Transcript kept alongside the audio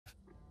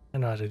I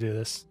know how to do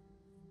this.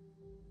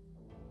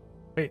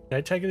 Wait, did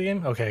I tag the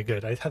game? Okay,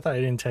 good. I thought I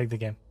didn't tag the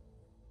game.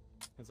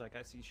 It's like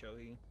I see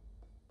Shoei.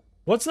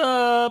 What's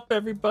up,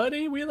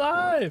 everybody? We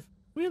live.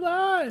 We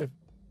live.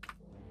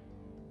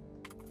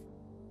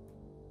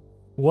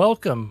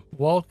 Welcome,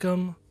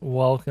 welcome,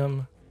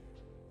 welcome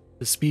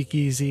to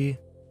Speakeasy.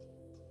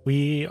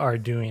 We are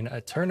doing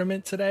a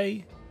tournament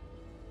today.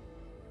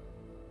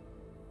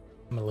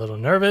 I'm a little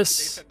nervous.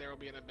 They said there will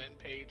be an event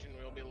page and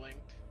it will be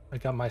linked. I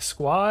got my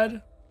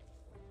squad.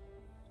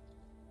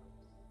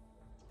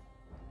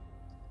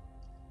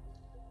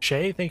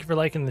 Shay, thank you for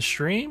liking the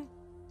stream.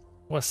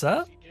 What's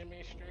up? I see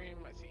Jimmy stream,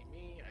 I see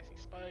me, I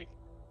see Spike.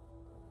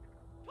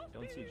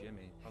 Don't see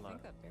Jimmy. Hold on.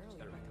 Just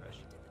gotta refresh.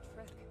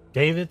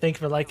 David, thank you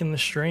for liking the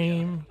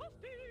stream.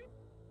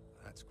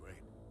 That's great.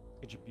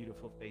 Get your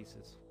beautiful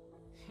faces.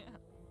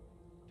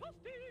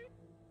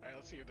 Alright,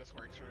 let's see if this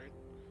works right.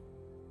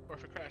 Or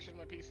if it crashes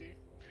my PC.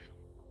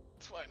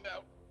 Let's find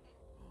out.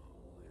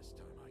 Oh, this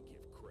time I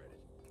give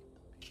credit.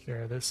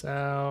 Share this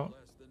out.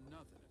 Less than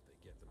nothing if they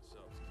get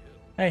themselves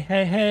killed.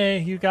 Hey,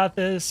 you got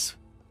this.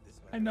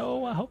 I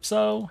know, I hope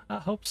so. I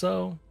hope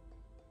so.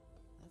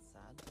 That's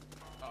sad.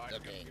 Oh, I The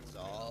game's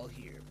all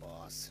here,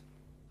 boss.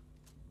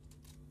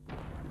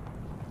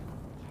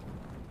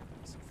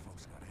 Some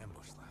folks got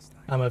ambushed last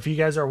night. If you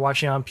guys are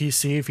watching on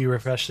PC, if you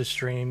refresh the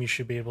stream, you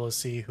should be able to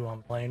see who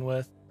I'm playing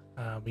with.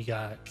 We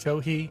got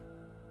Shohei,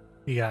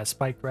 we got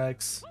Spike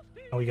Rex,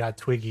 and we got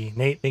Twiggy.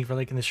 Nate, thank you for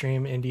liking the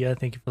stream. India,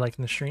 thank you for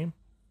liking the stream.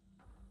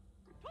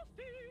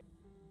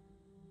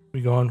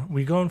 We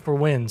going for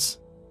wins.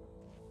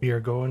 We are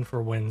going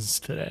for wins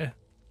today.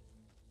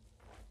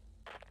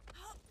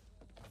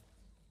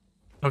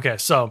 Okay,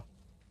 so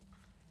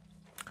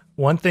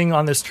one thing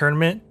on this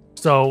tournament.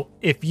 So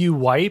if you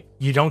wipe,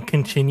 you don't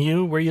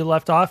continue where you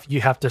left off.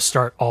 You have to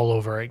start all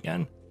over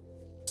again.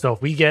 So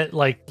if we get,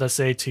 like, let's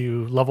say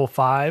to level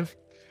 5,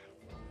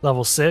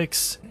 level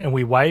 6, and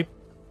we wipe,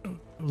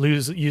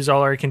 use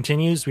all our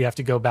continues, we have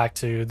to go back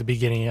to the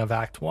beginning of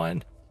Act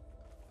 1.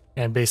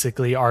 And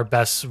basically our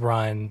best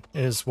run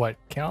is what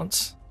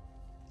counts.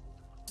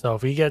 So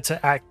if we get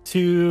to Act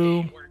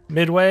 2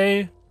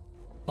 midway,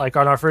 like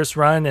on our first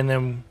run, and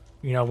then,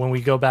 you know, when we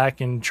go back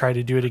and try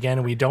to do it again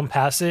and we don't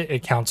pass it,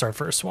 it counts our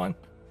first one.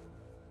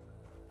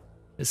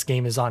 This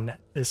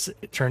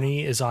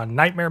tourney is on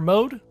Nightmare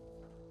mode,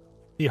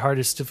 the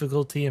hardest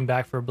difficulty in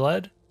Back 4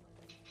 Blood.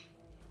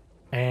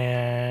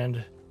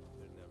 And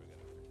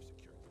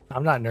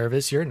I'm not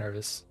nervous, you're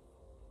nervous.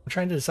 I'm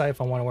trying to decide if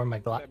I want to wear my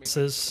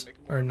glasses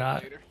or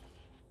not. Later.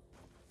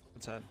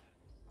 What's that?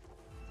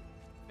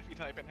 If you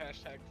type in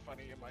hashtag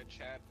funny in my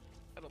chat,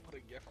 it'll put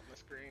a gif on the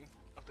screen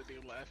of the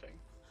dude laughing.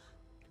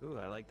 Ooh,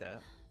 I like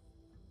that.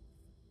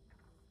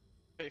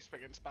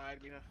 Facebook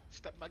inspired me to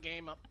step my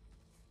game up.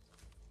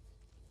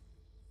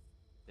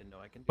 Didn't know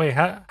I can. Wait,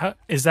 how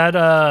is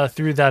that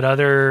through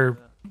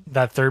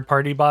that third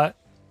party bot?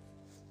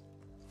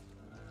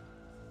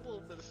 A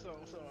little bit of so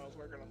I was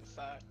working on the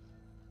side.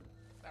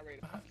 Not ready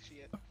to funny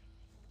shit.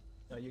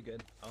 No, you're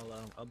good.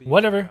 I'll be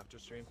Whatever. after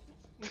stream.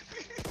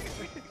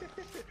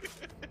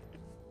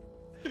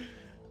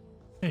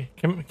 Hey,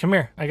 come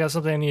here. I got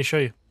something I need to show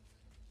you.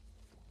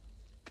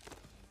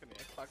 Can the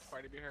Xbox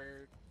party be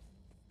heard?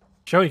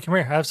 Showy, come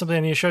here. I have something I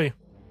need to show you.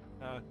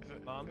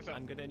 Mom,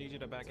 I'm gonna need you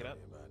to back it up.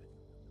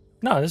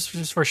 No, this is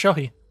just for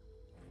Shohei.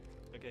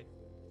 Okay.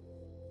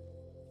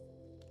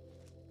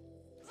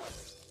 Oh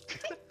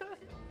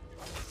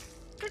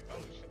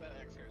shit, that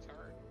X here is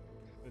hard.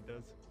 It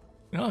does.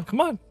 Oh,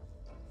 come on.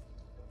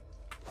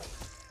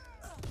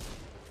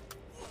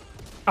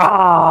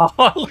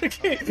 Oh, look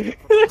at you.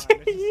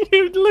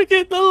 Look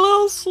at the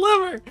little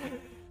sliver.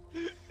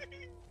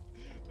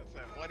 That's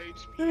that 1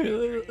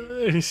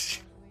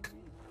 HP.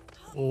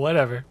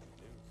 Whatever.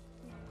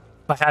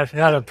 If I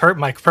had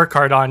my perk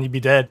card on, you'd be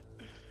dead.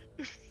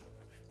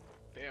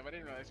 Damn, I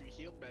didn't realize you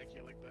healed back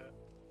here like that.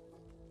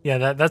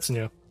 Yeah, that's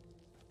new.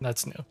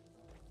 That's new.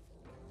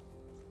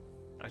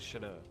 I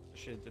should have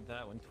did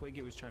that when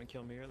Twiggy was trying to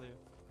kill me earlier.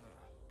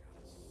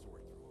 Gotta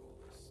sort through all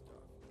this stuff.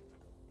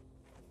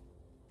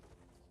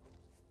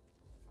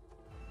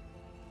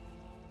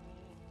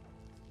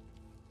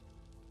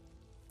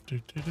 They're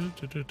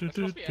supposed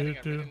to be adding a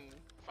hidden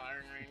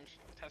firing range,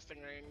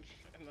 testing range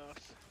in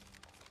this.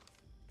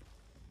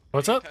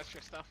 What's You up? can test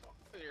your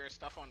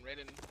stuff on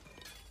Ridden.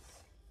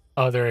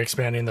 Oh, they're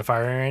expanding the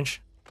firing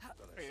range.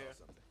 Yeah.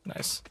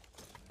 Nice.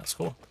 That's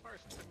cool. As far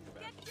as it's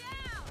bad.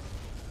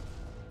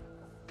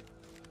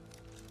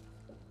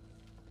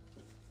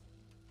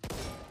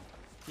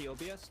 The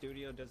OBS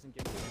Studio doesn't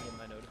give me any of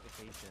my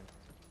notifications.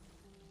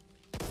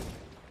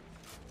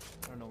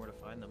 I don't know where to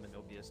find them in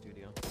OBS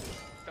Studio.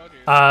 Told you.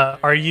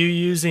 Are you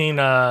using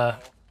the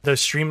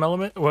Stream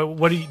Element?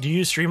 What do you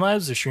use?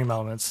 Streamlabs or Stream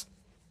Elements?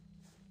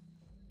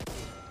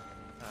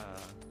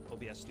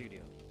 OBS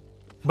Studio.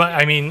 But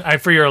I mean,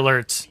 for your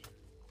alerts.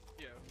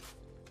 Yeah.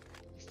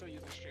 You still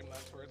use the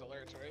Streamlabs for his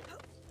alerts, right?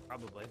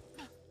 Probably.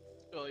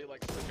 Well, you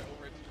like switch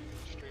over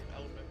to Stream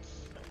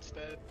Elements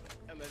instead,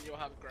 and then you'll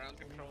have ground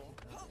control.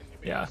 And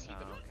you'll be Yeah. able to see them.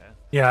 Okay.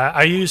 Yeah,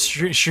 I use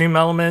Stream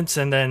Elements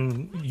and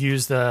then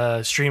use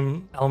the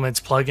Stream Elements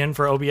plugin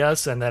for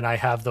OBS, and then I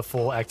have the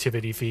full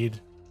activity feed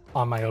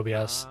on my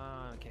OBS.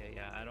 Ah, okay,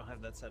 yeah, I don't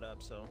have that set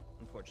up, so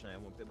unfortunately I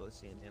won't be able to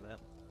see any of that.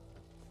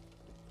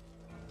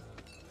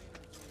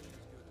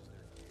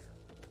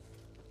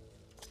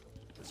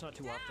 It's not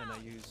too often I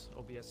use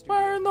OBS Studio.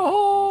 Fire in the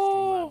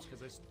hole!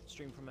 Because I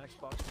stream from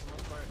Xbox for the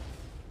most part.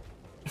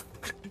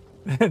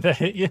 That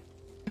hit you?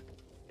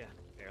 Yeah,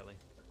 barely.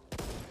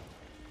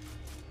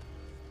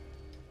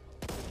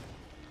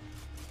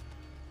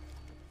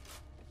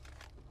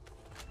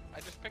 I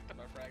just picked up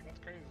a frag. That's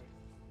crazy.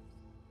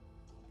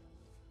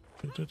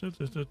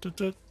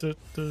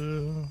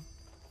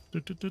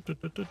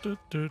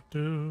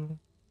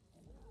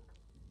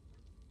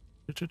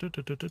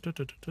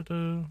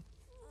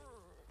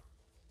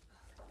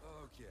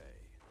 Okay,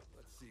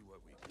 let's see what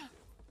we can do.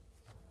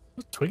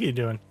 What's Twiggy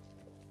doing?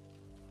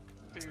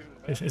 He's using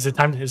the Is it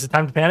time? Is it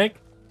time to panic?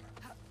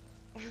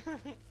 bathroom.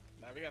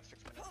 Nah, we got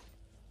 6 minutes.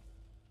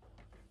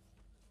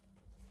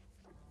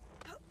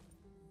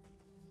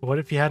 What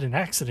if you had an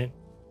accident?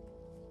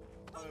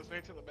 On his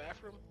way to the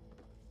bathroom.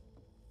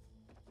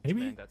 Maybe.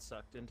 Man got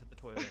sucked into the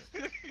toilet.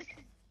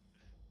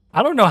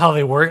 I don't know how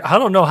they work. I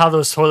don't know how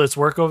those toilets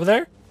work over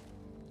there.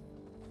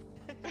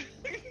 Oh,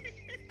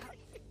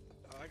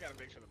 I gotta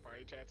make sure the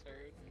party chat's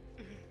heard.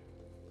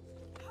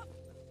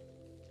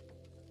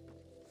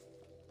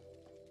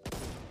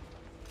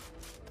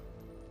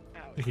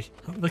 Ouch.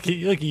 Look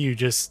at you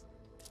just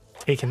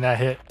taking that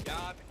hit.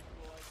 God,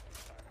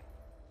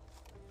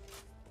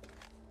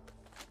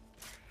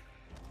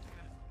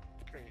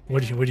 sorry. Great.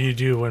 What do you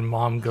do when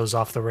mom goes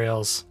off the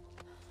rails?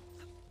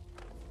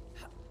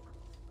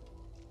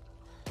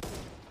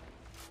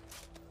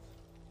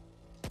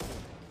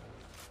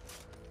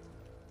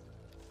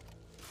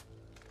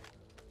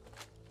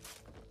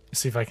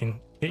 See if I can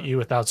hit you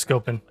without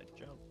scoping. Like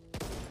jump.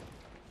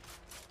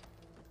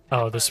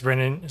 Oh, the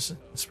sprint and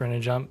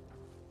jump.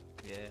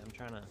 Yeah, I'm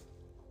trying to. I'm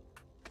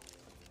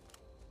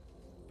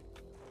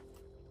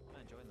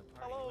enjoying the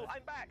party. Hello, but-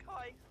 I'm back.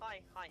 Hi.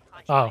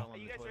 Oh. Are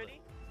you guys ready?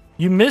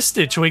 You missed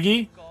it,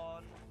 Twiggy.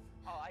 Gone.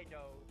 Oh, I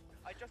know.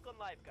 I just gone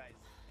live, guys.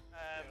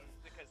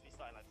 Because we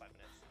started like 5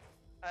 minutes.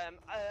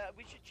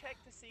 We should check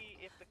to see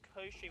if the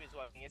co-stream is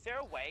working. Is there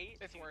a way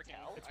It's to working.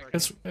 tell?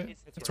 It's working.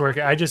 It's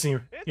working. I just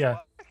need. It's Yeah.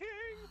 working.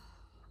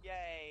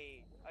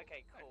 Yay.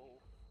 Okay, cool.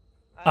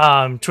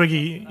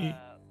 Twiggy, Yeah,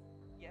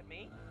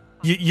 me?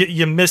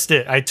 you missed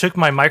it. I took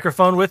my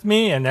microphone with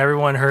me, and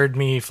everyone heard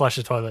me flush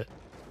the toilet.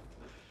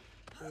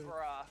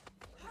 Bruh.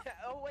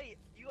 Oh, wait.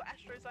 You got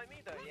Astros like me,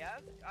 though, yeah?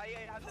 I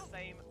have the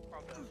same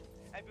problem.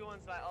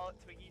 Everyone's like, oh,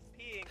 Twiggy's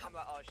peeing. I'm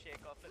like, oh,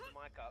 shit, gotta flip the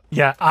mic up.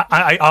 Yeah,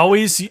 I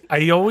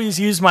always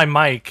use my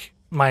mic,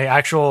 my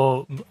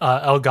actual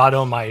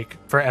Elgato mic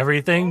for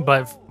everything,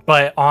 but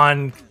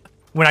on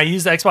when I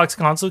use the Xbox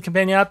Console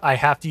Companion app, I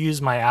have to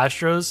use my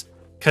Astros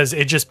because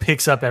it just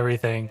picks up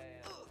everything.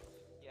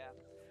 Yeah.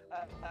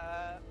 I'm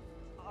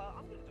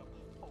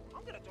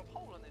gonna do a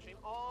poll on this stream.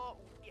 Are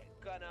we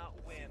gonna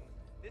win?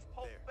 This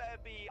poll better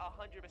be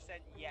 100%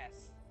 yes.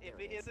 If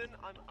it isn't,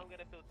 I'm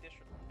gonna feel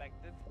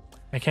disrespected.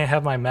 I can't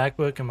have my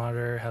MacBook and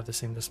monitor have the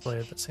same display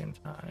at the same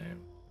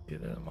time.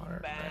 Either the monitor.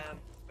 Bam,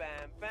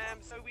 bam,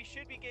 bam. So we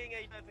should be getting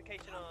a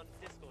notification on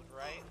Discord,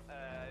 right?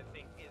 I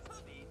think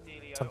is the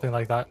dealio. Something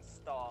like that.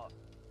 Start.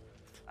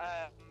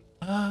 I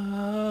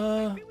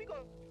Uh, think we got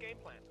a game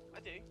plan. I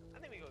do. I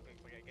think we got a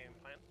good game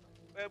plan.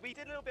 We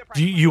did a little bit of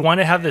do you want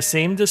to have the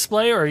same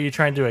display, or are you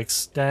trying to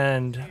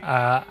extend?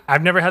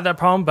 I've never had that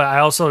problem, but I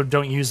also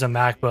don't use a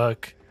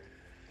MacBook,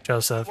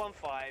 Joseph.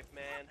 1-5,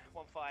 man.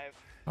 1-5.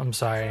 I'm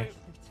sorry. So,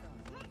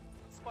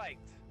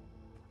 spiked.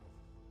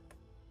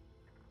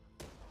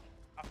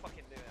 I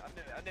fucking knew it.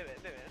 I knew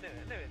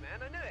it,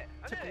 man. I knew it.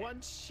 Took one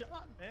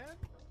shot, man.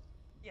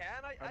 Yeah,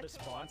 and I Are the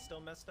took spawns still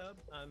messed up?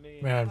 I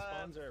mean, Man. the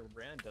spawns are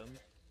random.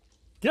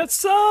 Get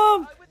some.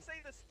 I would say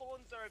the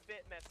spawns are a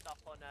bit messed up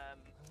on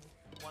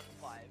 1-5.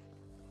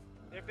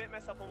 They're a bit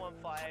messed up on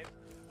 1-5.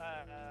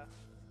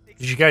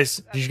 Did you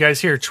guys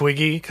hear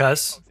Twiggy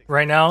cuss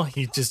right now?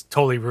 He just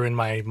totally ruined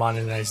my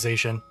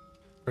monetization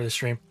for the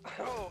stream.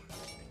 Oh,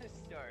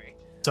 sorry.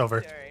 It's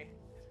over. Sorry.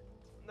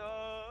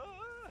 No.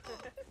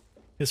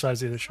 This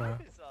was either show.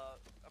 Snipers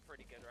are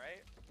pretty good,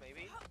 right?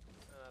 Maybe.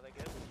 They're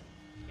good.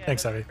 Yeah,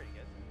 Thanks, they're Abby. pretty good.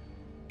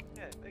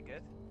 Yeah, they're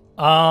good.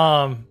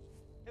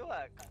 It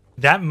worked.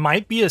 That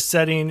might be a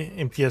setting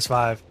in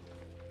PS5.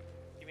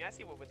 Jimmy, I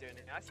see what we're doing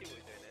here. I see what we're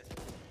doing here.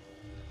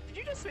 Did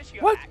you just switch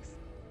your What? axe?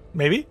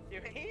 Maybe.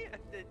 Jimmy?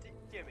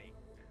 Jimmy.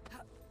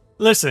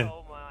 Listen,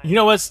 Oh my. you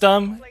know what's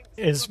dumb Like,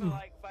 is drop a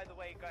like, by the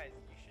way, guys,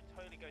 you should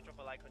totally go drop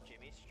a like on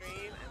Jimmy's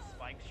stream and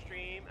Spike's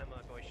stream and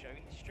my boy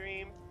Shogi's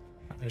stream.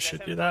 I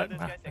should do that. Those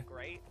guys are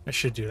great. I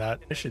should do that.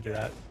 I should do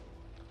that.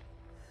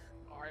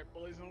 Alright,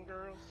 boys and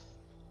girls.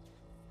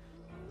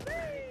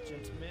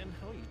 Gentlemen,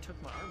 oh, you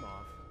took my arm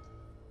off.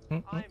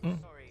 I'm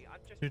sorry. I'm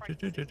just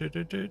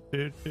practicing.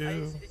 It's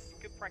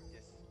good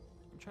practice.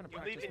 I'm trying to You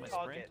practice leave in my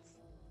sprint. targets.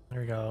 There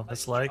we go.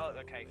 That's Like, like. oh,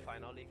 okay,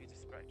 fine. I'll leave you to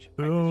scratch.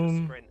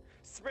 Boom. Sprint,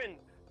 sprint,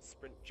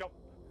 sprint, jump,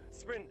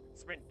 sprint,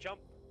 sprint, jump.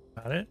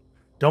 Got it.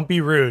 Don't be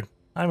rude.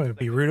 I'm gonna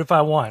be rude if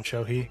I want,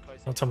 Shohei.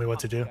 Don't tell me what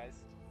to do.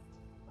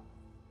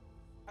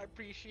 I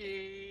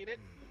appreciate it,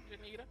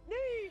 Janita.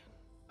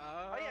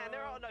 Oh yeah, and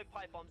there are no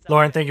pipe bombs.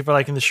 Lauren, out there. thank you for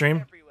liking the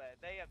stream. Everywhere.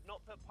 They have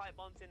not put pipe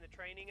bombs in the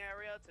training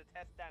area to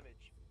test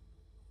damage.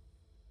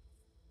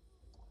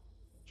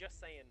 Just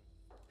saying.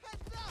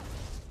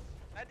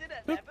 I did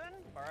it,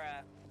 Evan.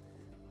 Bruh.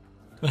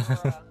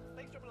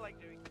 Thanks for like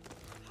doing.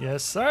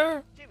 Yes,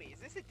 sir. Jimmy, is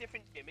this a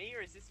different Jimmy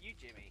or is this you,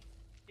 Jimmy?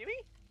 Jimmy?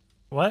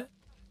 What?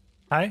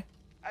 Hi.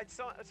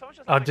 Someone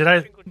just Oh, like did a I?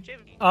 drink called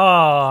Jimmy.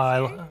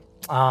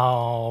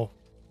 Oh.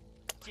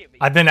 Jimmy.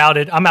 I've been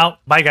outed. I'm out.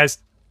 Bye, guys.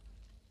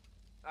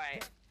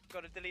 Alright,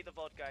 gotta delete the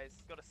VOD, guys.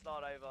 Gotta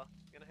start over.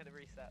 Gonna hit a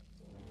reset.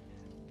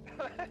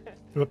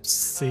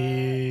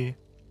 Whoopsie.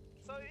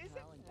 So is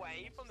it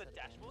way from the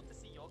dashboard to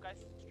see your guys'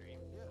 stream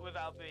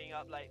without being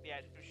up like the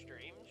actual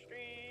stream?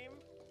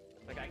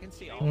 Like I can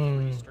see all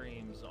 3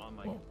 streams on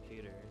my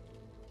computer.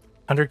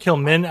 100 kill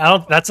min. I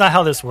don't. That's not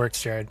how this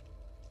works, Jared.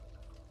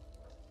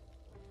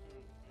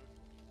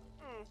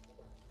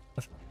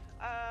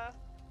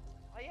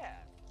 Oh yeah.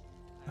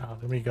 Oh,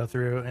 let me go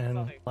through and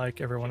So,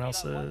 like everyone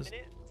should we, like, 1 else's.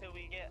 minute till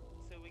we get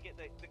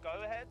the go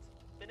ahead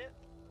minute?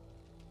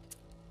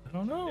 I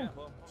don't know. Yeah,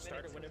 well,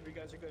 start it whenever you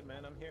guys are good,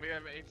 man. I'm here. We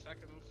have 8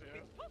 seconds.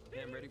 Yeah.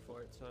 Yeah, I'm ready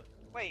for it. So.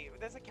 Wait,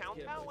 there's a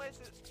countdown. Where's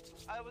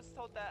it? I was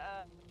told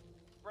that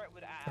Brett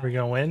would add. Are we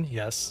gonna win?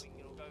 Yes. We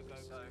can all go.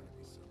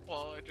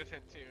 Well, it just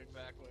hit 2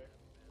 exactly.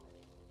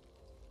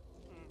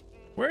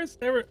 Where's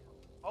ever?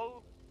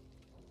 Oh.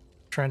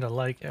 Trying to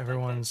like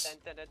everyone's.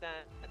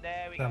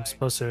 There we go. I'm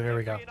supposed to. There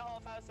we go.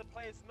 3.5 hours to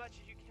play as much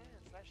as you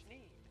can /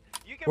 need.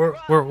 You can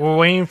We're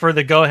waiting for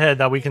the go ahead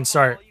that we can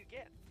start.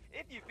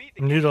 If you beat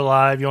the New game, to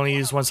live. You only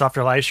use one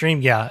software live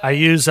stream. Yeah, I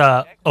use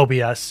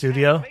OBS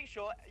Studio. make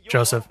sure you're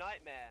Joseph. not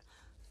Nightmare.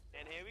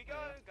 And here we go,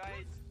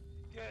 guys.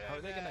 How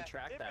are they gonna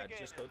track that?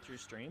 Just go through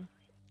stream?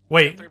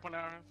 Wait, 3.0.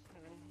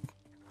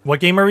 what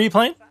game are we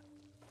playing?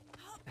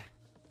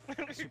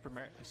 Super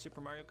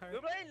Mario Kart?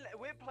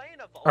 We're playing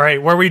a Vault. All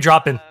right, where are we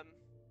dropping?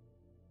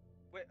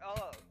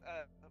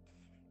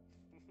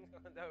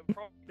 No,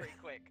 probably pretty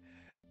quick.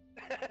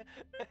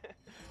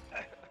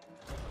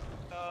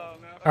 Oh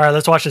no. All right,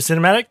 let's watch the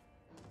cinematic.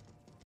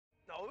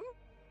 No.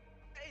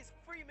 That is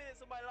 3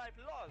 minutes of my life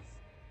lost.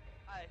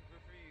 I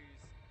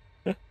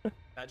refuse.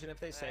 Imagine if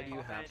they said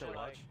you have to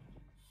watch.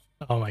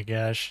 Oh my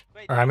gosh.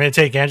 Wait, All right, I'm gonna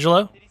take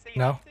Angelo. Did he say you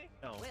No. have to?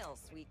 No. Well,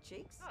 sweet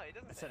cheeks. No, he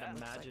doesn't I say said that.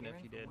 imagine if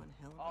you did.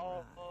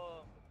 Oh,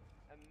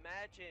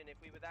 imagine if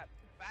we were that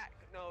back.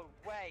 No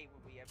way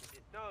would we ever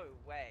did. No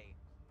way.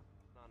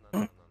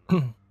 No.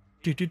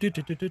 Do do do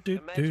do do do do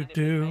Imagine if we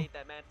do. made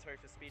that mandatory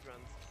for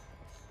speedruns.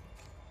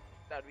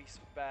 That'd be so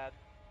bad.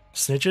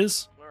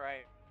 Snitches.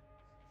 Alright.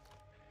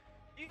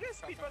 You guys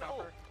speedrun all.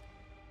 copper.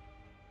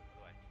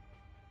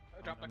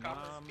 I dropped the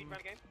copper. Speedrun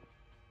a game?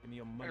 Give me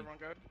your money. Everyone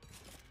good?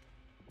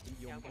 Give me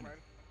your Yeah, I'm money.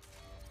 ready.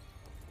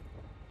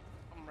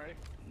 I'm ready.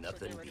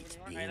 Nothing ready beats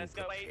when you are. being Alright, let's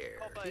go. Wait, prepared.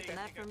 Copper, Keeping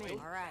that for me. All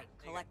right,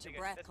 collect your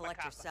breath,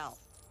 collect yourself.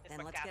 Then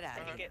let's get out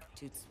of here.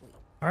 Toot sweet.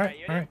 All right,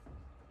 all right.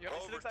 Yep.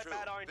 This looks like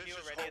bad RNG This is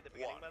already at the Hope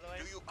beginning, One. by the way.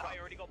 Do you I copy?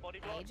 already got body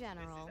block.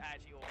 General. This is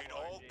actually all Need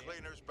all RNG.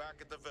 cleaners back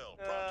at the Ville.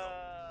 Pronto.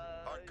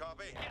 Hard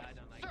copy? Yeah, I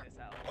don't like this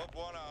out. Hook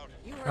 1 out.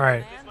 You heard All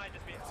right. This the man. might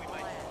just be. We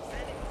might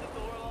send it to the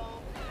door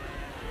along.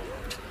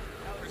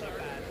 That was so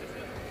bad.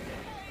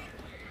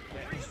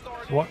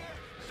 Restarted. What?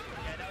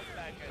 Yeah, that was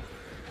bad, guys.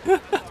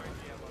 That's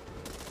RNG ever.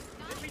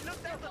 If we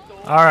looked out the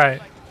door, All right.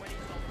 like 20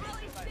 zombies,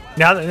 just like,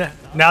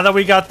 Now that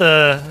we got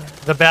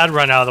the bad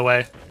run out of the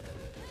way,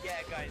 yeah,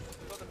 guys,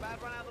 we got the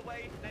bad one out of the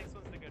way. Next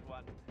one's the good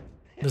one.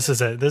 this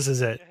is it. This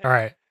is it. All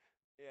right.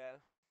 Yeah.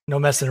 No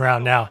messing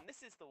around now.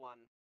 This is the one.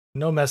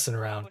 No messing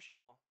around.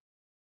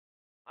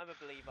 I'm a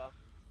believer.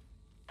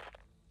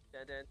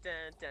 Dun, dun,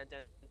 dun, dun,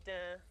 dun,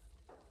 dun.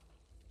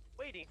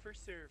 Waiting for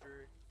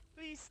server.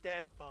 Please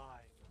stand by.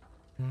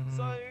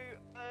 So,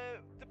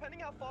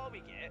 depending how far we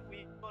get,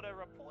 we gotta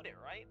report it,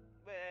 right?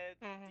 With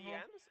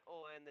DMs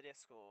or in the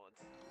Discord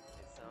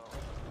itself.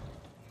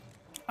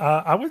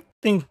 I would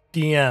think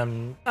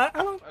DM. I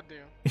don't. I do.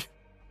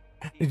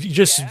 You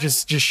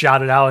just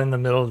shout it out in the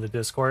middle of the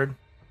Discord.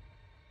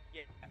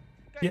 Yeah.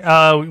 Yeah,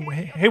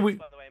 Guys, hey, we-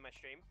 by the way, in my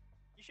stream.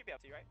 You should be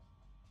able to, right?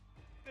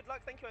 Good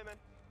luck. Thank you, man.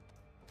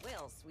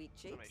 Well, sweet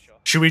Just to make cheeks. sure.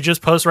 Should we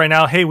just post right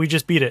now? Hey, we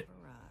just beat it.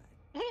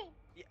 Right.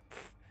 Yeah.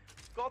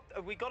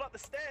 We got up the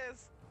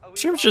stairs.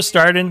 Stream's just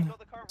starting,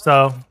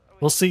 so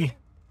we'll see.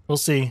 We'll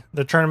see.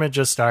 The tournament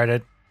just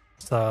started,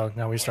 so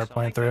now we start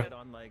playing through.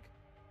 On, like,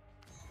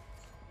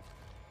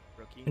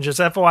 rookie. And just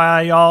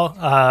FYI,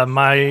 y'all,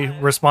 my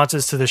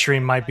responses to the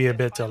stream might be a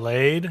bit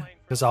delayed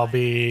because I'll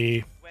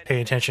be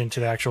paying attention to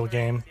the actual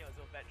game.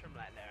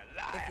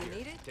 If you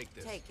need it, Take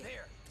this. take it.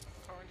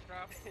 Orange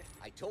drop.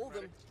 I told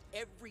them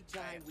every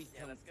time we Yeah,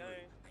 come let's go. through.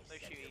 No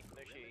shooty,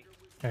 no shooty.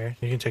 Here,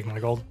 you can take my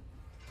gold.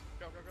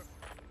 Go, go, go.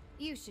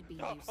 You should be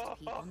used to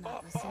people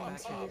not listening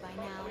to you by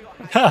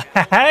now.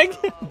 Hag? This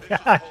is Hope 1.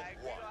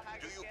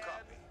 Do you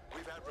copy?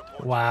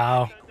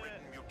 Wow.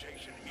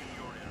 Mutation in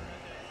your area.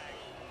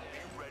 Be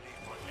ready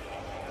for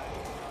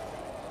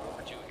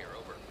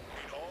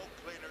Need all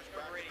cleaners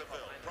back in the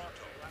Ville.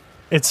 Pronto.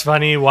 It's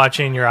funny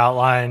watching your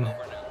outline.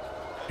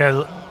 Okay,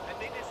 I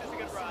think this is a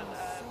good run.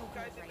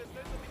 Guys, if there's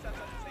no zombies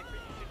outside the safe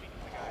room, you should be good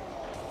to go.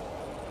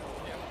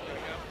 Yeah, there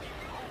we go.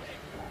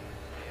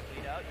 Yeah,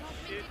 bleed out. You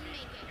should be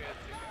good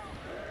to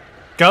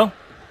go. go.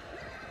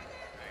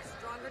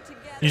 Stronger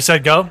together. You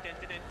said go? Dun, dun,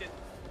 dun, dun.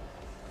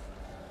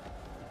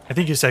 I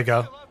think you said go.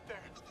 Yeah,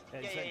 Yeah,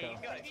 it said yeah, you go.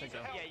 can go. It said go.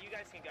 Yeah, you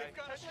guys can go.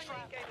 Don't turn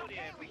your game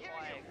audio and be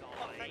quiet,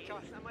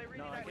 guys. Am I really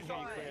No, I that can hear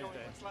you quiet?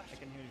 clear as day. I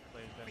can hear you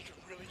clear as day. We could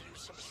really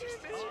use some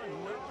assistance.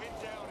 We're way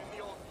down in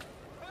the old.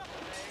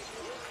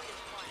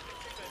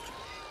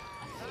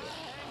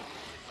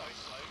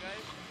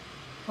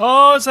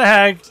 Oh, it's a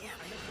hag. You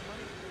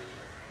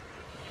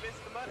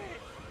missed the money.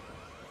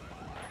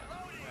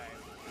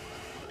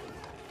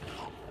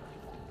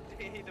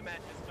 The man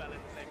just fell in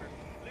the same room.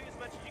 Loot as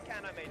much as you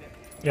can, I made it.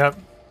 Yep.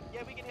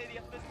 Yeah, we can hear the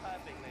others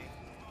perfectly.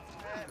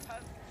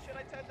 Should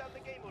I turn down the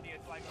game audio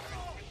flag?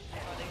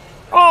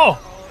 Oh,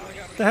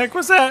 the heck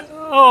was that?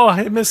 Oh,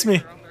 it missed me.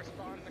 They're on their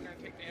spawn. They're gonna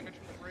take damage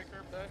from the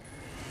breaker, but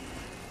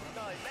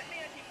No, let me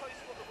actually post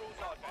what the rules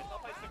are, guys. I'll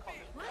post the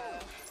comments.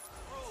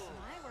 Rules.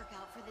 My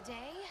workout for the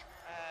day.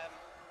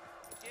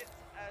 Get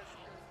as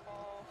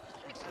far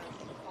as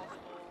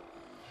possible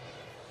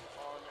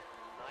on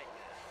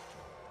nightmare.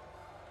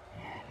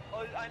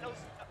 Oh, I know.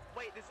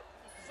 Wait, this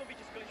zombie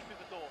just glitched through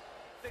the door.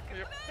 They're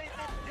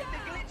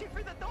glitching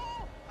through the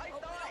door. I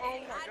died. oh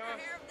my god.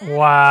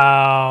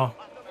 Wow.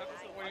 I'm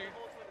That's the way.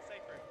 immortal in the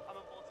safe room. I'm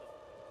immortal.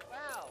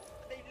 Wow.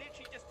 They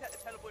literally just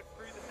teleported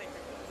through the safe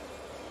room.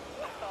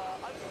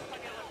 I'm just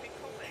fucking on a pink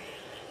comic.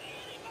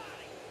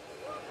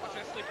 Watch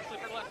that sleeper,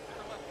 sleeper left,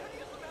 sleeper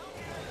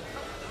left.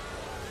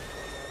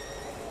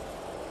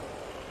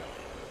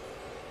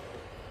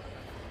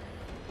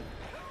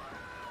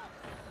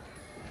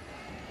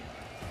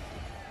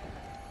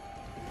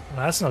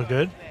 Well, that's no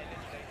good. There,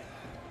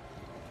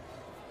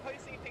 literally.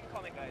 Posting a pink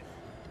comic, guys.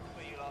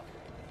 For you lot.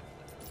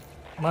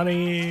 That'll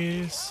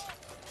Monies.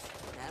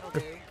 do.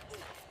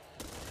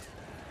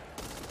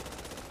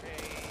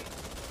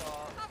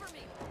 Cover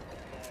me.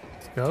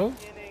 Let's go.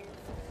 Beginning.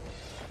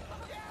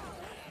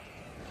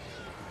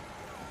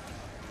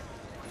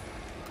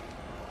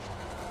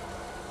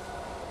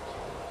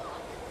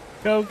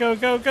 Go, go,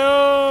 go,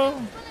 go.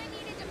 Well, I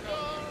needed to pay.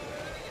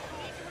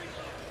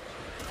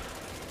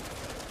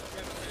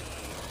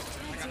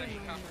 I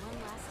did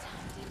one last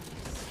time,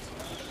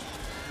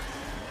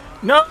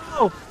 didn't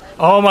No.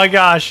 Oh my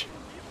gosh.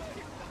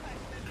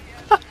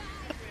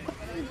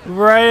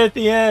 Right at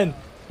the end.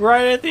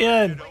 Right at the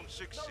end. Don't No,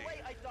 succeed. wait,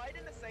 I died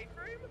in the safe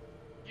room?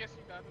 Yes,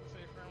 you died in the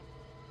safe room.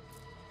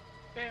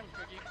 Damn,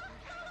 Cookie.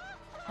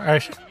 All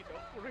right. Cookie,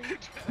 don't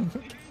rage.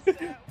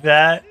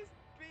 That This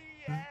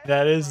BS,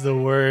 that is the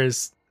bro.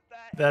 worst.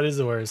 That is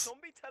the worst.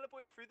 Zombie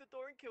teleported through the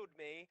door and killed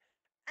me,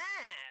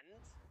 and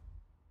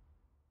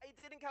it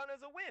didn't count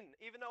as a win,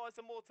 even though I was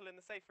immortal in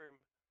the safe room.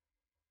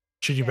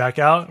 Should you Yeah, back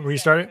out? because we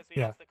Restart it? lost the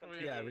Yeah.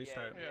 continue, Yeah,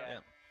 restart. yeah. Yeah.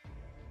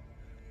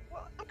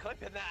 Well, I'm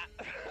clipping that.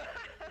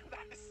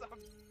 That is some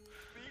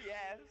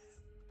BS.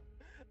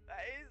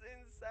 That is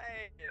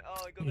insane. Oh,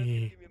 God, that's gonna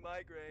give me a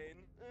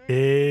migraine.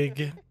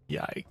 Big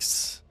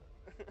yikes.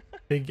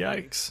 Big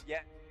yikes.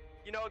 Yeah.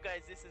 You know what,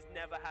 guys? This has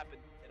never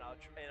happened in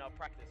our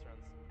practice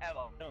runs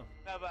ever. No.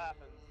 Never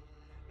happened.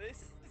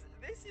 This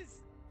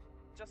is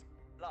just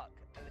luck,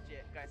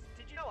 legit, guys.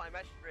 Did you know I'm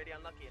actually really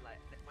unlucky in like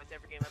almost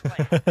every game I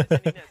play? It's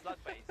only it's luck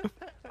based.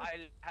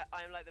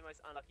 I'm like the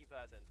most unlucky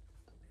person.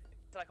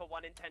 It's like a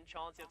 1 in 10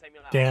 chance he'll take me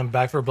on that. Damn,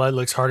 Back for Blood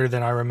looks harder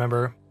than I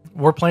remember.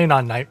 We're playing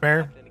on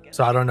Nightmare,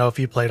 so I don't know if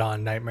you played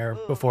on Nightmare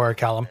before,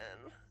 Callum.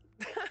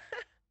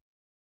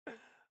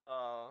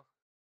 Oh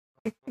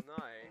no.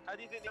 How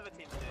do you think the other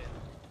team's doing?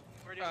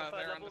 Already on the third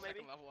They're on level, the maybe?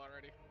 second level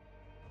already.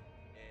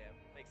 Yeah,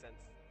 makes sense.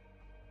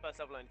 First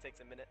level only takes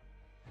a minute.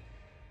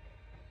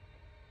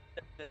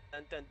 Dun,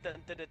 dun, dun,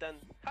 dun, dun, dun.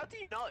 How do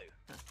you know?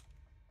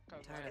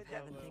 Tired of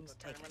having things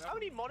taken. How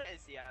many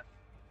monitors do you have?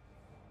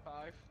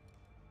 5.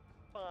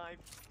 5.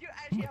 You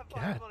actually have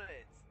 5 God.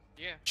 monitors.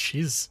 Yeah.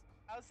 Jeez.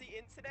 How's the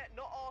internet?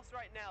 Not ours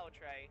right now,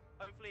 Trey.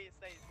 Hopefully it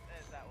stays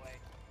that way.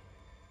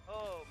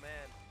 Oh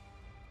man.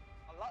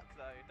 A luck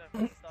though,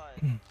 don't get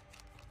started.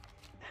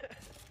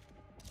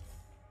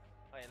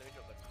 Oh yeah, let me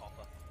drop the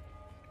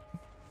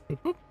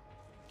copper.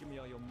 Give me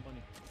all your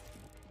money.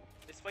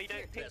 This way you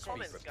don't pick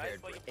comments, guys,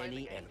 while you play the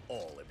any game. and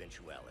all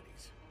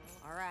eventualities.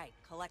 All right,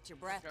 collect your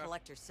breath, Go.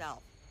 collect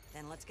yourself.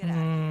 Then let's get out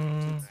of here.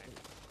 Mm,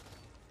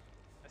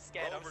 I'm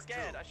scared, Over I'm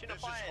scared. two. I shouldn't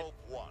This have is fired. Hope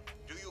 1.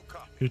 Do you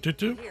copy? do, do,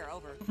 do. Here,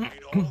 over.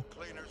 Need all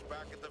cleaners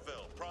back at the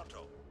Ville.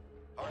 Pronto.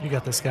 You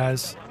got this,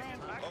 guys.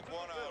 Hope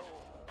 1 out.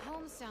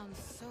 Home sounds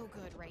so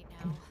good right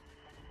now.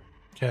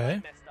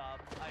 Okay. Messed up.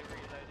 I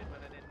reloaded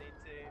when I didn't need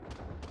to.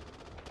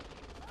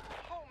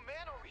 Oh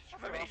man, are we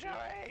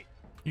Trey?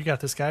 You got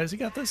this, guys. You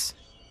got this.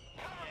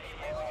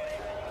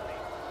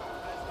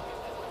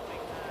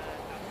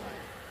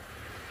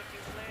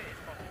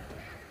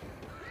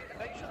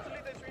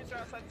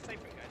 say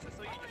for you guys, I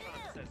saw you just run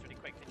upstairs really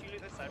quick. Did you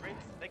loot those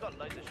submarines? They got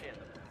loads of shit in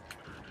them.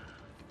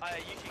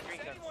 Usually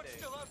green guns Anyone's too.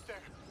 still out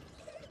there?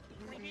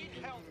 We need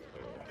help.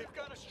 They've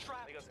got us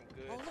trapped. They got some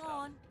good Hold stuff.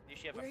 on.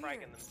 Usually have a We're frag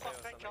here. in them too Oh, or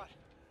thank something.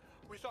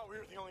 God. We thought we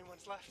were the only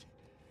ones left.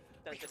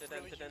 Dun, We could dun, dun,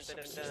 really dun, use dun, some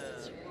dun,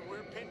 assistance. dun.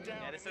 We're pinned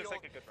down. Yeah, this in the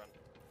looks like old- a good run.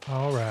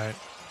 All right.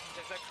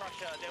 There's a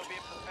crusher. There will be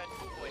a prepared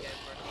full boy here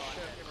for an hour.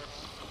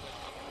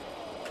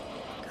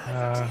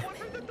 Keep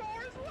Through the door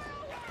as well.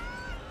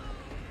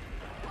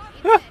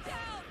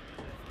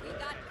 We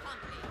got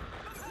company.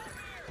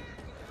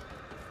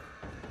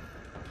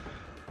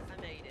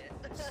 I made it.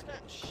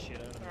 Shit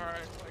out of me.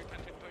 Alright, pay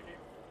attention, Twiggy.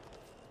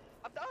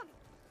 I'm done.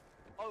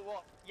 Oh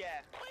what?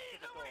 Yeah. Through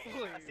the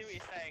door. I see what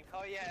you're saying.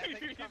 Oh yeah.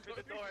 Thank you come through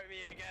the door at me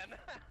again.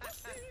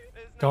 There's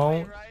no Don't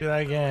way, right? do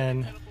that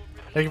again. Teleport through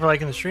the Thank you for door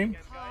liking the stream.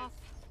 again, guys.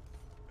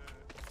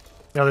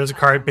 No, there's a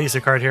card,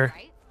 basic card here.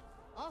 Right?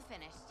 All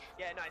finished.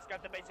 Yeah, nice.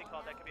 Grab the basic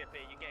card. That could be a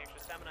bit. You get extra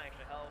stamina,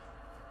 extra health.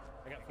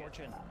 I got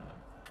fortune.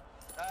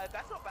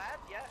 That's not bad.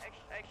 Yeah,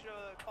 extra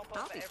copper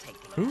I'll for be every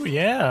taking single Ooh, level.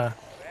 yeah.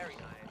 Very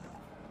nice.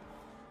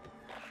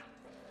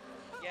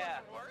 Yeah.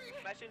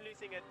 Imagine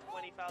losing a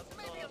 $20,000 prize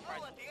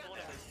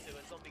tournament to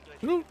a zombie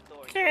glitch Ooh, through the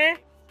door. okay.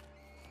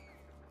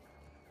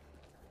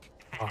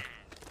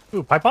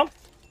 Ooh, pipe bomb?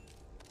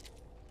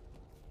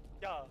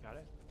 Yeah. Got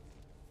it.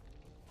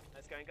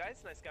 Nice going,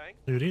 guys. Nice going.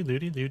 Looty,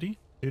 looty, looty.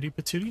 Looty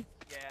patooty.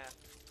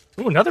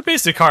 Yeah. Ooh, another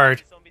basic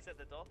card. Zombies at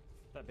the door.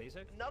 Is that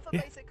basic? Another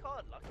Yeah. basic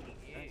card. Lucky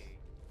you. Nice.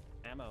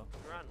 Ammo.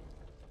 Run.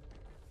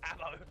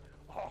 Ammo.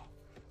 Oh.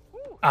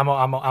 Woo. Ammo,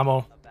 ammo, ammo.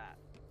 Love that.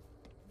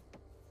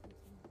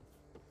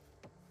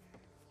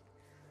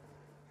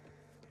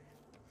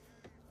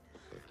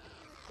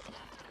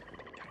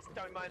 Guys,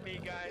 don't mind me,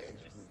 guys.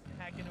 Just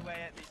hacking away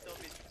at these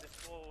zombies through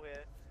this wall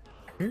here.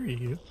 Here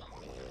you.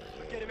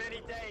 We'll get him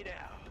any day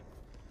now.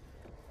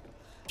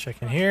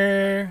 Checking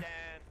here. Dan.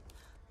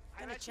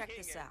 I'm Gonna actually check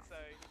hitting this it, out. So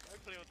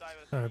hopefully we'll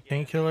die with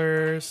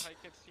Painkillers. High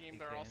Kids team,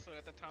 they're Okay. also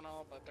at the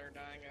tunnel, but they're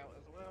dying out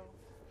as well.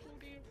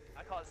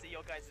 I can't see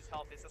your guys'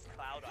 health. It's just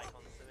cloud icons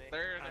to me.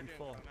 They're I'm doing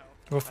full. some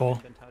health. We're full.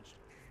 Been touched.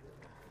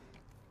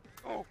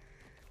 Oh.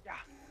 Yeah.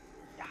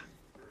 Yeah.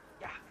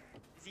 Yeah.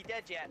 Is he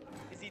dead yet?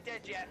 Is he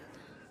dead yet?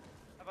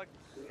 Have I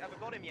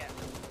got him yet?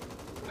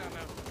 No, no.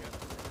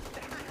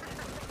 Good.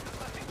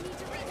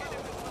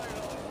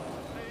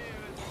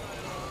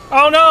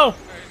 Oh no!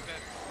 Very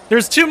good.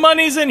 There's two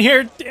monies in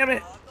here. Damn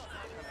it.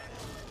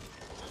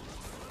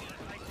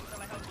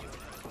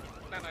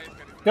 No, no, he's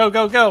good. Go,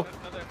 go, go.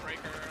 Another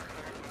breaker.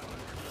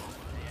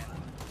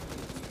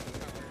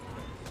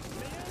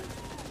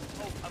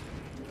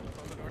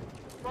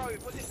 Bro,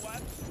 was it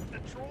worth the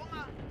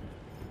trauma?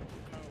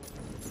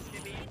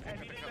 Jimmy,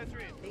 have you didn't go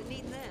through it? They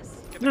need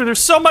this. Dude, there's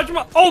so much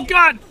money. Oh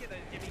god! Get those,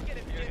 Jimmy. Get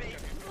him, Jimmy.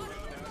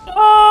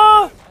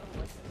 Ah!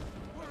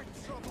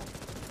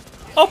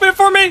 Open it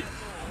for me!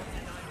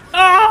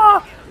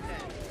 Ah!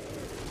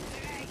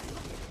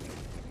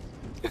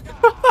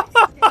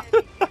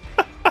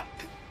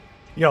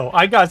 Yo,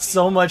 I got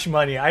so much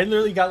money. I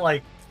literally got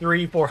like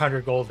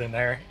 400 gold in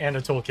there and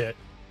a toolkit. Nice.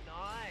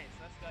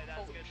 Let's go.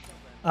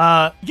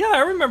 That's good. Yeah, I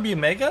remember you,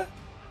 Mega.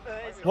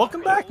 Is it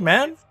Welcome back, gold?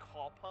 man. It's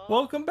copper.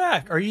 Welcome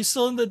back. Are you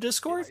still in the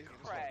Discord? It's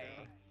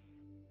cray.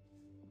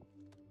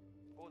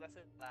 Oh, that's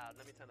it loud.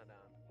 Let me turn it down.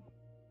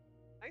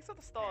 Thanks for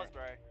the stars,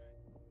 bro.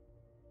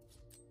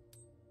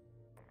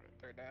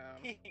 They're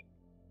down.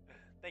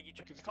 Thank you.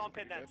 Which is Can't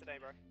pin pretty that good. today,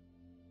 bro.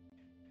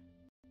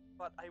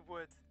 But I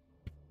would.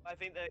 I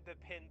think the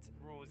pinned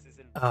rules is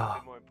a Ah.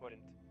 bit more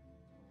important.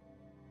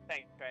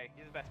 Thanks, Trey.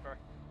 You're the best, bro.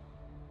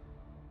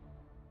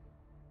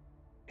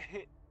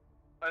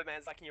 Oh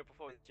man, sucking your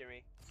performance,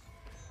 Jimmy.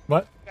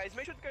 What? Guys,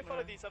 make sure to go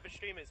follow these other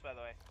streamers, by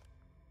the way.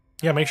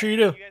 Yeah, make sure you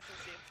do. You guys can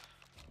see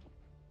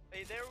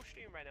them. They're all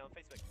streaming right now on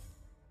Facebook.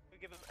 We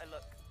give them a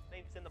look.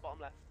 Names in the bottom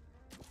left.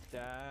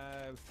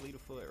 Fleet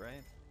of foot,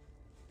 right?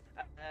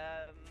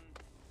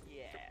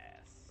 Yes.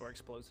 Or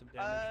explosive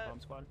damage,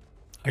 bomb squad.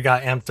 I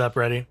got amped up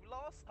ready.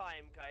 Last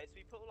time, guys,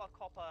 we put all our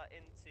copper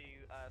into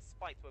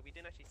spikes, but we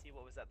didn't actually see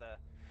what was at the,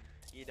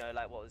 you know,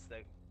 like what was the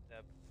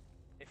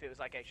if it was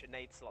like extra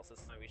nade slots or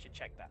something. We should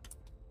check that.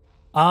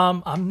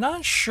 I'm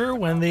not sure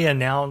when they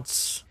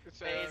announce It's,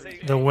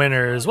 the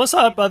winners. What's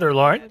up, other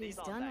Lord? He's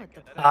done with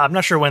the I'm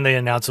not sure when they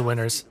announce the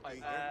winners.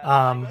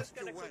 I'm just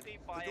gonna quickly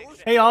buy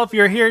extra Hey, y'all, if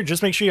you're here,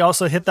 just make sure you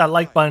also hit that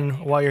like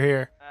button while you're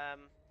here.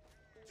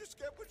 Just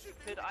get what you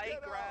Could need to I get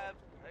out. grab?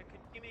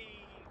 Could give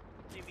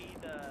me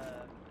the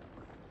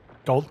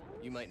Gold?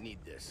 You might need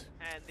this.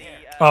 and the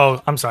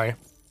Oh, I'm sorry.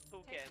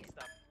 toolkit and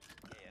stuff.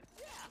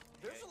 Yeah.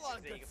 There's a lot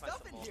of So you good can find stuff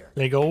some in more. here.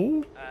 There you go.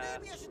 Maybe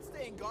I should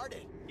stay in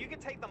guarded. You can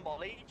take the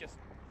molly, just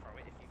throw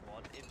it if you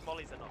want.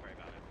 Mollies are not very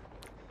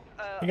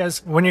valuable. You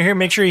guys, when you're here,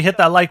 make sure you hit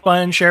that like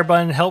button, share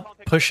button,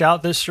 help push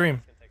out this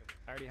stream.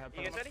 I already have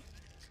You guys both. ready?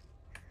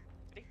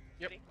 Ready?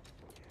 Yep. Ready?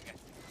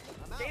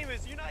 Okay.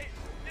 Gamers unite!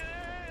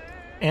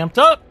 Amped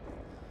up.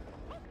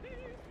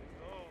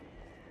 Oh.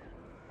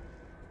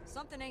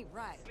 Something ain't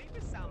right.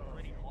 Sleepers sound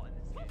really hot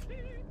in this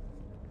game.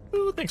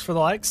 Ooh, thanks for the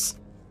likes.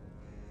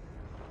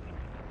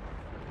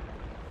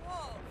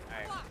 Whoa!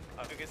 Alright. Fuck!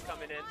 Booger's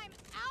coming in. I'm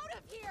out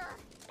of here.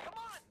 Come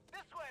on,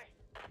 this way.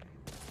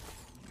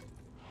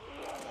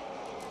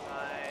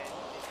 Nice.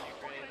 You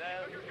bring it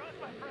out. Bigger guns,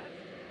 my friend.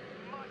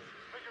 Much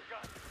bigger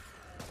guns.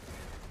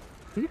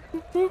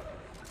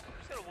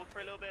 Just gonna walk for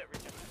a little bit.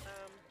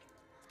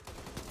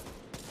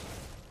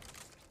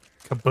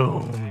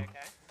 Kaboom. Okay.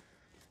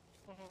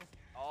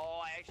 Oh,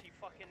 I actually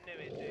fucking knew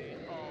it,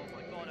 dude. Oh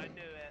my god, I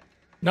knew it.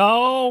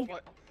 No.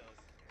 What?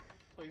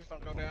 Please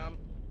don't go down.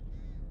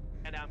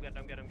 And I'm good.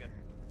 I'm good. I'm good.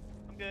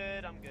 I'm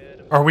good. I'm good.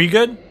 I'm Are we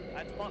good?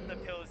 I had to pop the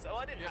pills. Oh,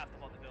 I didn't have to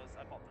pop the pills.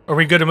 I popped them. Are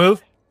we good to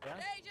move? Yeah.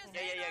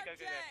 Go.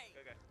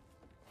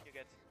 You're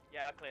good.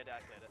 Yeah, I cleared it.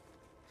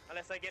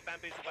 Unless I get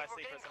bamboozled by a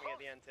sleeper or something at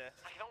the end here.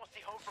 I can almost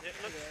see home from It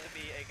looks to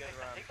be a good I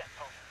run. think that's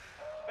home.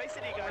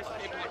 Basically, guys, my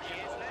strategy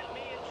is let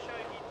me and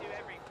Shogi do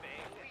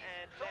everything,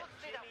 and let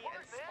Jimmy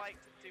and Spike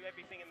do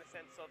everything in the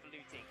sense of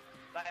looting.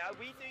 Like,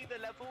 we do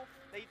the level,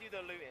 they do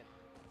the looting.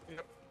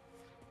 Yep.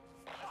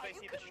 That's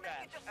basically the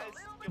strat. As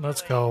your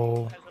Let's boy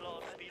go. has a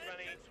lot of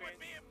speedrunning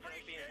experience, you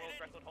know, being world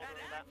record holder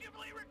and all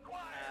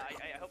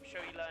that. I help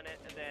Shogi learn it,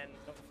 and then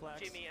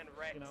Jimmy and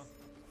Rex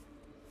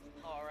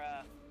are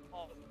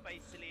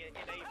basically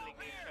enabling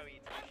me and Shogi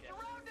to do shit.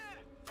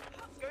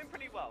 It's going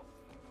pretty well.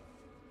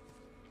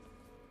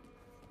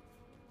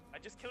 I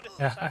just killed a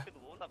suicide through the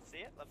wall. Love to see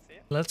it. Love to see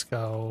it. Let's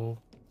go.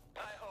 I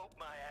hope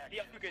my The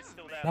upgrade's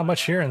still there. Not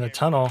much here in the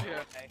tunnel.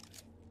 Yeah. Okay.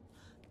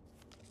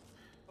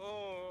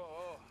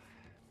 Oh.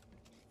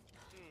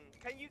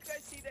 Can you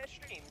guys see their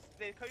streams?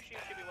 The coach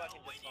streams should be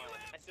working just fine.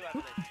 I still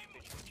haven't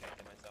actually checked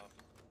it myself.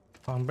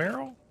 Long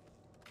barrel.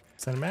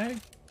 Cinemag.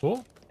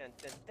 Cool. Dun,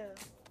 dun, dun.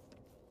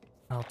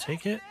 I'll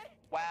take it.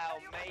 Wow,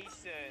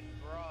 Mason,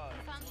 bro.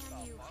 Fun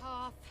you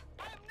Hoff.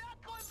 I'm not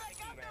going back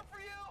out there for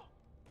you.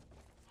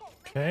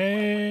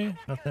 Okay.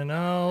 Nothing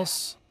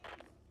else.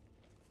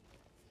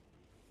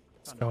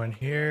 Let's go in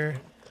here.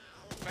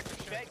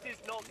 Vect is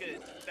not good.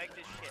 Vect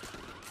is shit.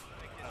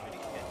 Vect is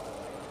really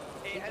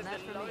shit. It has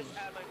the lowest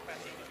ammo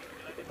capacity between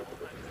the loaded all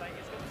times.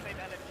 It's got the same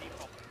LMG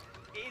problem.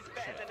 It is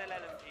better than an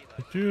LMG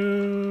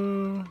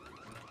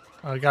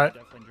though. I got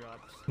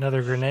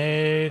another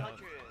grenade.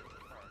 100.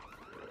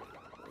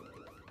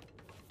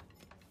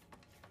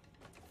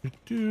 The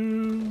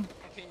team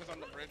is on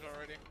the bridge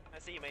already. I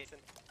see you, Mason.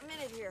 A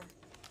minute here.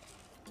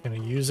 Gonna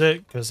use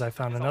it because I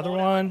found Just another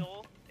hold out my one.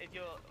 door. If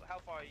you're, how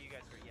far are you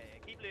guys through? Yeah.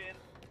 Keep looting.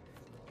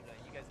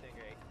 You guys doing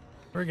great.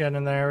 We're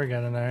getting there. We're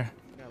getting there.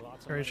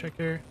 Carry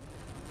checker.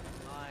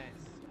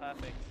 Nice.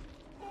 Perfect.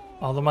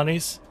 All the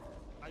monies.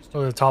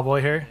 Oh, the tall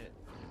boy here.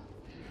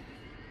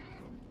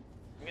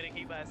 I'm gonna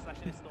keep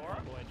slashing this door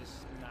up. Boy,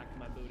 just knocked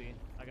my booty.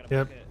 I got a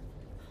Yep. bucket.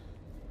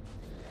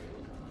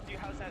 Do you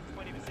house have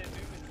 20%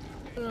 movement?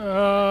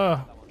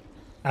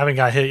 I haven't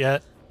got hit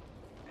yet.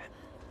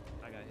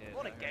 I got hit.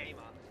 What a gamer.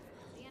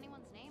 See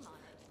anyone's name on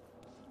it.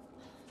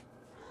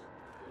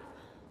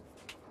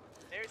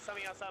 There is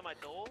something outside my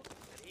door,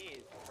 and he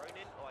is thrown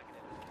in. Oh, I can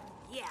hit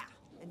him.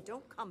 Yeah, and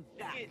don't come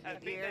back, I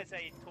think dear. there's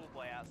a tall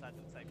boy outside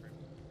the safe room.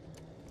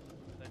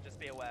 So just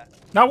be aware.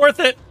 Not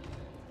worth it.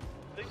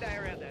 Look that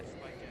area there,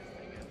 Spike. Yeah, it's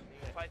pretty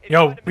good. If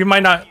Yo, you find a we big might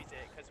one, not- use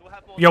it, 'cause we'll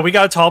have more Yo, we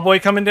got a tall boy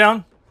coming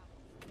down.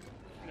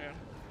 Yeah.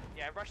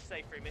 Yeah, rush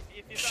safe room. If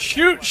you've done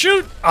Shoot, that,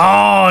 shoot.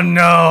 Oh,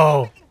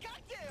 no.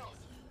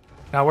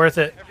 Not worth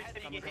it. every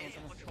time you hit is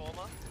more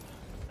trauma.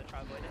 So try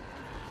avoid it.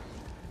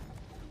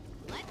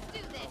 Let's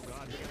do this. He's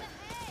ahead.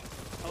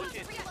 Oh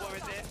shit, what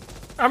is it?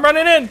 I'm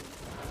running in.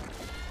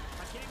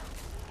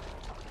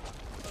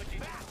 Oh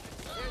geez.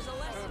 There's a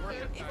lesson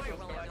here if you're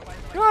willing to learn.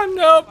 Oh,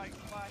 nope.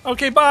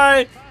 Okay,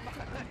 bye.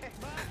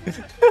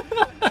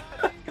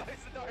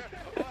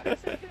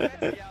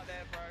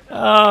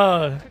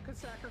 Took a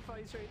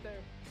sacrifice right there.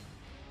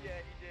 Yeah,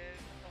 he did.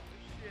 Oh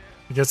shit.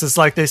 I guess it's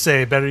like they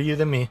say, better you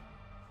than me.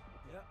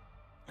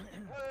 Whoa!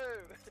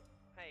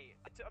 Hey,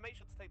 I make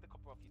sure to take the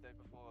copper off you though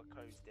before I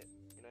closed it,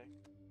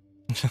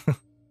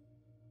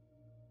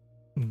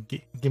 you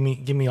know?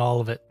 Give me all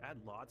of it. I had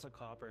lots of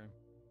copper.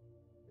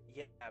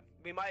 Yeah,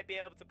 we might be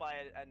able to buy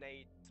a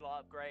nade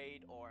slot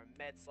upgrade or a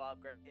med slot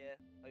upgrade here,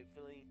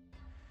 hopefully.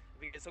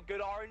 If we get some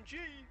good RNG!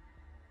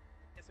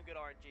 Get some good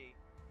RNG.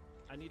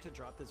 I need to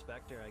drop this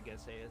vector, I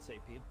guess,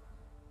 ASAP.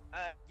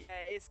 Yeah,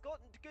 it's got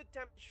good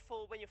damage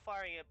for when you're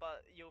firing it,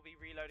 but you'll be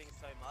reloading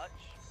so much.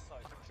 So,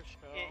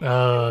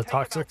 it'll take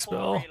toxic about 4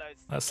 spell.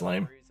 reloads to That's kill a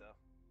lame.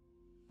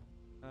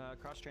 bruiser.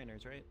 Cross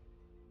trainers, right?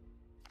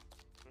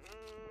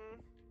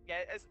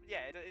 Yeah, it's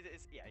yeah.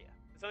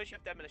 As long as you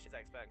have demolitions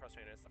expert and cross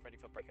trainer and stuff ready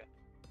for breaker.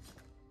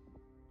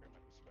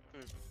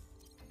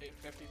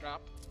 850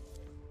 drop.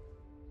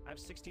 I have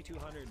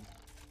 6,200.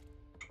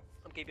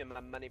 I'm keeping my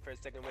money for a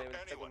second wave.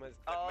 Anyone that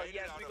Oh made it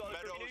yes, out we of got a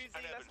Meadows Uzi.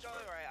 and Let's go.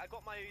 Evansville. Alright, I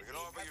got my We Uzi. can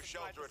offer you That's the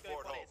shelter at sniper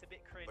Fort scope on it, Hope, It's a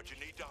bit cringe. but you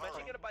need to I'm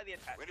actually hurry. gonna buy the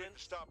We need attachment.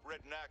 to stop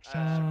Redden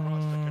access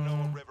across the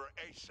Canoa River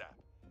ASAP.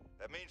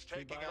 That means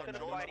taking buy out it?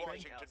 George Buy it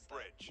Washington in-house, though.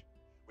 Bridge.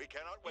 We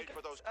cannot wait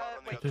for those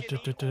cars on the Wait, other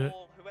Jimmy side.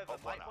 or whoever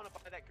Oh, might wow. want to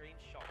buy that green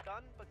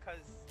shotgun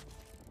because,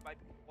 like,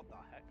 what the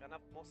heck? I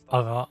have more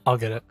stuff. I'll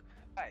get it.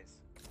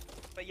 Guys,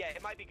 but yeah, it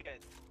might be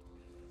good.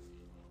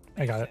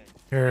 I got it.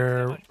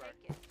 Here,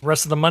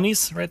 rest of the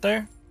money's right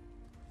there.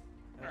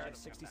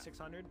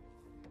 6,600.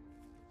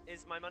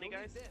 Is my money,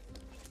 guys?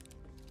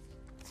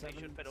 Make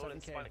sure to put it all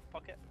in 7K. Spike's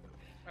pocket.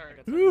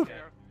 Alright. Woo.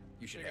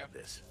 You should have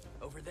this.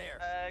 Over there.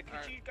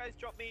 Could you guys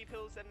drop me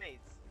pills and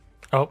nades?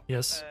 Oh,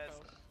 yes.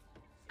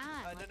 No,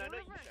 you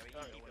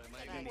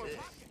show me.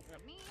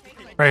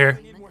 Right here.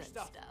 There you go.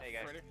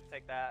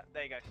 Take that.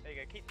 There you go. There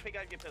you go. Keep pick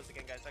out your pills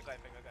again, guys. I got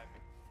everything. I got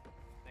everything.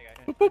 There you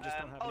go. I just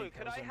don't have any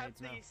could pills I or have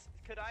nades now. these?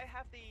 Could I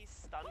have the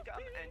stun gun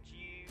and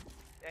you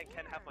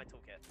can have my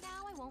toolkit?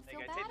 Now I won't There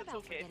feel you go. bad Take the about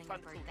toolkit, forgetting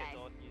find your the toolkit birthday.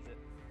 door and use it.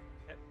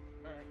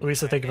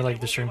 Luisa, thank you for liking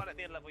the stream. One at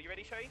the end level. You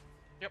ready, Sherry?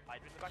 Yep.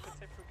 Hide in the back and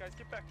safe fruit, guys.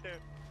 Get back there.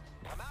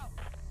 I'm out.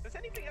 Does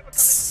anything ever come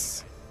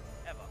into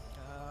you? Ever?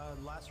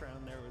 Last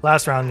round there was.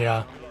 Last round,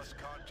 yeah. Lost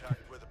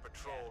contact with a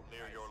patrol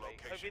near your Hopefully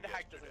location the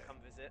hack doesn't yesterday. come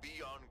visit.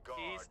 Be on guard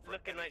She's for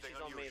looking like she's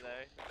anything on me unusual.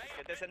 though.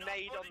 Okay, there's a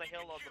nade on the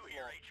hill on the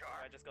floor.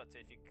 I just got to,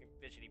 if you can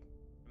visually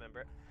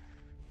remember it.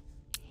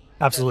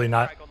 Absolutely There's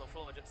a not. frag on the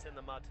floor just in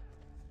the mud.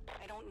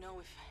 I don't know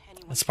if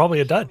anyone It's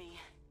probably a dud. me,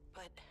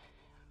 but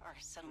our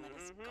settlement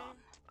is gone.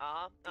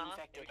 Here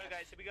infected we go,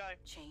 guys. Here we go.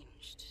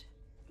 Changed.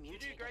 You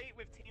do Mutated. great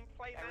with team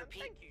play, man.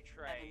 repeat, Thank you,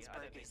 Trey. I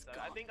don't Evansburg think is so. I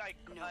gone. think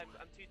No I'm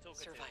too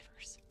talkative.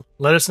 survivors.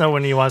 Let us know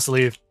when he wants to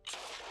leave.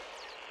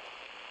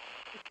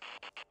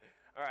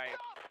 Alright.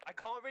 I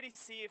can't really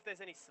see if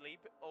there's any sleep.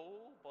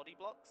 Oh, body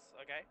blocks.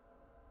 Okay.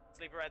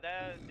 Sleeper right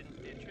there. Didn't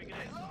trigger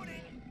it.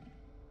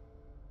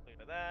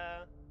 Sleeper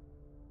there.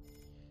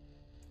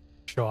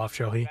 Show off,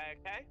 show he.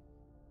 Okay.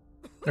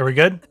 Are we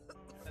good?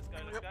 Let's go,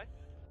 let's go.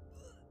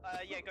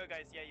 Yeah, go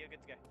guys. Yeah, you're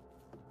good to go.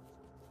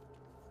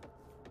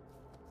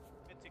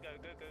 Good to go,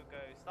 go.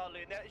 Start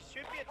looting. There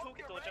should be a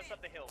toolkit door just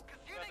up the hill.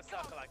 You have a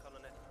circle icon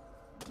on it.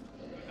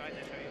 Good guys,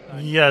 I'll show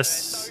you.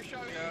 Yes. No, show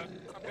you.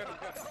 I'm good. Right,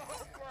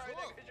 there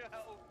goes your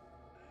health.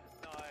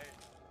 No.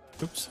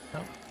 Oops. No.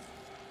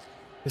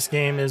 This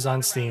game is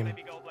on Steam.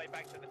 Maybe go all the way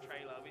back to the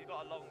trailer. We've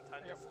got a long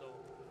time to stall.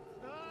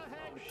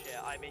 Oh shit,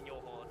 I'm in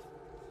your horde.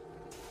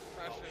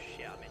 Oh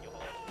shit, I'm in your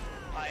horde.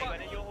 I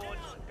went in your horde.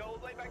 Go all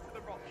the way back to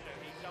the rock show.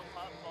 You jump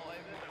up, fall over,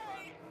 and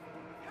run.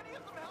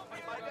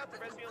 You might be able to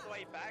res me on the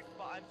way back,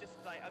 but I'm just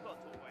like, I've got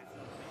a tool way, so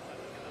I'm just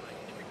gonna like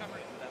keep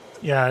recovering to them.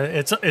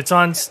 Yeah, it's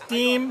on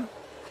Steam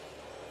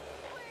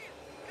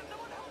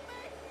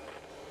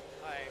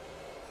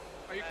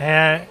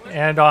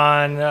and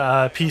on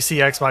PC,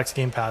 Xbox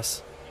Game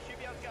Pass. You should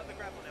be able to get on the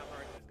gravel now, bro.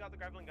 Just get on the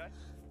gravel and go.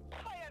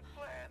 I had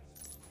plans.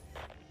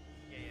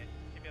 Yeah.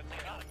 Should be able to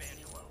get on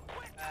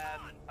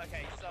it.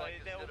 Okay, so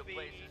there will be.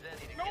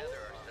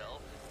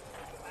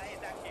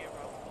 That here,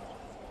 bro.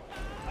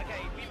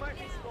 Okay, we might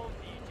respawn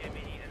for you,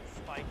 Jimmy and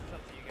Spike. It's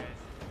up to you guys.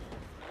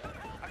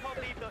 I can't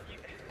believe that you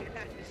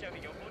show me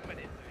your hood went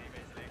into me,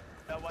 basically.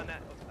 The one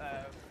that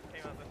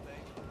came out the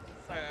thing.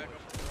 So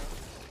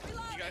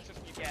You guys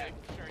just need to make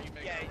sure you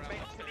make it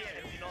make around. it to the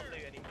end. Do not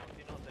loot anymore.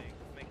 Do not loot.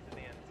 Make it to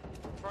the end.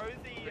 Throw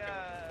the no, you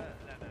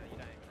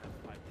don't even have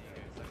 5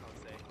 Diego, so I can't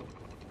see.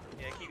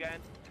 Yeah, keep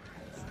going.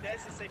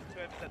 Stairs is safe to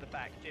whoever's at the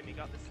back. Jimmy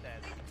got the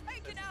stairs.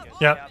 Yep.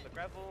 Get out the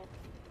gravel.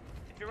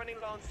 If you're running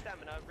low on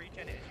stamina,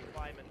 regen it as you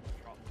climb and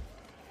drop.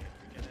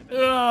 Regen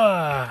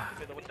it.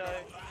 Through the window.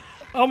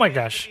 Oh my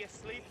gosh. Be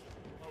asleep.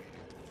 Oh.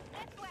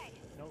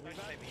 No, Don't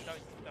shave me. Don't.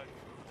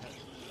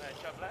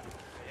 Shove that.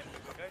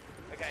 Yep, go.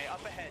 Okay,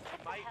 up ahead.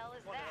 You might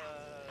want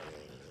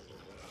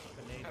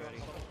Grenade ready.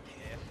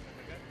 Yeah,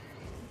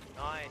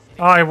 go. Nice.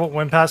 Oh, I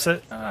went past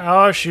it.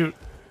 Oh shoot.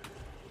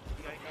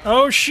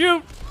 Oh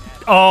shoot.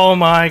 Oh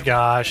my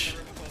gosh.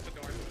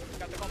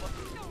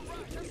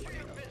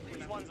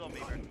 One's on me,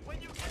 bro.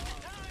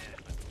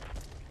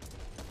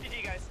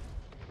 GG, guys.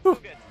 Whew.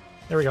 Good.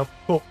 There we go.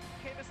 Cool.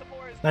 Okay, the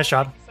support is Nice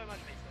job. Thank you so much,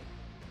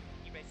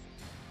 Mason. You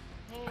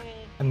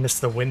basically. I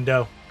missed the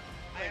window.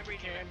 I am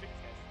reading it.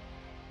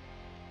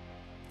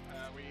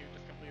 We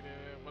just completed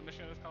what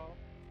mission is called?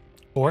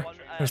 4 One,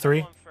 or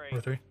 3 one free.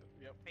 or 3.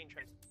 Yep. Pain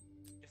train.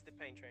 Just the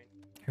pain train.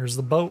 Here's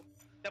the boat.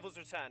 Devil's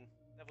Return.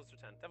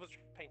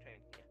 Pain train.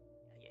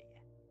 Yeah.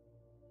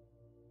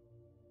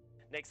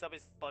 Next up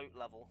is boat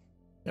level.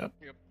 Yep.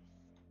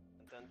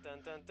 Dun dun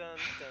dun dun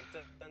dun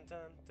dun dun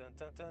dun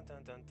dun dun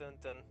dun dun dun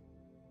dun.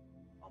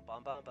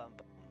 Bum bum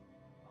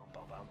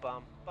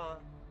bum bum.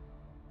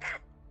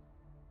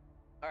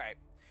 Alright.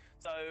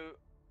 So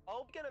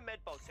I'll get a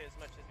med box here as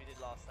much as we did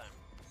last time.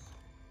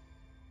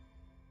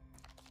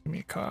 Give me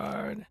a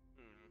card.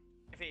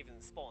 If it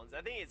even spawns.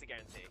 I think it's a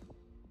guarantee.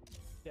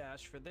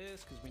 Dash for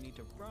this because we need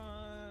to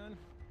run.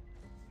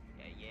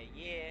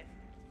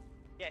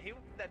 Yeah, he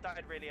that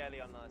died really early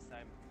on last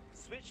time.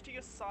 Switch to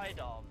your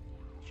sidearm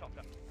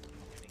shotgun.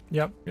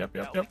 Yep.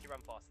 That'll make you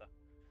run faster.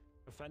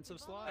 Offensive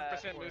slot.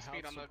 100% or move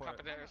speed house on the support?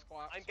 Competitor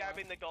squad. I'm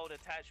grabbing the gold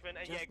attachment,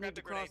 and Just yeah, grab need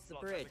the to cross grenade the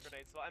slot. Grab bridge. the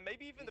grenade slot, and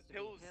maybe even the Needs to be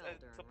pills held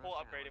during support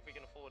rush upgrade hour. if we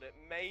can afford it.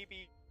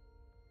 Maybe,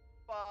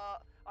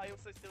 but I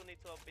also still need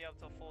to be able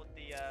to afford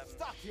the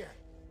Stop here.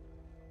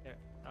 Yeah.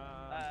 I'm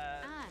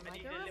I like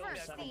need a a little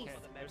reverse bit thief,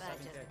 for the but med just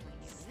box. between you and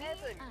me,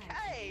 7K.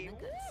 I'm in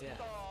the good What Yeah.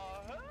 the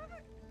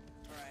heck?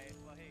 Alright,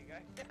 well here you go.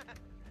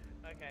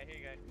 Okay, here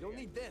you go. You'll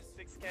need this.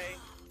 6K.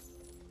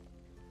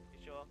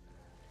 sure.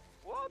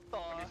 What the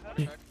Money's hell?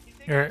 money check. You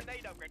think Here. we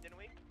grenade upgrade, didn't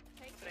we?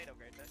 Grenade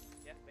upgrade, no?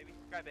 Yeah, maybe.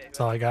 Grab it. That's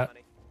all I got.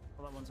 Money.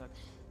 Hold on 1 sec.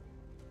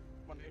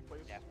 Money,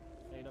 please. Yeah.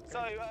 Aid upgrade. So,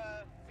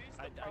 who's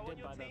the I pro on did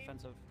your buy the team?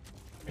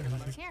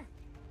 offensive. Here.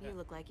 You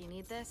look like you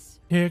need this.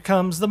 Here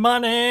comes the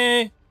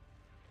money.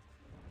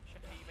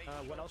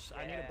 What else?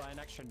 I need to buy an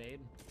extra nade.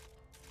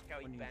 Go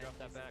when you drop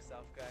that back.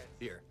 Stuff, guys.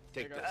 Here,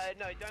 take There you this.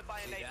 No, don't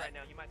buy a See nade that? right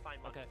now. You might find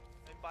one. Okay.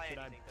 Don't buy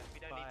Should I anything. We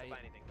don't need to buy- buy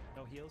anything.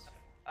 No heals?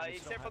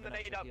 Except from the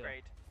nade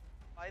upgrade.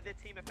 Buy the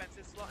team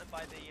offensive slot and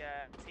buy the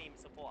team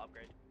support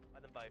upgrade. Buy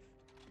them both.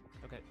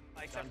 Okay.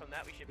 Except done. from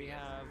that, we should We be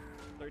good. have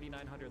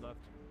 3,900 left.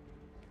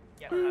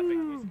 Yeah,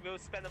 perfect. We'll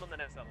spend them on the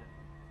next level.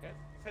 Okay.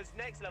 Because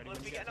next level,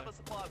 if Ready when we you get guys another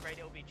support upgrade,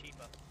 it'll be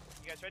cheaper.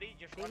 You guys ready?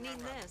 Just We run, need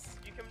run, run. this.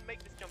 You can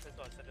make this jump as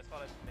well, so just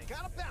follow me.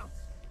 Gotta bounce.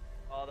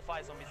 Oh, the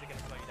fire zombies are going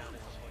to slow you down,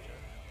 it's unfortunate.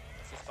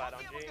 That's just bad on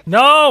you.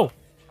 No!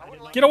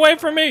 Get away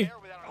from me!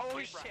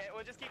 Holy shit,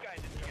 well just keep going,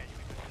 just keep going.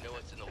 You know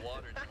what's in the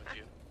water, don't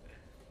you?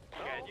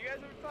 Okay, you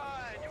guys will be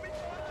fine, you'll be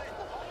fine.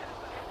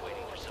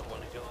 Waiting for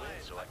someone to go in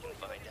so I can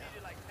find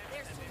out.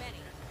 There's too many.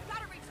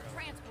 Gotta reach for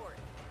transport.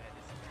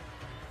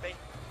 Yeah,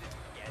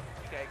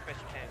 you go as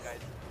best you can, guys.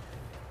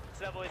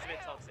 This level is a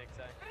bit toxic,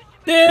 so.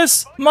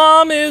 This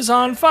mom is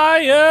on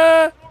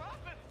fire!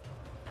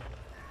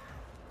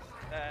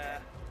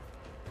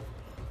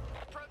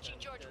 Approaching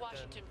George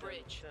Washington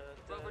Bridge.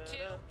 Rover 2,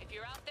 if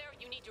you're out there,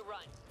 you need to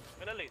run.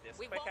 I'm gonna loot this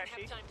We quick, won't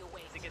actually. have time to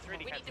waste. It gets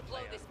really We need to hectic blow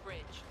later. this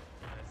bridge.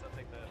 So I'll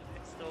take the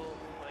pistol,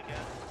 I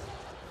guess.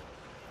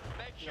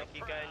 Yeah,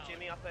 keep going,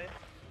 Jimmy, up there.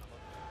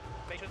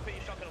 Make sure to put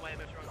your shotgun away and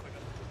make sure I'm quicker.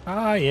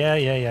 Ah, yeah.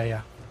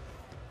 Yeah,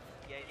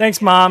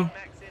 Thanks, yeah, Mom.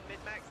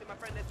 Mid-max in, my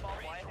friend, there's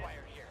barbed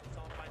wire here.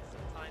 Someone find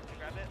some time to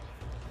grab it.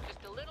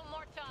 Just a little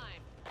more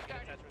time.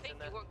 Started to think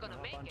you weren't gonna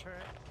make it.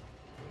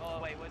 Oh,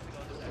 wait, where's the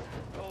gold?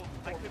 Oh,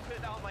 I could put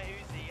that on my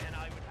Uzi and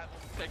I would have...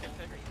 Take it,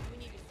 take it.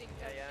 We need to sink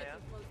Yeah, yeah, yeah.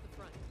 and close the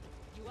front.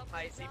 You up for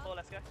Alright, the C4, job?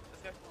 let's go.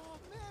 Let's go. Oh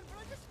man, but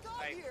I just got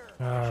Right. here.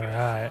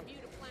 Alright.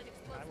 You to plant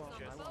explosives on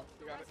the boat.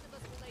 The got rest of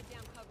us will lay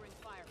down covering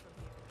fire from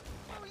here.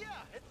 Oh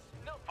yeah, it's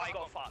no I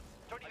got problem. fucked.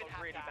 Don't I even got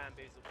have really to.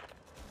 bamboozled.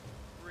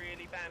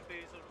 Really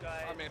bamboozled,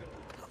 guys. I made it.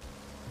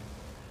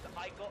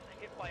 I got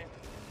hit by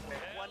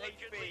 1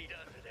 HP.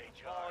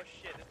 Oh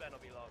shit, this better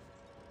not be lost.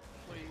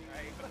 Please.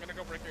 I'm gonna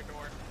go break your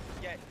door.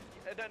 Yeah,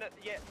 no,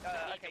 yeah,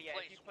 okay, yeah, if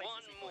place you place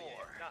one the C4,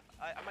 more. yeah.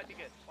 No, I might be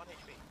good. 1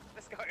 HP.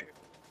 Let's go.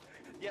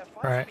 Yeah,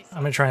 Alright,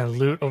 I'm gonna try and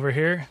loot over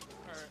here.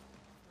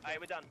 Alright,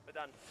 we're done,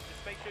 Just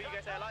make sure you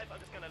guys are alive, I'm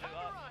just gonna loot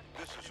up.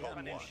 This is Run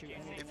Home in, One.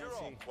 GC. If you're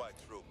all quite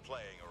through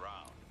playing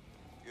around,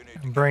 you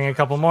need to Bring get a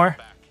couple your more.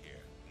 back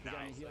here. You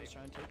got any heals?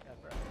 Try and take that,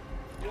 bro.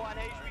 1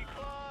 HP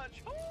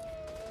clutch!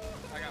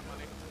 I got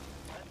money.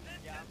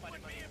 Yeah, I'm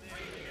finding money too.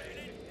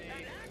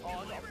 Oh, I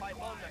got a pipe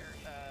bomb,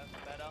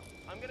 that's better.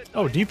 I'm gonna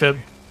Oh, die, defib.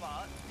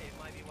 but it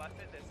might be worth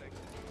it, there's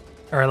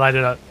a... Alright, light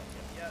it up.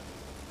 Yeah.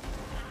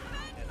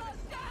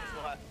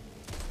 What?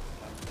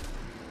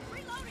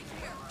 Reloading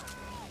here.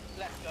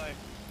 Let's go.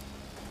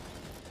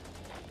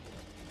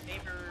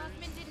 Neighbors.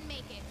 Huffman didn't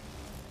make it.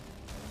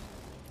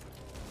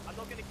 I'm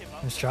not gonna give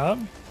up. Nice job.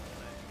 You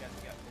guys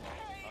can go.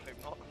 I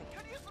hope not.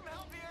 Can you use some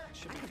help here?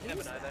 Should be You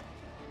never know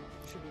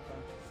though. Should be fine.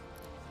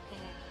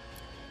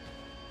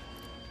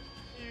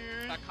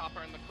 That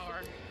copper in the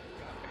car.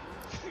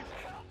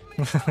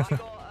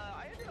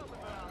 I ended up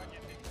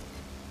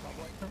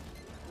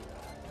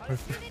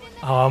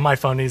with Oh, my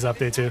phone needs to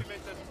update too. It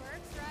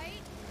works, right?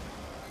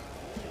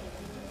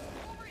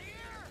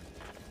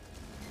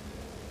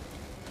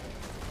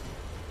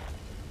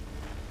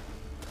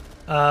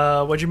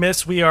 What'd you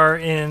miss? We are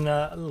in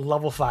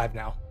level 5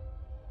 now.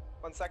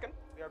 1 second,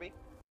 BRB.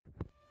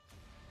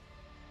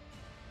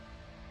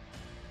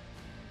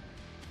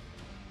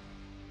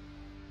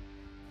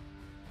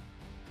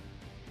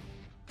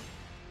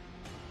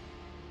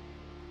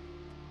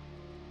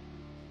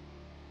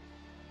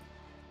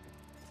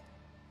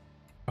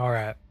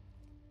 Alright.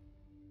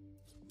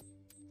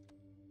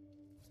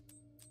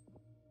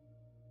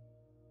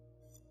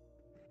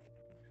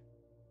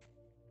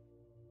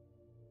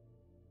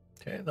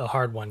 Okay, the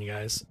hard one, you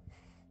guys.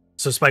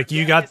 So Spike,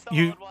 you got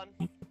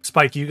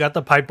Spike, you got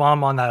the pipe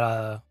bomb on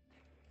that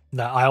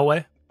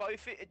aisleway?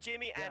 Both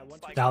Jimmy Yeah, and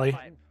once Spike. we Alley.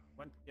 start-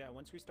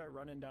 once we start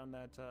running down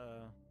that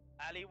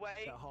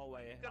Alleyway. that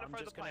hallway, Gonna I'm throw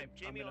just the pipe. I'm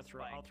Jimmy gonna or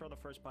throw. Spike? I'll throw the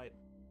first pipe.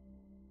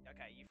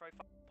 Okay, you throw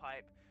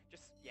pipe.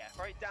 Just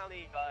throw it down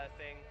the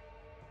thing.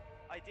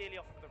 Ideally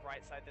off of the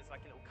right side. There's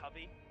like a little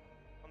cubby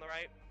on the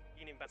right.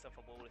 You can even bounce off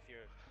a wall if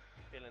you're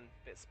feeling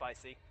a bit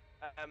spicy.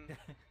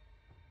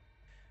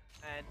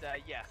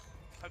 Yeah,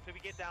 hopefully we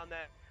get down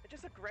there and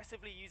just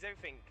aggressively use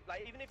everything.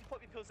 Like even if you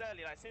pop your pills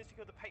early, like as soon as you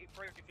kill the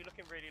break, if you're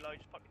looking really low,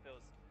 just pop your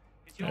pills.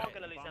 Because you are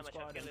gonna lose that Bomb much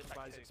health. squad You're gonna lose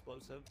improvised like 2.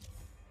 explosive.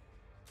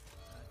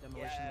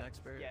 Demolition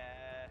expert.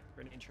 Yeah.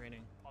 Grenade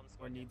training. Bomb Or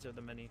squad. needs of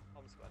the many.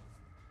 Bomb squad.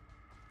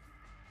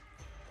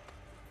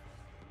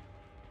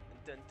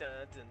 Dun dun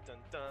dun dun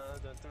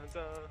dun dun dun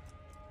dun.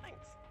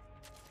 Thanks.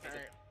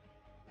 Alright.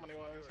 Money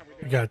wise, how we We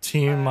doing? got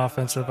team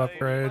offensive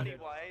upgrade.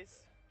 Money-wise,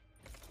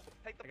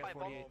 take the I got pipe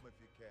bomb. 48. Home if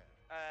you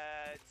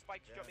can.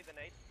 Spike, just drop me the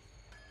nade.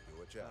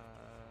 Watch out.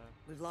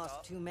 We've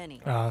lost too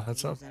many.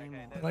 That's Can't a use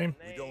anymore. lame.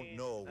 We don't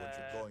know what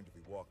you're going to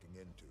be walking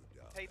into,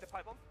 Doc. Take the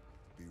pipe bomb.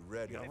 Be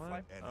ready Got for one?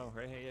 anything. Oh,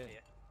 right here,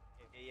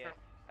 Yeah.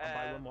 I'll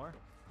buy one more.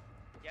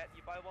 Yeah,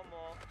 you buy one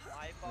more.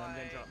 I And buy. I'm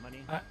gonna drop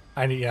money.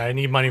 I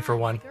need money for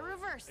one. Like a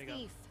reverse There you go.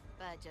 thief,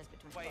 but just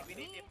between Wait, us. we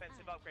need the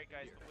offensive upgrade,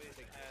 guys. Before Yeah, we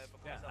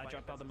start I buying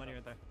dropped all the offensive money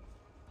stuff. right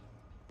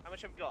there. How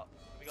much have we got?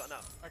 Have we got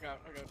enough? I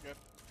got good.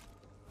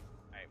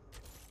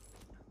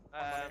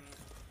 Um,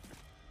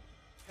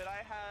 could I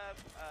have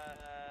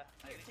I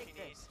Here, literally take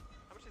need. this.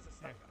 How much is a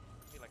stun gun?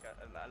 I need like a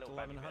It's little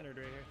baggy bit. 1100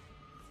 right here.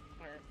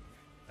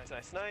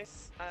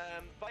 Nice.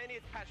 Buy any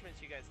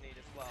attachments you guys need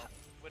as well.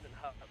 Wouldn't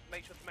hurt.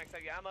 Make sure to max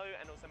out your ammo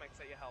and also max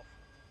out your health.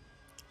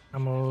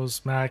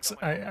 Ammo's max.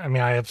 I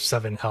mean, I have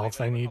 7 health.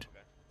 I need.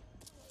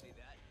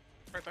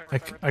 Right there, I,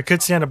 right c- there, I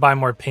could stand to buy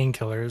more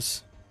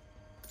painkillers.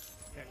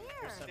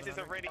 This is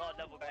a really hard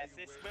level, guys.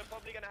 We're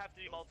probably gonna have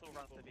to do multiple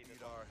runs to beat this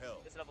Need one. our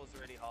help. This level's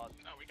really hard.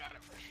 No, we got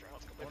it for sure.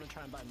 Let's go. I want to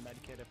try and buy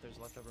medkit if there's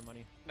leftover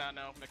money. No,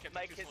 the kid's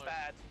Make too his slow.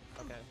 bad.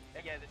 Okay.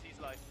 Yeah, the two's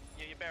low.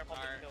 You better pop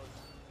Alright. the pills.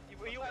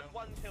 You have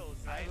one pills,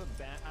 I right?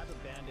 have a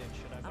bandage.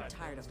 Should I buy I'm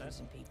tired of pills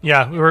losing people.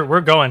 Yeah,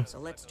 we're going. So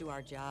let's do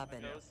our job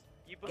and Pills.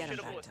 You Get him should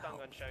have back bought a to stun health.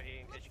 gun,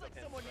 Shohi, in case you got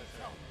pinned.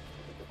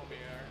 We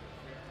are.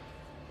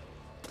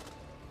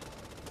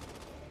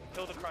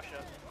 Kill the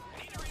crusher.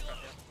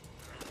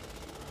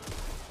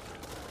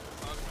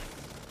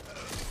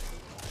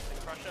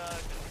 The crusher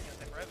can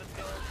take forever to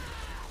kill.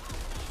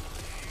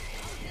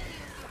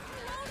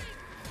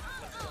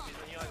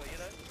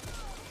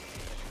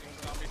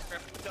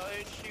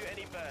 Don't shoot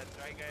any birds,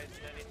 right guys?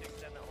 You don't need to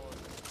extend that horde.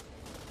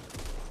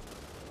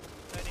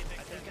 Don't need to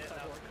extend it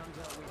now. comes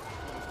out, we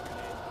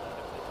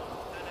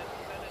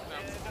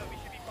No, we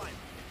should be fine.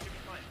 We should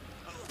be fine.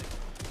 Honestly.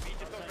 We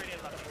just got really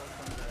unlucky.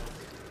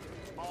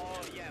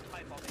 Oh yeah,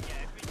 pipe bombing.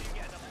 Yeah, if we do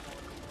get another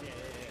horde.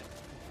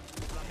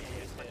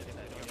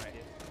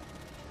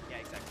 Yeah,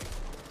 exactly.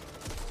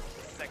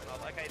 Second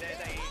level. Okay,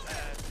 there's a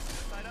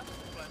suicider.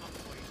 Blow him up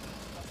before you.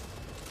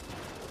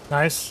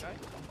 Nice.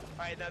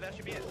 Alright, no, that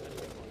should be it.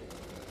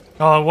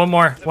 Oh, one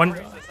more. There's a One.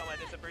 bruiser somewhere.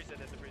 There's a bruiser. I'm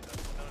not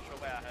sure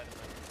where I heard him.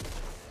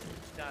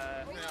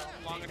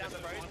 Longer down the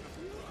road.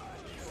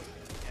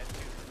 Yeah,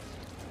 two.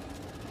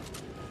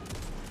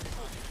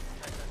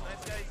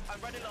 Nice guys. I'm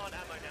running low on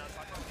ammo now, so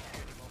I can't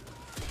shoot anymore.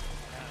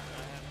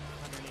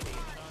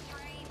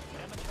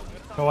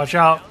 Oh, watch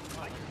out. Wow,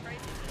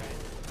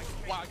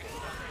 I get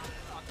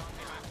knocked on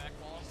behind back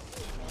walls.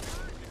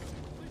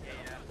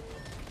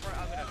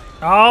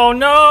 Oh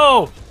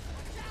no!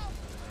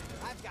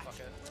 Fuck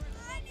it.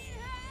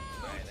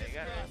 Alright, there you go.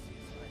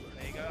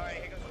 There you go. Alright,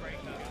 here goes the break.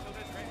 Kill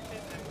those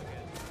branches and we're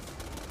good.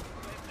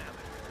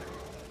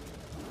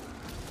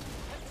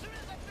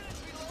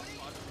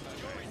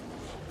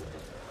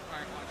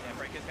 Yeah,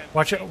 breaker's going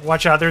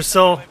Watch out. There's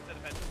still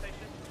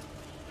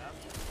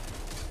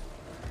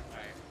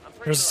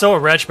a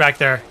wretch back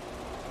there.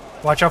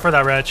 Watch out for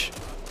that wretch.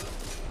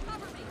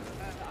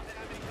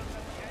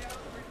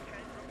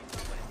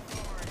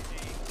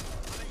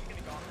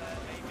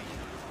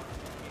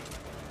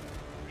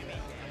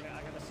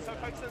 So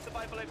focus on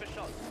survival over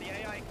shots. The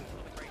AI can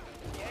kill the breaker.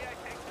 The AI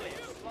can kill it.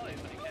 It's slow, but it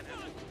can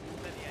handle it.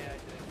 Let the AI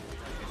do it.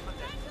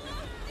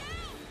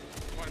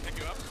 Want to pick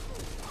you up?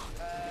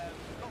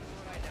 Not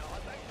right now.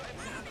 I've actually got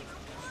everything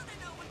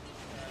out.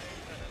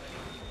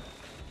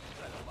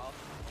 I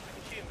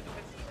can shoot him with the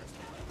pistol.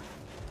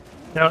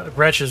 That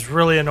wretch is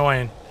really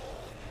annoying.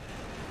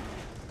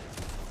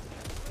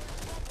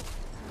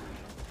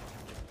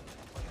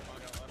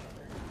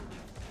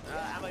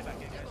 Ammo back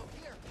here, guys. I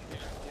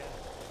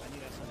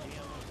need SMG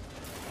ammo.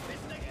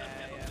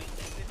 Yeah.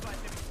 This might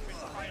be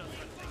pretty high on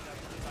something.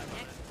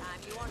 next time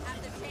you won't have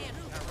the chance.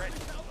 Red. Two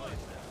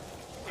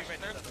red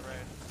on the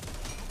road.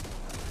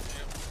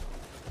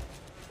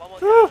 One more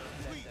Woo! down. Hope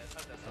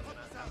that's something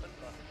that happens,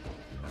 but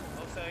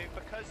also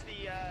because the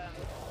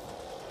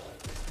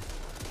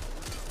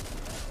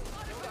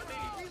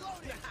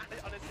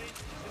honestly,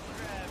 this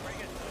is very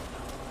good.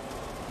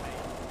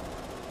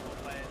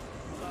 Players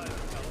so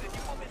tough. If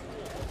you pop in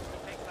war, it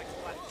takes like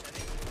flat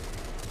setting.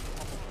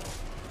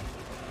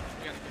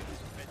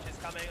 Rich is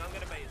coming. I'm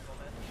gonna bait his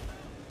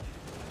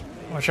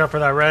bomb. Watch out for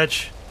that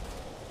wretch.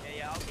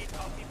 Yeah, I'll keep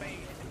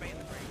baiting the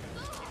breaker.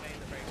 Keep baiting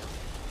the breaker.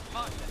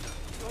 Oh,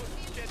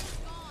 shit.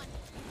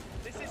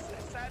 This is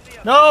sadly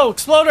a No,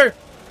 exploder! you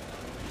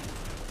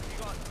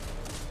got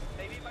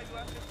maybe if I do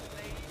have to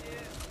nade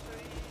it,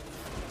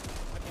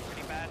 might be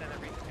pretty bad and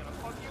everything's gonna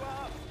fuck you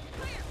up.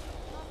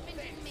 Hoffman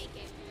didn't make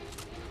it.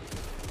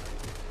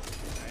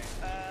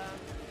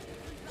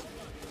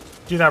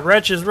 Dude, that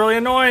wretch is really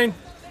annoying.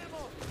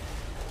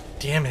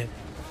 Damn it.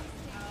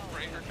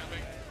 Breaker coming.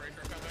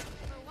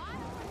 For a while,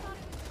 I thought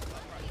it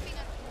was keeping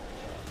us.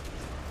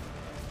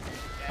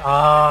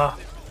 Ah.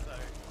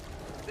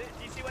 Do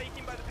you see why you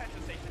can buy the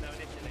petrol station though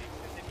initially?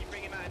 Because if you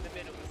bring him out in the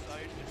middle of the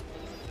zone,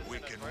 We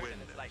can win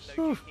and it's like this.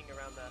 no cheating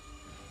around the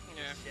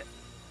Yeah. shit.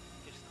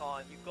 You just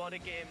can't. You've got to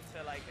get him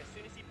to like as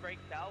soon as he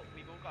breaks out,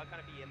 we've all got to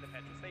kind of be in the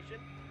petrol station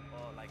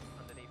or like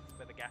underneath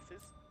where the gas is.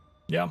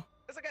 Yeah.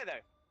 It's okay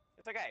though.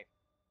 It's okay.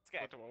 It's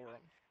okay. Put them over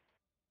 'em.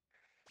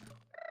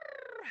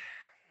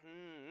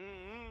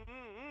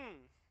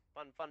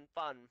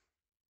 Fun.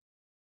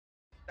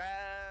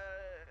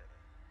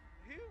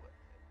 Who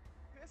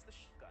has the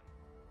shotgun?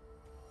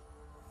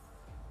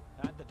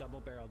 I had the double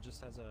barrel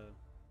just as a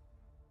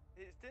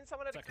Didn't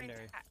someone have a green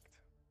secondary. tact?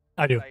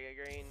 I do. Like a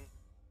green.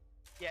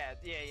 Yeah.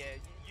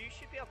 You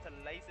should be able to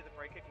laser the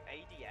breaker if you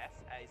ADS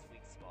at his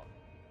weak spot.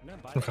 I'm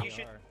gonna buy Okay.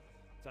 the AR.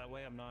 So that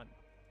way I'm not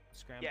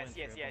scrambling. Yes.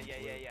 through a bunch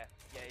of loot.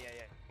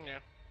 Yeah.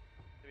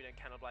 So we don't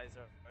cannibalize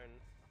our own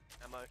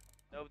ammo.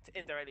 It'll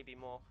indirectly be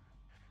more.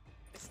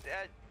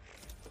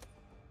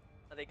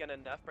 Are they gonna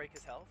nerf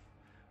Breaker's health?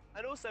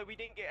 And also, we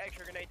didn't get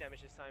extra grenade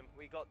damage this time.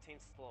 We got team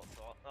support.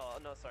 Oh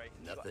no, sorry.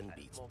 we got, Nothing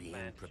beats more being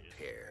bandages.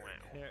 prepared. Wow.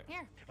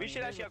 Here. We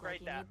should actually look like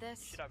upgrade you that. need this.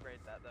 We should upgrade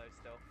that though.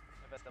 Still,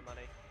 invest the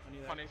money. Money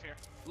there. Funny's here.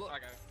 Look. I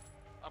got it.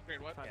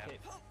 Upgrade what? Hot Yeah.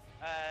 cape.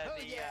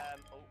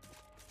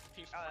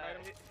 Team support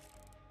item.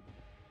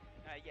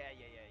 Yeah.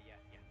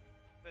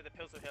 So the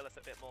pills will heal us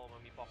a bit more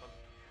when we pop them.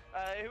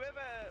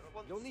 Whoever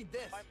wants You'll need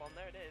this. pipe bomb,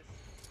 there it is.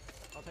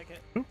 I'll take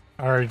it.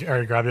 I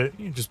already grabbed it.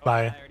 You just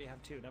buy it. I already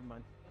have 2. Never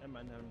mind.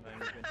 We're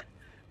good.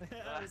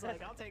 I was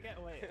like, I'll take it.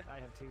 Wait, I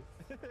have 2.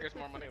 Here's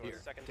more money. Here,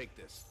 Second. take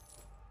this.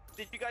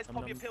 Did you guys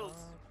pop your Num-num. pills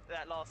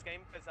that last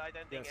game? Because I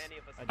don't think Yes, any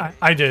of us.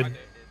 I did.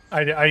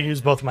 I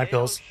used both of my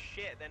pills. Oh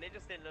shit! Then it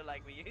just didn't look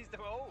like we used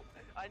them. Oh,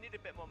 I need a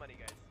bit more money,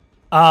 guys.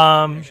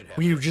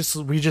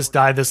 We just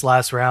died this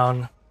last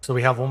round, so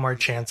we have one more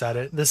chance at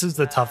it. This is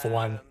the tough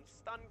one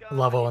Stun gun,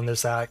 level in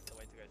this act.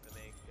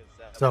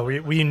 So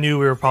we knew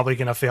we were probably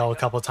gonna fail a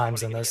couple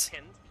times in this.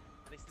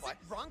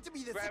 Wrong to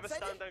be this Grab a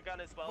excited? stun gun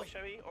as well, Wait,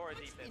 shall we? Or a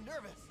makes me defib?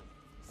 nervous.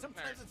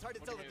 Sometimes it's hard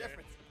to tell the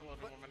difference. But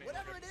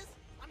whatever it is,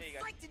 I'm Here you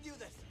go. psyched to do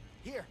this.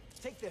 Here,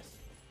 take this.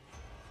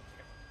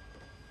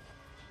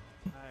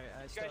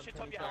 I You guys should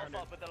top your health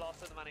up with the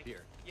last of the money.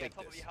 Here, Yeah, take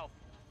top of this. your health.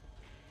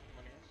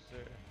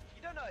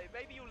 You don't know.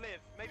 Maybe you'll live.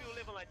 Maybe you'll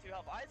live on like 2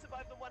 health. I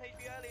survived on 1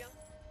 HP earlier.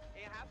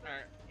 It happens.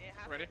 Alright. It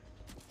happens. Ready?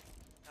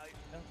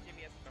 No, give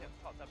me a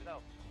top up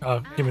though. Oh,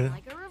 give me I'm that.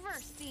 like a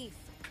reverse thief,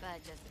 but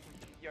just between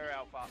you. You're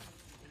alpha.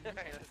 Let's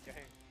go.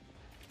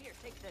 Here,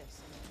 take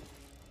this.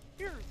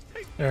 Here,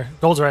 take. There,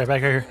 gold's right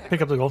back here.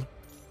 Pick up the gold.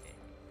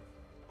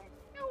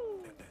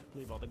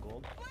 Leave all the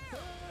gold.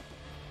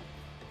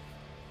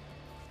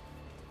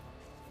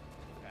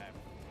 Okay.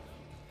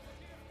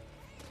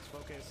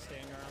 Focus,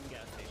 staying around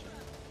gas station.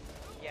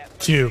 Yeah.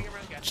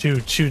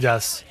 Two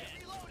deaths.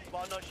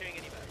 While not shooting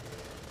any birds.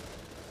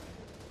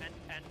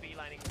 And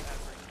beelining Yeah,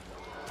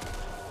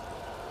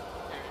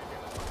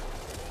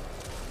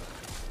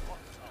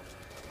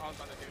 I was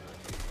about to do that.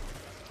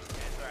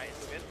 Yeah, it's alright,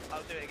 it's all good.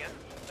 I'll do it again.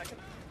 Second.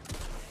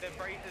 The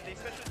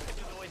special tip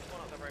is always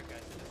spawn up the road,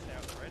 guys. So just stay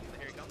out the road.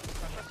 Here he comes.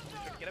 Crusher.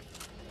 Should we get him?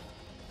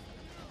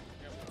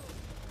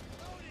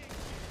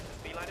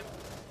 Just beeline him.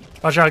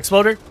 Watch out,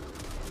 exploder. There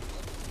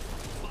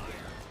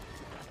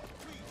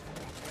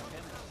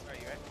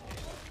you go.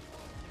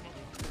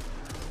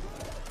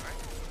 Alright.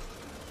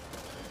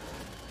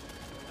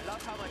 I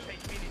love how much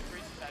HP these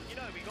bruises have. You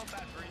know, we got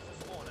that bruise to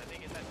spawn. I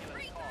think it's actually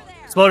like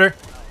hard. Exploder.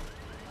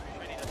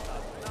 Ready to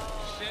start. No!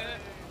 Shit.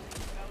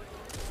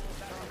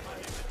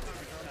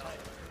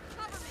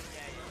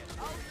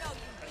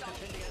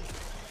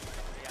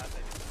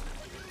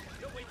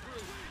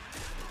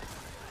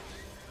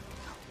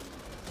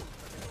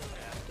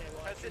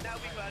 So now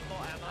we've had more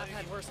ammo. I've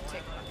had worse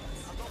take.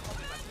 I'm not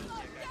popping my pills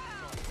yet, guys.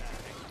 It's not bad.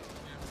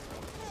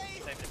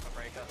 Saving it for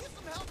breaker. Get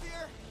some help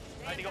here.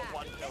 I only got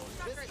 1 kill.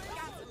 Wait,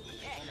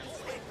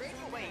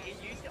 Wait, it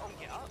used it on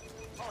get up?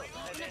 Oh,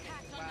 and then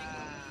wow.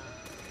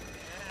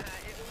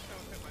 Yeah, it also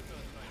took my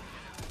pills.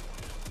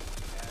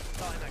 Yeah, it's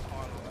starting that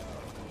car alarm.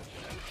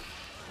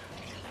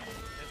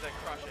 There's a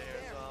crusher here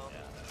as well.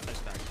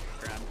 Just back.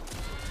 Grab.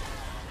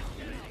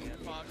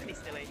 Fuck, he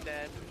still ain't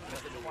dead.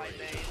 Got the white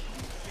main. We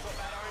got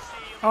bad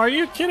RC. Are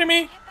you kidding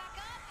me?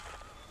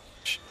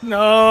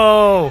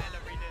 No.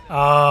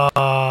 Like,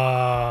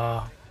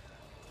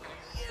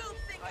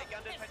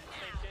 under petrol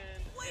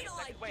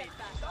station. Wait,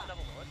 start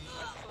another one.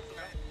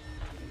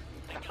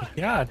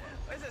 God,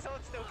 Why is it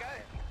someone still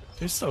going?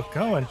 they're still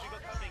going. We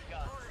got coming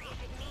guns.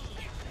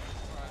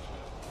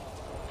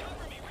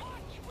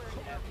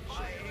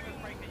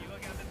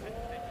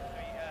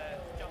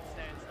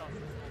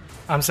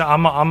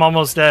 I'm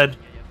almost dead.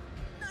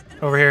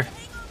 Over here.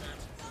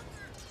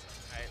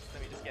 Alright,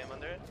 let me just get him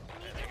under it.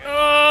 There you go.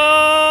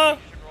 Uh,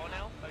 Should roll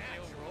now. Okay,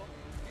 we'll roll.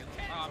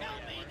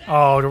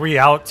 oh, are we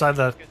outside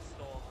the? Good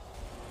storm.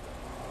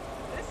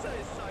 This is so bad,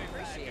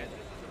 guys. This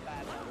is a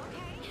bad one. I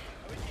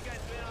wish you guys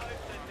win. I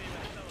hope they do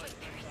it. So much.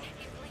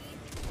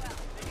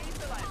 They need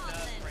to like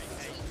nerf break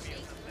HP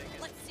or something.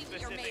 Let's see what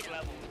you're Specific made of.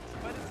 level.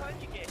 By the time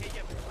you get hit, you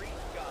have 3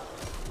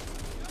 guns.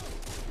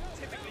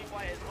 Typically,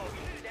 why as well?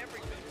 We need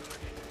everything.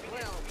 We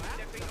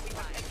need everything. We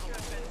have extra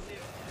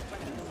offensive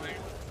weapons.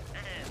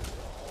 And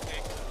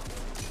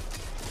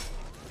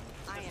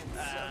I am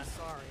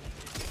so sorry.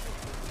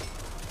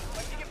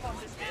 once you get past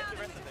this bit, the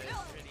rest of it is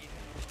really easy.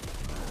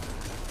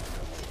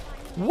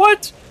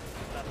 What?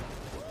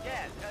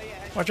 Yeah, oh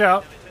yeah. Watch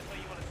out. That's why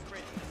you want to spray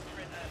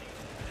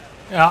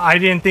I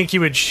didn't think he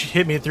would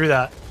hit me through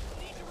that.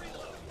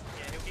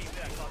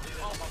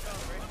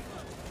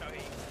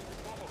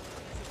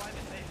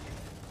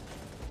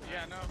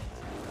 Yeah, no.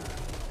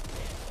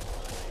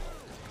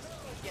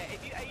 Yeah,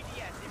 if you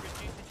ADS, it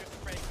reduces your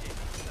spread dip.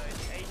 So if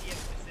you ADS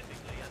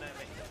specifically, I know it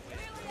makes it weird.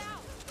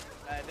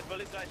 The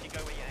bullets will actually go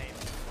where you aim.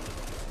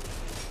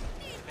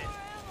 It's a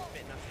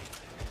bit nutty.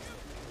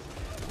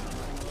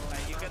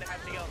 You're gonna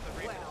have to get off the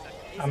roof in a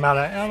second. I'm out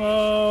of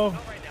ammo.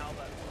 Not right now,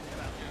 but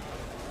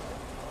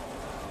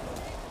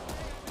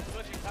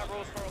that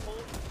rolls for a ball,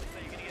 so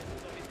you're gonna get some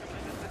zombies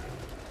coming in a second.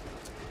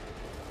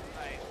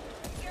 Right.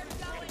 Here,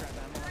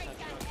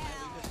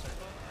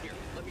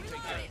 let me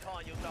take care.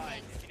 Can't, you'll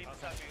die. If you leave the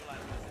circle, you'll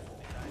like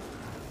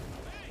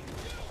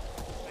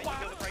you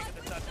feel the break of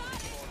the circle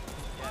before.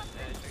 Yes,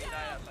 so you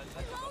die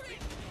outside.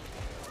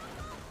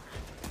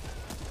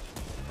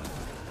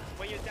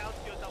 When you're down to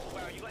your double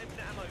barrel, you got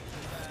infinite ammo.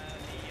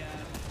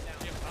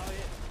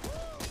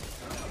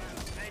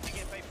 And you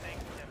get vape tank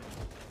damage.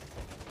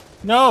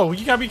 No,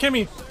 you gotta be kidding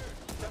me.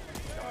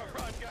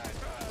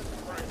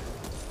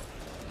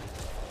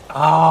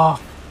 Ah.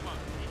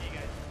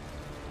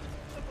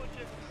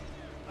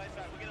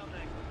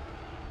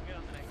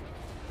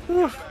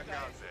 Back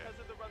out there.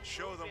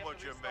 Show them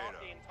what you're made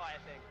of.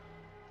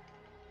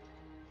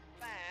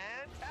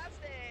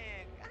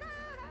 Fantastic!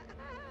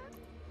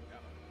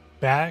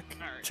 Back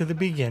to the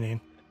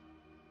beginning.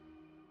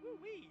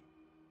 Woo-wee.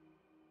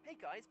 Hey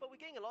guys, but we're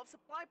getting a lot of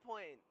supply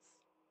points.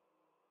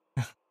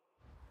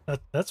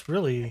 That's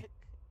really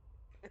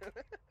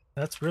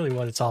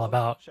what it's all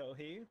about.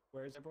 Shohei,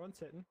 where's everyone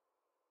sitting?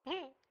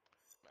 On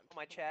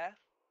my chair.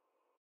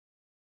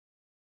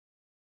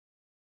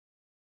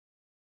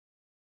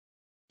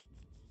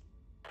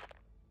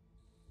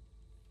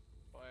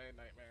 Play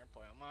Nightmare,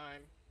 play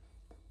online.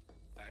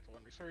 Act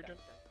 1 Resurgent.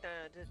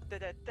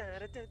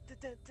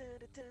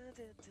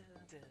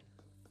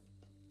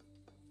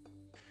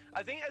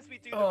 I think as we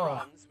do the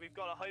runs, we've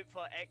got to hope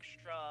for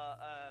extra.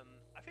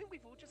 I think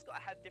we've all just got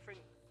to have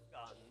different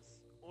guns.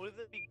 All of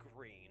them be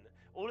green.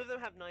 All of them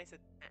have nice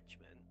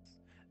attachments.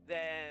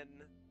 Then,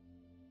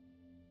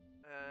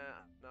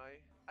 no,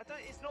 I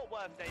don't. It's not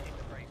worth dating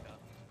the breaker,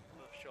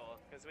 for sure.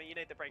 Because when you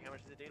need the break, how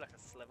much does it do? Like a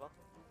sliver,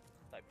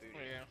 like booty.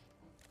 Yeah.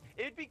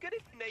 It'd be good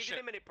if you naded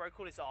him and it broke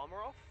all his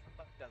armor off,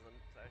 but it doesn't.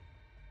 So.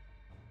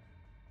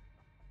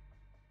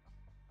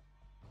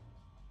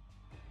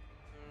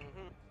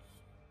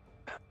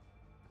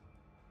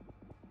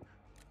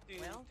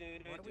 Well,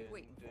 what are we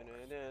waiting for?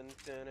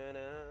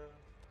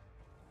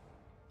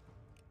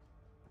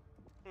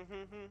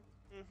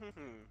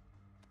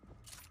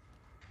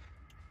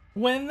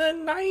 When the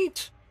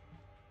night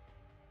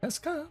has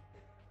come.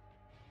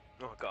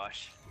 Oh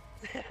gosh.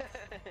 I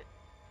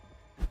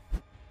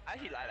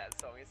actually like that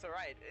song. It's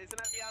alright. Isn't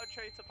that the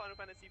outro to Final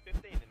Fantasy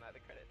 15 in like the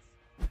credits?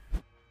 You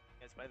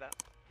guys play that?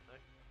 No?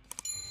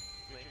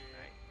 Right.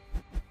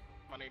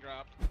 Money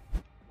dropped.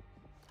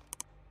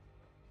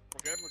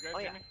 We're good? We're good, Oh,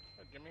 Jimmy? yeah.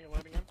 Jimmy, you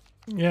loading in?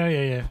 Yeah.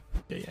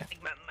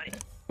 Big man money.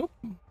 Oop.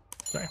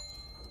 Sorry.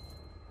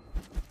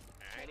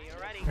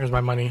 Alrighty. Here's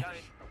my money. What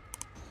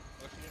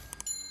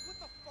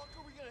the fuck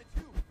are we gonna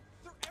do?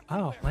 They're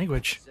Oh, everywhere.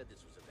 language. Said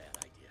this was a bad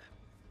idea.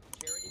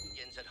 Charity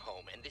begins at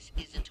home, and this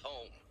isn't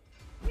home.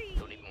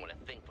 Don't even want to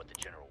think what the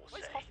general will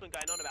What's say. Hoffman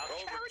going on about?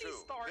 Rover Charity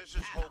 2, starts this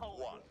is at Hope home.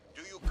 1.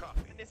 Do you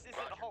copy? And this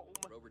isn't home.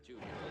 Rover 2,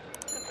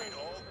 Need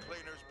all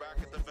cleaners back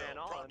at the Man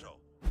mill, on.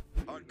 pronto.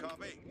 Hard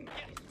copy?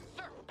 Yes,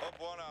 sir. Hope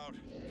 1 out.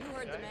 You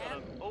heard the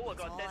man. Oh, I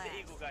got All Desert ass.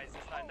 Eagle, guys,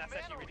 this time. That's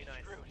actually really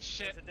nice.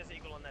 Shit. There's a Desert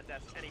Eagle on that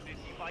desk. Any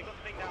boost you. But I got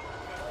the thing down.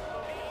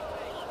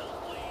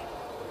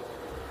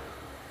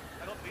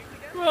 I got boost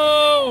again?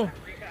 Whoa!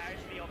 Rika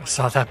actually on I my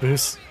saw that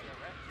boost.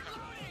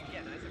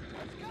 Yeah, no, it's okay.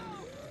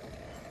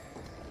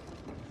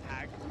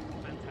 Hag.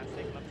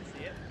 Fantastic. Love to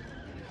see it.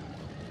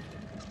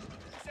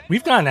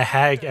 We've gotten a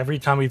hag every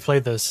time we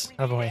played this,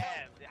 haven't we? Yeah,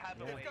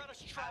 haven't we?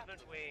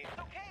 Haven't we?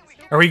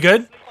 Are we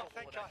good?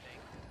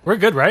 We're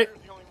good, right?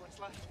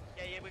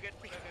 Yeah, we're good.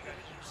 Go, go, go.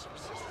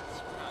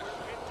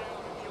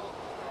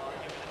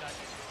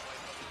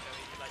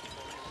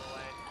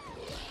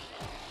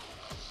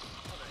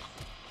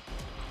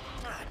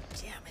 God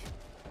damn it.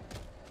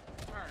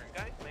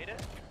 Guys, made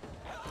it.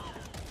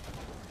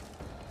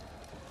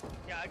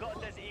 Yeah, I got a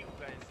Desert Eagle,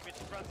 guys, which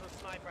runs on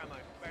sniper ammo.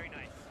 Very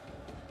nice.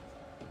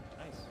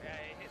 Nice. Yeah,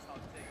 it hits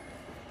hard too.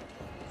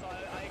 So I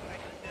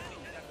can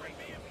definitely do that break.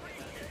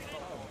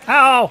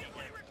 Ow!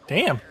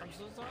 Damn. I'm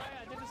so sorry,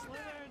 I did a slither.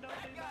 Don't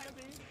do that to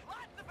me.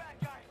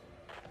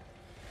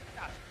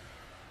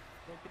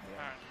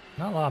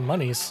 Not a lot of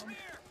monies.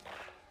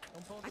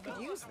 I could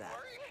use that.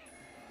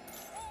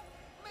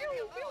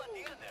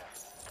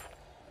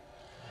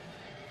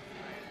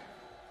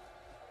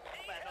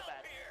 Not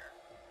bad.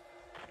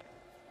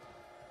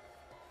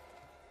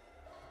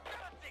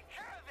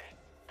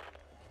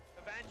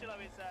 Evangelo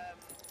is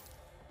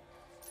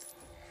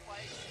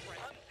quite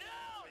expressive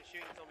when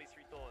shooting zombies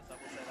through doors, I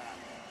will say that.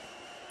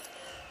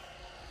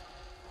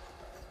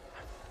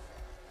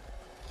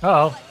 Uh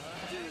oh.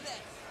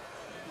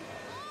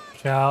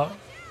 Watch out.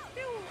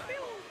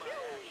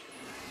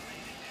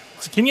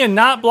 Can you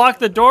not block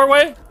the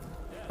doorway?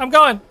 I'm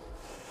going.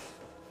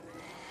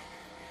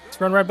 Let's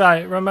run right by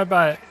it. Run right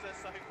by it.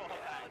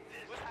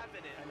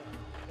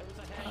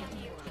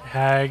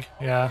 Hag,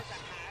 yeah.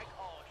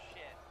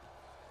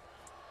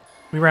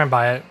 We ran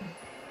by it.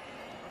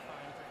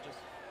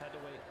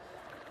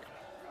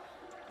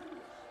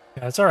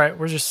 Yeah, it's all right. We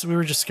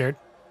were just scared.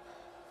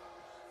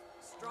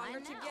 Stronger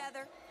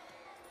together.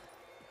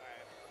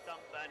 Alright, done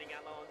burning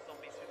ammo on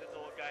zombies through the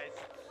door, guys.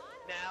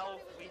 Now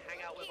we hang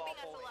out with our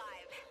boys.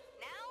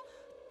 Now,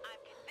 I'm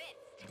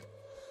convinced.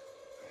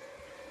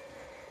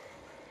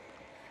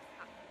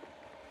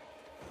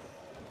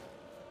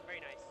 Very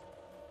nice.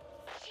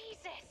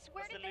 Jesus,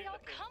 where What's did the they loot all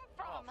looking? come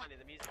Oh, from? finally,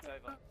 the music's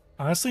over.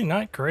 Honestly,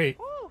 not great.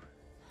 Woo!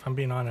 I'm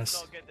being honest.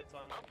 Not good this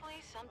time. Hopefully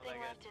something Not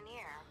that left in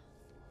here.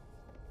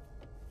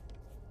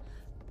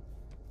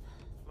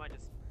 Might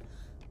just...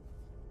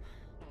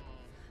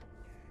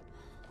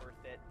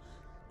 Worth it.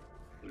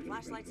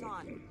 Flashlight's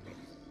on.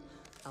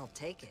 I'll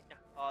take it.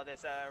 Oh,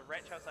 there's a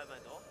wretch outside my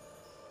door.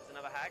 There's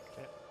another hag.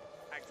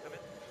 Hag's coming.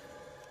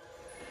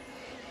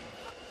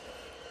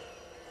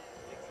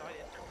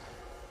 Excited.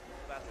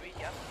 About to eat,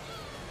 yeah.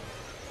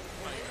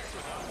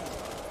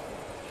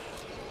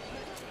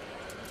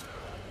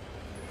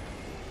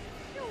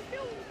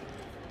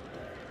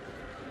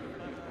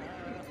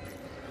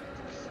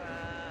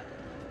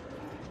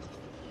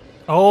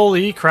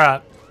 Holy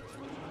crap.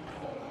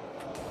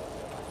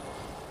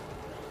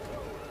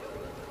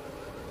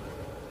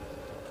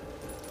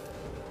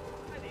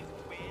 These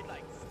weird,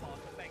 like, spark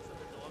effects on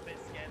the door, a bit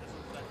scared this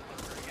one's about to come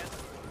through again.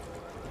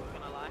 Not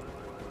gonna lie.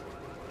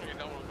 You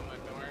don't open my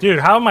door. Dude,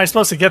 how am I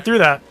supposed to get through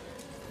that?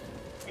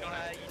 You don't.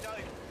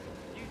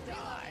 You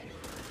die.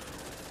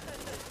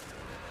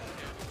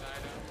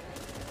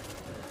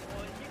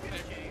 Well, you can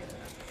shoot.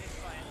 It's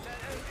fine.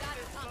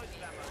 There's loads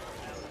of ammo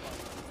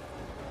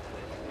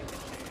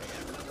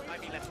down.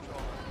 Might be less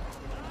control.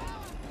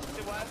 Is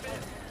it worth it?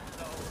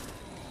 No.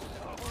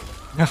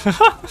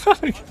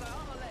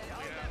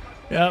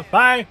 Yeah,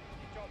 bye.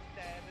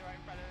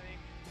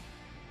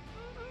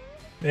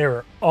 They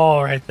were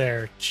all right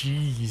there.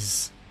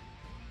 Jeez.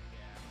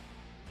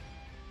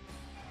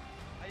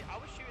 I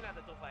was shooting at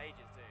the door for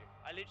ages too.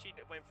 I literally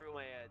went through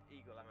my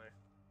eagle ammo.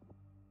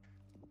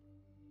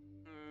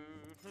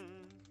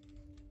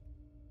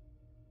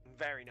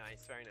 Very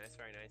nice, very nice,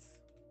 very nice.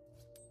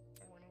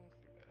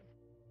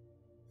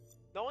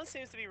 No one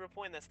seems to be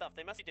reporting their stuff.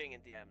 They must be doing it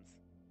in DMs.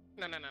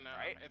 No.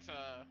 Right? It's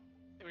a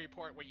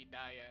report where you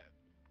die at,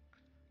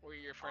 where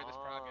your furthest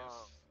progress.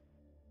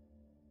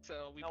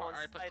 So we No one's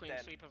I put died clean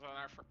then. sweep as on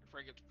our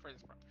furthest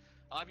progress.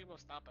 A lot of people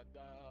stop at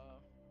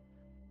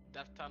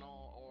Death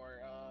Tunnel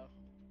or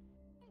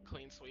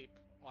clean sweep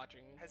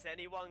watching. Has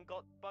anyone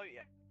got the boat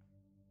yet?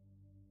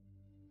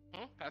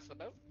 Past the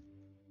boat?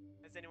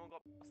 Has anyone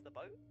got past the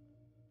boat?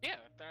 Yeah,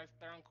 they're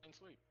on clean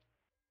sweep.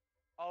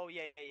 Oh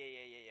yeah.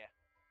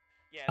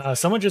 Yeah.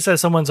 Someone just said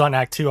someone's on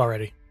Act 2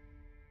 already.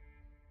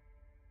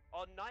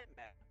 On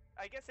Nightmare.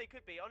 I guess they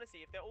could be.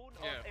 Honestly, if they're all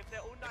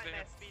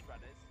Nightmare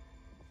speedrunners,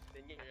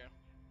 then yeah.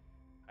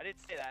 I did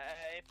say that.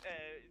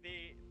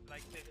 You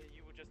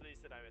will just lose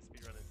to Nightmare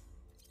speedrunners.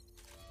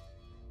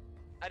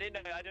 I don't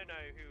know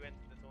who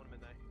entered the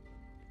tournament though.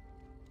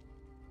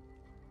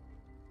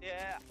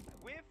 Yeah,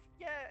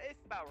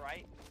 it's about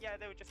right. Yeah,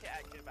 they would just hit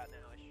act in about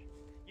now-ish.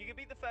 You could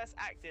be the first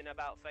act in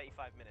about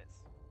 35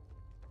 minutes.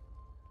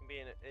 You can be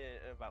in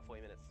about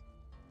 40 minutes.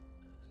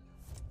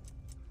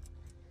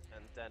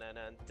 Dun.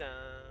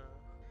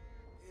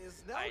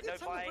 Is now a good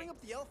time to bring up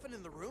the elephant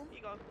in the room?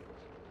 You go.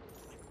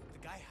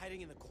 The guy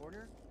hiding in the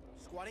corner?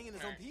 Squatting in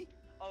his own pee?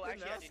 Oh,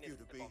 Didn't actually, I ask didn't you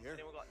to be box. here.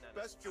 Anyone got none?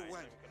 Best you Alright,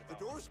 went. so we The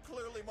could've door's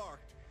clearly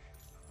marked.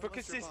 For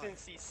Unless you're mine.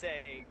 consistency's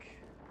sake.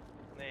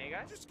 There you go.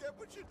 Just get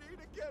what you need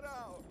to get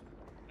out.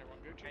 Everyone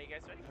Gucci? Are you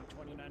guys ready? I'm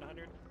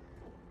 2,900.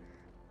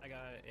 I got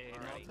a.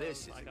 Alright.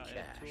 This is a tool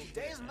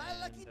Today's kit my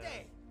lucky and,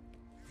 day.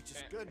 Which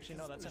is good. Actually,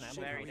 no, that's an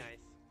ammo. Very nice.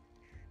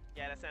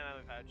 Yeah, that's an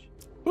ammo pouch.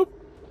 Boop.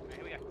 Alright,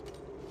 here we go.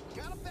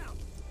 Got him down.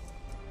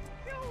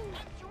 I'm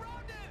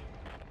surrounded!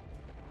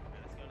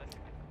 Let's go.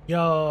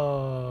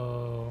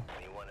 Yo.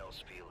 Anyone else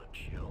feel a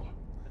chill?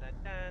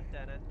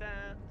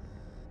 Dun.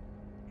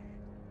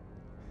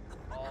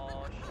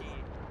 Oh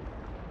shit.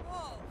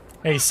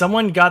 Hey,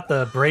 someone got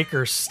the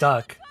breaker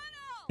stuck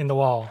in the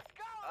wall.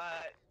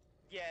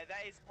 Yeah,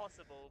 that is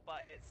possible,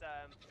 but it's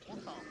what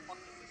the fuck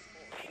is this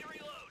for? Need to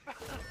reload.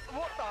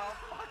 What the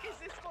fuck is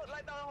this for?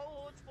 Like the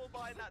whole horde's for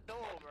behind that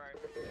door, bro.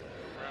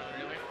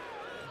 Really?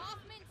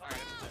 Alright,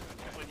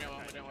 just leave me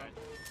alone, leave me alone.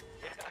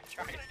 Yeah, I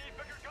tried.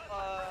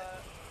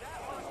 That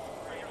was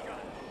pretty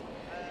good.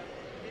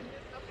 There's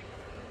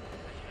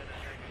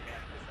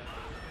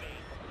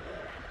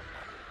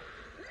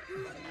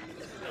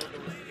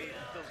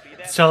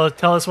nothing.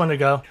 Tell us when to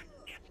go. Now-ish.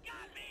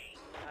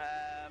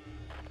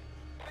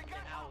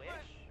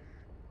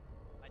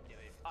 I knew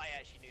it. I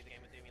actually knew the game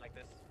would do me like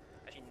this.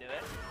 Actually knew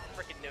it.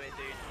 Freaking knew it,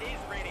 dude. It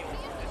is really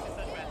awesome. This is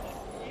such a bad door.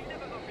 You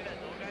never got through that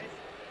door, guys.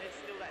 There's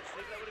still that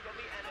slip that would have got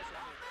me, and there's a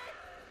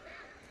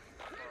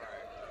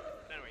Alright.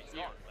 Don't worry, it's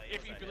Yeah. not. Like,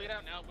 If you bleed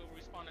out now, we'll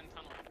respawn in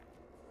tunnel.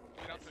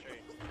 We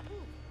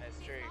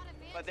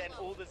But then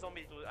all the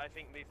zombies will, I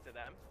think, move to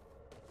them.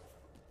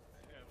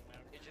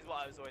 Which is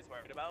what I was always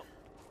worried about.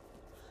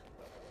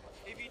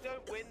 If you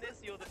don't win this,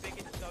 you're the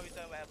biggest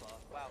dozo ever.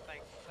 Wow,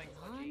 thanks,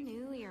 Haji.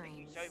 New Thank you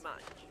earrings. so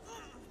much.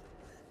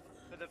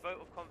 For the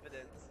vote of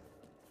confidence.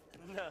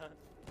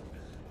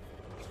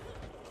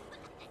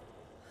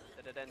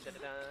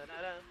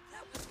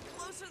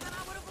 Closer than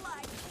I would have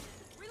liked.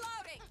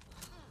 Reloading.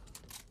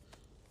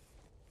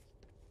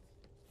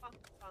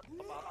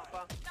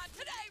 Not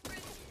today,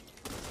 Bridge.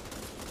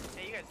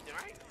 Hey, you guys doing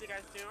alright? You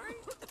guys doing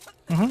alright?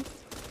 Mm-hmm.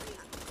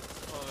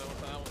 Well,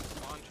 that was a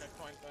spawn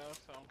checkpoint though,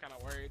 so I'm kind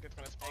of worried it's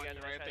gonna spawn you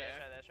right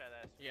there. Try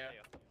that. Yeah.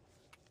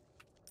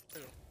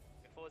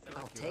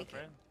 I'll take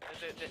it.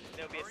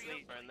 There'll be a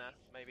sleeper in there,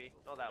 maybe.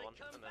 Not that one.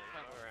 And then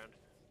go around.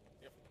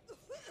 Yep.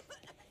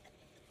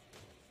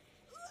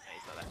 Hey,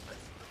 he's not that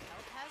nice.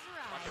 Help has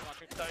arrived.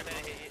 Watch it. Don't let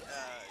it hit you.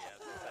 Yeah,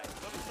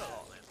 that's a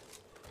lot, man.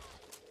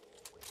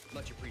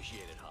 Much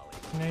appreciated, Holly.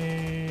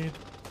 Nade.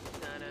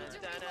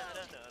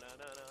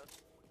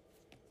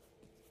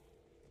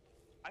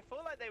 I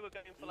feel like they were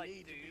going for like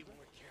Doom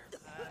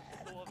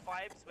sort of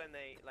vibes when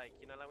they like,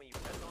 you know, like when you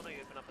press on or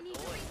you open up a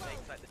door and it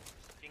makes like the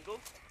jingle.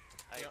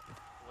 Like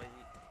when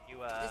you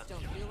This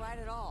don't feel right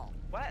at all.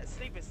 What?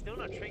 Sleep is still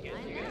not triggered.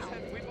 You guys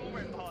have, we've all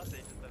read past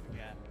it, just doesn't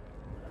get.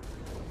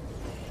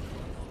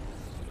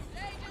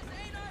 Today just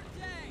ain't our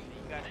day.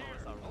 You guys know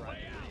what's up, right?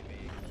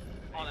 Maybe.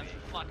 Oh, that's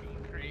fucking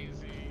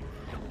crazy.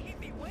 Keep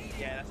me waiting.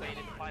 Yeah, that's why you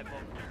did the pipe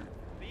bomb.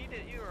 But you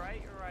did. You're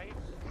right. You're right.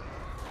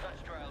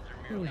 Such trials are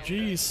Oh, merely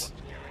jeez.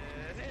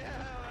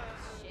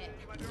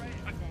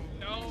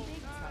 No.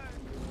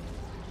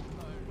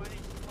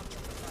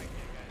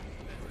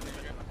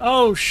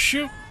 Oh,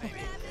 shoot. Feel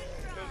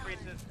free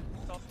to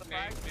toss the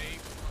flag.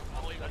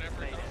 Ollie,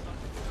 whatever.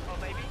 Oh,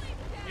 maybe.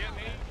 Yeah,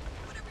 me.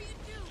 Whatever you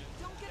do,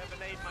 don't get Never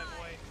nade, my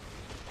boy.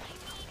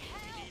 You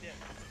need it.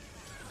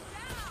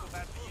 Feel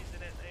bad for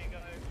using it. There you go.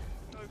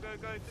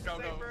 Go to the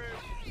safe room.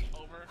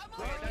 Over.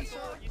 Okay, that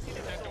door. You see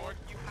that door?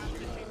 You have to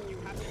shoot. You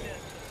have to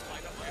miss.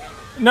 Line up, line up.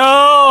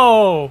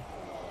 No!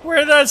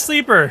 Where's that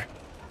sleeper?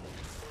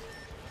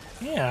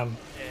 Damn.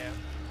 Yeah.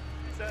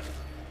 So,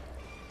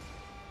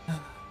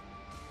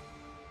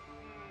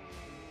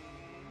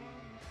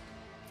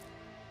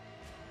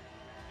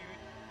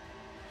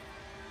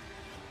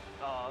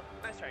 oh,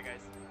 nice try,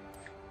 guys.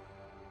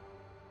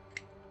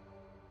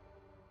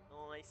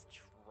 Nice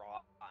try.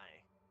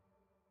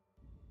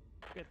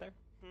 Get there.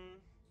 Mm.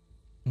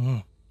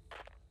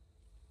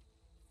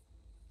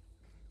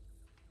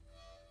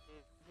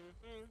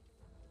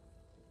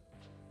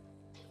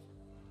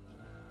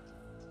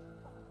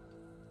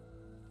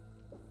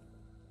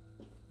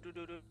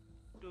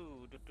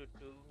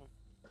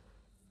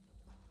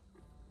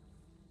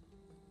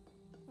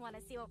 Want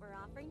to see what we're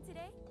offering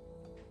today?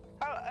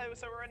 Oh,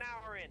 so we're an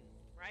hour in,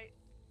 right?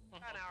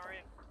 An hour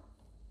in.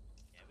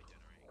 Yeah, we're doing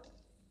alright.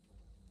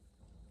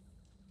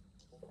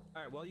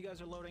 Alright, while you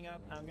guys are loading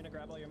up, I'm gonna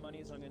grab all your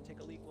monies. I'm gonna take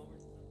a leak while we're.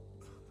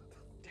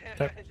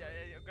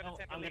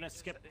 I'm gonna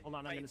skip. Hold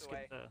on, I'm gonna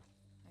skip the.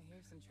 I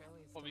hear some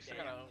trolleys. Well, we still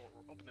gotta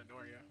open the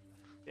door, yeah.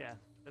 Yeah,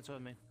 that's what I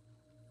mean.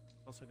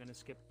 Also gonna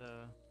skip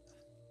the.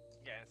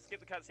 Yeah, skip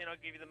the cutscene. I'll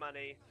give you the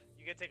money.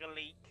 You can take a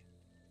leak.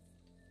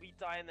 We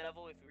die in the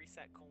level if we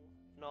reset. Cool.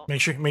 Not.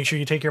 Make sure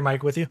you take your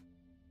mic with you.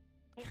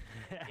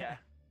 Yeah.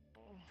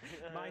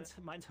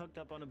 Mine's hooked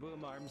up on a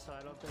boom arm, so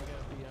I don't think I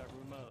have the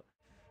remote.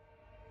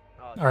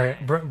 Oh, All right,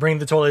 bring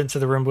the toilet into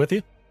the room with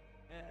you.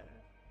 Yeah.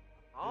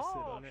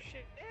 Oh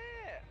shit!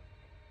 Yeah.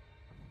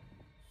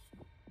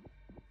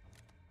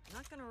 I'm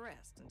not gonna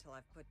rest until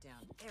I've put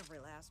down every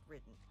last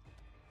written.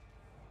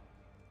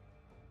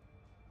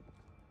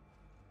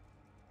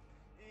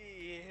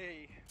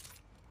 Hey.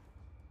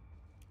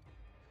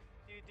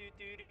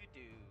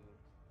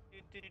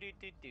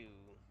 Do.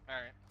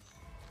 Alright.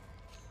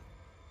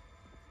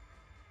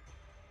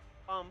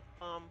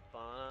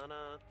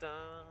 Ba-na-da.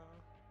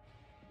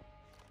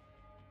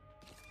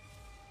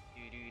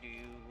 Do.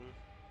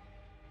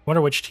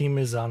 Wonder which team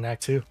is on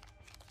Act 2.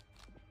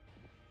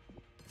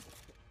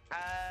 I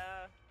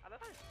don't know.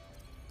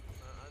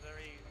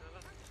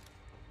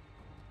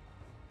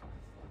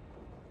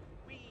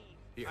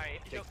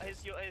 Alright,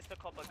 here's the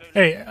copper. Go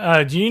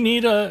Hey, do you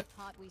need a?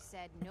 Thought we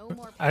said no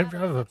more I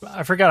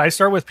forgot. I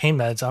start with pain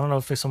meds. I don't know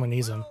if someone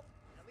needs them.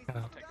 I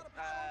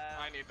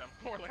need them.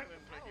 More than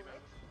Twiggy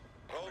does.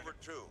 Rover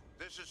 2,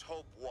 this is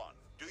Hope 1.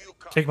 Do you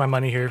copy? Take my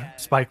money here,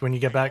 Spike. When you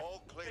get back.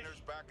 All cleaners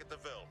back at the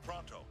Ville.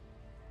 Pronto.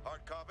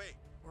 Hard copy.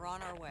 We're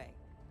on our way.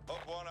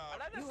 Hope 1 out.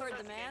 You heard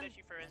the man.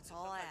 That's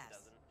all I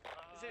ask.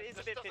 It's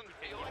a bit 50-50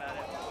 about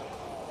it.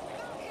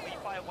 When you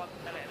fire one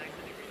pellet and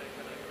accidentally reload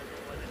for another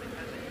one, and it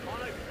turns out you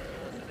can't open the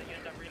door, so then you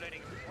end up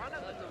reloading one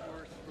of them.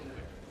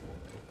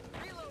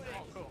 Reloading!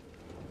 Oh, cool.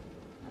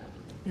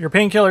 Your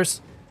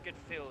painkillers. Good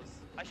feels.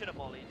 I should have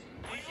mollied.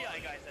 Usually I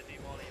guys that do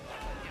molly,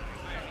 but you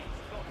know, I mean,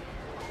 it's got...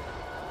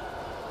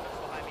 That's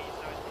what I mean,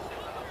 so it's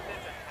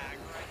there's a hag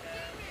right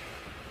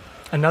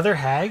there. Another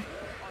hag?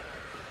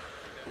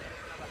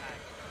 Another hag.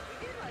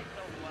 We did like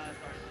the worst,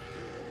 aren't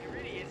we? It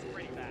really is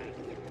pretty bad.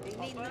 Our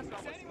first one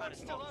was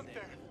kind of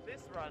toxic.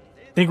 This front.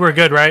 Think we're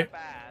good, right?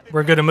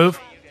 We're good to move?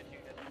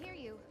 I hear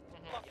you.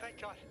 Oh,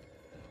 thank God.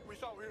 We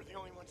thought we were the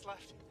only ones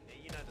left. Yeah,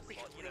 you know the We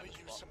spot. could You know really the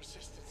use spot. some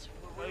assistance.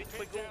 Go, We're pinned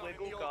wiggle, down in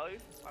wiggle, the go.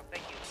 old-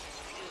 Thank you.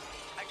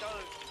 I go.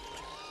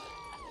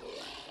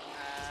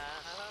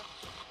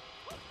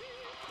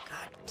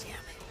 God damn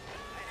it.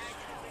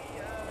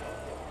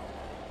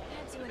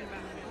 Can't do anything.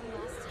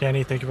 I'm lost.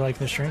 Danny, thank you for liking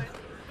the stream. Done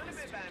a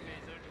bit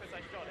bamboozled because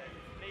I shot it.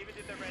 Neither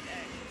did the red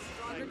egg.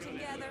 Stronger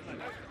together.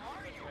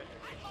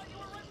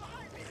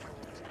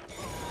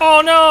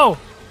 Oh no!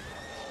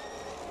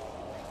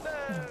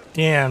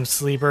 Damn,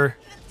 sleeper.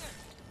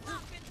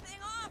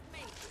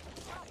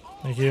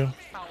 Thank you.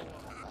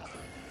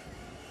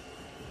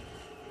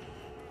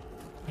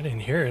 I didn't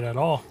hear it at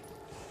all.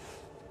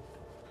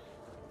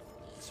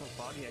 It's so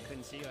foggy, I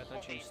couldn't see you. I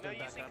thought you stood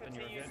back up and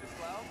you were good. As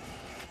well.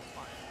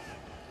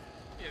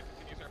 Yeah,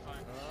 continues are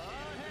fine.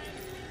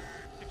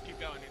 Just keep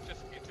going. It's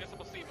just a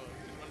placebo.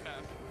 Just run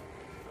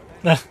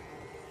fast.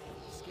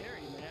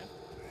 Scary, man.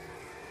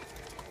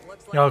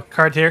 Looks Yo, we're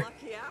card here.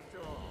 lucky after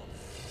all.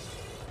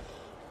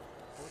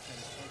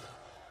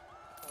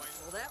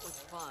 Well, that was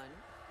fun.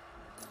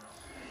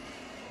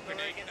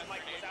 Grenade, Against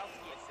Mike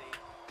Wazowski, you see.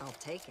 I'll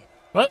take it.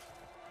 What?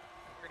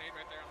 Grenade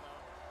right there on the.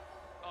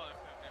 Oh, never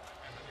mind.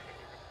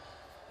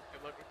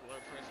 Good luck with the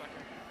load for a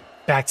second.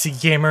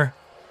 Backseat gamer.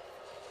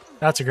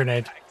 That's a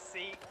grenade. Backseat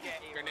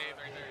game. Grenade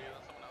right there. Yeah,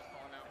 that's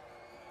someone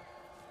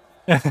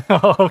else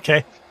calling out. Oh,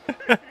 okay.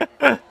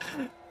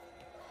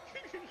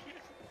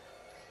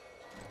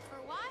 For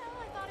a while,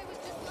 I thought it was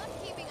just luck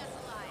keeping us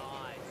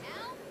alive.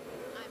 Now,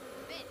 I'm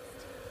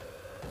convinced.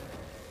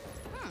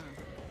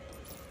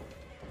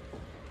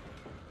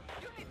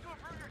 You need to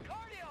improve your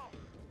cardio,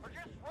 or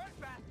just run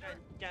faster.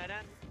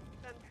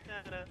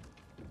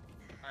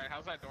 Alright,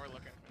 how's that door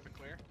looking? Is it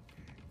clear?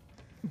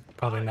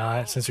 Probably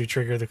not, since we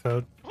triggered the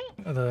code.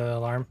 The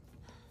alarm.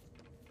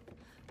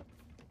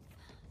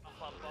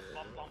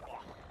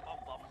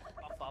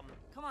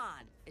 Come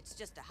on. It's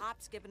just a hop,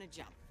 skip, and a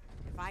jump.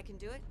 If I can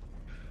do it,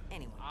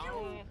 anyone can.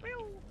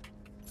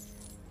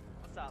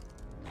 What's up?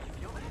 You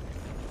feel that?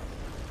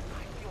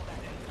 I feel that.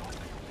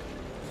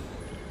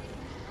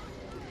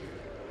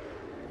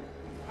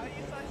 Are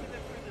you sizing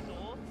them through the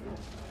door?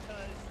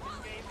 Because this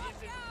game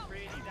isn't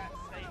really that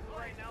stable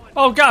right now. And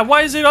Oh god,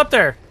 why is it up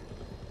there?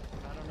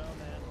 I don't know,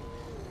 man.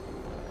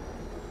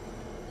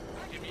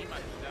 Give me my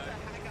there's a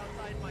hack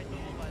outside my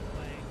door, by the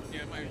way.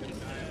 Yeah, my just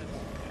died.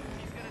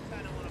 He's gonna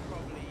turn him on a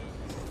probably.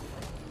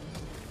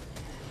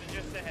 So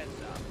just a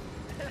heads up.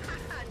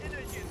 I didn't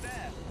know she was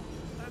there.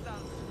 Turns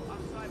out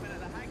I'm swiping at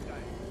the hack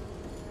guy.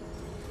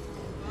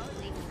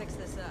 Need to fix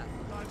this up.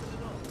 Swipe at the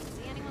door.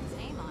 See anyone's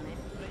name on it?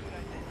 So you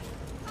guys did.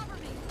 Cover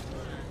me.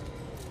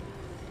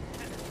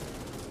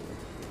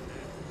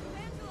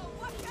 Angela,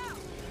 watch out!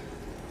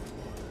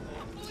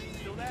 She's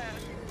still there.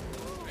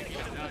 Can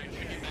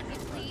you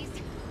please?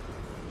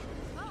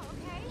 Oh,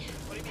 okay.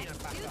 What do you mean I'm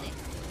back Do up? this.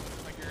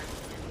 Like you're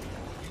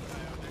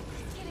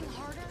It's getting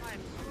harder.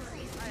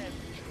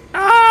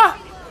 Ah!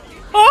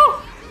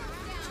 Oh!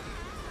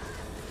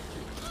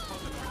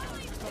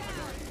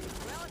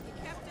 Well, if you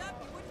kept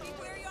up, you wouldn't be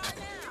where you are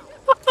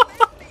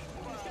now.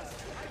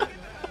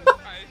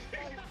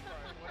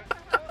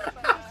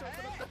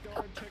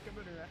 Go and check him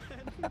in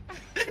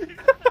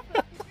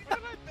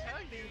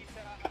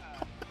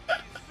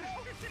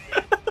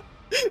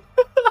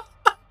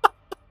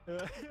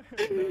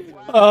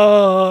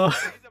Oh. These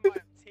are my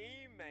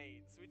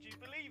teammates. Would you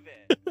believe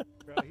it?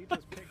 Bro, he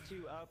just picked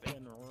you up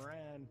and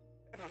ran.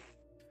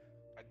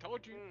 I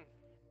told you.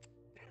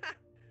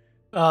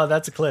 Oh,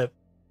 that's a clip.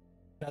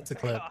 That's a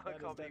clip. I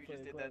can't believe you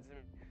just did that to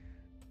me.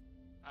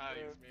 Ah,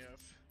 yes,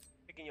 yes.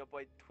 Picking your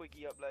boy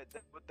Twiggy up like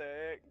that. What the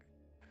heck?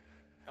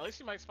 At least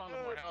you might spawn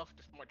with more health,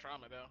 just more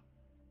trauma though.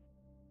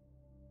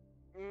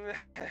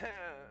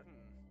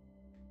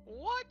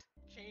 What?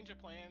 Change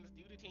of plans,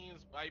 due to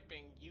teams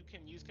wiping, you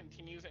can use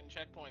continues and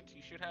checkpoints.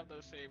 You should have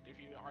those saved if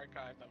you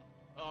archive them.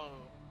 Oh.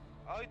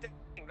 Oh,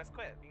 dang, let's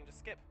quit. We can just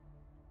skip.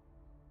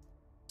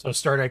 So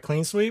start at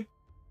clean sweep?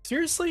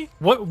 Seriously?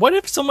 What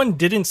if someone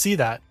didn't see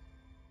that?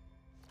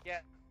 Yeah.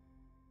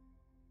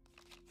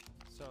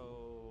 So,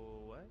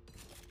 what?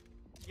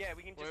 Yeah,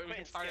 we can just Well, we quit can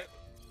and start skip.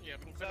 it. Yeah,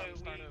 we can So quit and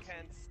start we us.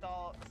 can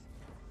start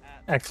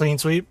At clean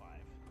sweep? 5.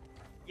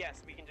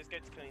 Yes, we can just go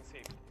to clean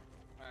sweep.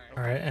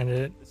 Alright, and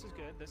it. This is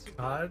good. This is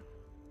God. good.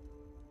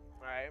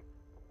 Right.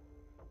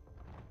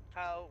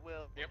 How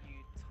will you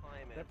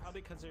time it? They're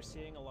probably because they're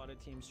seeing a lot of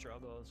teams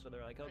struggle, so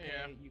they're like, okay,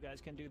 Yeah. you guys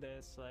can do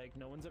this. Like,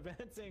 no one's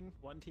advancing.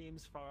 One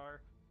team's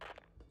far.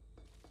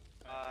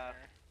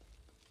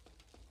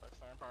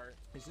 That's our part.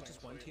 Is it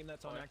just one team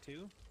that's on Act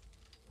 2?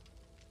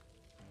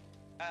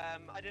 I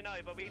don't know,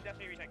 but we can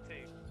definitely reach Act 2.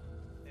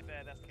 If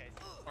that's the case.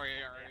 Oh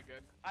yeah, already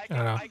good. I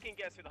know. can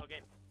get us through the whole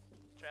game.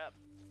 Straight up.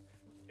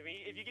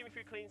 If you give me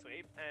through clean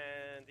sweep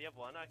and the other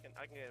one, I can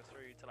get us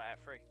through to like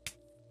Act 3.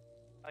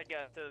 I can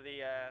get to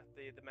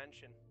the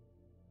mansion.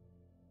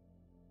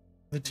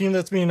 The team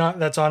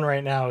that's on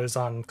right now is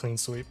on clean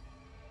sweep.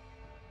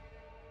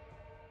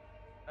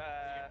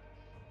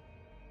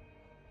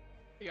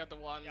 You got the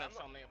one Yeah, that's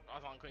on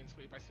clean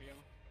sweep. I see him.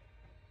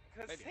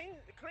 Because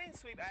clean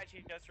sweep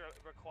actually does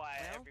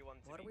require Well, everyone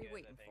to what be are we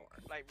good, waiting I think.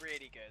 for? Like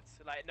really good.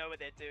 So, like know what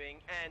they're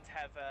doing and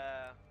have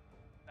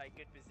like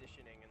good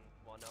positioning and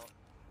whatnot.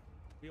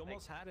 We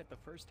almost had it the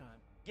first time.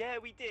 Yeah,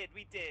 we did.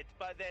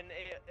 But then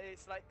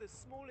it's like the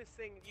smallest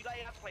thing. You like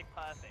have to play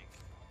perfect.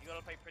 You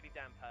gotta play pretty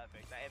damn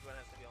perfect. Like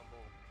everyone has to be on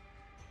ball.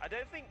 I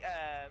don't think.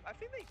 I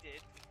think they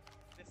did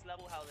this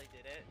level how they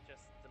did it,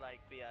 just to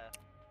like be a.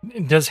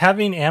 Does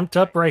having amped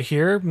up right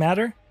here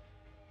matter?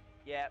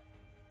 Yeah.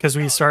 Because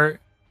we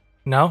start.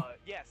 No.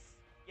 Yes.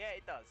 Yeah,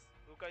 it does.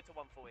 We'll go to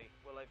 140.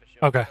 We'll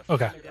overshoot. Okay.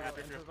 Okay. Maybe have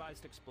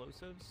improvised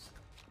explosives.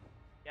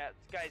 Yeah,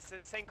 guys,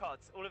 same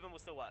cards. All of them will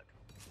still work.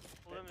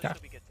 All of them will Yeah.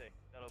 still be good too.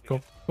 That'll be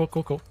Cool.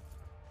 good. Cool.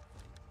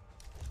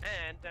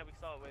 And then we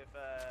start with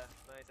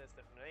nice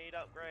grenade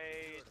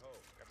upgrade.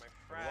 Grab my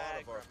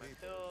frag, grab my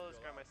pills,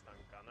 grab my stun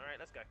gun. Alright,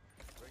 let's go.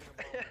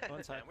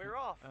 One sec. And we're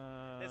off.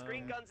 There's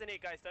green guns in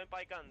here, guys. Don't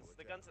buy guns.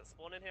 The guns that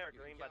spawn in here are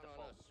green by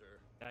default.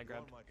 I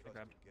grabbed.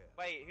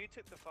 Wait, who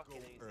took the fucking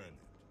Uzi?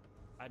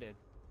 I did.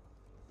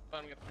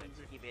 I'm gonna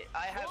Uzi. Keep it.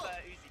 I have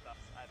Uzi buffs.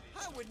 I have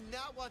Uzi. I would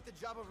not want the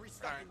job of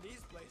restocking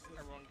these places.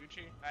 Everyone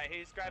Gucci. Alright,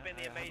 who's grabbing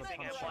the I have a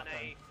amazing pump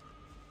M1A?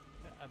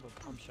 I have a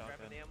pump shotgun.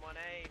 Grabbing the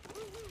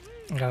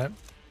M1A. Got it.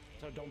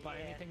 So don't buy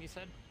anything, you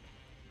said?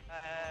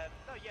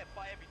 No, yeah,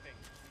 buy everything.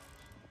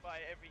 Buy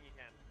everything you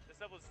can.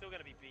 This level's still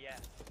gonna be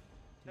BS.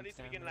 At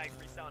least we can like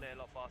resound it a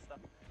lot faster.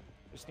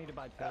 Just need to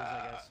buy pills,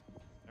 I guess.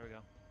 There we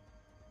go.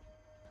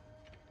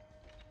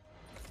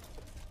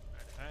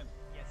 Alright.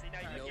 Yeah, see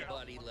now you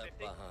Nobody left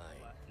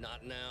behind.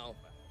 Not now,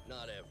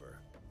 not ever.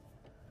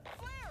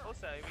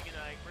 Also, we can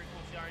like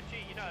reinforce the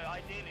RNG. You know,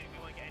 ideally we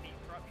won't get any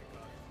corruption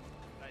cards.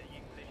 Like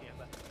you can literally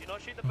have that. Do not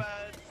shoot the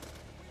birds.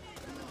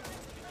 Shoot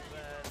the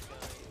birds,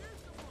 guys.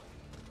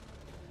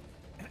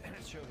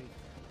 Shohi.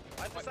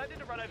 I decided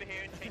to run over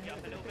here and change it up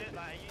a little bit.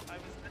 Like I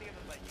was thinking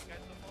of like you guys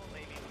before,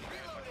 maybe we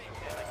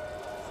could like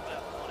split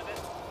up one of it.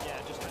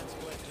 Yeah, just kind of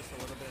split just a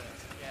little bit.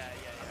 Yeah.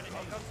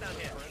 I'll come down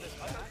here.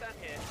 I'll come down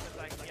here because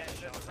like yeah,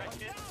 there's a red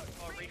shit.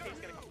 Oh,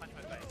 Ricky's gonna come punch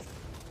my face.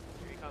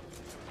 Here he comes.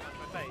 Punch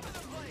my face.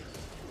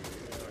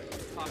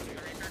 Talking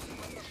to Reaper.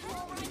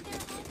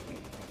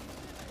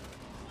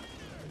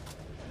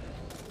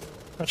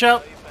 Watch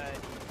out.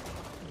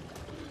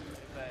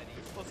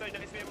 Also,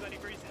 notice we haven't got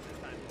any bruises this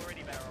time.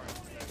 Already better orange.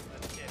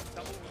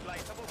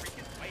 Double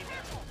Ricky's way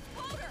there.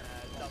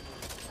 Double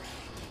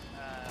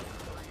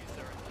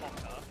bruiser and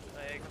Pocker.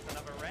 There comes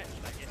another wretch.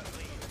 Like, yes,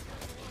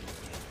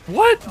 please.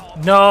 What?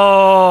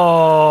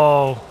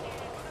 No.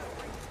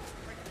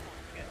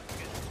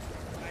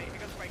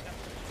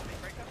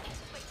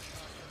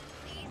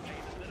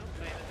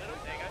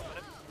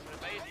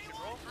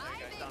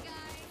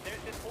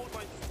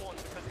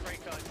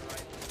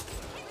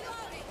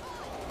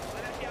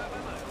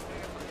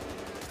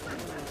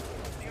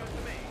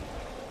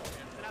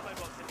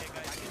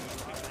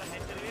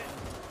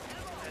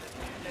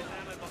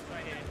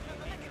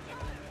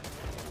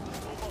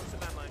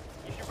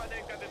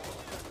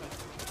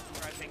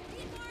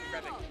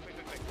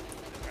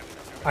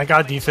 I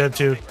got defib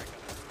too.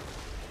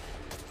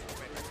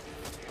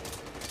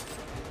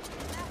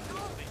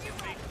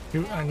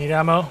 I need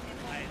ammo.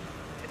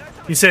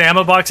 You said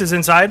ammo box is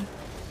inside?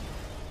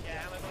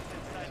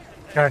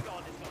 Okay.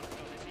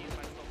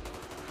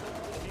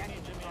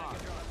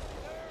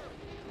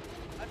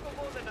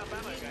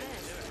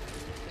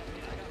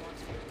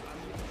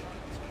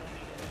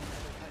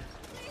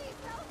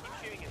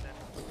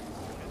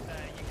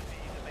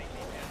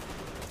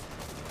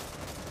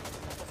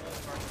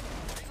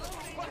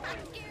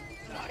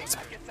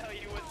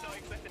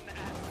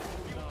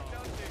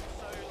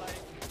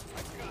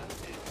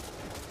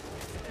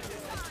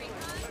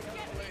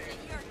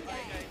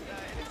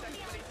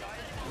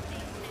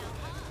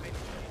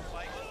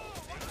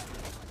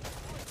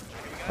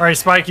 All right,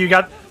 Spike, you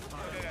got.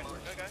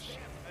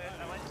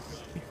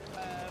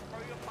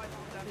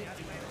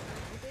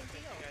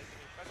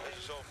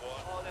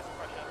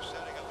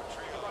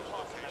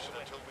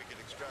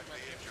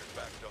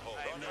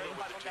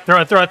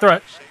 Throw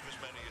it.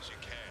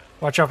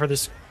 Watch out for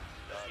this.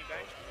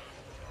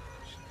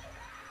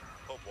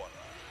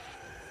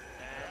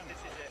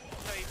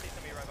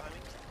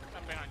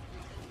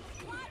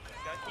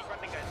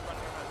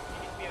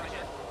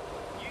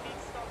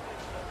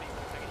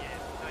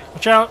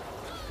 Watch out.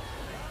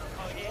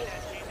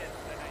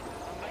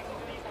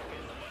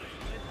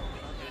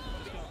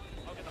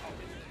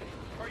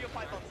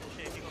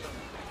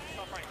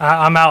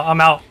 I'm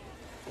out.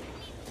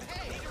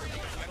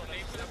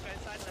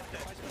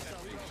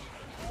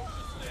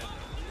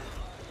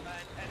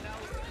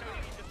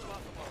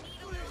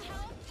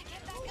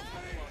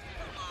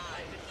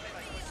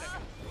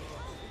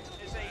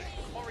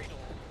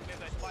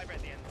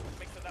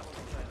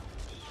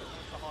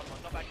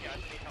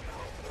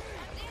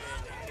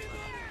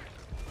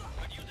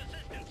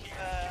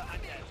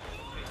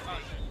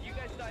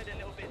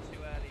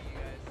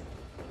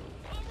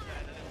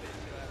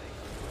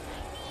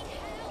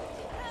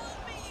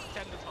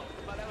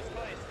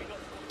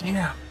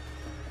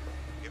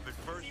 If at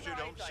first you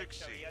don't succeed,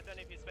 succeed. I don't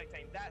know if you're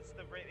spectating. That's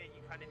the bit that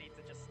you kind of need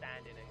to just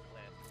stand in and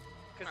clear.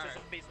 Because the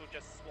zombies will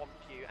just swamp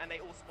you, and they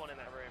all spawn in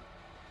that room.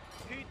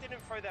 Who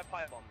didn't throw their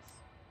pipe bombs?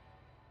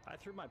 I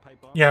threw my pipe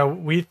bomb. Yeah,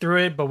 we threw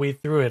it, but we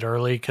threw it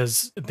early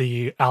because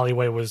the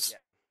alleyway was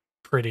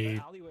pretty.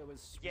 The alleyway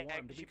was swarmed.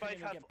 Yeah, We you couldn't both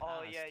even have. get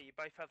Oh past. yeah, you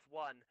both have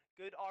one.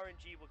 Good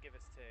RNG will give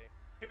us 2.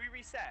 Could we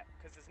reset?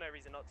 Because there's no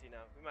reason not to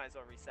now. We might as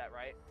well reset,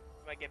 right?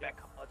 We might get back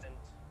cards and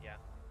yeah.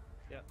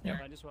 Yeah,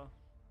 might as well.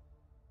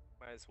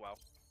 Might as well.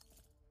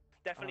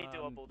 Definitely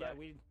doable though.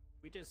 Yeah,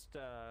 we just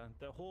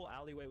the whole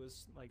alleyway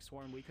was like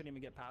swarmed. We couldn't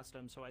even get past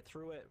them, so I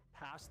threw it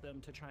past them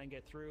to try and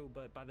get through.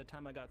 But by the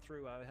time I got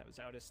through, I was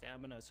out of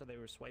stamina, so they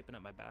were swiping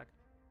at my back.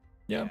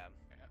 Yeah.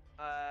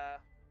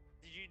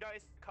 Did you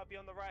notice the cubby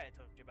on the right I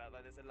told you about?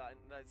 Like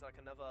there's like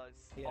another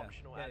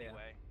optional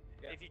alleyway.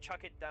 Yeah. If you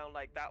chuck it down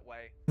like that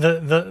way.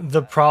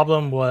 The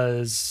problem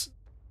was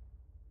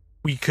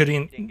we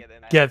couldn't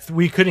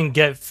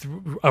get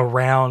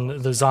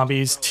around the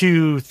zombies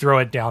to throw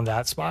it down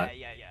that spot.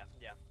 Yeah.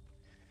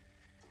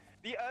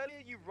 The earlier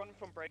you run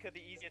from Breaker,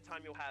 the easier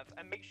time you'll have,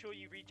 and make sure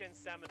you regen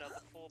stamina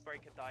before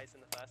Breaker dies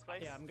in the first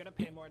place. Yeah, I'm gonna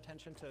pay more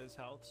attention to his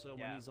health. So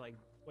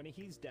when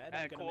he's dead,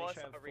 I'm gonna make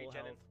sure I have full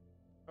health,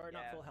 or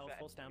not full health,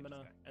 full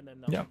stamina, and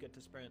then they'll get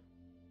to sprint.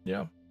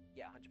 Yeah.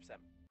 Yeah, 100%.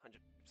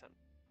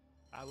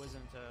 I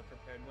wasn't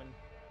prepared when,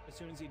 as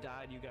soon as he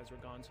died, you guys were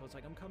gone. So it's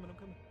like, I'm coming.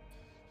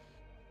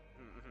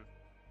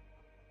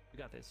 We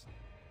got this.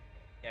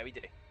 Yeah, we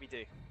do.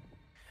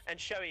 And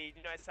Shoei,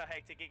 you notice how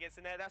hectic it gets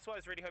in there? That's why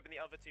I was really hoping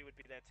the other 2 would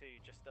be there too,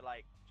 just to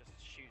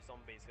shoot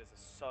zombies, because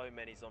there's so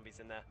many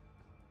zombies in there.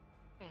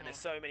 And there's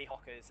so many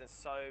hockers, there's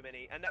so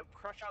many. And that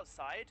crush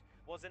outside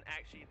wasn't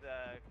actually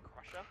the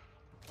crusher.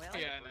 Well,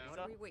 what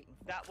are we waiting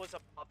for? That was a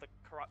part of the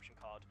corruption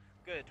card.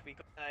 Good, we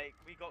got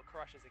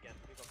crushers again.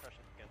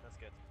 That's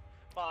good.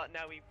 But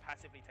now we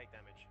passively take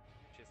damage,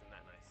 which isn't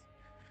that nice.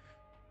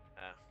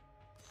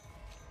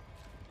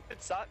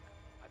 Could suck.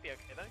 I'd be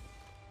okay though.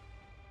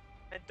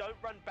 And don't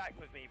run back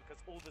with me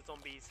because all the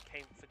zombies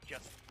came for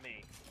just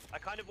me.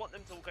 I kind of want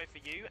them to all go for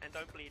you and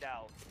don't bleed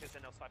out because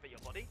then they'll swipe at your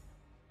body.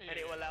 And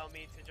it will allow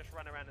me to just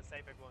run around and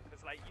save everyone.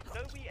 Because like, you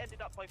know, we ended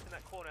up both in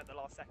that corner at the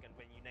last second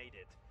when you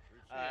naded.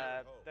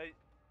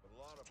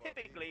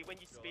 Typically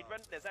when you speedrun,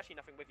 there's actually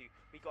nothing with you.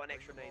 We got an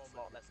extra nade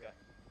slot, let's go.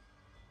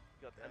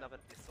 We got another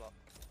nade slot.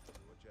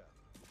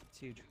 It's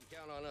huge.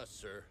 Count on us,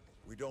 sir.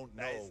 We don't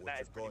know what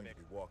you're going to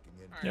be walking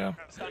into. Yeah.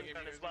 Stun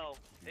gun as well,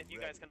 if you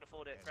guys can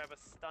afford it. Grab a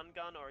stun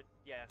gun or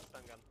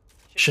stun gun.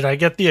 Should I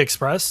get the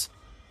express?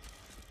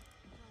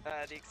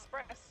 The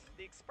express.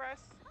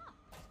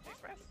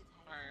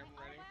 Alright, I'm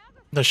ready.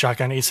 The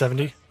shotgun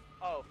 870?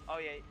 Oh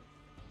yeah.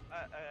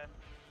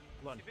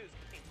 One.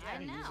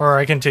 Or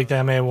I can take the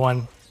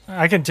MA1.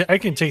 I can take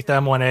the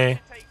M1A.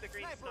 Take the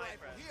green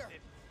sniper.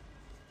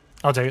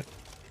 I'll take it.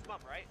 It's mum,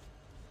 right?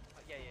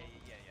 Yeah,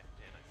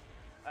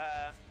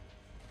 nice.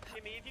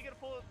 Jimmy, if you're gonna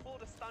pull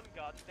the stun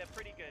gun, they're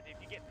pretty good.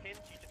 If you get pinned,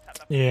 you just tap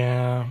that.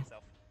 Yeah.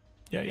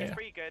 It's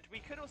pretty good. We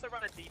could also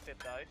run a defib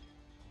though.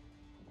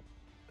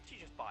 What did you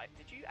just buy?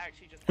 Did you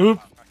actually just? Oop.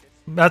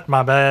 That's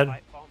my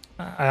bad.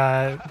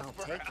 I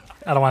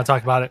don't want to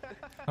talk about it.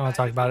 I don't want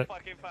to talk about it.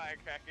 Fucking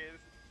firecrackers.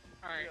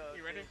 Alright,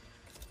 you ready?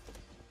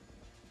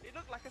 It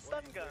looked like a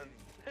stun gun.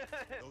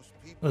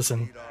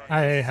 Listen,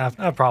 I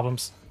have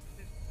problems.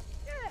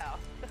 Yeah.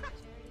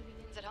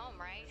 It's at home,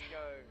 right?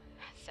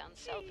 Sounds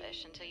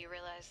selfish until you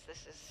realize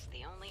this is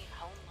the only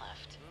home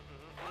left.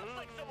 Looks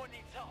like someone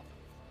needs help.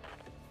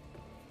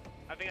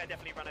 I think I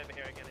definitely run over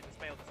here again and just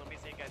bail the zombies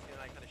so you guys can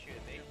like kind of shoot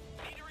at me.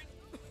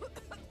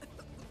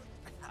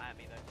 At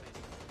me though, please.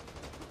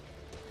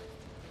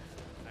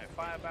 Alright,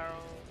 fire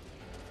barrel.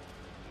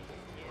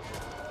 Yeah,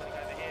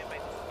 over here,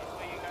 mate.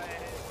 Where you go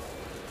ahead.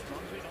 As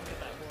long as we don't get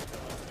that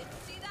horrible.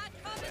 See that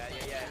coming?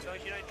 Yeah. As long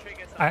as you don't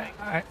trigger something.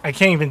 I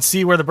can't even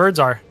see where the birds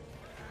are.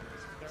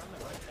 They're on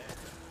the right there.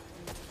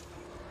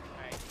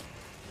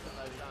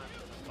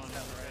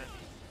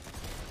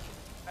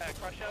 Alright.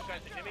 Crusher,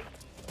 going to Jimmy.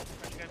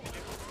 Crusher going to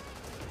Jimmy.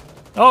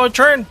 Oh, a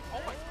turn! Oh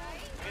my!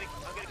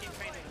 I'm gonna keep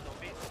training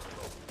zombies.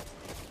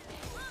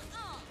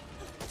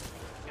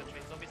 I'm gonna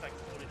train zombies like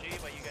Call of Duty,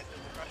 where you guys do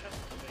the Crusher.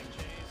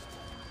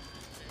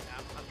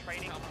 I'm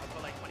training. I've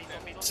got like 20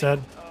 zombies.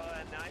 Said.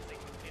 Nice. They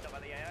can speed up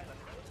by the AI.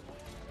 Let's go.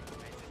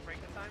 Alright, is it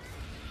breaker time?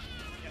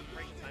 Yep,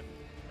 breaker time.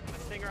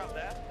 My stinger up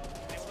there.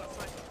 They've got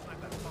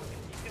sniper that fucking.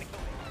 He's gonna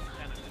kill me.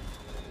 Damn it.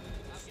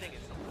 Sting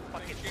it.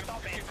 Fucking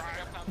stop it.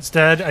 It's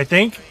dead, I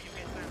think.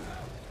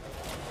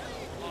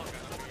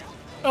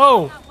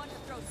 Oh!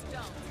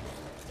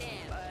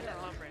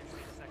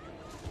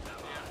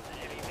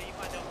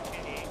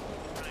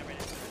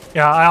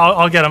 Yeah,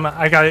 I'll get him.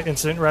 I got it.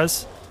 Instant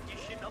res. You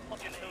shouldn't have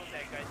popped your kills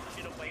there, guys. You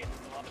should have waited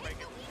until the last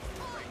breaker.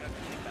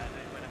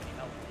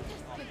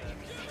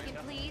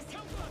 Please.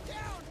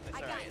 I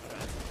got it.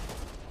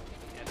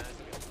 Yeah, no, it's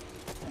good.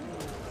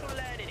 It's a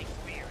learning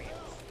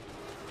experience.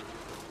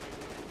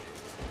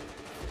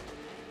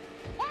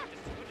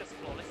 We're just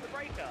flawless the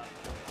breaker.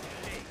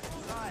 Jeez,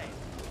 side.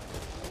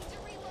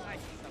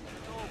 Nice, he's up in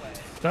the doorway.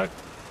 Stuck.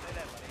 Stay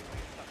there, buddy.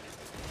 Stuck in.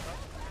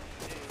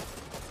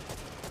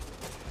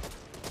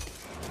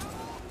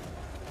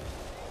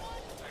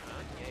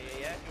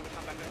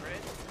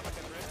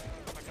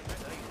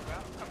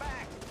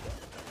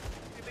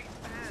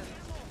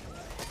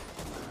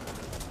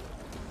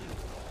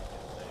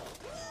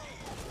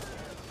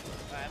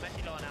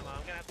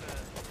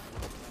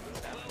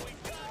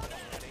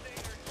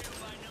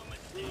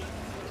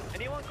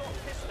 anyone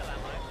got pistol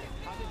ammo?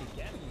 How did he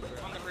get me, bro?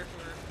 On the roof.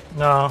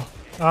 No.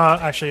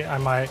 Actually, I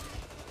might.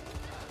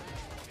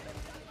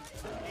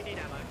 You need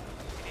ammo.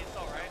 You need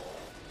assault, right?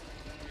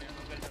 Yeah,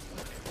 I'm good.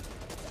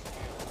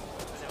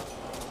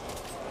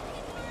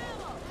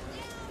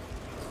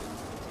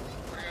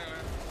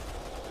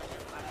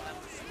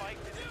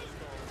 Spike is in the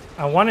store.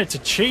 I wanted to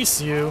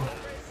chase you.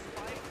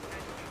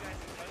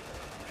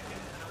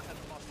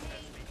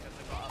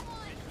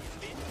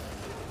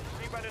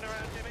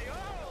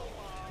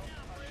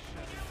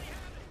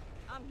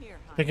 I'm here,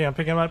 hon. Pick him up,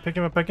 pick him up, pick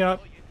him up, pick him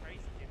up.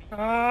 No!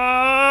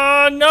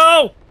 I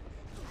owe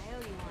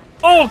you one.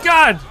 Oh,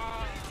 God!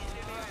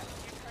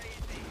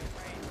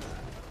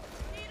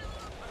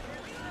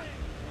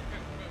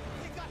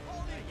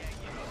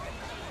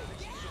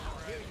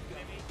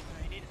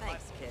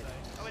 Thanks, kid.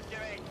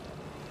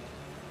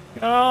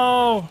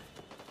 No!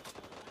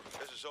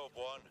 This is Hope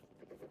 1.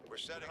 We're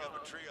setting up a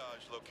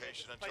triage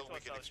location until we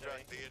can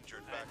extract the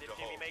injured back to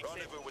home.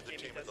 Rendezvous with the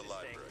team at the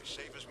library.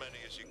 Save as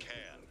many as you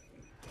can.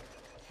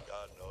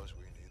 God knows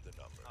we need the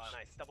numbers. Oh,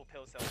 nice. Double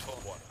pill cell.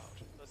 Hope 1 out.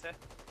 What's that?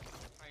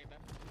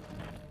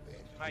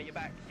 Alright, you're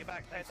back. You're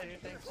back. Thanks. I knew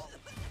taking a first.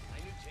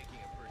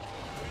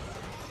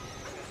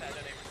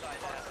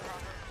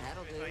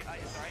 That'll do.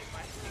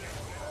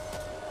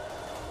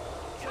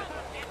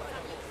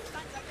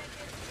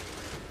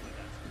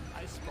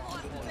 I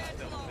spawned in that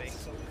building.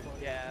 So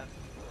funny. Yeah.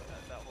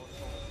 That whole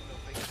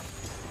building.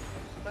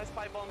 Nice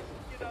pipe bomb.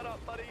 Get that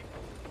up, buddy.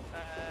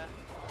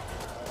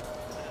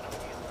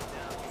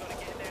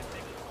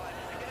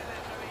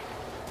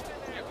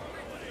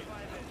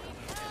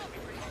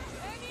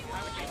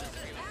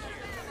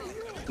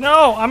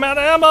 No, I'm out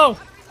of ammo!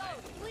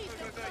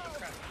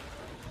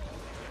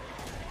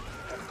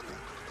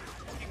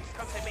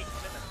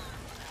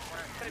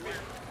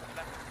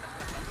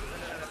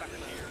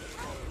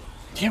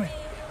 Damn it.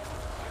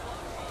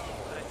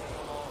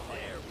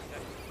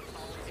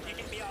 If you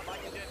get me up, I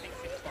can do a big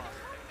 6 fast.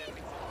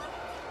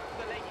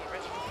 The lady,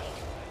 rest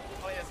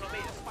oh yeah, so me,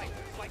 it's Spike.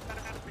 Spike,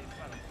 better have a free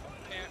spell.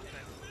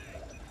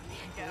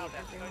 Get out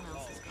there. Everyone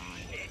else is gone.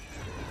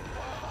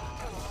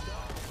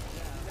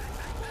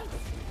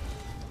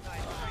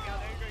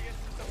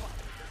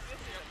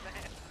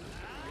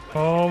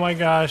 Oh my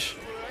gosh.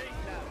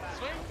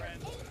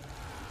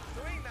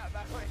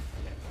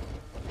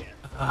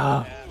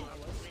 Ah.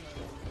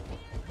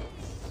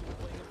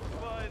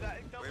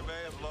 We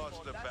may have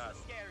lost the battle,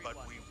 but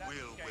we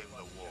will win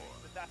the war.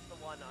 But that's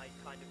the one I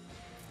kind of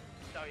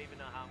don't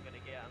even know how I'm going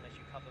to get unless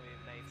you cover me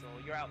with nades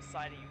or you're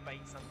outside and you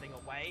bait something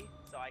away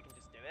so I can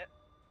just do it.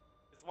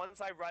 Because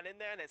once I run in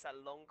there and it's a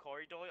long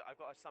corridor,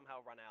 I've got to somehow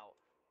run out.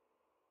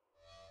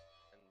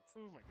 And,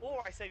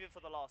 or I save it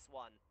for the last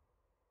one,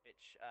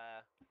 which,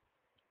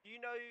 you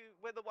know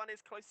where the one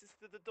is closest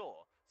to the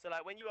door? So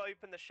like when you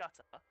open the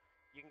shutter,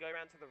 you can go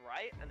around to the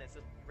right and it's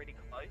really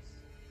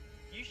close.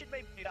 You should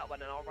maybe do that one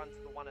and I'll run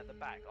to the one at the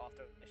back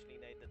after I initially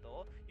nade the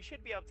door. You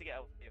should be able to get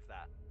away with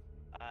that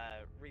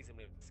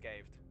reasonably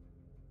unscathed.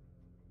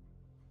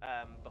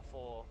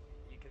 Before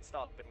you can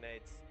start with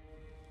nades.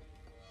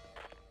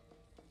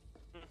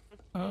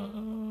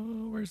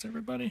 Where's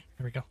everybody?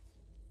 Here we go.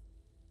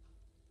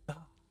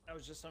 That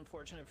was just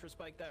unfortunate for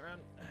Spike that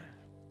round.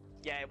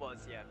 Yeah, it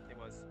was. Yeah, it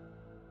was.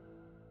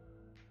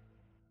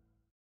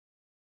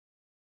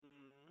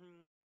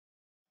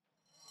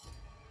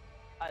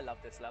 I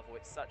love this level.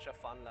 It's such a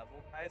fun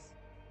level, guys.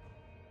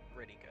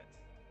 Really good.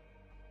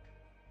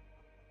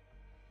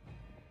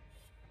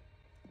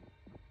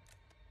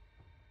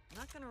 I'm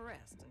not gonna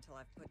rest until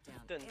I've put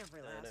down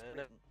every last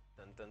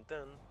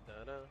Briton.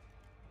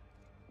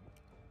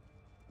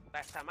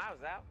 Last time I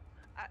was out,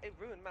 it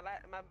ruined my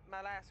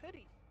last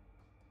hoodie.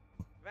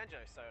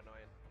 Revenjo's so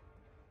annoying.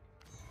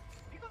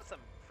 You got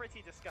some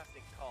pretty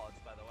disgusting cards,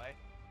 by the way.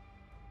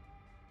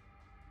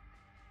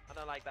 I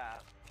don't like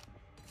that.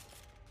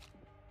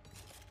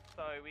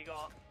 So we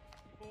got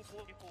full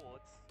body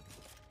hordes.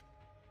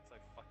 So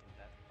fucking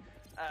dead.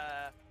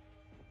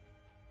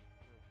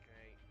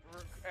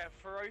 Okay.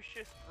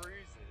 Ferocious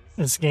bruises.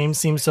 This game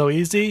seems so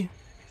easy.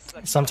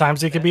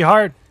 Sometimes it can be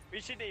hard. We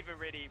shouldn't even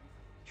really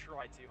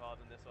try too hard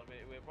on this one.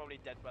 We're probably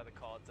dead by the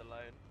cards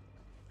alone.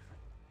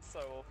 So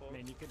awful. I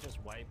mean, you could just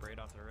wipe right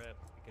off the rip.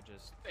 You could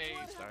just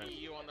start.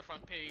 You on the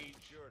front page.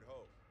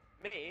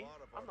 Me?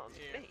 I'm not on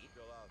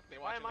me.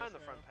 Why am I on the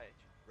front page?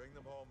 Bring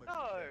them home.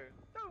 No!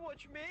 Don't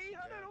watch me!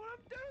 I don't know what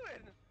I'm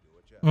doing! Do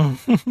what you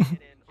have to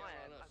do.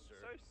 I'm so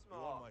You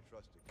are smart. my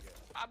trusted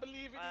guest. I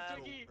believe in you,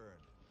 Tiggy.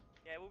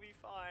 Yeah, we'll be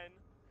fine.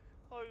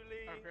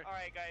 Holy. Okay.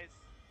 Alright, guys.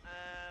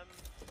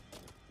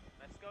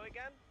 Let's go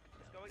again.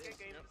 Let's go again.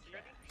 Games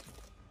ready?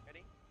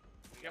 Ready?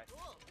 Yep.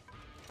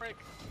 Break.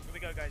 Here we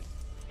go, guys.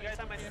 You guys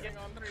have my skin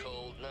on 3.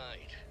 Cold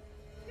night.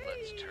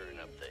 Let's turn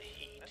up the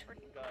heat. Let's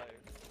freaking go.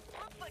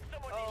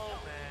 Oh,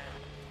 man.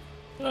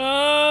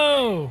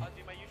 Oh! I'll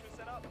do my usual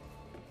setup.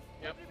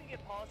 Yep. Hopefully we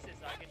get past this,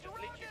 I can just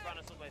literally run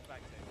us all the way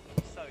back to.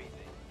 It's so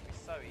easy.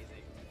 It's so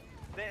easy.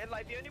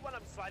 Like, the only one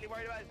I'm slightly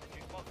worried about is the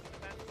jukebox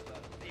defense, but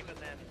even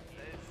then,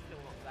 it's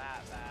still not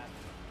that bad.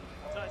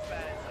 It's not as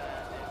bad as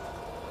this.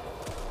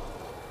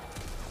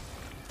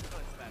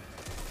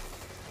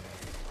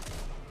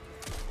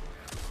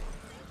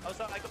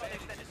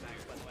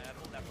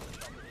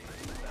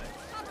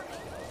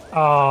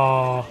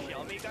 Oh.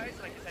 Kill me, guys.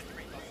 Like, it's actually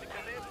pretty toxic.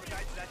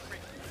 Guys, that's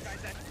pretty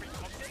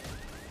toxic.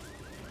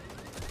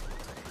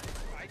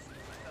 Guys,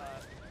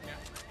 yeah.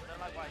 I don't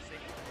like what I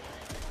see.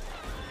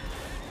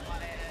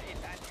 But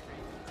it's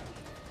actually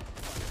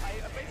I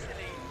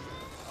basically.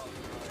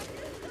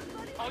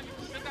 Oh, you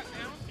spin that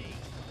down?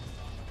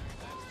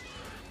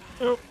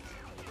 Nope.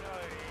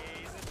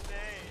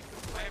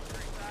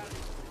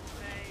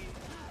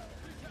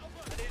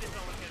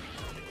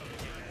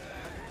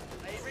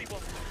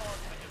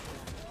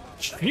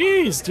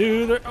 Jeez,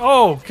 dude.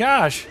 Oh,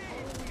 gosh.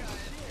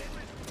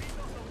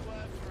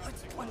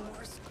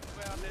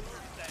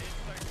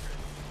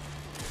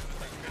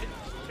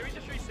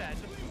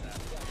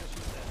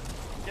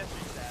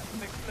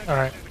 All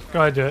right,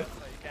 go ahead, do it.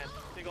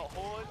 We got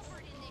hordes,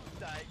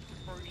 like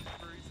Brody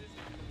Bruises,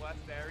 the worst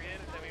variant,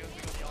 and then we also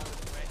got the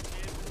armored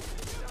wretches.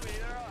 I mean,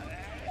 they're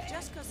alright.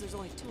 Just because there's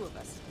only 2 of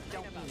us,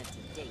 don't mean it's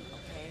a date,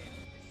 okay?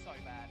 It's so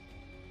bad.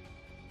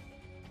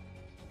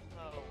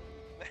 Oh.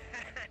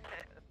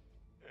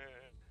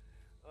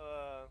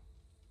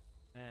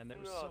 Man, there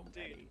was oh, so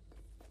many.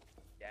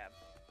 Yeah.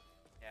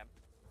 Yeah.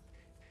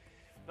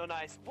 No,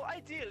 nice. Well,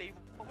 ideally,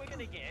 what we're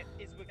gonna get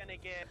is we're gonna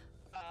get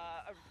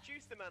a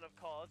reduced amount of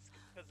cards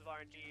because of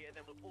RNG, and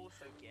then we'll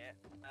also get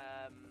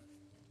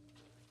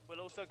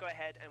we'll also go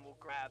ahead and we'll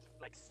grab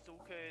like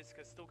stalkers,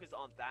 because stalkers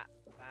aren't that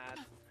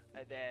bad,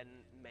 and then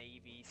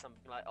maybe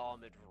something like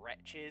armored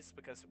wretches,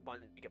 because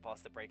once you get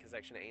past the breaker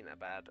section, it ain't that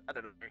bad. I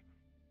don't know.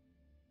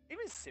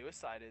 Even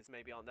suiciders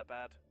maybe aren't that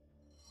bad.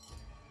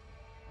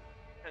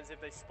 Depends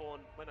if they spawn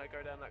when I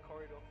go down that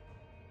corridor.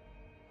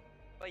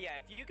 But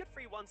yeah, if you could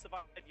free one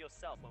survive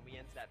yourself when we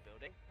enter that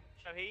building,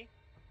 Shohi,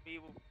 we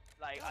will.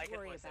 Like, I can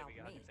almost say we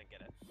 100%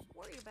 get it.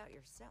 Worry about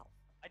yourself.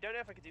 I don't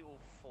know if I could do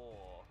all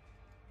 4.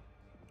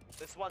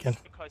 This one's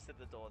too close to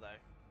the door, though.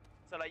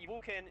 So, like, you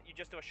walk in, you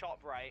just do a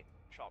sharp right.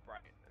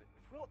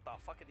 What the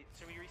fuck are these?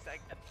 Should we reset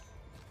again?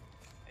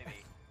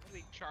 Maybe.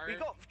 We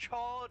got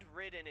charred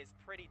ridden is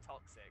pretty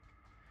toxic.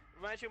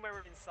 Imagine when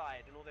we're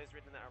inside and all those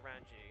ridden that are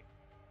around you.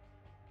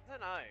 I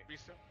don't know.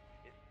 Reset.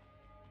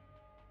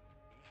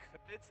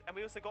 And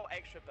we also got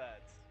extra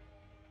birds.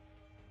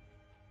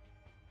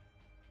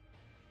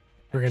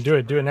 We're gonna do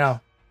it. Do it now.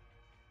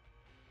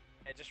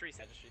 Yeah, just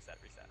reset.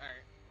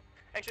 Alright.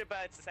 Extra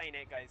birds is saying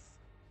it, guys.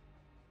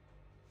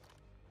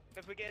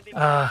 If we get the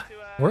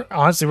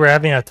we're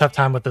having a tough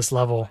time with this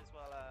level.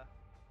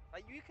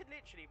 Like, you could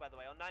literally, by the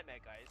way, on Nightmare,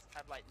 guys,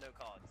 have like no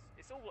cards.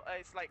 It's all.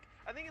 It's like,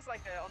 I think it's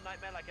like on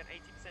Nightmare, like an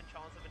 80%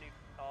 chance of a new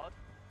card,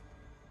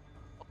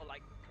 or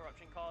like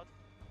corruption card.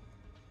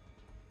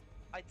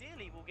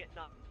 Ideally, we'll get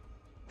none.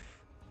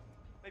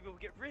 Maybe we'll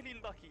get really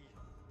lucky.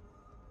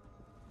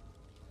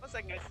 1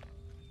 second, guys.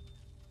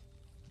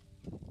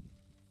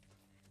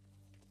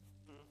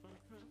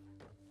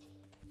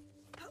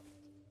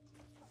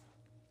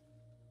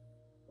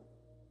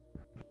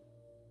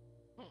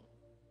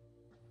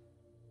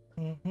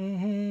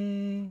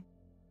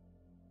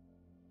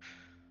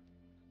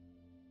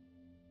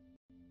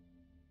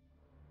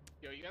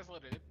 Yo, you guys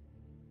loaded?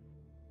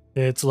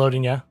 It's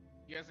loading, yeah.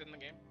 You guys in the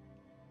game?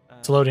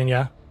 It's loading,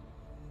 yeah.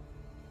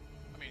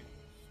 I mean,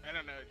 I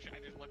don't know. I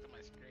just looked at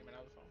my screen and I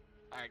was all.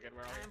 Alright, good.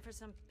 We're all here. Time for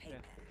some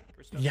payback.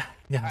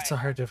 Yeah, it's a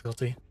hard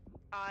difficulty.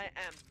 I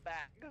am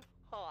back.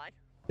 Hi.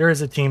 There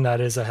is a team that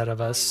is ahead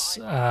of us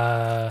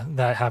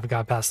that have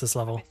got past this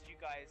level. I missed you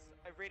guys.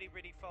 I really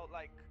felt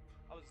like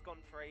I was gone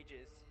for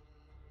ages.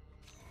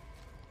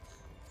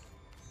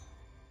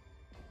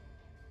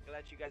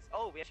 Glad you guys.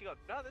 Oh, we actually got.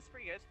 No, that's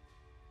pretty good.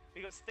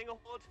 We got Stinger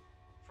Horde,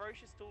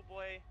 Ferocious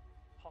Tallboy,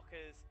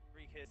 Hockers,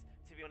 Reekers.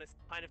 To be honest,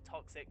 kind of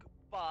toxic.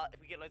 But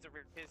if we get loads of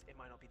Reekers, it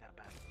might not be that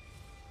bad.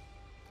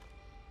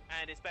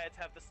 And it's better to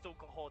have the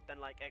Stalker Horde than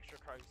like extra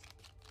crows.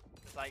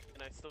 It's like, you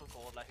know, Stalker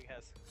Horde, like who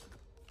cares?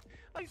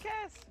 Who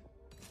cares?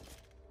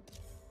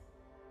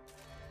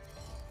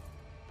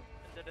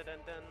 Dun dun dun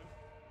dun.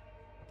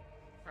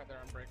 They're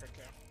on breaker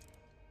too.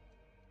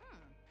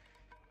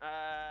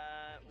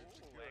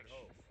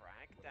 Ooh,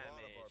 frag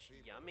damage.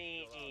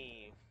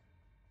 Yummy.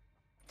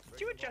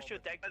 Did you adjust your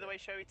deck, by the way,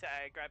 Shoei, to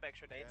grab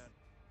extra dates?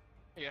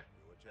 Yeah.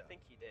 I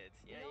think you did.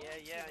 Yeah.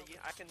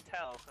 I can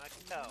tell.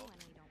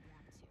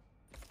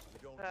 You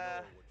don't know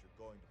what you're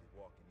going to be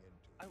walking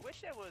into. I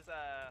wish there was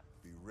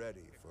Be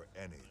ready for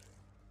anything.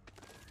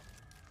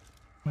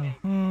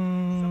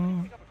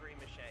 somebody pick up a green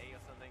machete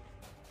or something.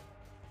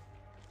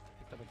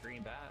 Picked up a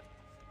green bat.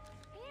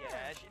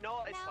 Yeah,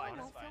 no, it's fine.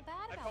 I It's fine. won't feel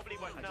bad I about probably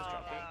that. won't. I No, just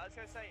dropped it. I was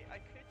gonna say I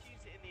could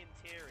use it in the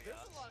interior.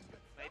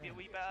 Maybe a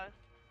wee better.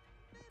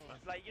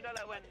 Like, you know,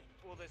 like when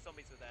all those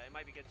zombies were there, it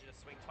might be good to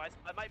just swing twice.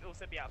 I might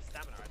also be out of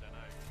stamina. I don't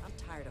know. I'm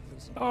tired of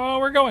losing. Oh,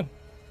 we're going.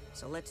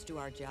 So let's do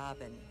our job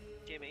and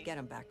Jimmy, get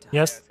him back to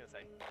Yes. I was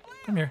gonna say.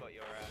 Come here. Got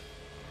your,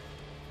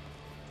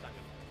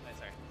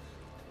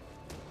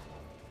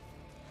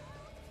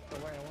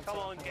 Come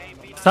on, game.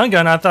 Be Stun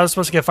gun. I thought I was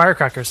supposed to get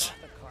firecrackers. Shot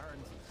the car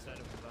instead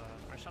of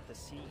I shot the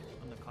seat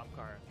on the cop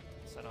car.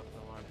 Set off the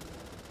alarm.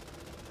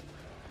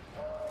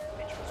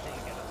 Interesting.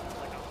 Get us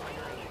like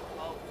 100.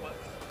 Oh, what?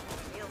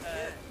 Feels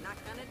good. Not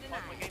gonna deny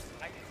My it. game's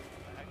lagging.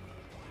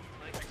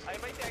 I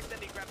basically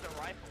accidentally grabbed a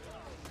rifle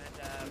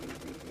and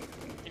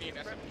You need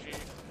an SMG.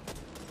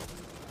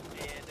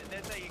 and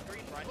there's a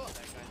green rifle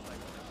there, guys.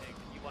 Like I think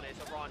you want it.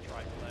 It's a ranch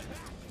rifle. Though.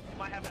 It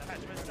might have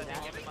attachments that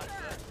didn't give it much.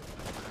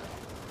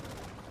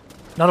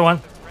 Another one.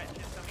 The wretch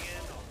is coming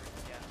in. Oh,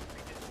 yeah,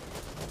 Recus.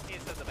 He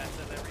is the best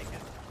of their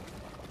Recus.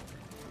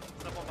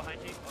 Someone behind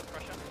you. Oh,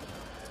 Crusher.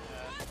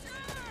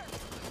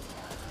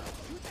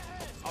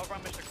 I'll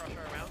run Mr.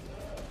 Crusher around.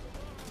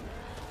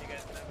 You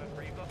guys have a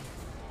free book.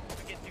 If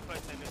we get too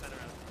close, then we turn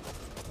around.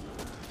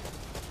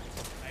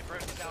 I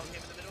broke his out him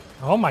in the middle.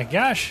 Oh my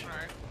gosh.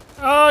 Alright.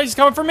 Oh, he's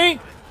coming for me.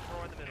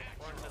 We're in the middle.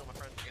 We're in the middle, my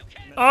friend.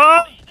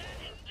 Oh.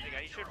 There you go.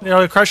 You should. You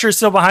know, the Crusher's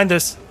still behind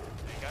this. There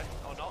you go.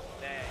 Oh, not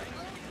there.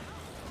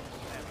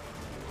 There.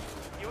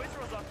 He always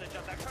rolls off to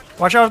jump that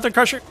Crusher. Watch out with the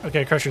Crusher.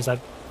 Okay, Crusher's dead.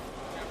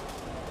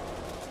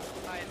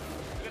 Alright,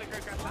 we're gonna go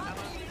grab that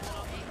ammo.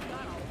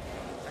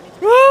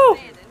 Woo!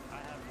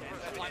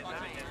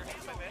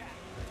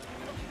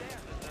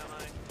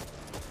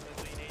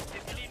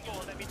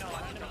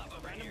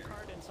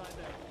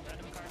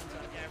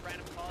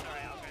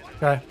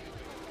 Okay.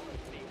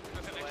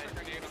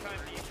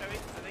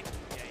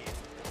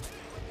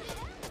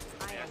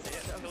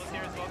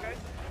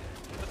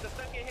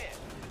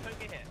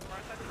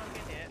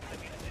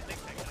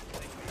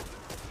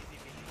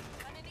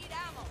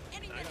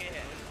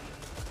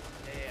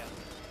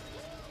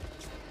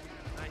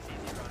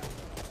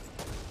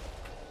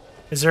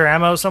 Is there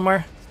ammo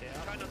somewhere?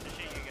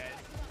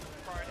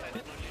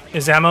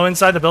 Is ammo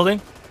inside the building?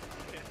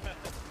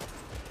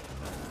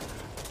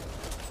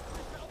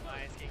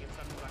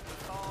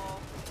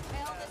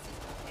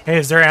 Hey,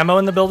 is there ammo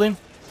in the building?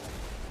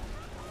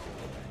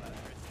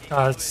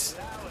 It's...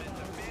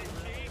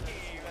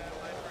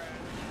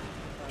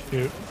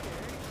 Shoot.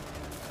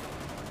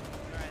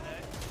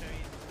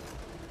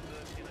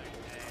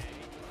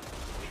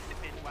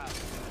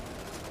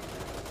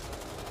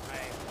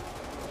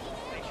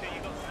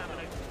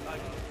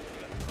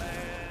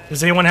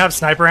 Does anyone have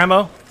sniper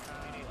ammo?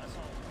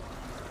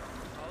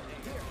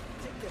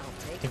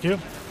 Thank you.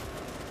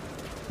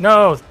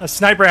 No, a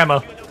sniper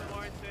ammo.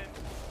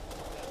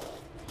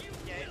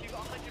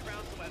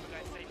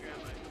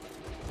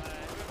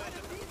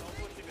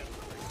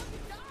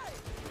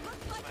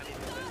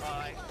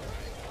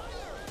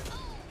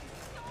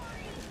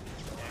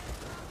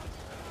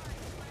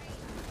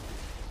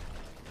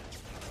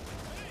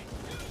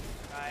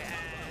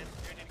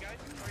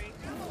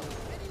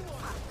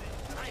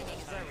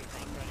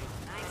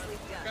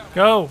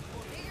 Go.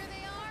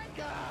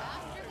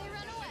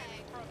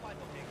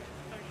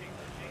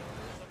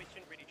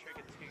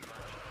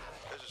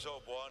 This is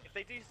Hope 1. If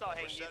they do start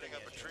We're hitting setting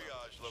up a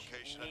triage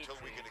location until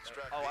we can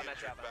extract Oh, the I'm at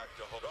injured Java. back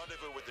to home.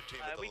 Rendezvous with the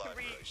team at the we can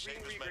library. Save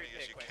as many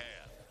as you quick.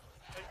 can.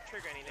 Don't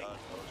trigger anything. God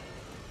knows.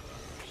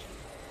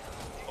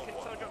 Can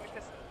someone drop me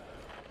pistol?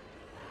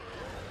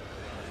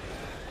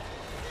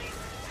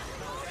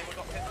 Anyone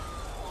got pistol?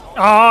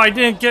 Oh, I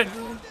didn't get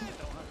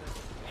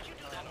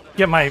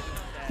my...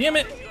 Damn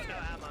it.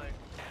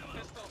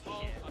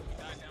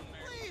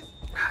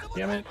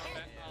 Damn it.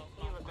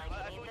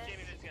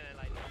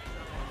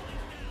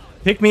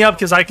 Pick me up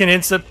because I can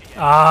instant...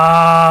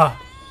 Ah.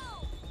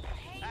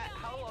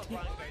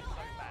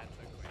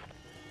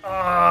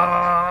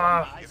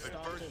 If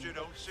at first you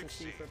don't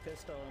succeed. For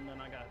pistol and then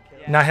I got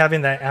killed. Not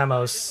having that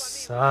ammo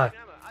sucks.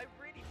 I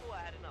really thought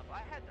I had enough. I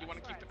had that. You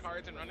want to keep the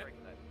cards and run it?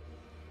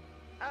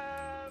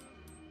 Yeah,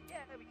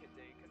 we could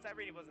do, because that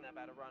really wasn't that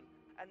bad a run.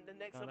 And the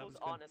next No, that levels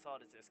was good. aren't as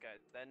hard as this, guys.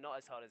 They're not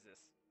as hard as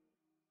this.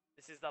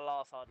 This is the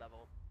last hard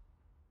level.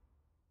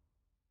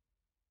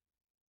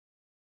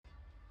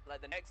 Like,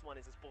 the next one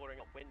is just boring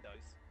up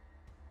windows.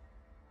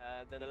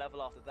 Then the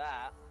level after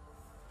that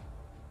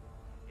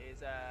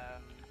is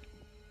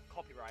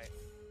copyright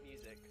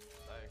music.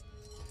 So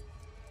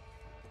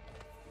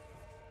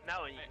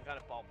now you can kind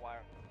of barbed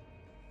wire.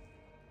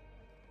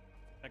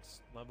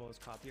 Next level is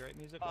copyright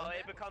music. Oh,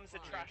 it becomes a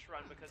trash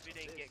run because we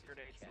didn't get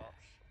grenade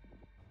slots.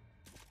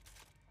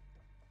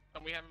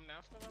 Don't we have him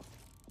now still?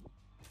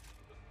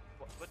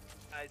 What?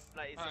 It's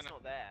like, it's just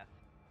not there.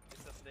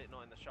 It's just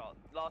not in the shot.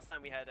 Last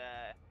time we had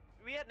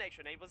nade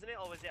grenade, wasn't it?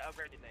 Or was it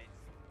upgraded nades?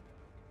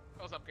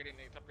 I was upgrading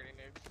nades,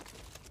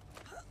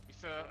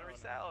 You Do you want to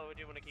reset or do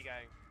you want to keep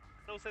going?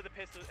 And also the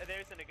pistol, there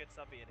isn't a good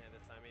subby in here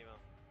this time either.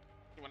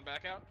 You want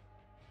back out?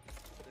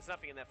 There's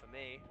nothing in there for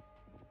me.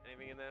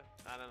 Anything in there?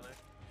 I don't know.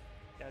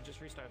 Yeah, just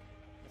restart.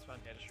 That's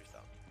fine. Yeah, just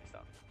restart.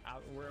 Restart.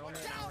 We're only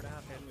an hour and a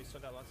half in. We still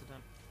got lots of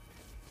time.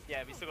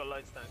 Yeah, we still got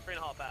loads of time.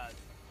 3.5 hours.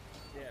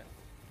 Yeah.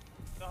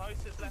 The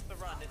host has left the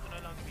run. This will no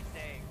longer be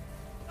staying.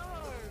 No!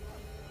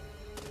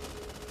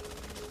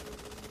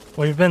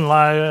 We've been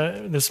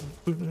live. This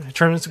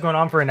tournament's going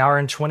on for an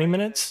hour and 20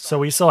 minutes, so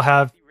we still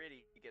have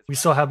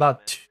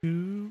about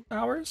 2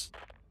 hours.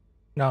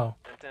 No.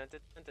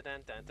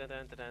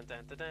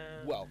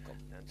 Welcome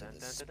to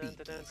the speed.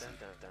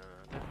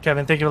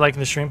 Kevin, thank you for liking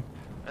the stream.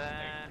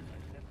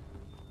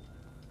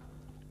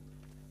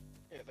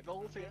 Yeah, the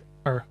goals here.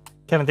 Or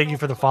Kevin, thank you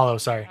for the follow.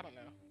 Sorry. I don't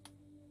know.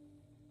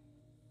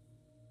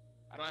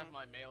 I don't have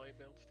my melee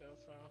build still,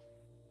 so.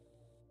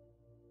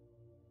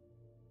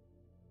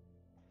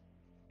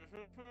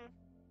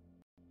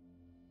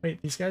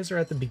 Wait, these guys are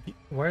at the begin.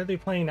 Why are they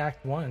playing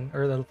Act 1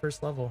 or the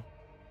first level?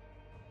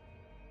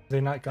 Have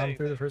they not gone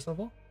through the first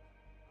level?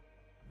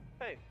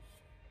 Who?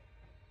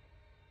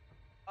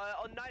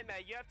 On Nightmare,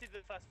 you have to do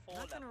the first 4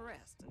 Not gonna levels.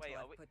 rest until Wait,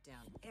 I are we? put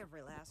down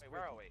every last. Wait,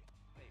 where are we?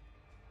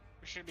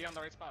 We should be on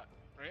the right spot,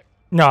 right?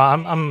 No,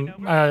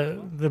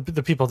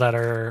 the people that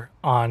are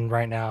on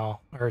right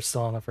now are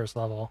still on the first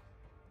level.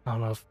 I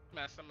don't know if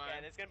Mastermind.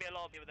 Yeah, there's gonna be a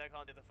lot of people that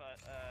can't do the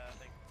first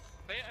thing.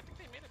 I think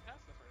they made it past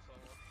the first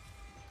level.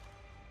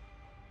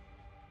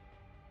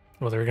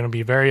 well, they're going to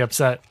be very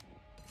upset.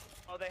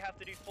 Oh, they have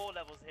to do 4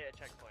 levels to hit a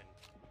checkpoint.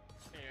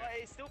 Yeah. But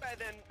it's still better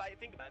than, like,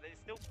 think about it,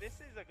 this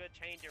is a good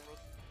change in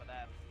rules for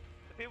them.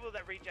 The people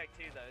that reject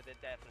 2, though, they're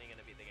definitely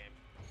gonna beat the game.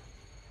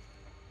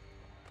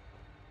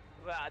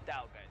 Without a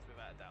doubt, guys,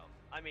 without a doubt.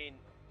 I mean,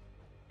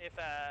 if,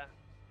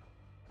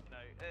 you know,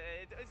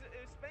 it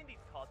was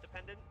mainly card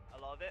dependent, a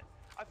lot of it.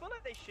 I feel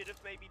like they should have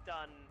maybe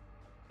done,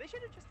 they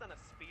should have just done a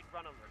speed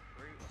run on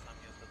Recruit or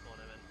something as the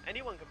tournament.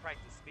 Anyone can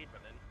practice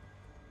speedrunning.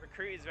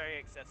 Recruit is very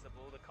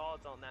accessible, the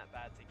cards aren't that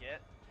bad to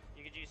get.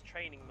 You could use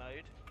training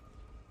mode.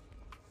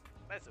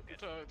 That's all good.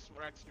 So it's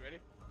Rex, you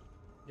ready?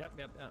 Yep,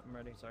 I'm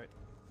ready, sorry.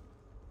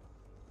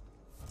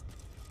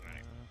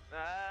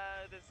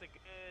 There's a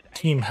good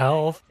Team AK,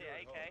 Health.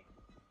 AK.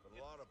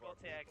 Got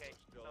tier AK.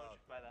 Someone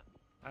should buy that.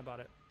 I bought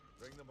it.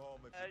 Bring them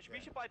home if you We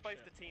can. should buy both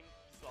the team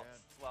slots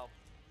as well,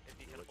 if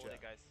you can Watch afford it,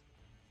 out. guys.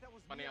 That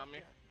was Money me on up me.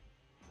 there.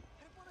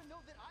 I didn't want to know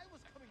that I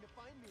was coming to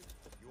find me.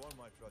 You are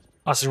my trusted.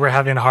 Also, we're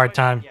having a hard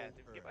time. Yeah,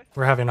 did we get both?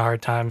 We're having a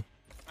hard time.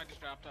 I just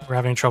dropped. We're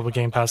having trouble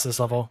getting past this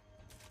level.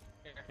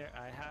 Here,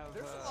 I have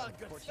There's a lot of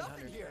good stuff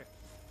in 1400 here.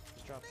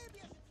 Just drop. Maybe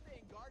I should stay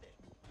and guard it.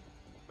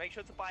 Make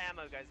sure to buy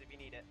ammo, guys, if you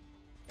need it.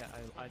 Yeah,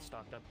 I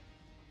stocked up.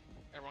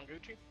 Everyone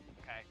Gucci?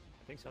 Okay.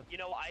 I think so. You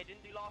know what I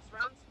didn't do last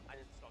round? I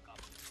didn't stock up.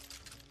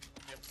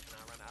 Yep. And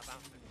I ran out of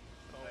ammo.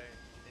 So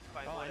it's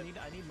quite Oh, important.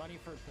 I need money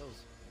for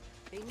pills.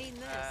 Be needing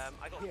this.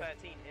 I got 13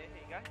 here.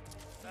 Here you go.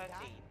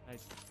 13.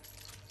 Nice.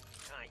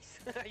 Nice.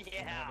 Do you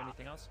have Yeah.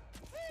 anything else?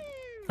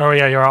 Oh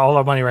yeah, you're all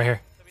our money right here.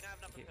 So we don't have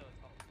enough for pills.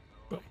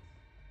 Boom.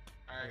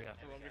 Alright, Yeah,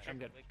 everyone Gucci. I'm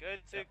good. We're good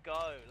to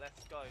go.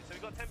 Let's go. So we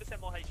got 10%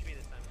 more HP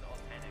this time. So I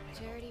was 10 HP.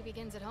 Charity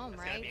begins at home,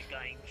 It's gonna right? be a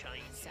game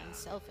changer. Sounds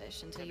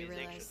selfish until you Gonna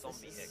be an realize extra this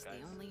zombie here, is the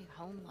guys. only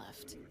home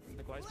left.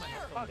 Like, why is my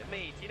health Fuck going down?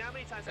 me. Do you know how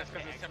many times That's I've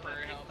hit 'cause it's X-Men?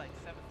 temporary I've hit health. like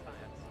 7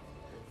 times.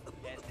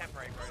 Yeah, it's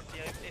temporary, bro.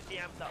 It's the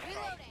amped up, bro.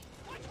 Reloading.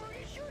 Watch where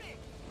you're shooting.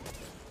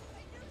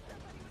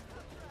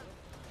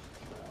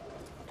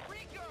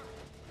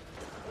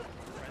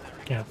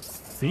 Can't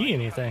see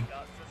anything.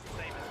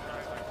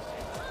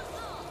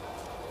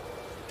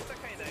 It's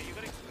okay though, you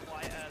got it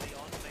quite early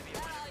on, maybe a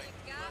minute.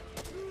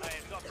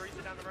 We've got a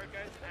bruiser down the road,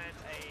 guys, and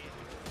a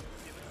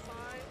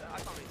suicide. I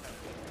can't really tell.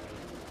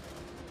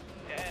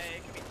 Yeah,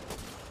 it could be.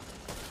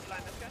 You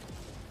like this guy?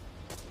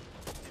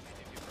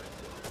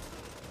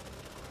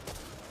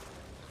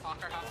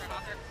 Hawker.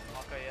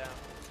 Hawker, yeah.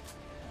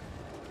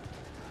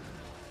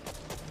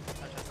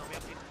 Touch that zombie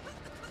up, please.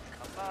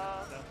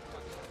 Up,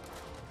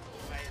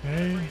 Wait,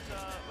 Hey.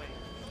 bruiser. Wait,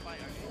 fight,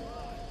 okay.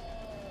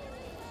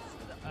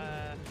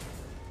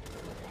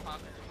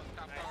 Hawker.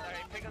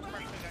 Sorry, pick up the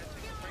bruiser, guys.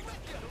 Pick up the bruiser.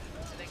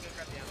 And then go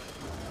grab the ammo.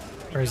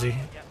 Where is he? Yeah,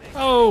 there you go.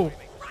 Oh!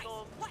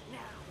 What now?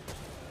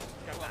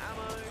 Grab the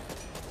ammo.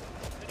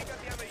 When you grab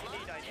the ammo you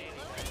need, ideally.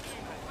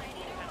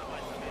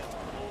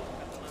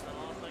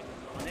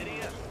 An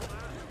idiot.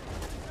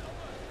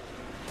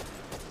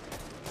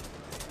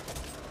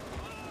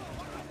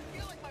 I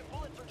feel like my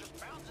bullets are just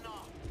bouncing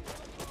off.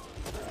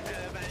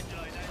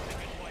 Angelo, that's a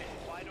good point.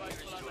 Why do I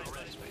feel like my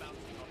bullets are bouncing off?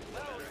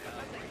 Well,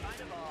 they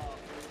kind of are.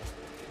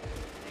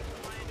 They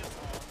kind of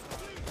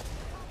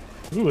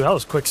are. Ooh, that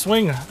was a quick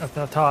swing at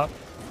the top.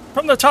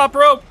 From the top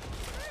rope.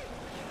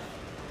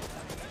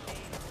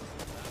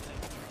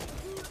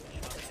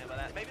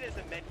 Maybe there's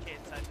a med kit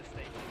inside the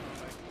station.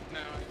 No.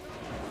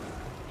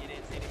 You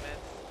didn't see any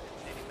meds? Didn't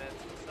see any meds?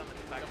 Some in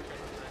the back.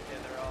 Yeah,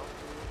 they're all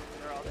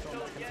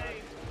still,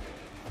 yay!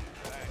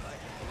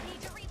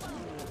 Need to reload.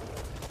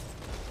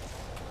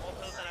 More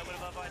pills than I would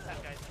have otherwise had,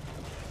 guys.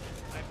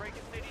 I break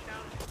it steady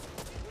down.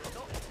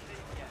 Not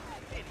yeah,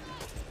 steady.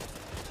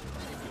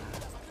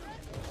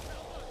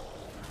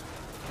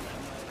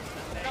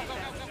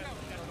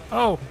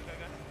 Oh.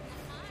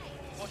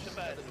 Watch the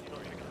birds. You're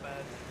not triggering the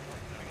birds.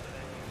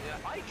 Yeah,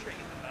 I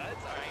triggered the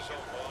birds. Alright. So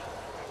far,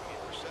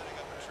 we're setting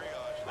up a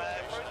triage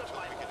location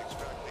until we can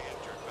extract the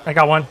injured back. I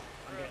got one.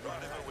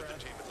 Rendezvous with the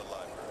team at the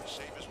library.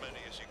 Save as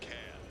many as you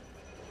can.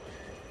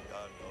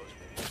 God knows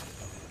we need some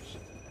numbers.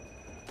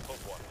 Hope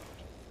one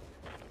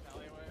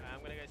out. I'm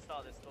gonna go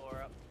start this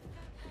door up.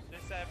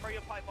 Just throw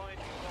your pipe on it.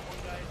 You've got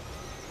one, guys.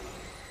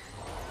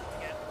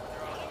 Again,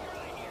 they're all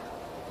right here.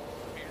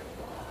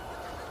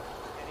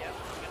 Yeah,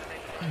 I'm gonna make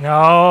it.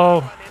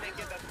 No. Run in and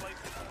get that close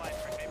to the pipe,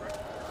 okay, bro?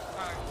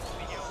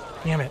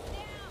 Damn it.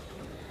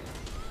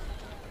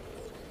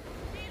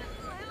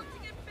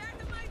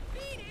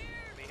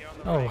 Be here on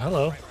the Oh, right.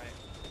 hello. Right.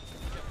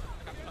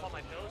 Got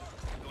my pills.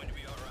 Going to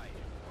be alright.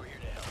 We're here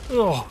to help.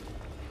 Oh.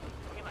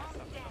 Get my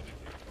stuff.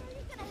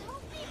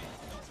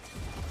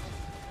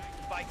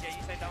 Spike, yeah,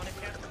 you say down. down if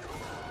you can.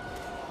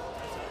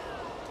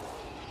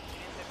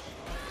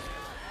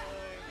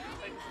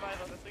 Save the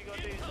survivor, that's what you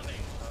gotta do.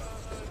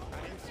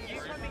 You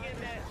coming in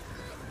there.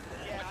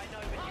 Yeah, I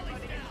know, but you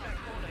running into that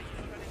corner. You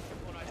just run into the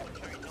corner. I just want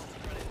to show you not to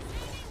run into the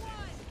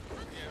corner.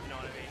 You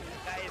know what I mean?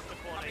 That is the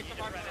corner. You just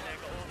ran in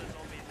there, got all the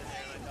zombies in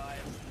there, and I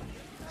died.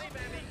 Hey,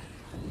 baby.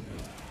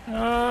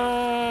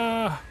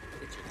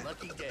 It's your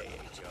lucky day,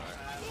 HR.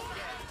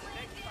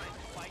 Next time,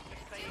 like,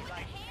 just stay,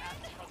 like, at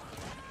the hospital.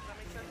 Does that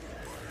make sense?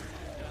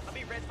 I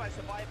mean, Red by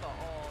Survivor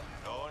or...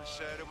 No one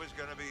said it was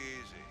gonna be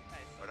easy,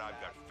 but I've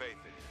got faith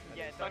in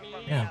you. Yeah, don't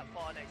run me that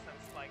far next time,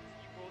 Spike.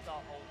 You pulled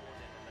our whole ward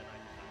in, and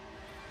then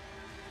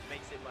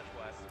makes it much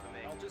worse for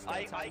me. I'll just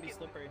I get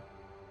slippery.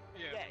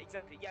 Yeah,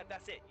 exactly. Yeah,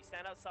 that's it. You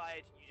stand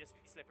outside, you just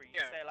be slippery.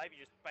 You stay alive,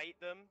 you just bait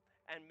them,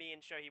 and me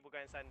and Shohi will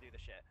go inside and do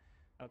the shit.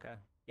 Okay.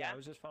 Yeah, I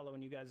was just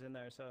following you guys in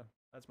there, so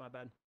that's my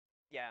bad.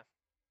 Yeah.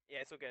 Yeah,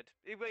 it's all good.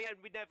 We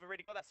never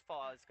really got that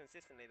far as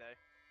consistently, though.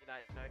 You know,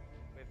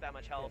 with that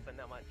much health and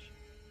that much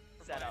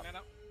setup.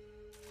 That's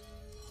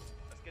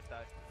good,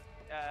 though.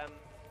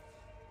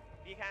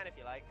 You can if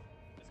you like.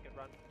 Just a good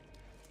run.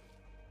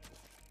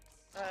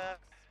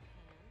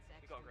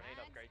 We got a grenade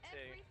upgrade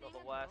too. Not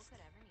the worst.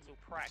 It's all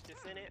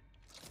practice in it.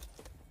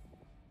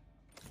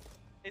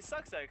 It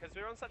sucks though, because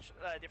we're on such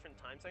different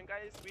time zone,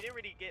 guys. We didn't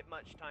really get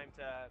much time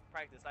to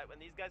practice. Like when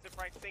these guys were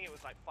practicing, it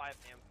was like 5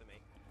 AM for me.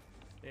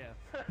 Yeah.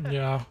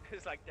 Yeah. It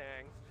was like,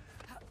 dang.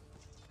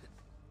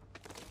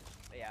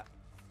 But yeah.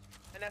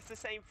 And that's the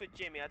same for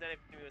Jimmy. I don't know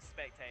if Jimmy was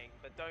spectating,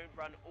 but don't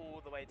run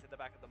all the way to the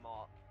back of the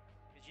mart.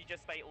 Because you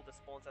just bait all the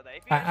spawns out there.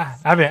 If you I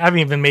haven't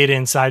even made it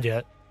inside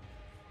yet.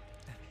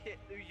 You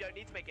don't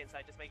need to make it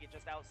inside, just make it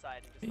just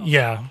outside. And just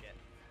Yeah.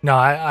 No,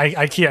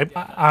 I keep.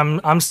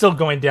 I'm still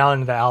going down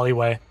into the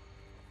alleyway.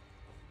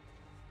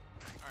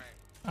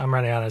 I'm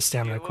running out of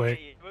stamina quick.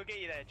 We'll get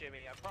you there, Jimmy.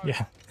 I promise.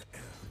 Yeah.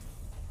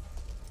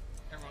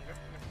 Everyone go.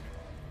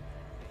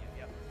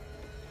 Yep.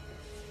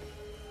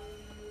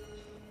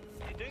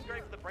 You're doing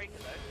great for the breaker,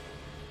 though.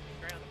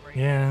 Great on the breaker.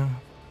 Yeah.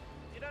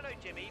 You don't know,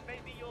 Jimmy.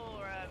 Maybe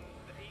you're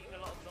eating a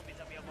lot of zombies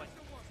that we have for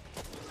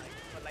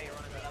later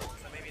on in the level,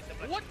 so maybe it's a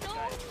What? No!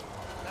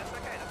 That's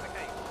okay. That's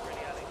okay. It's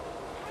really early.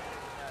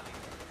 You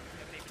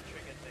haven't even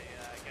triggered the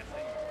gas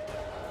station.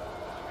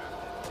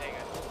 There you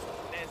go.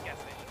 There's gas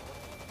station.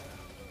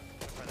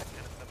 Throw that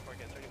canister before it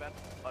gets really bad.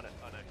 Oh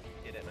no,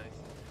 you did it, nice.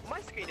 On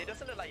my screen, it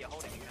doesn't look like you're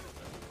holding a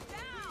canister.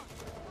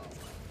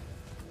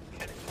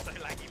 Canister's so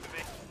laggy for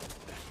me.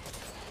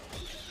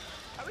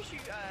 I wish you,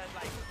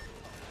 like...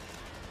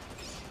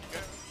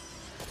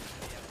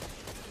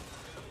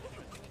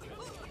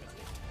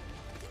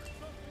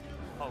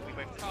 Oh, we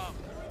went to...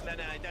 No,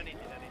 don't need to.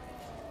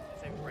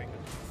 Same breaker.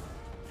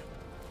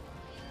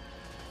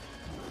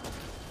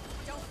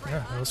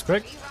 Yeah, that was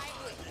quick.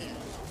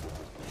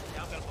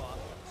 Yeah, I'm gonna fall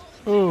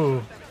off.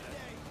 Ooh.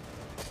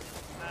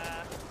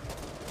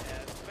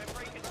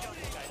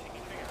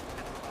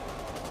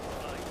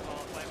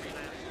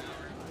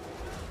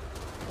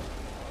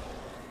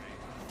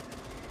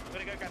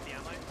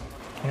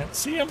 Can't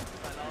see him.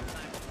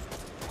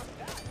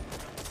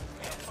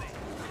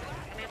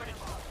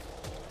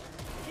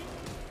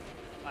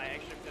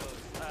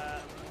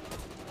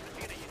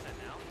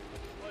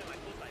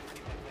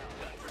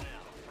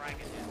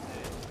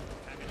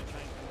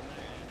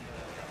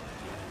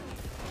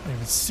 I don't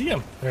even see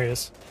him. There he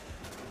is.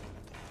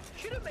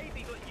 Should have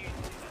maybe got used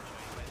to that.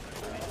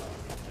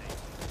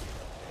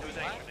 It was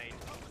an extra nade.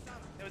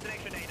 It was an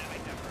extra nade I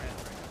made that for it.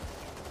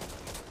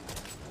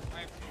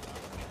 Alright.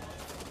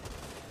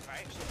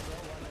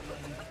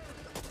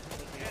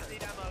 You guys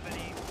need ammo of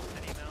any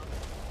amount?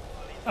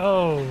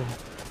 Oh.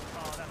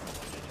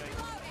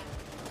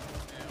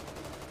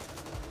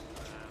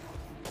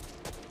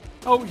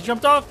 Oh, he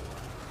jumped off.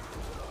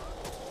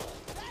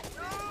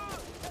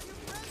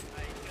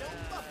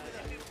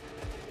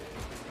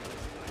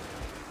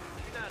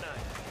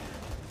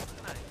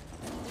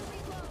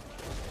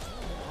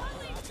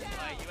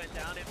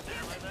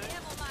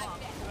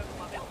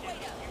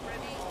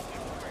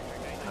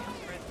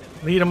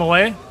 Lead him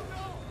away.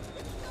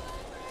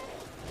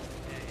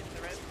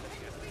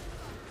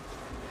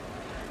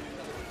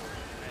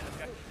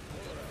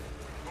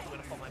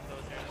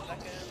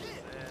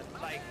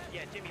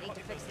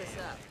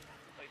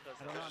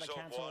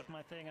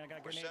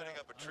 We're setting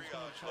up a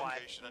triage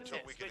location until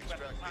we can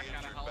extract the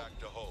injured back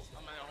to Hope.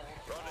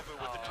 Rendezvous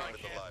with the team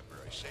at the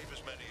library. Save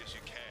as many as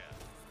you can.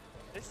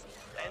 This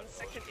end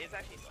section is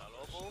actually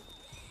soloable.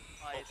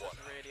 It's just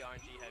really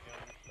RNG heavy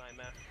on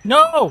Nightmare.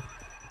 No!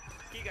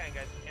 Keep going,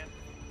 guys, if you can.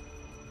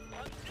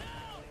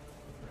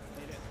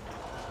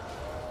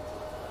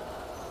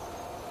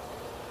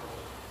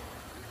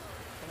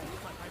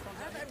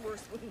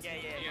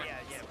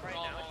 Yeah. Right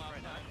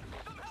now.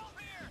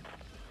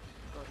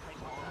 Okay,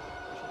 going in.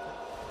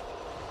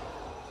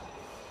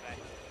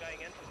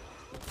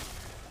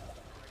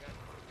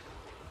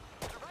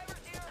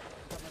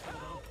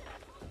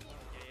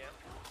 Yeah.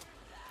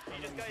 You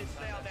just guys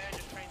stay out there and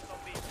just train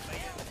zombies.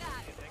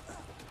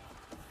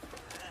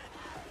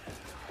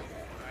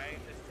 Alright,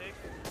 there's two.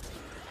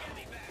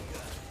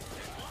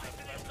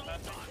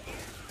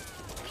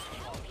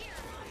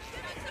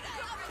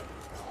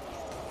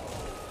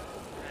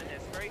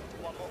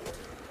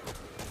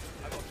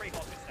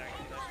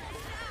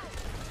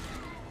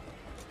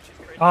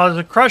 Oh, there's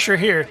a crusher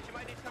here.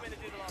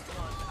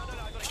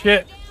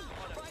 Shit.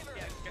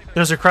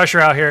 There's a crusher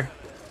out here.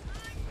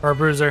 Or a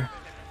bruiser.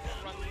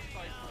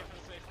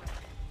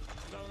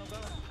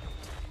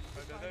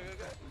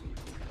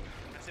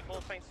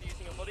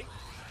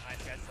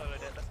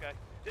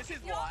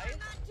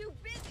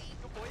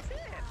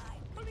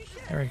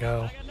 There we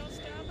go.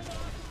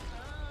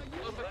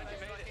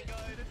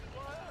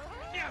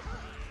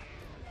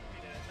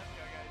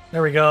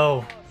 There we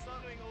go.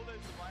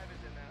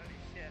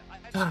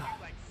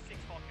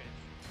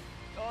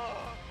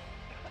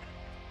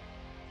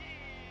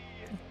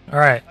 All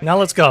right, now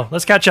let's go.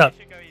 Let's catch up. This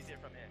should go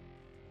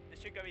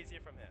easier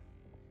from here.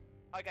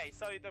 Okay,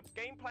 so the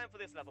game plan for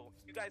this level,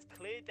 you guys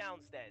clear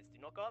downstairs. Do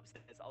not go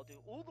upstairs. I'll do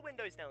all the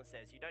windows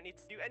downstairs. You don't need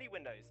to do any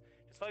windows.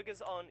 Just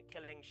focus on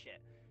killing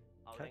shit.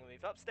 I'll then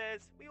move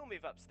upstairs. We all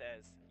move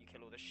upstairs. You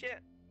kill all the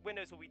shit.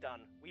 Windows will be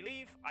done. We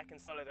leave. I can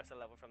solo the rest of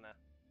the level from there.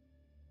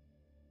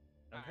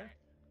 Okay.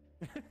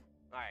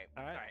 Alright.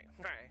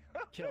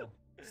 Kill.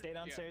 Stay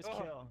downstairs,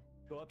 kill.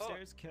 Go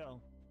upstairs,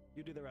 kill.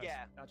 You do the rest.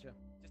 Yeah. Gotcha.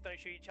 Just don't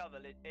shoot each other.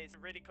 It's a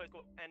really close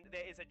call, and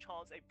there is a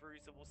chance a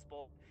bruiser will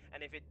spawn.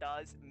 And if it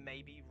does,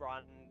 maybe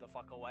run the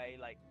fuck away,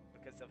 like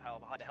because of how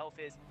high the health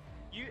is.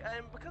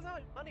 Because how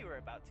much money we're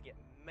about to get,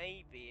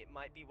 maybe it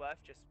might be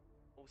worth just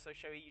also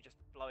showing you just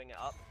blowing it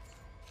up.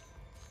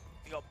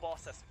 We got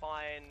boss, that's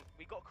fine.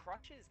 We got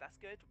crutches, that's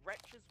good.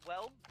 Wretch as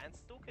well, and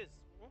stalkers.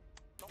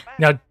 Not bad.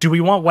 Now, do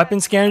we want weapon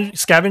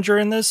scavenger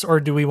in this, or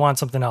do we want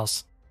something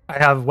else? I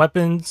have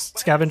weapons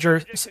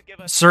scavenger,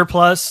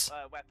 surplus,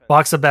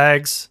 box of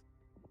bags,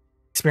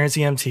 experience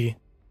EMT. Team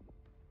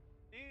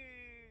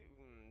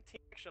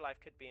Extra Life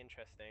could be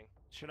interesting.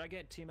 Should I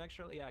get Team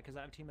Extra? Yeah, because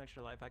I have Team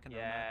Extra Life. I can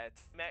run Yeah, that.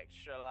 Team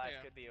Extra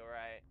Life could be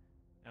alright.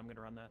 I'm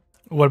gonna run that.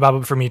 What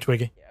about for me,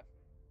 Twiggy? Yeah.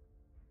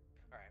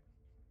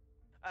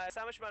 Alright. So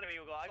how much money have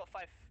you got? I got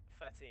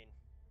 513.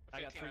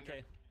 I got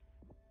 3K.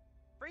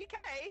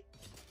 3K?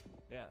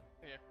 Yeah.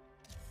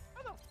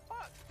 How the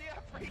fuck do you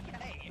have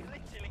 3K?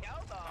 Literally, how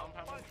the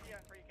fuck do you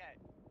have 3K?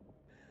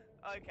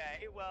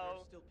 Okay,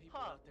 well,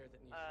 I'm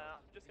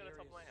just gonna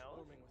top my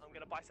health. I'm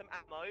gonna buy some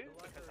ammo,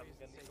 because I'm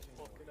gonna need some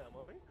fucking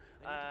ammo.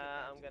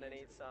 I'm gonna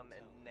need some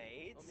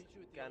nades.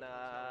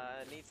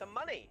 Gonna need some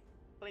money.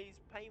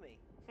 Please pay me.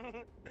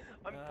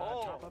 I'm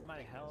poor. Top up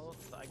my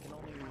health. I can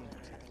only...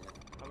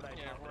 How would I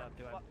top it up?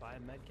 Do I buy a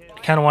medkit? I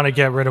kind of want to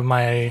get rid of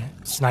my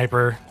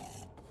sniper.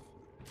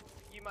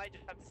 You might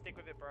just have to stick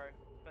with it, bro,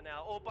 for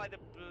now. Or buy the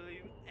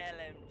blue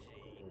LMG.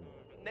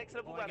 Next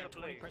level, buy the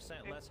blue.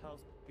 20% less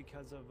health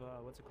because of,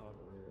 what's it called?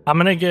 I'm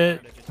gonna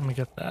get. Let me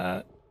get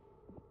that.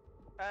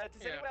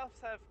 Does anyone else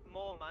have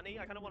more money?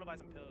 I kind of want to buy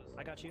some pills.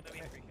 I got you.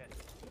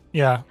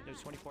 Yeah. There's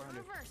 2,400.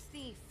 Reverse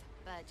thief,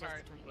 but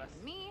just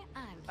between me,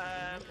 I'm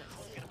I'm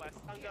gonna buy a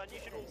stun gun. You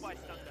should all buy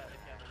stun gun if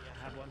you have.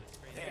 I have one.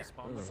 There.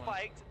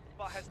 Spiked,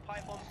 but has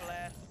pipe bomb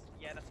blast.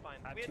 Yeah, that's fine.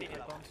 We don't need a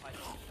lot of pipe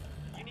bomb.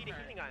 You need a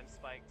healing item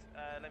spiked.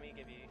 Let me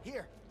give you.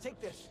 Here, take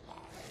this.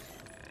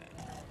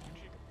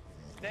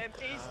 There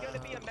is going to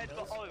be a med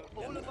box. Oh,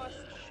 all of us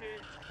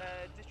should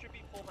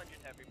distribute 400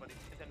 to everybody.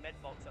 There's a med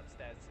box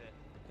upstairs here.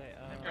 Okay,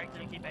 and Greg,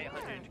 you keep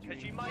 800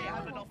 because you might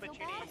have an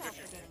opportunity. 1,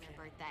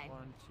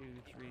 2,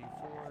 3,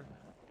 4.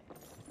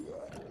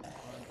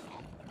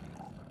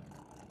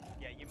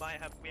 Yeah, we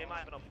might have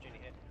an opportunity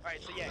here.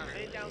 Alright, so yeah,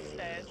 clear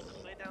downstairs,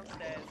 and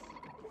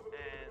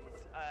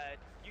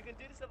you can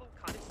do this level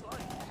kind of slow.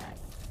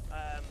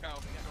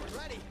 We're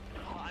ready.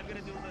 I'm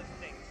gonna do all those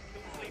things.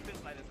 Kill sleepers,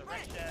 like there's a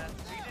wretch there.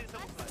 We can do this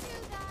level slow.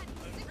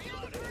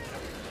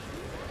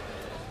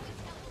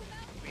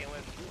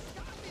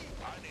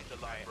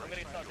 I'm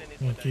gonna start doing these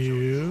Thank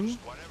you.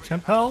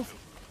 Temp health.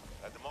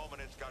 At the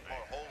moment, it's got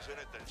more holes in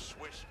it than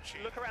Swiss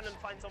cheese. Look around and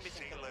find zombies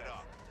and kill them.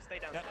 Stay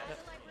downstairs.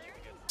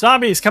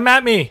 Zombies, come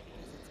at me.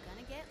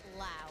 gonna get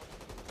loud.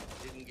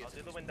 I'll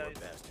do the windows.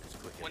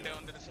 Window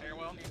under the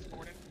stairwell needs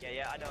boarding.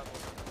 Yeah, I know.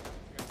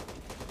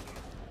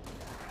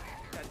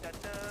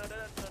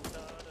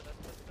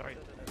 Sorry.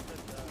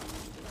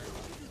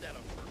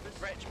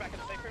 Wretch back in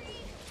the safe room.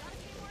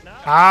 No.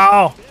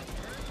 Ow.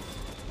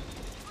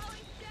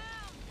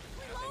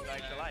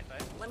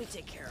 Let me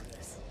take care of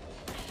this.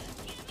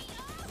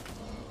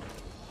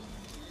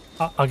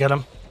 I'll get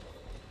him.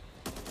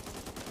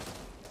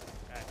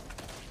 Okay.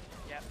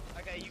 Yep.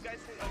 Okay, you guys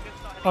are good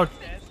start Oh.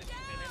 upstairs if you're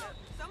feeling it.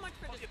 So much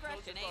for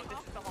discretion, eh? This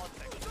is the hard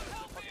section.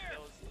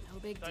 No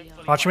big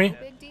deal. Watch me. No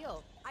big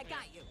deal. I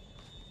got you.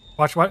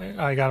 Watch what?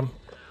 I got him.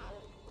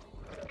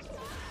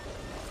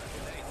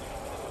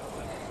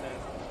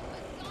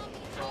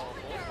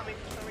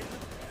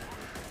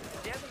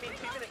 He hasn't been 2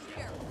 minutes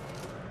here.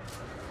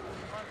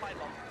 Five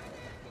bomb.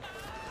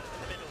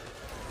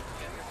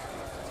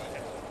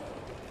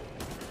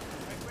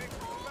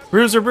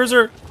 Bruiser,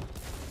 bruiser.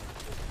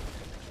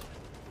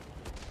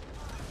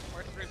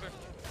 Where's the bruiser?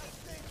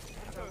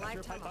 After a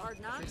lifetime of hard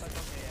knocks.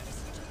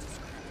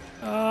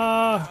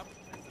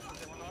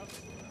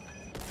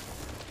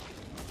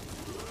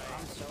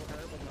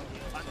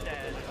 I'm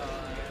dead.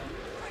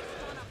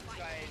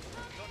 Guys,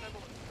 you don't know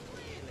what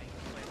healing.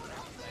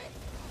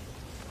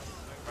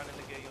 Run in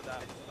the gear, you'll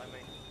die by me.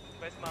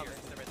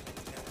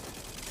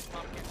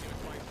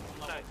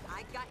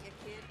 I got you,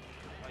 kid.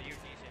 Oh, you're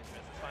decent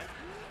interest. It's fine.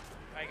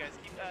 Alright, guys,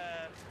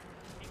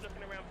 keep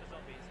looking around for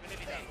zombies. We're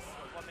nearly done.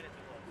 1 minute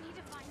to go. Need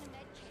to find the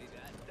med kit.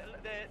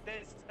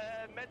 There's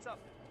meds up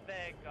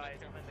there,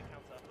 guys, behind the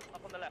counter. Up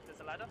on the left, there's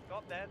a ladder.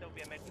 Go up there. There'll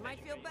be a med. You might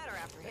feel better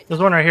after hitting.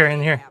 There's one right here,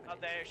 in here. Up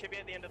there, it should be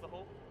at the end of the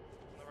hall.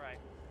 On the right.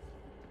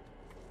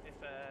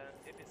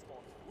 If it's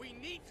spawned. We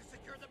need to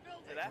secure the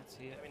building. Is it there?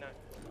 See it. Let me know.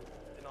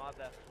 They're not up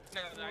there. No,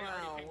 I already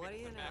Well, pinged what do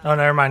it. you know? Oh,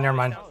 never mind, never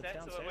mind.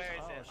 Downstairs? So where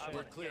is it? Oh,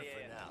 We're shit. clear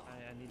for now.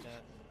 I need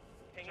that.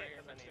 Ping it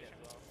because I need it as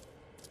well.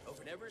 Oh,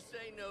 never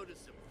say no to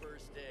some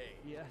first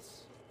aid.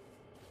 Yes.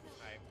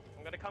 Alright,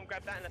 I'm gonna come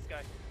grab that and let's go.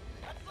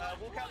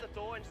 Walk out the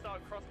door and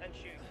start cross and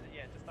shoot.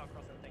 Yeah, just start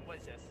crossing the thing. What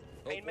is this?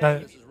 Pain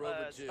This is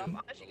Rover 2. stuff. I'm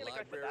actually gonna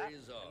go for that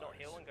Library is and not ours.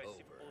 heal and go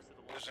super balls to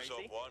the wall This is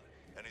crazy. Hope 1.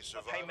 Any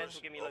But pain meds survivors?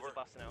 will give me loads Over. of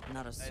buffs now.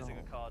 Not a That is a soul.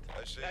 good card. I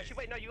see. Actually,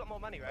 wait, no, you got more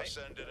money, right?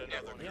 Ascended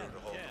another crew to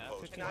hold yeah,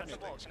 the post. 1500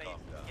 Things more. Can I? calm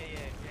down. Yeah.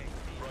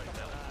 Right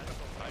now,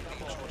 I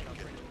need someone to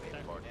get to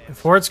the party. If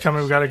Ford's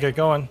coming, we gotta get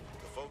going.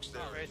 The folks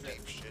there Where are is it?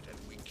 deep shit, and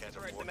we can't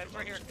Sorry, afford the to med's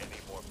right here. lose any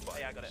more Oh, fights.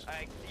 yeah, I got it.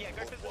 Yeah,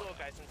 go for the door,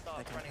 guys, and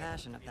start The running.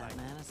 compassion of that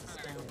man is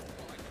astounding.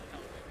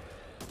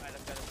 Alright,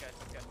 let's go.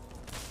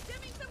 Give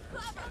me some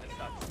cover!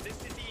 This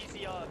is the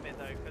easier bit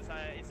though, because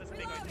it's just a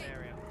big open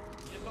area.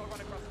 You just gotta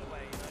run across the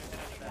way, you know, head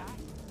over there.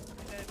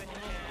 If you can,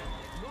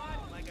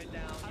 you might go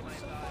down, you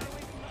might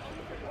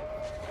die.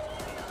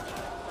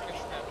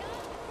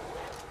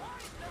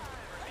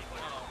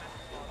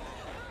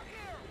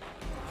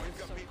 We've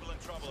got people in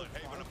trouble at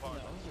Haven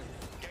Apartments.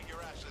 Get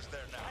your asses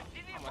there now.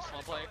 I'm a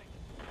small plate.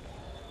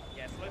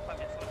 Yeah, slow pipe.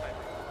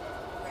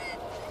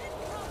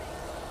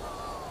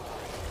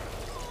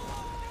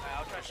 Alright,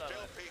 I'll try There's to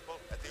still people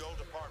at the old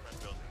apartment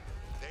building.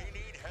 They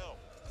need help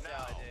Yeah,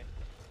 now. I do.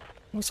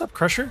 What's up,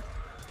 Crusher?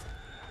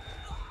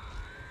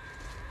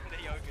 The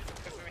yoga's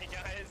good for me,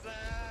 guys.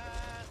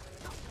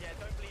 Yeah,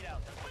 don't bleed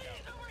out.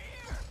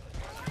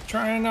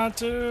 Trying not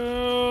to.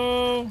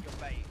 You're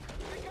bait.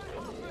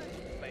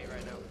 Bait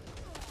right now.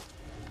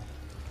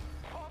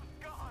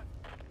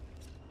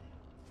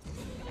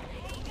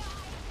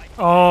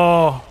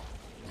 Oh.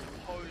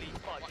 Holy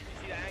fuck, did you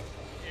see that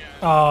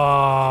angle?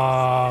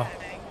 Oh.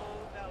 That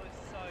angle, that was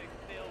so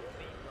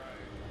filthy, bro.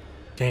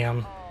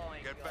 Damn. Oh my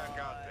Get back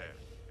out there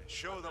and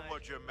show them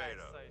what you're made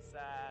of. So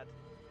sad.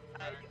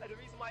 The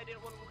reason why I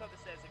didn't want to walk up the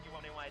stairs, if you're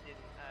wondering why I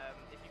didn't,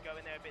 if you go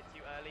in there a bit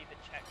too early, the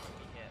check will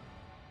be hit.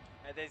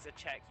 There's a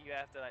check, you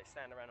have to like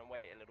stand around and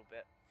wait a little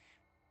bit.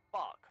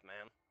 Fuck,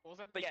 man. What was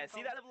that? But yeah,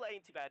 mission see called? that level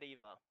ain't too bad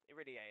either. It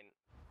really ain't.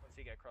 Once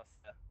you get across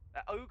there.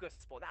 That ogre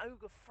sport, that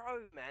ogre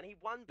throw, man, he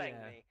one banged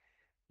Yeah. me.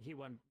 He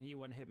one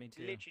hit me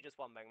too. Literally just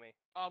one banged me.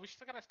 Oh, we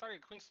still gotta start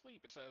at Queen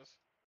Sleep, it says.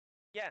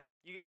 Yeah,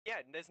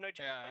 there's no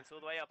checkpoints all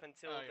the way up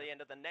until Oh, the yeah.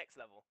 end of the next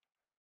level.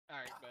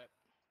 Alright, but.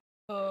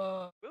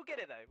 We'll get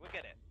it though, we'll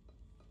get it.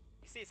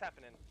 You see it's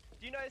happening.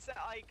 Do you notice that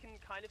I can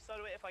kind of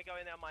solo it if I go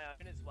in there on my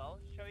own as well?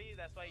 Show you,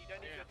 that's why you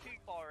don't need to go too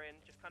far in,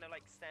 just kind of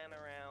like stand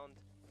around.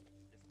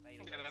 Just wait.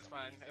 Yeah, that's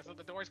fine. If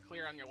the door's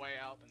clear on your way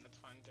out, then that's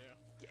fine too.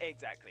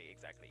 Exactly.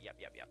 Yep.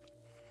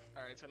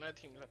 Alright, so another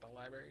team's at the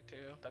library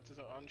too. That's his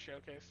own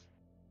showcase.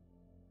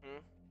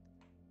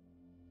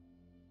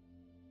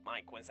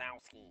 Mike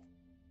Wazowski.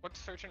 What's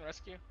search and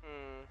rescue?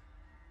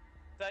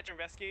 Search and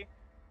rescue?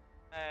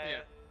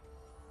 Yeah.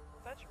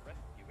 Search and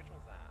rescue, which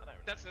one's that? I don't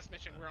know. That's this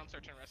mission. We're on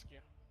search and rescue.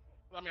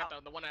 Well, I mean,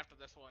 the one after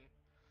this one.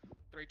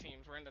 3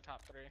 teams. We're in the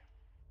top 3.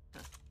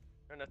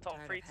 We're in the top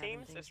Tired of 3 having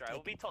teams? things That's right,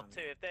 we'll be taken top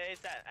from 2. If there is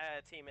that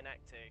team in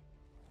Act 2,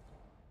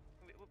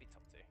 we'll be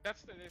top 2.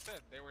 That's what they said.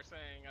 They were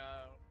saying,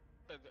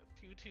 the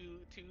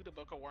 2 to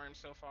Book of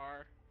Worms so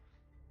far.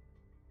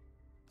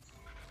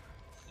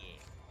 Yeah.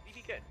 We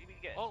be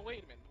good. Oh,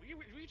 wait a minute.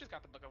 We just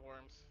got the Book of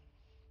Worms.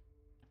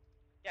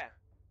 Yeah.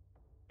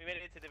 We made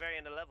it to the very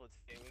end of the level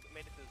too. We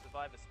made it to the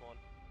survivor spawn.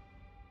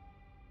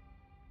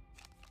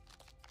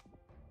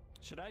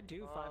 Should I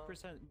do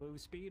 5% move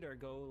speed or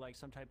go like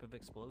some type of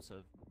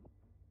explosive?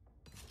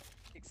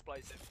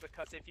 Explosive,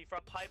 because if you throw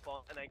a pipe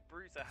on and a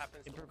bruiser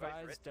happens to go for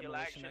Improvise, it, you'll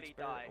demolition actually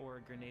expert, die.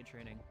 or grenade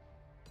training.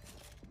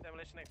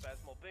 Demolition expert has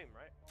more boom,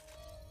 right?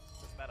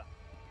 It's better.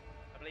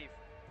 I believe.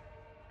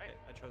 Right?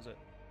 I chose it.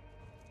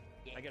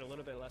 Yeah. I get a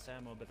little bit less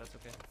ammo, but that's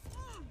okay.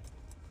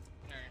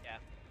 Yeah.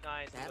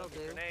 Nice. That'll we got a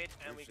do. grenade,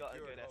 and we We've got a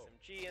good secured Hope.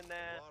 SMG in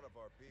there. A lot of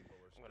our people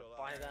are I'm gonna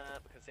still buy out there. that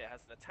because it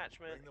has an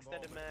attachment, Bring them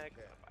extended home if mag.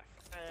 you Gonna can. buy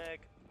fag.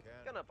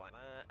 Gonna buy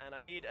that, and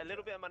I need a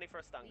little bit of money for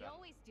a stun We gun.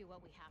 always do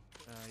what we have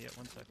to. Yeah,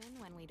 one sec. Even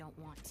when we don't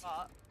want to.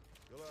 But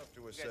You'll have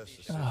to guys assess need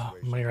the to-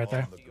 situation money right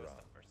there. on the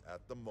ground.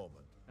 At the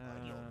moment, I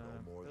don't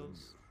know more than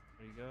pills. you.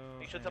 There you go.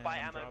 make sure to buy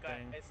and ammo,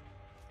 dropping. guys.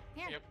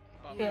 Here. Yep.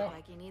 You look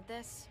like you need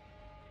this.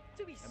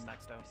 Do we I'm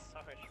maxed out. so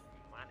much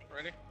money?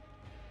 Ready?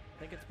 I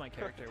think it's my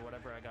character,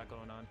 whatever I got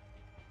going on.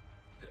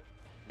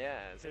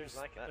 Yeah, it seems There's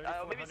like that.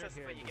 3,400 Maybe it's just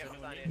here. what you Does get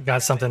anyone without need it. it? Got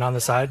Grab something it. on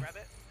the side. Grab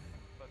it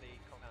for the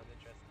compound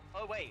interest.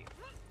 Oh wait,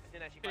 I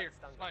didn't actually buy Here, the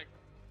stun gun. Mike.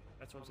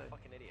 That's what I'm I'm a saying.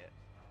 fucking idiot.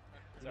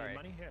 You Sorry. need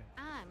money here.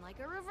 I'm like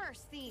a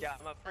reverse thief. Yeah,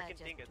 I'm a but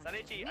freaking just dingus. I comes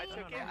literally, with I me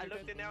took it, and I I'm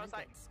looked in there, I was the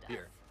like, good stuff.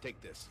 Here, take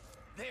this.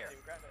 there.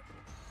 Grab it.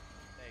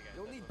 There you go.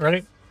 You'll that's need all.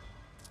 Ready?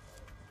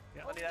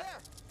 Yeah. Money there.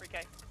 Free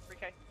K. Free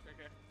K.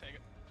 Okay, take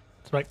it.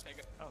 Spike. Take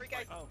it. Oh, Free K.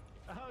 oh.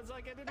 I was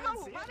like, I didn't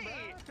Oh, see money!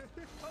 it,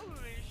 Holy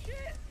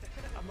shit!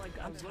 I'm like,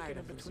 I I'm was tired looking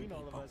of in between losing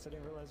all of people. us. I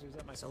didn't realize he was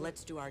at my So foot.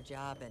 let's do our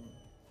job and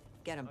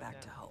get him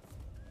back to Hope.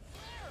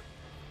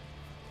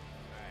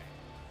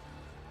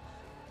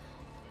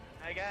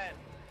 Again.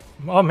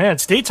 Oh man,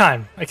 it's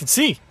daytime. I can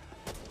see.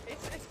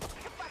 It's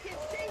fucking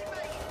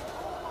teammate!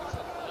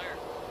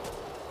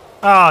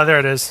 Ah, there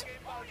it is.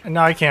 And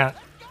now I can't.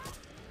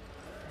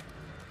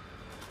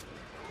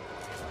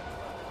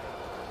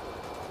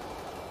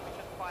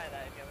 Just fire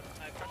that if you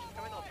haven't. Crush is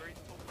coming or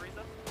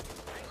Breezer?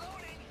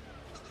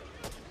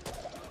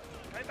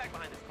 Going back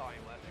behind this car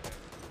ain't worth it.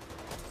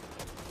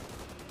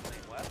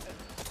 Ain't worth it.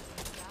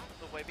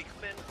 The way we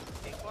come in,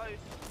 get close.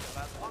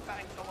 About to one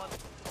bang someone.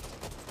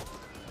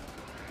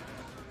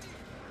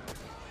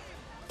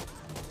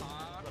 A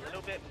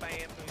little bit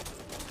bamboo.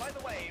 By the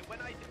way, when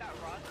I did that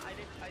run, I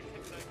took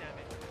no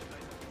damage.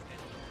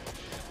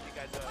 You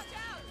guys are.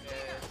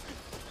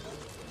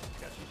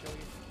 Got you,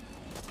 Shogi.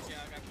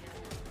 Yeah, I got you.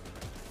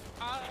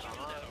 I'm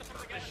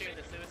gonna shoot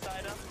the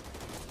suicider.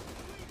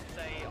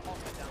 Say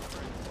off it down the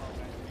road as well,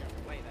 guys.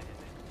 Wait, that is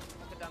it.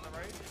 Off it down the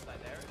road, just like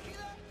there.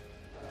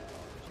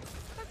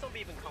 That zombie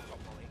even come from,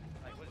 Molly?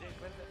 Like, was it?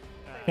 Where is it?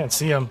 Can't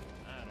see him.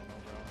 I don't know,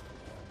 bro.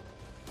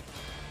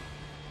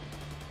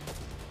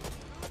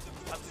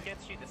 I'm scared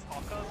to shoot this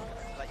hawker.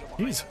 Like you're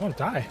behind. Jeez, won't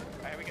die.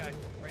 Here we go. Right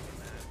in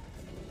there.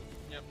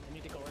 Yep. I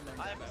need to go in there.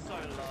 I am so low,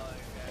 guys.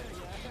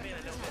 I'm being a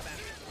little bit bad.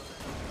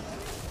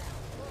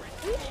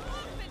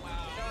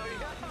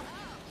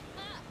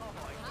 Oh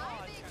my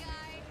god.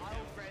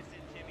 I'll res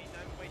it, Jimmy.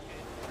 Don't wait it.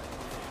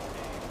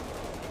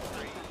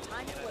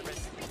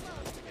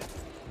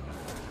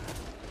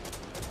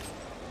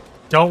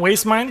 Don't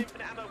waste mine.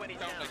 Infinite ammo when he's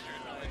down. Don't waste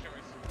yours. Don't waste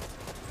yours.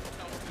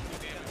 Don't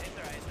do damage. It's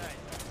alright, it's alright.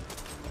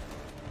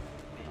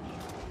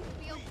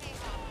 Be okay,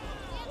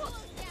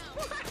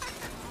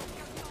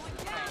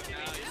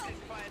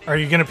 Hop. Are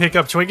you gonna pick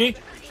up Twiggy?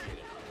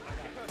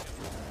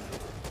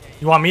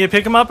 You want me to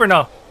pick him up or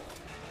no?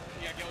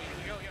 Yeah, go.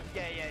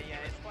 Yeah,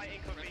 it's quite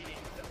inconvenient.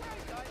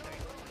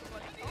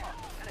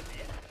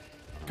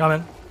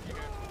 Coming.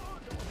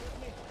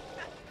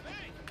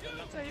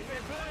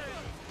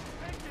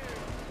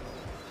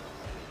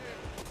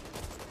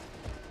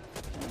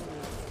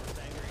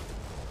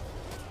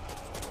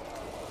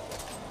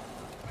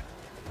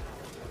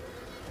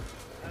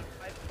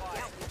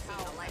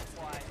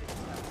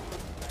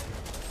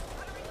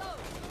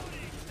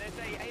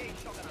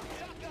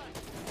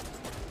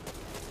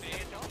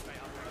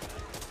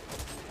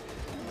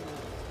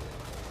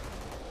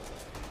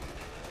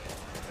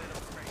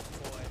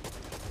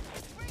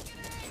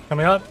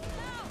 Coming up. Are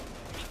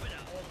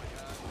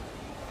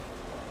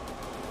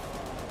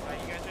you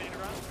guys ready to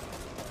run?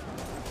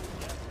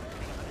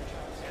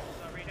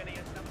 So regenerating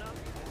your stamina. Here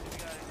we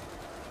go.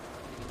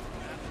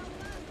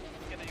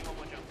 Gonna do one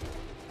more jump.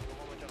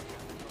 One more jump.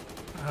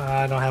 I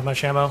don't have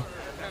much ammo. Go!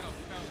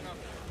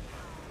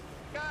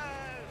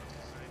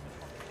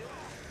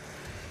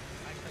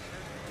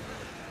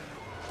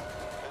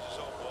 This is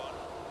Zone 1.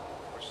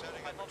 We're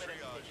setting up a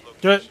triage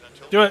location Do it.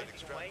 until Do we it. can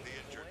extract the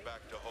injured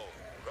back to Hope.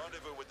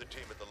 Rendezvous with the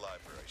team at the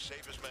library.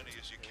 Save as many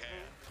as you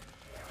can.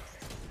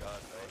 God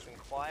knows. Nice and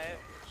quiet.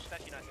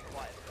 Especially nice and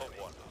quiet. Hope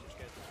 1.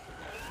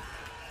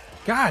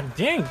 God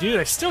dang, dude,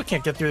 I still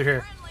can't get through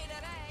here.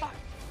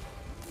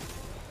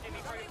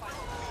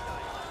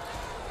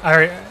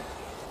 Alright.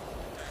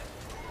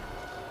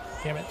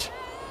 Damn it.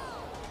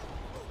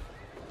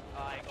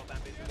 I got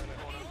bamboozled in the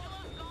corner.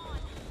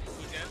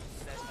 You dead?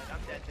 I'm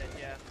dead,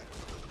 yeah.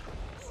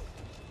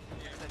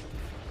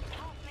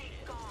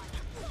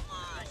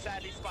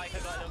 Sadly, Spike, I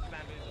got a little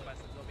bamboozled by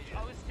some zombies.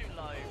 I was too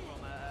low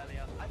from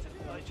earlier. I took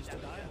loads of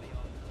damage early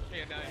on.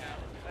 Yeah, now you have.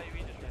 Oh, you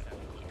just got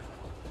damage.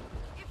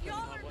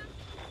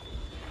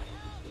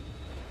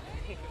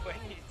 When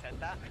you said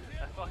that,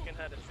 I fucking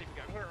heard him sleep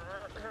going.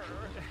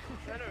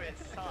 I know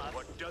it's sus.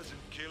 What doesn't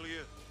kill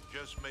you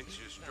just makes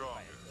you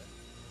stronger.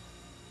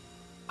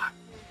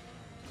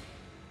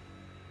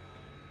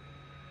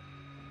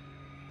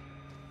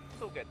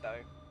 It's all good though.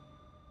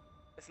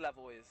 This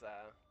level is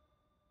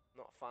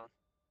not fun.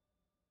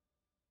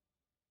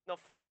 Not.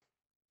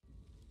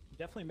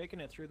 Definitely making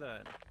it through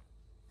the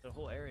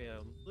whole area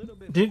a little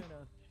bit. Did-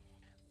 better.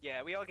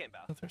 Yeah, we are getting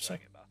better. Another We are second.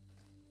 getting better.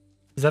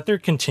 Is that their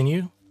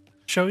continue,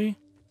 Showy?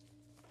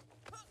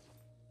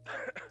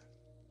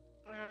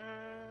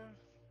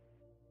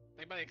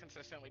 They might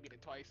consistently beat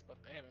it twice, but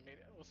they haven't made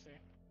it. We'll see.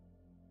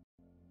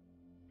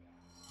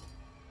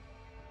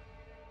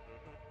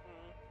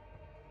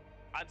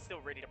 I'm still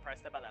really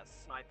depressed about that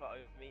sniper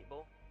over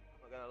meatball.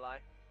 I'm not gonna lie.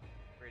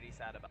 Really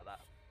sad about that.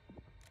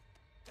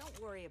 Don't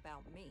worry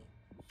about me.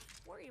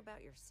 Worry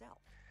about yourself.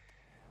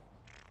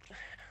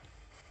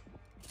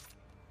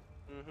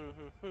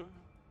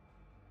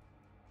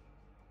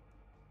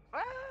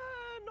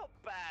 Not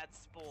bad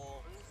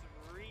spawns.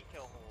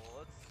 Rika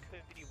hordes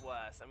could be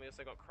worse, and we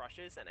also got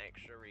crushers and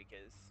extra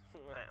Rikas.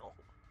 Wow.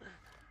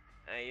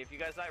 Hey, if you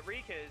guys like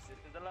Rikas, this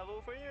is the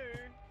level for you.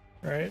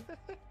 Right. What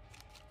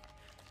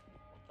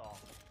the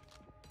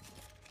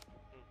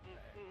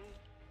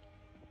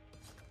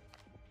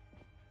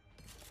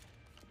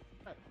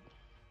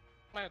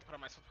might have to put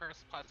on my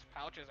first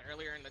pouches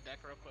earlier in the deck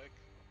real quick.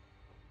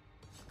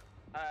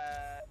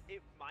 It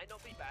might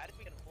not be bad if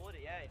we can afford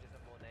it. Yeah, just have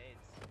more nades.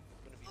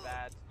 It's gonna be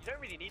bad. You don't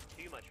really need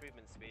too much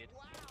movement speed.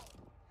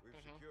 We've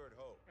secured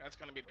Hope. That's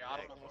gonna be the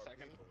auto in a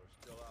second.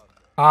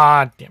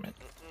 Ah, damn it.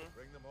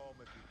 Bring them home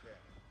if you can.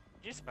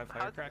 Just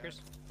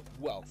firecrackers.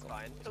 Well,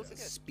 fine. Pills are good.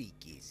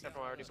 Speakeasy.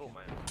 Everyone already bought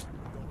mine.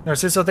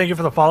 Narciso, thank you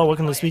for the follow.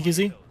 Welcome to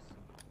Speakeasy.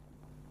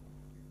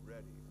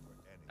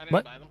 I didn't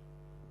What? buy them.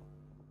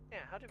 Yeah,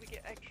 how did we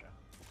get extra?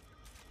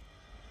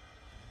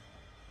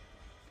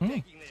 Hmm.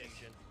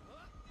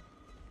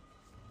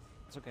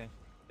 It's okay.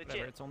 Legit.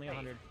 Whatever, it's only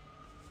 100.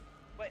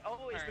 Wait,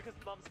 oh, it's because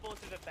mom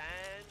sponsored a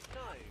band?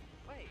 No.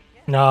 Wait,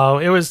 yeah. No,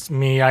 it was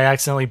me. I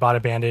accidentally bought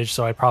a bandage,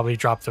 so I probably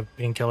dropped the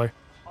painkiller.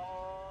 But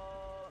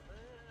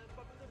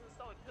doesn't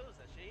start with pills,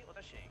 does she? Or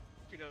does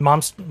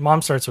she?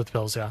 Mom starts with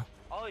pills, yeah.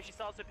 Oh, she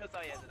starts with pills. Oh,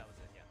 yeah, then that was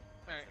it, yeah.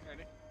 Alright,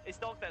 ready? It's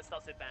dog that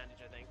starts with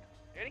bandage, I think.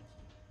 Ready?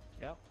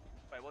 Yep.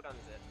 Wait, what gun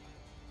is it?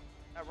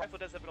 That rifle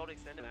does have an old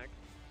extended mag.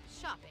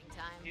 Shopping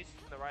time. Use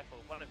the rifle.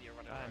 One of you are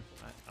running a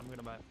rifle. I'm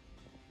gonna buy it.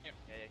 Yep.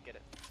 Yeah, get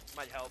it.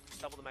 Might help.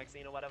 Double the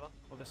magazine or whatever.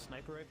 Well, the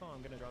sniper rifle,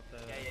 I'm gonna drop the...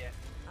 Yeah.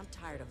 I'm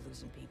tired of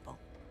losing people.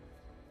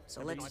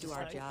 So Every let's do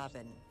our night. job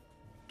and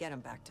get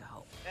them back to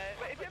Hope.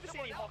 But if you ever see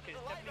any hawkers,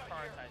 definitely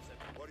prioritize them.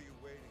 What are you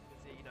waiting for?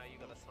 Because, you know, you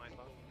got a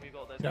sniper. We've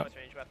got those Yep. close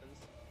range weapons.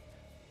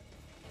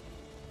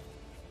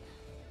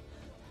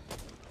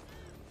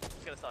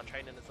 Just gonna start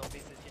training the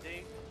zombies as you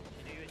do.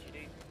 As you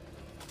do.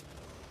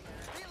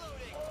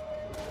 Reloading!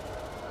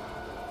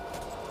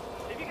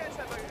 If you guys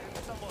have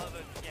somewhat of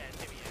a,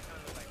 Timmy, it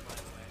kind of looks like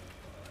mine way.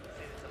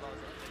 See, there's a lot of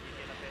zombies that you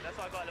get up here. That's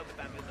why I got a little bit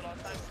bamboozled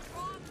last time.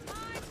 Wrong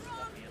time,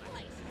 wrong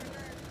place.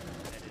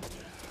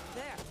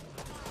 There.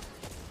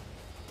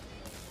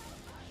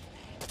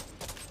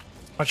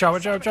 Watch out,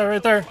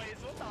 right there.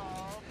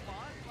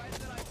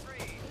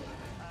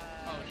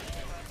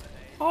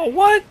 Oh,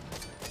 what?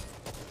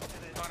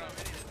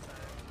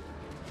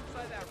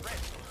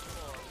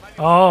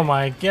 Oh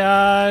my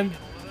god.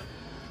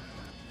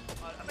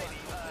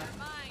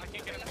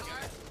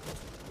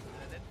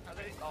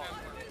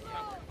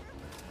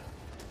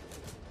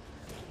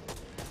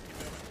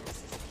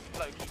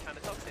 Low-key kind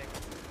of toxic.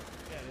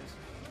 Yeah, it is.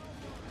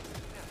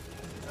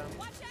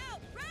 Watch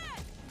out,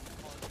 red.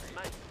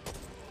 Nice.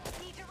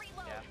 Need to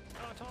reload. Yeah.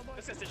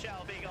 This is to show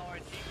how big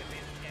RNG can be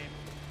in this game.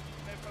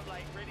 Go from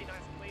like really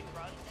nice clean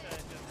runs to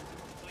just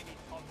completely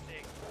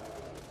toxic.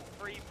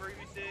 3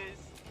 bruises.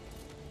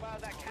 Wow,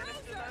 that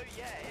canister though,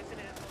 yeah, isn't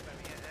it?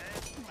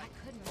 My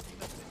goodness.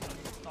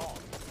 Stop.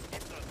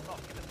 It's gonna stop.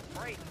 Give us a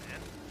break,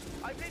 man.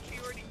 I've literally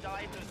already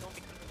died to a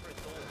zombie looking for a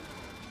door.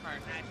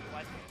 Alright, actually,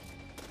 why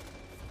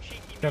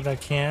cheeky. Grab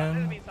that can. I've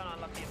never been so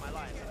unlucky in my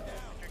life.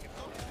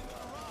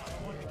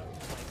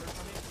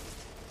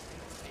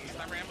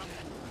 Sniper ammo?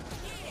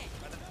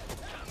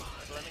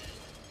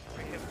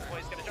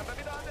 Boy's gonna jump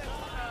every now and then.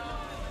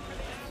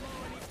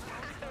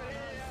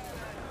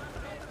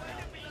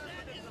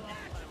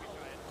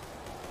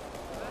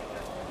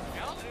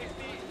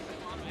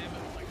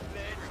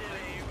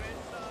 Literally, we're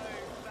so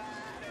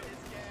bad at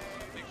this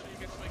game. Make sure you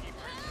get swiggy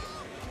first.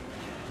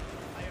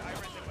 I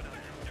read it when I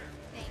was there.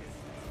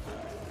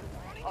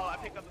 Oh, I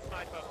picked up the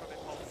sniper from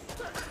Impulse.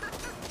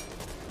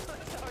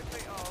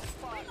 Oh,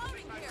 fuck.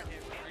 Reloading here.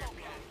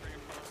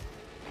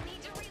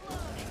 Need to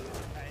reload.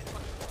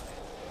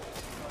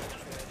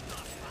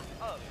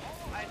 Oh,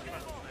 I actually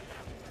ran the sniper.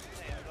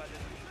 Hey, I'm glad I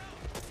didn't.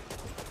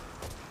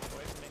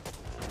 Away from me.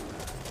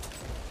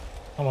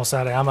 Almost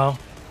out of ammo.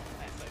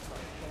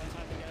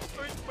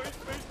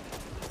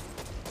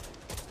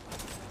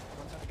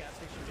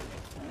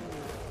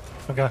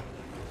 Okay. I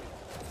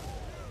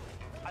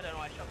don't know,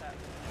 I shot that.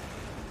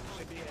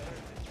 Should be 2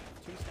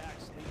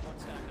 stacks, leave 1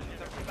 stack.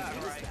 It's a bad,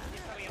 right?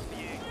 He's coming up for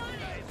you.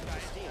 Guys.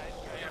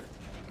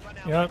 Run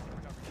out. Yep.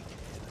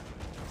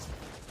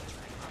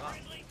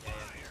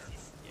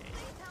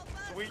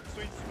 Sweet.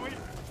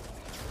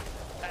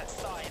 That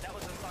sigh, that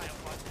was a sigh of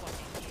my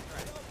fucking teeth,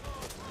 right?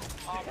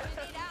 Oh,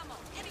 Need ammo.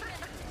 Any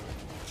minute.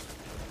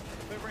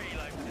 we're really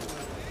low for this.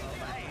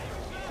 Hey,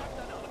 I've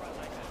done it on the run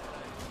like that.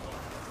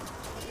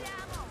 Need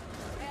ammo.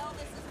 Hell,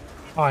 this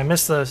is Oh, I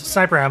missed the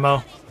sniper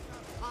ammo.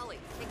 Ollie,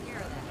 take care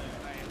of that.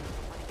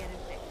 Want to get in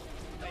there.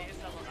 Hey, it's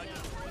not I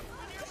just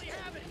really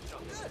have it.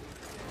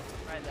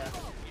 Right there.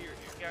 You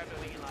grab it,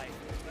 we can like,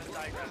 let's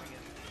die grabbing it.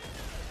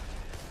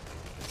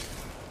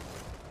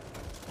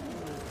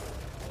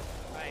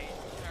 Right.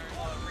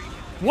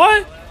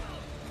 What?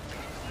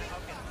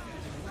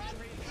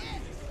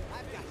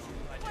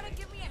 Want to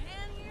give me a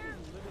hand here?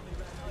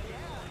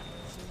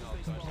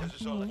 This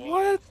is Hope.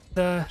 What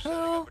the Setting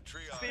hell? up a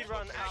triage Speed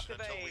run location activate.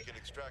 until we can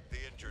extract the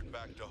injured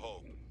back to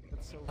Hope.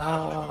 That's so With the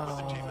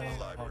team in the Oh.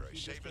 library,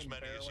 save as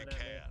many as you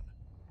can.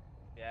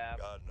 Yeah.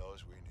 God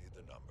knows we need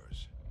the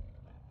numbers.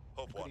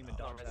 Hope Couldn't one. even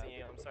dodge that.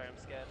 I'm sorry, I'm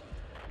scared.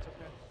 It's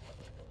okay.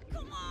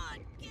 Come on,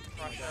 give me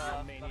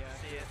Russia, Maniac.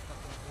 see it.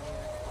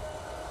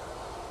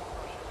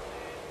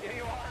 Yeah,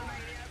 you are a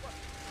maniac.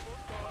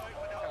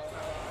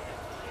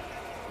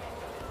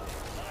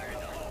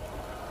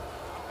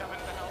 I'm coming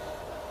to help.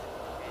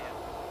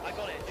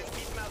 got it. Just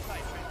keep them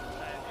outside, Chris.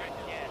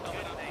 Yeah,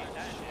 good nade.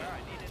 That's where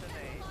I needed a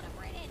nade.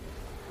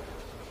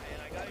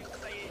 And I go,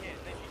 stay in here.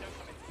 Then you don't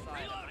come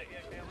inside. I might be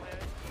okay on my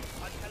own.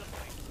 I'm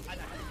teleporting. I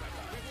know how to go.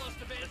 We've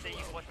lost a bit. Let's see,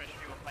 you can watch my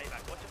stream on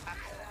playback. What just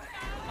happened?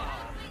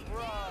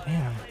 Bro.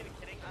 Damn. I'm not even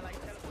kidding. I like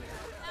teleporting.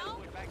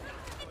 Teleport back,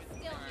 teleport.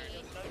 Still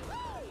need.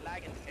 No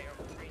lag indicator on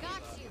the screen. Got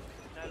either. you.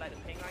 No, like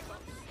the ping icon.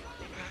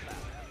 Didn't have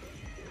that.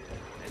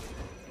 It's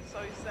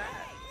so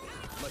sad.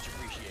 Much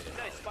appreciated.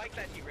 No, Spike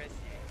that you risked.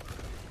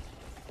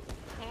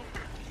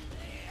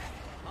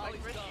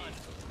 Ollie's gone.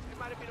 It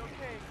might have been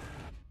okay.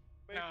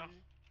 Maybe. No.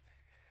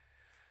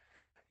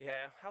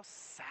 Yeah, how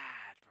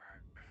sad, bro.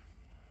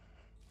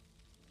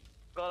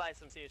 Got like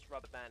some serious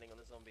rubber banding on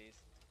the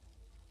zombies.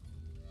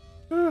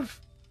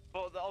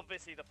 Well,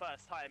 obviously the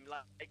first time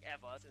like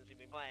ever since we've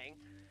been playing.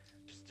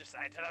 Just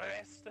say to the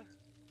rest.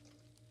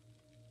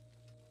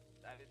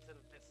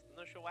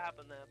 Not sure what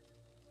happened there.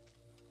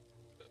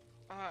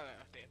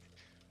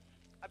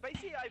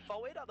 I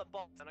vaulted at the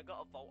box and I got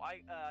a vault.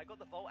 I got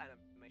the vault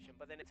animation,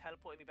 but then it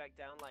teleported me back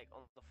down like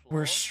on the floor.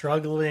 We're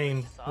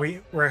struggling.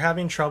 We're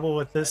having trouble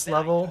with this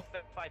level. I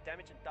took 5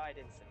 damage and died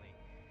instantly.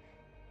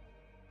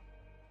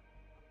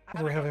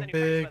 We're having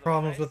big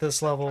problems with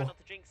this level. Try not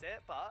to jinx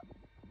it, but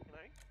you know.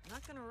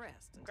 Not gonna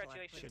rest until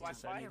Congratulations, I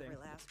put Wi-Fi. every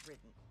last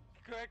ridden.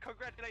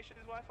 Congratulations,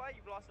 Wi-Fi.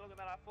 You've lasted longer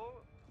than I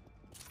thought.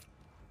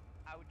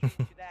 I would change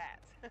to that.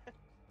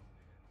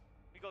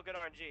 We got good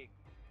RNG.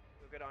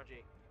 We got good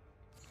RNG.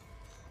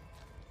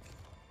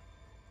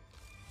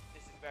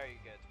 This is very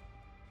good.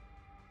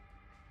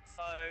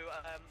 So,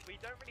 we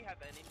don't really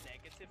have any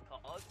negative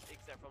cards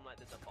except from like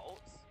the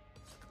defaults.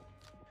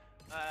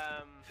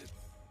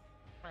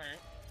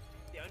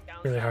 The only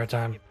downside Really hard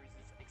time. is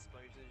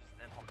explosives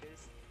and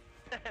hoppers.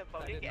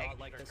 But I we did get not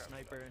like the extra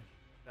sniper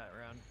that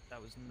round.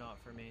 That was not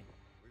for me.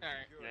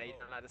 Alright. Yeah, you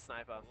don't like the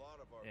sniper.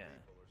 Yeah.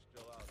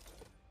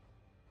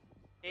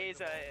 It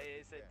is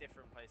a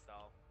different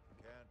playstyle.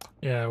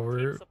 Yeah,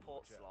 we're.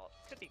 Support slot.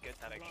 Could be good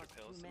to have extra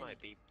pills.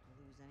 Might be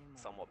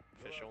somewhat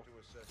official.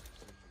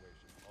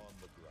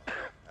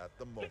 At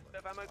the moment,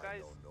 Bit of ammo,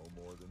 guys. no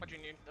more than What do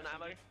you need? An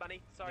ammo,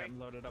 Bunny. Sorry. Yeah, I'm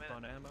loaded up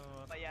on ammo.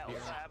 But yeah, Here,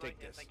 also ammo. take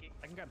Yeah, this. thank you.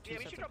 I can grab 2 Yeah,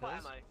 we sets should of drop our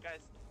pills. ammo, guys.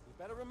 You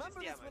better remember It's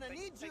the this ammo. when I Take-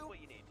 need take you. what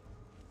you need.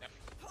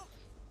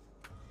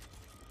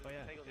 Oh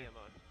yeah. Take all the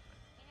ammo.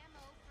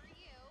 Ammo for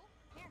you.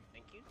 Here.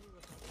 Thank you.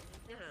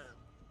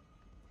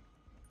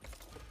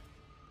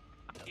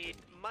 I need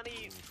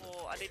money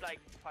for. I need like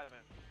 5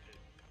 minutes.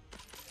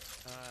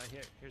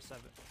 Here's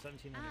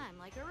 1700. I'm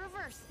like a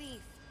reverse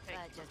thief.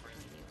 But just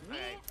between you and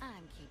me,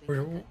 I'm keeping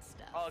We're- the good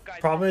stuff. Oh,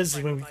 guys, Problem I'm is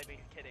sorry, when- I'm not even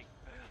kidding.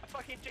 I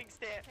fucking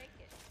jinxed it. Take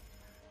it.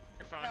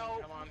 You're fine.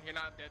 Help. Come on. You're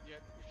not dead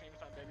yet. Your stream's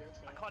not dead yet.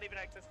 So. I can't even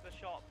access the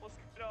shop. What's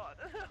going on?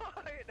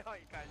 No,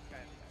 you can't.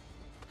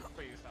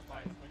 Please stop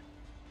lying.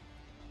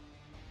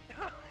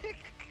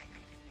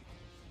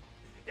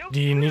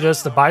 Do you need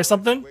us to buy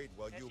something? Wait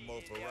while you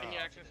mope Can you around.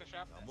 access the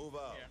shop? Now move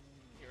out. Yeah.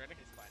 You ready?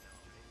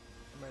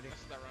 I'm ready.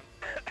 This is that run.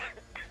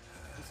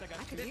 Just I got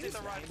I could two use sets that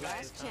of right, pills.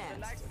 last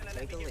chance to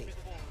take a leap.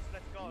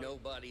 Let's go.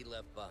 Nobody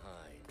left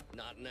behind.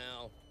 Not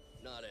now,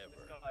 not ever.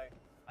 Let's go.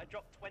 I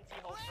dropped 20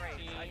 whole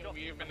frames. I Team, dropped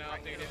we've been 20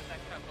 outdated. frames in a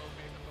second. Have both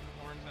made the Book of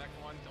Warrens Act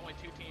 1. Only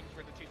 2 teams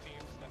were the 2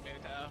 teams that made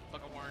it to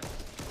Book of Warrens.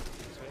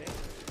 Sweet.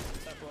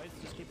 What's up, boys?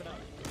 Just keep it up.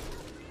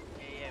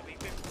 Yeah, we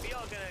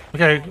are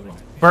gonna. Okay,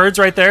 birds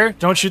right there.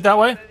 Don't shoot that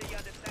way. You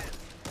understand?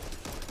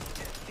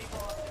 People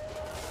are,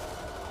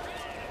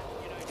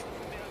 you know, give us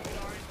a bit of good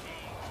RNG.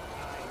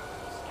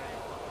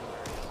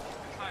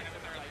 It's fine.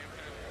 It's early.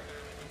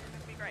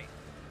 It'd be great.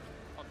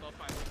 They'll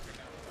find me right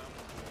now.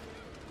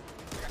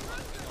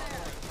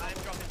 I'm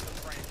dropping some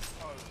frames.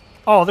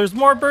 Oh, there's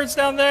more birds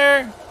down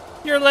there.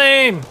 You're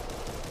lame.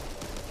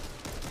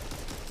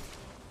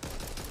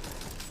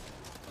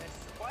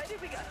 Why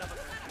did we get another?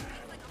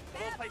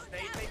 We'll play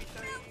Snake, maybe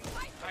show you.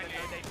 I don't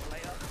know, Dave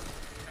later.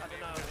 I don't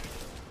know.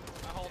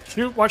 I hold.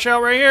 Shoot! Watch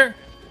out right here.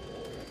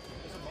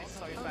 It's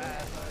so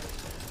bad.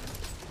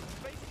 It's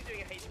basically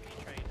doing a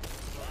HP train.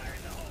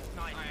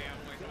 Nice. I am.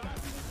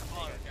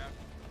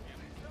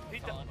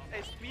 Oh,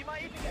 we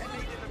might even get a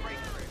nade in the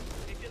breakthrough.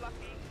 If you're lucky,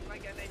 you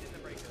might get a nade in the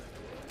breakthrough.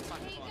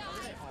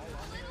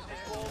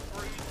 There's 4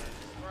 bruises.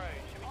 Bro,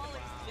 should we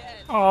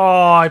just...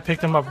 Oh, I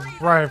picked him up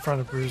right in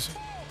front of Bruce. There's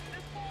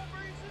 4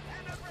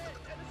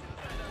 bruises and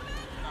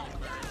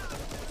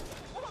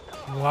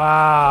a red.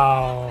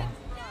 Wow.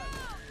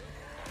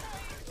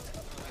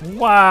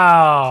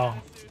 Wow.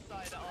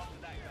 Suicide after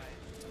that, guys.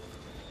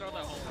 Throw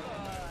that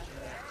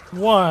whole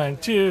 1,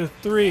 2,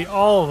 3,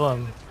 all of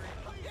them.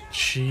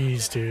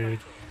 Jeez, dude.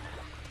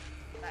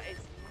 That is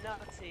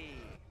nutty.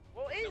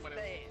 What is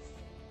this?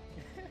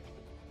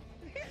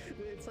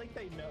 It's like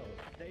they know.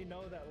 They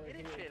know that we're It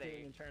is here shitty.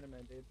 doing a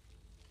tournament, dude.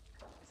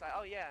 It's like,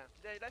 oh yeah,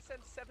 let's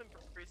send 7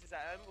 bruises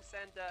at him. We'll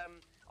send a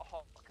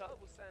hawker.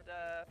 We'll send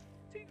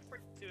 2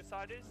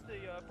 suiciders, the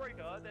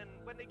breaker. Then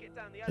when they get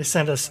down the They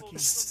sent us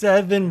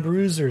 7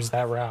 bruisers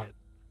that round.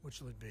 Which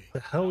will it be?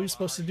 What the hell are we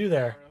supposed to do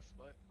there?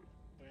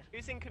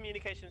 Who's in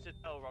communications with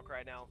Rock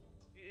right now?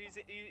 Who's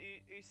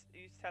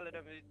telling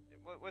them?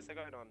 What's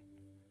going on?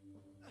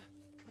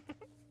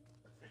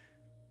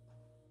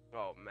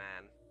 Oh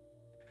man.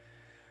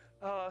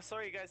 Oh,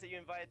 sorry guys that you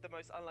invited the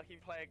most unlucky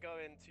player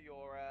going to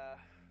your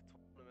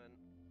tournament.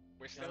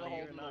 We're still No, holding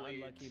you're the not lead,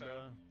 unlucky, so bro.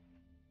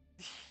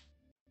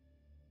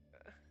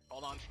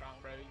 hold on strong,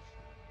 bros.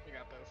 We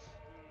got this.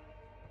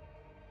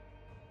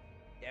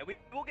 Yeah, we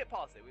will get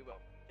past it. We will.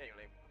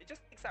 Genuinely. It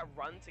just takes that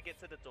run to get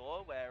to the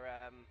door where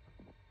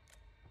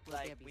Will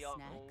like there be we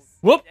aren't all snacks?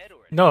 Whoop! dead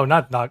already. No,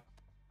 not Time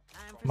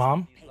for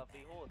Mom. These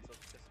lovely hordes of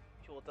just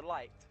pure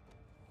delight.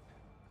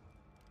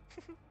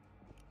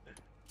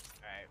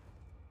 Alright.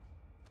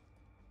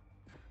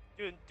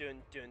 Dun dun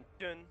dun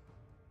dun.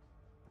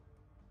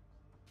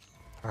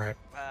 All right.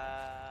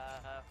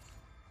 How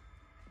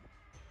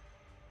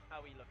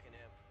are we looking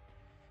here?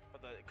 For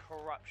the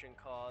corruption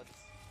cards.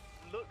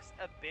 Looks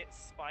a bit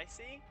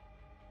spicy.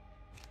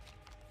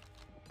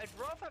 I'd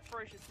rather have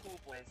Ferocious Pool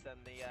Boys than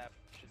the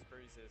Ferocious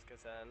Bruisers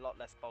because they're a lot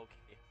less bulky.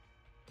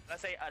 When I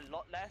say a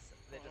lot less,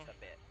 they're just a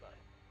bit. But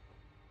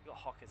you got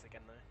Hawkers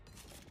again though.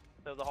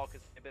 So the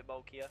Hawkers a bit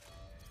bulkier.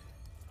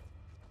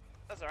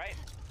 That's alright.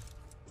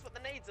 That's what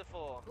the nades are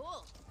for.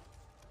 Cool.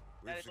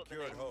 That We've is what the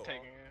secured nades home.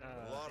 Taking A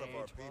lot of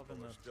our A12 people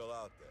in are the- still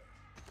out there.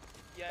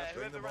 Yeah,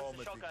 Bring whoever them runs home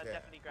the if you shotgun can.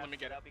 definitely grabs Let me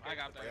get it. That'll be great I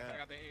got for that. the I Yeah.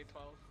 got the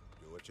A12.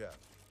 Do what you have.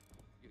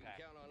 You can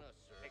count on us,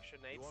 sir. extra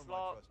You nade are my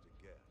slot. trusted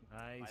guest.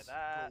 Buy Nice.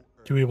 that.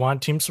 Do we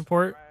want team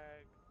support?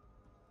 Frag.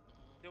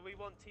 Do we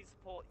want team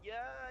support?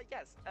 Yeah,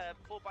 yes.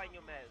 For buying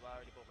your meds. Well, I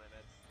already bought my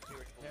meds. We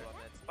already bought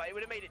our meds. But it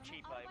would have made it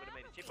cheaper. It would have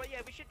made it cheaper. But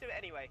yeah, we should do it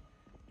anyway.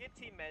 Get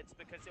team meds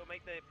because it'll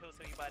make the pills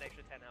so you buy an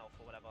extra 10 health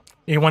or whatever.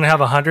 You want to have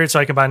 100 so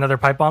I can buy another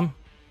pipe bomb?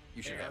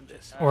 You should have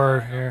this.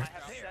 Or here. I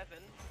have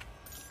 7.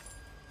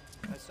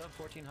 I still have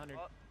 1400.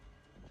 What?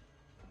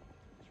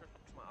 This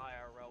reflects my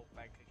IRL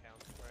bank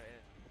account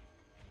right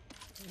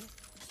here.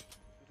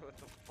 What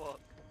the fuck?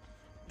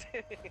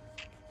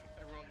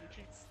 Everyone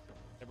Gucci?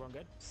 Everyone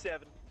good?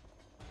 7.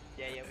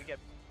 Yeah, we get.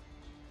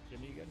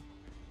 Jimmy, you good?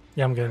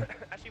 Yeah, I'm good.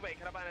 Actually, wait,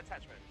 can I buy an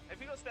attachment? If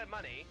we got spare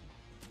money,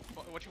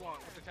 What you want?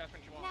 What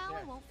attachment you want? Now I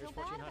Yeah, won't feel here's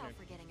bad about 1400.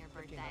 forgetting her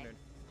birthday. 1500.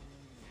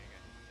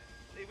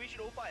 we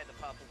should all buy the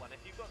purple one if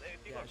you've got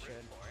Yeah, room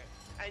should. for it.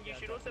 And you Yeah,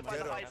 should also definitely. buy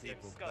Get the our high seam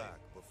people scope back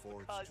before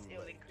because it's too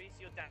it'll late. increase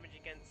your damage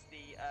against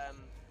the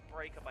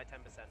breaker by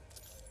 10%.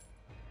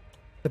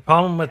 The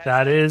problem with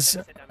that is,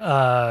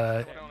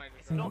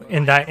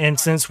 in that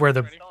instance where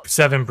the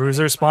 7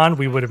 bruisers spawned,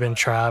 we would have been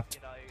trapped.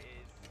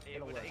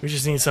 We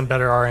just need some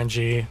better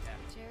RNG.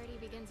 Charity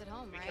begins at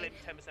home, We kill right?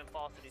 him 10%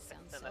 faster, do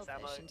Sounds 10% less ammo.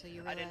 selfish until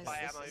you I didn't realize buy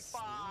this ammo. is the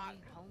Fuck! only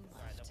home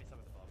Alright, left. there'll be some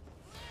at the bottom.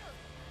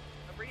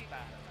 I'm really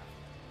bad at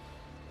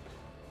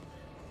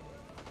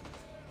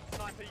that.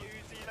 Sniper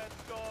Uzi, let's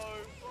go!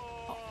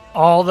 Oh.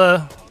 All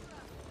the...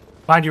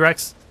 Find you,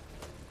 Rex.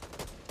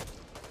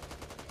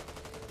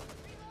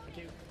 Thank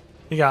you.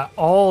 You got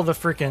all the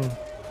freaking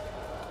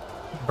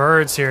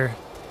birds here.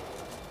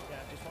 Yeah,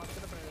 just walk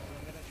to the bird.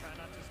 I'm gonna try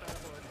not to start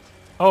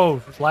a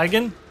horde. Oh,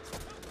 lagging?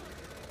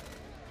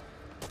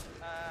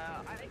 I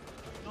think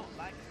not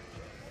lagging.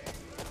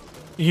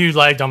 You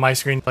lagged on my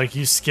screen, like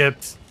you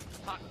skipped. Sorry,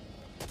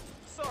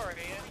 I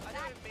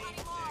didn't mean to. It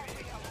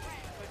comes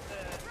with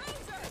the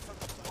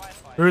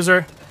Wi-Fi.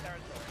 Bruiser.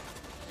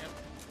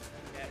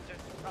 Yeah,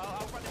 just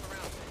I'll run him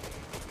around.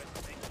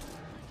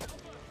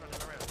 Run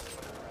him around.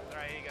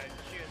 Alright, here you go.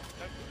 Shoot him.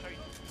 Don't show you.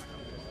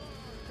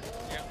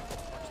 Yep.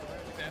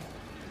 He's dead.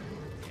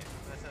 Yeah,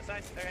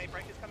 nice. Okay,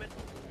 breaker's coming. Here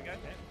we go.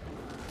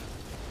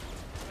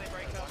 Play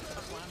breaker.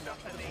 Jump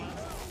the knee.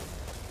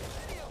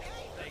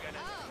 There you go now.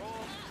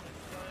 Roll.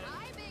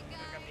 Hi, big guy.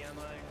 Grab the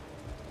ammo. Yeah,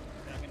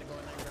 I'm gonna go in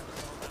there and grab the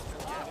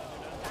small after.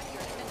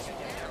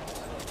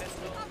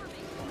 Cover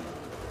me.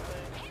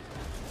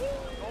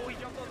 Oh, he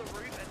jumped on the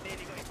roof and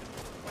nearly got into the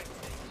white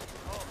stick.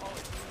 Oh,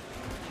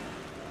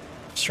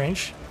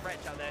 Strange.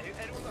 red down there.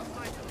 Anyone got a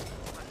sniper?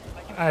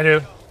 I do.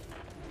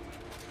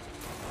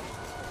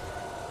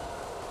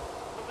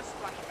 What was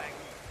flashbang?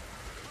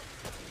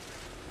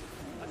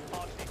 That's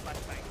partially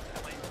flashbang.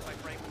 And my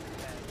brain was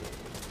there.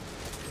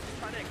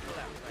 Trying to kill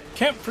that, right?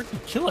 Can't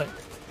freaking kill it.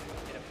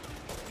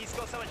 He's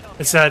got so much health.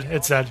 It's dead.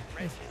 It's dead.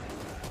 Nice.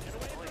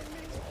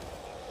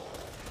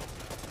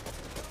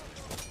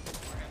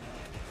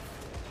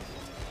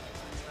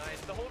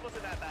 The horde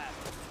wasn't that bad.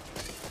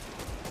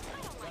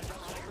 I'm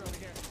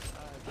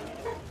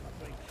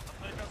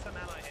gonna drop some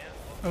ammo here.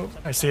 Oh,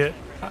 I see it.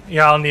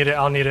 Yeah, I'll need it.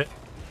 I'll need it.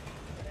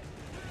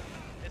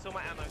 It's all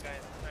my ammo, guys.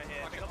 Right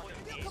here. Pick up what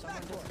you need. Someone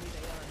just need AR.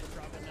 Just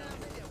drop it now.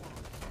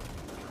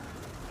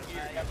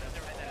 Yeah, there's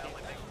it right there. On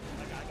my thing.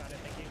 I got it.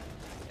 Thank you.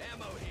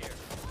 Ammo here.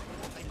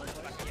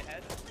 Back of your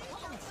head.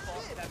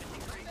 Fast damage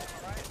increase.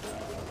 Alright.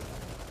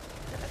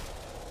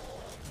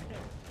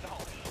 Oh,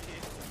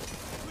 shit.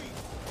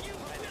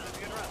 Right, this is a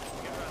good run. This is a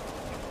good run.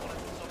 One of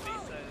the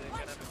zombies, so they're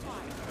gonna have a come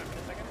back in a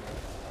second.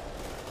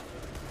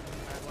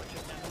 Alright, watch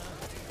your stamina.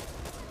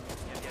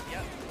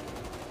 Yep.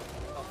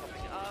 Start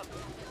popping it up.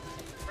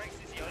 Rex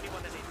is the only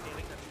one that needs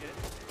healing. That's good.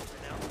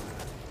 Right now.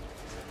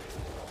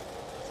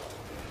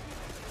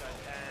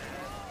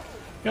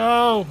 And Go.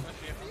 I don't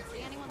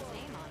see anyone's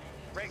name on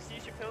it. Rex,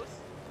 use your pills.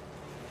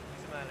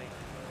 Use them early.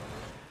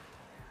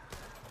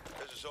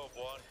 is Hope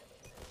 1.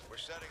 We're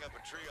setting up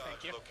a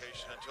triage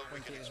location until we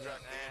can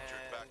extract the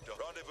injured back to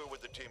rendezvous with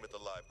the team at the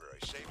library.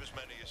 Save as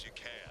many as you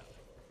can.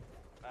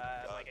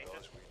 Like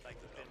agent, like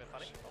a bit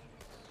funny.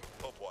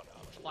 Hope 1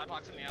 out. Supply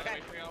box in the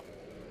alleyway for you.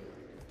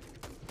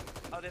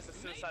 Oh, there's a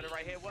suicider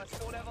right here. Worst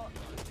spawn ever.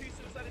 2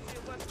 suicides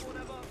here. Worst spawn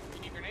ever.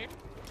 You need grenade?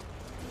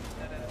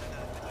 No.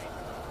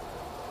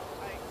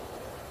 Hey.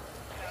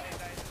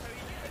 So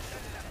you need to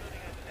send that building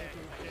over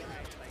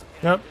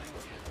there. Yep.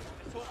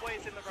 The tall boy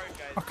is in the road,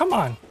 guys. Oh, come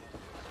on.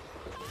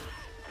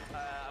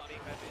 I'm being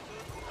bad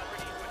visuals.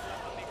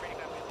 I'm being really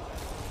bad visuals.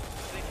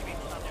 Literally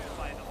being summoned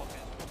by the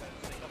hoppers.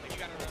 You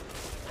gotta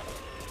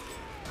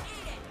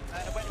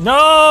run.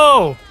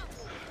 No!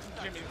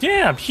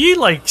 Damn, he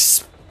like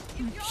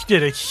he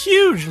did a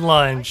huge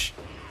lunge.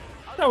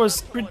 That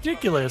was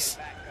ridiculous.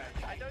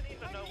 I don't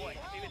even know what to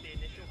do with the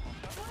initial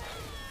hopper.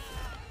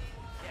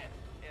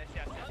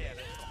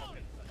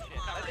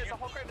 Yeah, there's a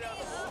hopper there on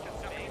the wall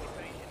just to me.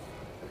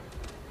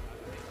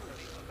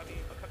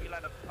 I'll come you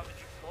land up covered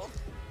you before.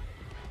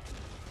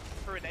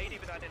 For a nade,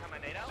 even though I didn't have my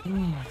nade out. This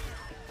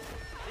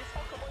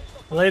hopper won't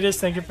stop. Latest,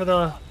 thank you for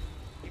the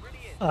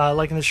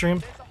liking the stream.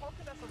 There's a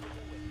hopper that's on the wall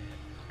with him,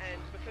 and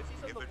because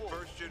he's on the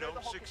wall, you know don't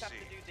the hoppers have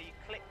succeed. to do the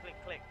click, click,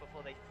 click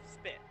before they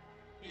spit.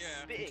 He's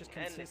Yeah, spitting just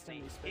endlessly. consistently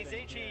He's spitting,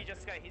 literally yeah.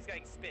 just going, he's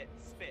going spit,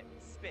 spit,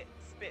 spit,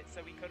 spit,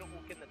 so we couldn't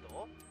walk in the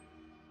door.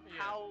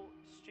 Yeah. How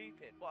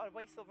stupid. What a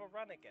waste of a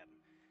run again.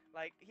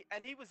 Like,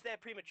 and he was there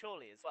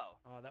prematurely as well.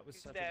 Oh, that was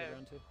He's such there-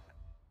 a good run too.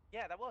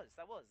 Yeah, that was.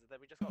 That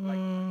we just got,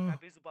 like,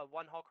 bamboozled by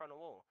one hawker on the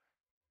wall.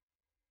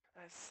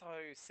 That's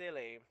so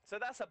silly. So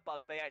that's a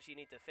bug they actually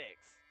need to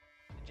fix.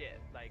 Legit.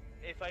 Like,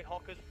 if a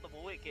hawker's on the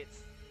wall, it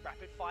gets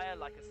rapid fire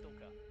like a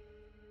stalker.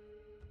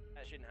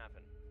 That shouldn't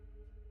happen.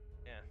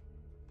 Yeah.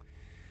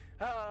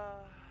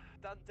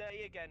 Done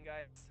dirty again,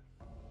 guys.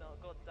 No,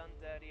 got done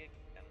dirty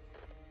again.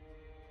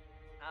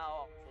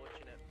 How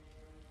unfortunate.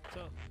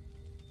 So,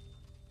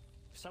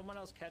 if someone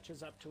else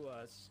catches up to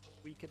us,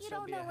 we could You still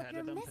don't be know what ahead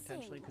you're of them missing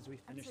potentially because we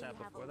finished until that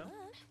you have a before them.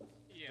 look.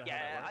 Yeah.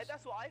 Yeah,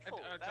 that's what I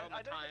thought. tell them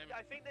I the don't time. think,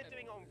 I think they're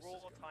doing it on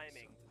raw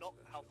timing, not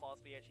how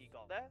fast we actually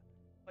got there.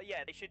 But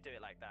yeah, they should do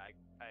it like that.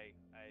 I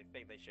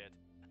think they should.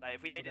 Like,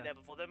 if we did it Okay. there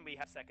before them, we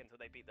have second till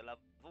they beat the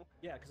level.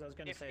 Yeah, because I was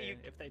gonna If say you-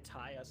 if they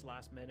tie us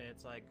last minute,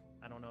 it's like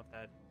I don't know if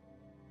that.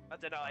 I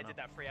don't know. I know. did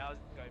that 3 hours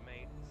ago,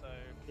 mate. So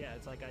Yeah,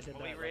 it's like I did are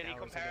that. we like, really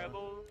hours ago.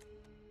 comparable?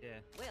 Yeah,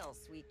 Well,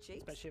 sweet cheeks.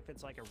 especially if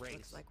it's like a race.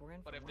 Looks like we're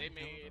in But for if one they hell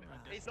of a made a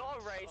ride. It's not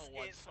a race. Oh,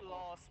 what's It's the-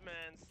 last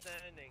man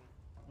standing.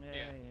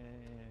 Yeah.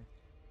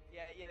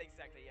 Yeah,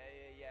 exactly.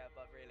 Yeah.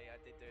 But really, I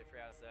did do it 3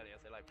 hours earlier.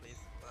 So like, please.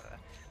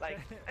 Like,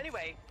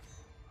 anyway,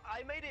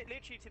 I made it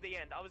literally to the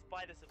end. I was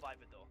by the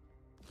survivor door.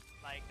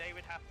 Like, they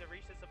would have to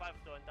reach the survivor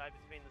door and dive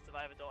between the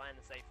survivor door and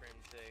the safe room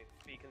to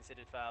be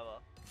considered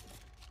foul.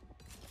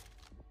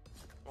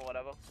 Or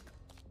whatever.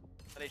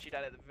 I literally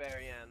died at the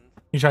very end.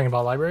 You talking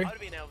about library? I would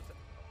have been able to.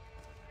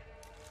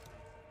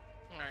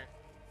 Alright.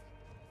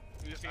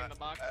 You just see in the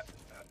box? I got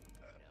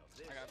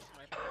But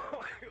my.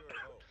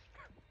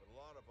 a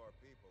lot of our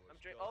people are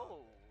still out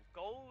Oh,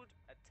 gold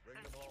there.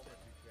 Bring them home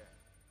attachment. if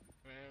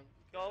you can. Man.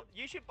 Gold.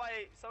 You should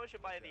buy. Someone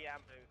should buy the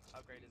ammo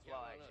upgrade as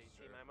well. Yeah, Actually,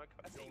 sure. team ammo I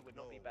capacity don't would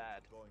not be know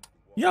bad. what's going to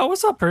Yo,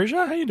 what's up,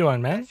 Persia? How you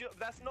doing, man?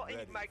 That's not in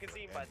Ready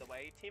magazine, for by the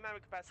way. Team ammo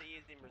capacity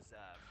is in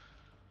reserve,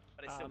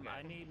 but it's still good.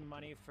 I need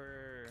money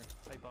for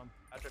pipe bomb.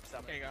 I'll drip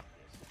some. There you go.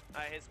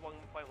 Here's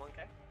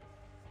 1.1k.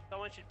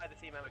 Someone should buy the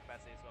team ammo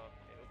capacity as well.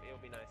 It'll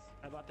be nice.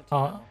 I bought the team.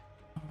 ammo.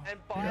 And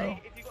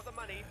buy, if you got the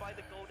money, buy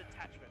the gold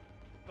attachment.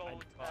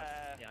 Gold.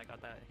 Yeah, I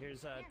got that.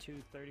 Here's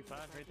 235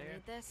 right You there.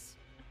 need this?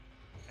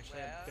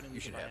 Actually, I'm gonna need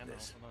to should buy have ammo.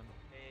 this. Hold on.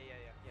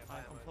 Yeah. Buy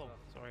ammo I'm as full. well.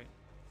 Sorry.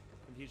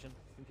 Confusion.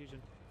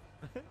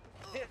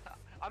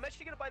 I'm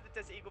actually gonna buy the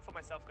Desert Eagle for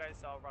myself, guys.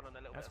 So I'll run on a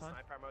little That's bit of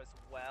fine. sniper ammo as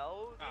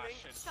well. Ah, you think?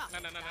 shit. Stop. No.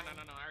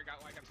 I got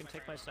You can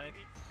take my sniper.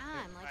 snipe.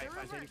 I'm like a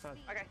Alright, reverse 585.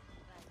 thief. Okay.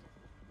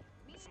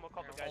 There's some more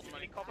copper, guys. hold You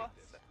money. need copper?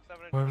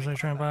 What was I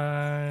trying to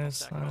buy?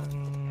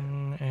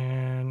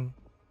 And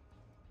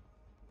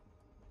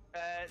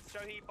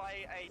Shohi, buy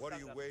a. What are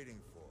you Sunset. waiting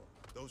for?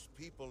 Those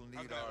people I was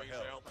need gonna our use your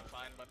help. help, I'm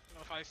fine, but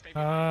if I stay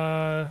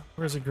behind,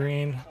 where's the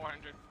green?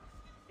 400.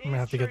 I'm gonna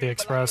have to get the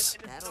It's true, but, express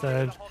like, in the That'll story,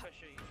 instead. the hawker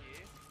shoots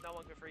you. No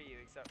one can free you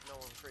except no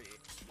one free you.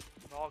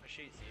 The hawker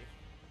shoots you.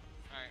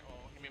 Alright,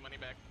 well, give me money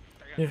back.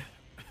 There you go.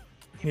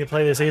 Yeah. You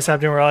play this ASAP?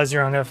 Didn't realize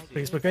you're on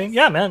Facebook Gaming.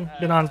 Yeah, man.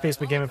 Been on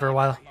Facebook Gaming for a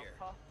while.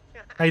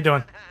 How you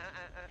doing?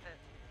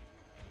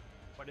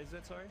 What is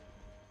it? Sorry.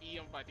 E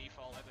by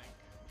default, I think.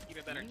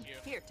 Either that or Q.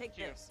 Here, take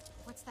Q. this.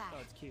 What's that? Oh,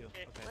 it's Q.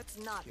 Okay. Let's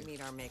not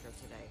meet our maker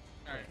today.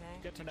 Alright.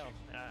 Okay? Good to know.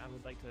 I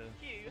would like to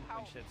Q, win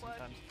how shit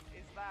sometimes. quirky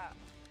is that?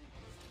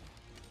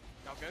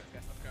 Y'all good? Okay,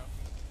 let's go.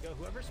 Yo,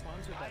 whoever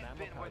spawns with that I've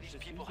ammo been where pouch, these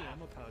just use people the have.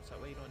 ammo pouch. That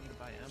way you don't need to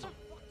buy ammo.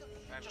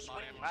 I haven't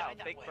bought ammo. Wow,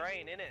 big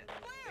brain, innit?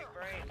 Big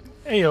brain.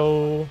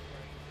 Heyo.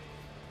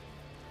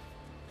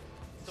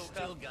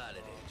 Still got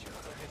it, Angel.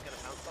 Who's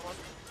gonna pound someone?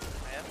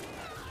 I am.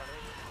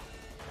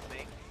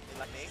 Me. You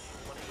like me?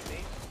 You wanna eat me?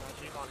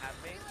 You can't have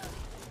me.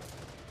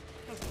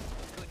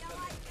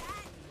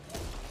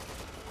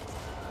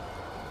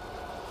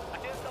 I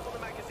feel has double the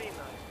magazine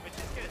though, which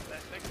is good.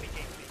 That could be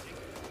game changing.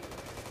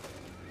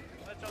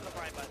 Let's on the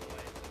right, by the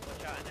way.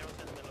 Watch out, and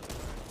everyone's in the middle of the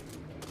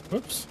road.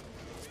 Whoops.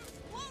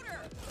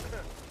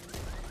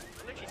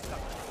 I'm literally stuck.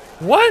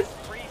 What?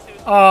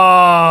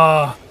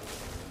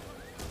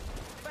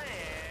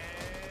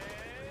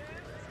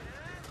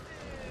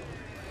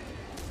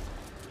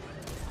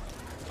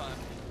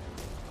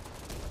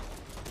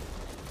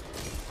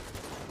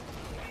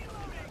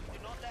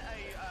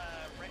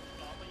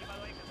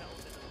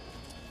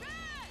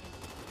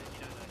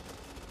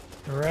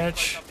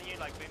 Wretch. That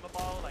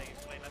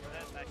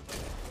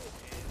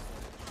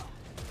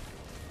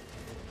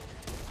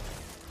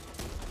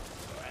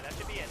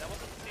should be it. That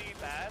wasn't too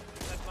bad.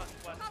 That's much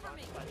less fun,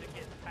 but it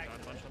gets tagged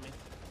a bunch on me.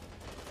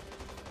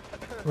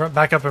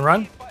 Back up and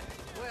run.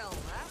 Well,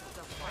 that's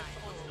a fine.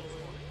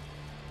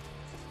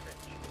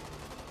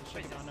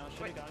 Should be gone now.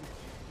 Should be gone.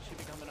 Should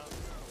be coming up.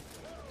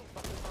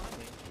 Fuck is behind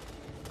me?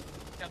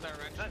 Got that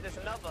wrench. No, there's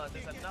another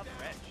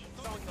wretch.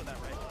 Someone killed that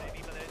wretch,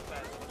 maybe, but there's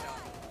bad. Watch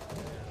out.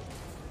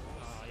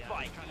 Oh yeah.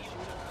 Fight,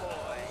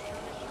 boy.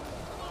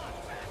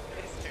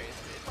 It's true.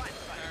 It's fine.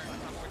 It's fine.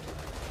 I'm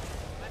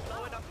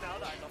low enough now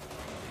that I lost.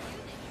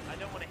 I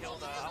don't want to heal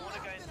though. I want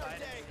to go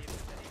inside and see if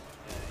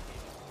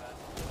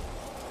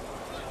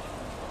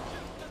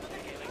there's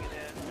any healing in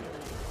there.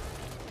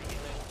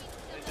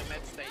 There's a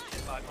med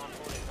station, but I can't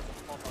pull it. It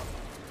doesn't pop up.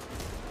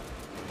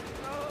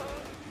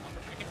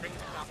 I can bring the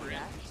copper in.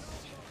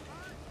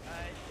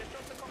 Just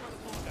drop the bomb on the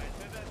floor, guys.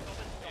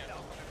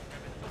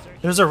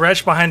 There's a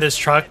wretch behind this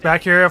truck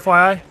back here,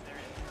 FYI.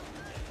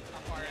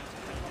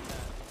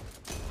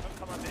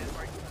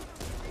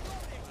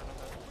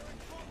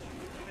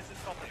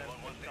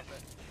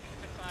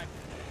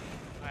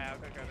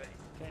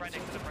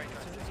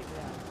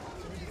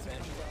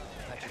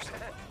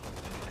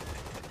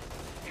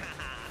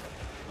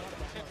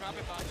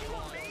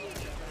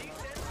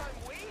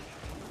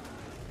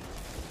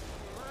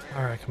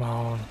 All right, come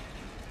on.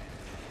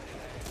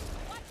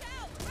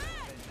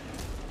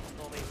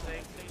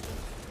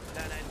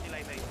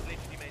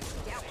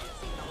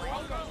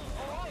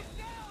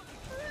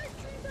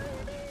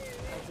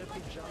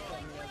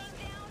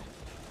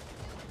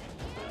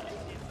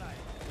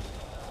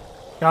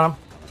 Got him.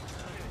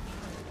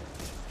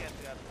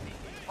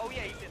 Oh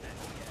yeah, he's in there.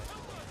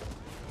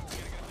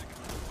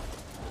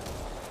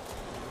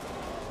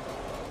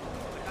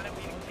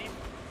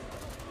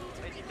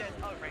 Is he dead?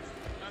 Oh, right.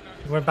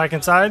 He went back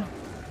inside.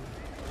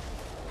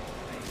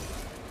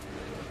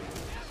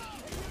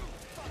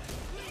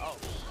 Oh.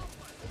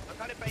 I'm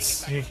kind of banging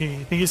it back. You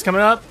think he's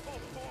coming up?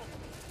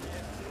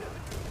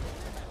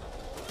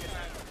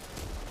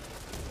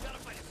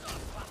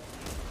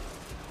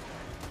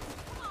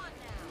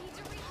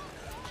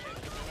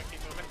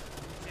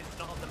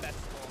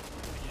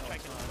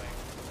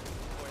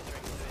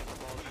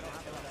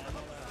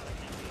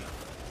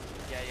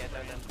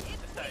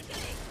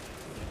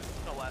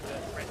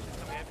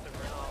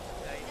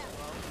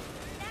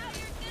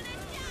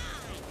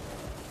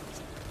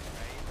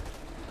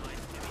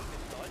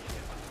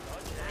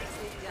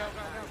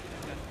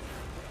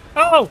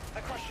 Oh!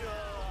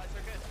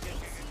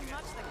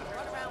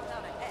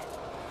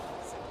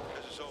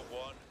 This is Hope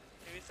 1.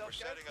 We're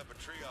setting up a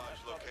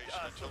triage location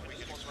until we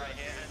can extract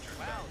the injured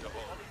back to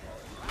home.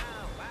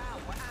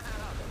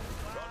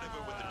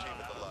 Rendezvous with the team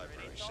at the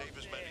library. Save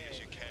as many as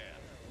you can.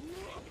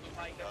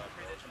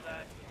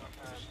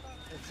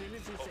 As soon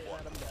as you say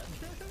that, I'm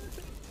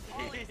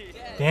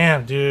dead.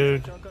 Damn,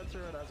 dude. Don't go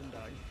through it as I'm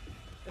dying.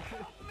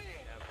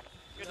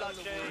 Good luck,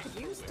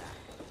 Jay. Use that.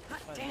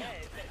 Hot damn.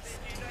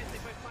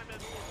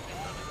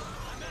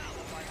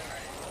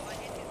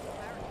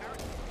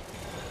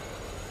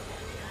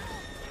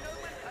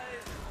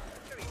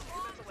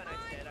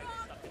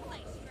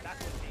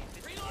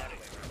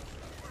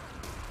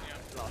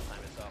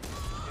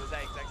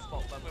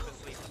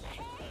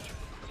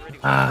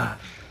 Ah.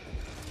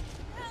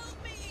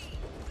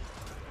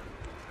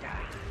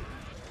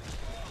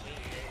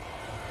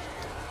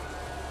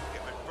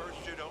 If at first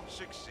you don't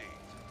succeed.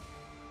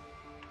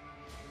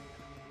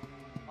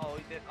 Oh,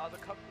 the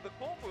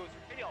corporal was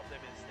really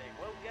optimistic.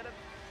 We'll get him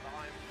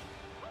behind.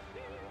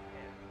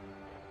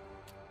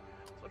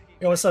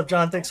 Yo, what's up,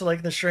 John? Thanks for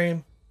liking the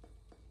stream.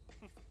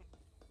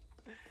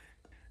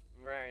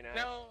 Very nice.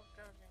 No,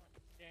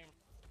 game.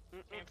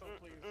 Cancel,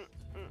 please.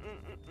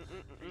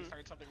 Please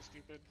start something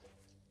stupid.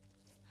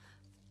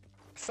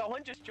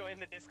 Someone just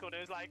joined the Discord. It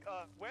was like,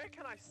 where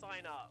can I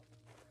sign up?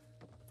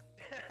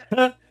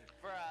 For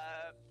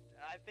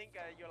I think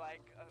you're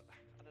like, I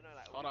don't know,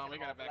 like. Hold on, we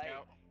gotta back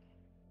out.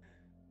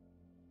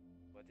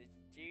 What did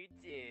you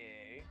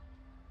do?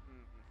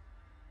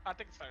 I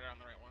think it started on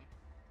the right one.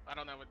 I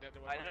don't know what that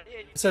was.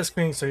 It says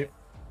clean sweep.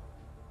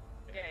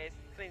 Yeah, it's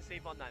clean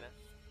sweep on Niner.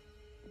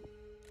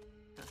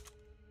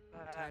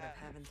 Tired of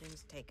having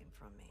things taken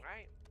from me.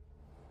 Right.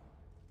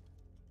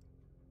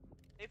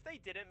 If they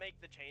didn't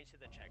make the change to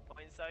the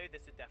checkpoints, though,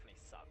 this would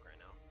definitely suck right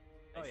now.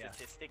 Oh, yeah.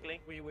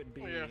 Statistically. We would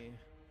be...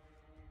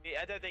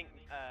 I don't think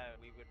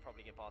we would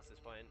probably get past this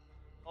point.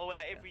 Or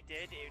if we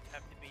did, it would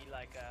have to be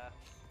like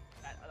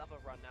that other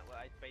run that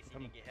I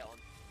basically didn't get hit on.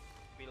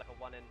 It'd be like a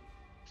 1 in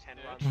 10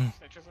 run.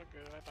 Snitches are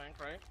good, I think,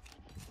 right?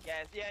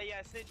 Yeah,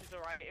 Snitch is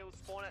alright. It will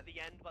spawn at the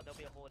end, but there'll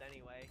be a horde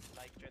anyway,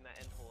 like during that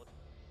end horde.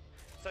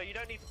 So you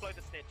don't need to blow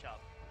the Snitch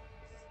up.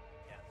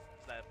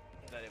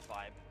 Just let it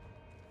vibe.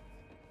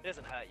 It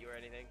doesn't hurt you or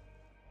anything.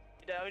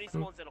 It only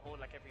spawns in a horde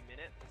like every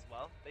minute as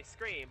well. They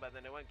scream, but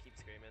then they won't keep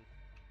screaming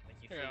like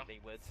you think they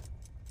would.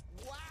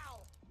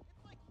 Wow!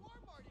 It's like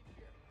Walmart in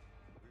here.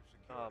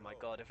 Oh my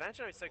god,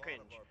 Evangelo is so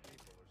cringe.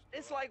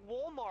 It's like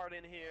Walmart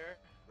in here.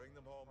 Bring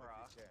them home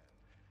if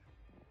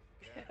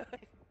you can.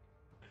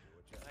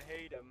 I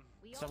hate him.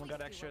 Someone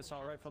got extra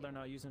assault rifle they're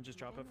not using, just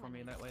drop it for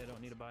me, that way I don't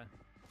need to buy.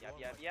 Yeah.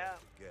 There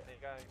you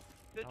go.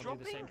 The I'll dropping,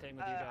 do the same thing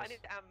with you I guys.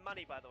 need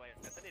money by the way.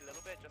 I need a little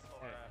bit just for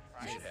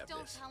Just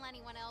don't tell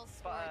anyone else,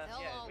 or But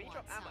they'll all when you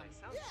want drop ammo, it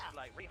some. sounds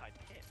like really high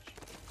pitch.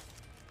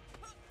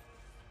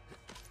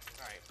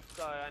 Alright,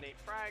 so I need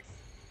frags.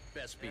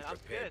 Best be I'm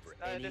prepared good.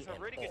 for any There's a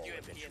and really good all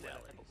UMP in there,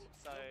 eventualities.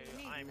 so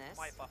I'm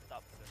quite buffed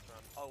up for this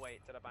run. Oh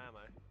wait, did I buy ammo?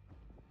 I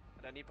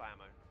don't need buy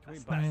ammo. Can we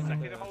That's buy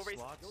exactly the the whole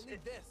reason. slots? You'll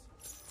need this.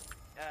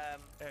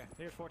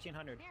 Here's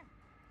 1400. Here,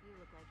 you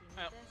look like you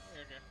Oh, need this.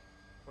 here, here.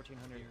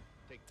 1400.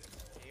 Take this.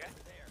 There you go.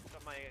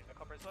 Got my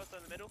copper as well, so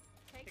in the middle.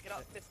 Pick it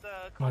up, Mr.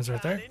 Mine's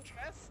right there.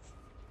 Interest.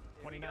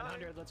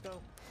 2900, let's go.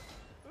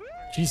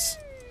 Jeez.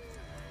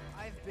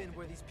 I've been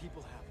where these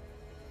people have.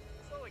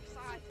 So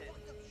excited.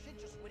 Fucked up shit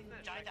just waiting to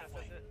Die die that that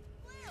way. way.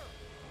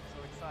 So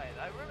excited.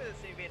 I remember this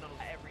thing being on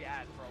every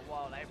ad for a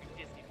while, like every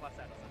Disney Plus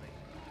ad or something.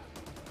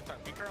 That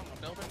beaker on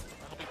the building.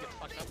 I hope he gets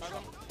fucked up by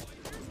them.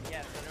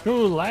 Yeah.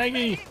 Ooh,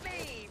 laggy.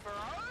 Me, bro.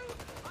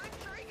 I'm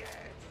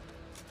triggered.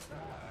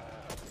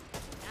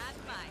 Not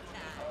my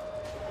time.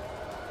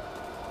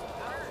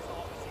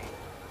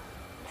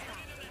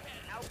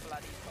 How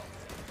bloody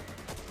toxic.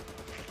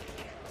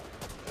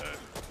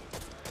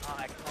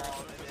 I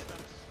can't live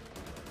it.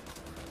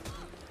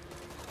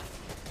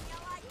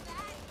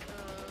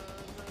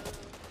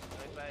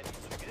 Nobody's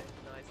triggered.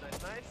 Nice.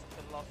 To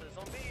the last of the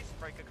zombies.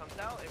 Breaker comes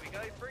out. Here we go.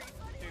 3,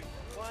 2,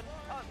 1.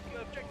 Up.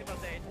 Your objective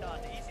update done.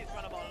 Easiest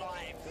run of our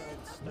lives.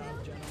 Good stuff,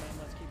 gentlemen.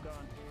 Let's keep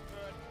going.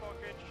 Good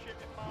fucking shit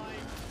in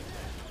mine.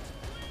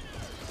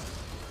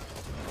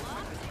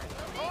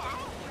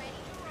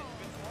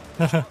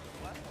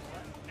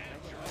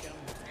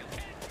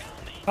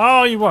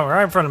 Oh, you were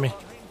right in front of me.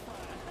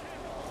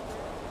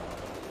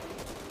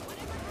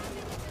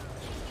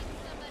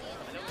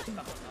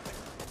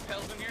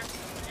 Pell's in here.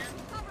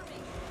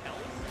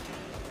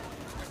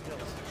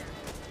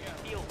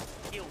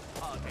 Heal.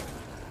 Oh, okay.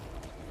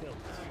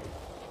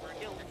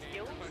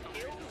 Heal.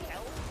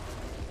 Hell.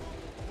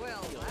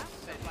 Well,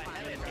 that's Like,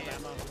 hell is here.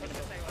 Let's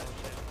just say what.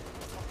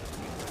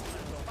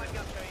 Find me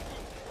up, Joey.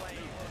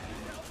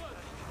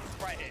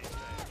 Right here.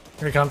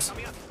 Here he comes.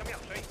 Coming up,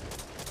 Joey.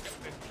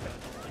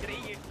 He's gonna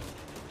eat you.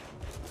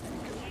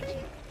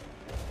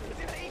 He's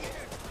gonna eat you.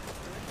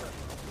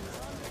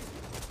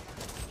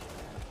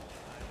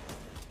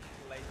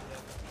 Later.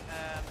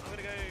 I'm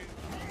gonna go.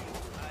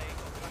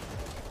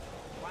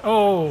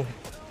 Oh.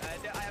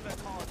 I have a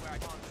card where I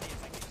can't see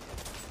if I can.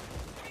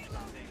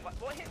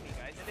 What hit me,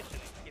 guys? Initially,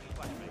 give me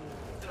flashbang.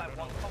 Still like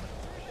one comment.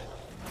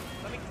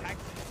 Something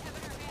tagged me.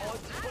 Oh,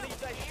 just one of you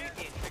guys shoot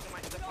me and trigger my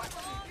flashbang. Why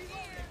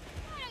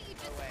don't you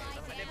just lie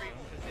I never down?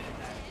 even considered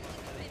that.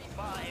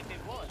 But if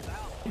it was,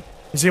 wow.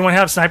 Does anyone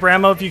have sniper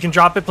ammo? If you can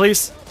drop it,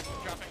 please.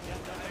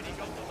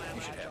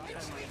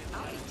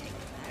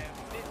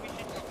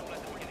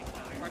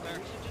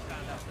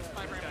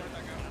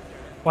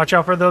 Watch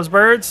out for those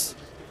birds.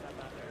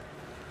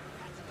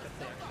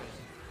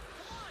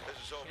 This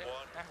is Hope 1.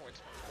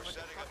 We're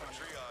setting up a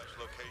triage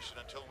location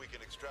until we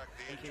can extract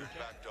the injured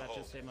back to That Hope.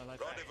 just saved my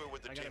life. Rendezvous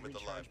with the I gotta team at the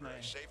recharge library.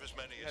 my- Save as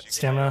many as you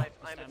Stamina.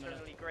 I'm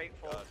eternally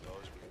grateful. can. God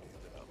knows we need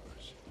the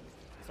numbers.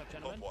 What's up, Hope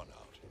gentlemen? 1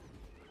 out.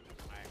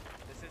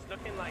 This is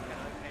looking like an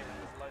okay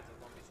run. There's loads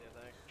of zombies here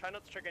though. Try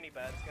not to trigger any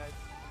birds, guys.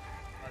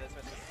 Oh, there's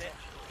Mr. Snitch.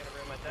 He's gonna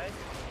ruin my day.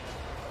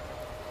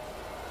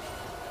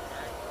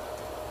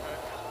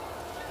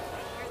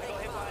 I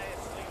got hit by a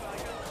sleep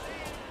tiger.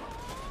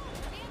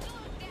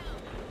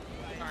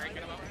 Alright,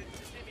 get him up.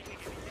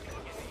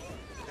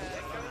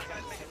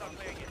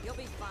 You'll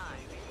be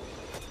fine.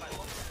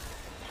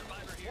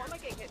 What am I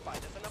getting hit by?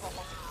 There's another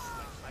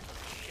hostage.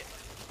 Shit.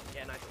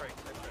 Yeah, nice break.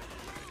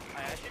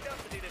 I should be able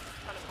to do this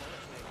kind of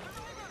honestly.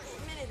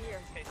 Minute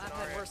here. Case I've had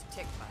scenario. worse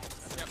tick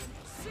bites.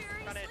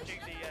 Trying to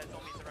juke the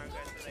zombies around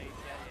guys so they,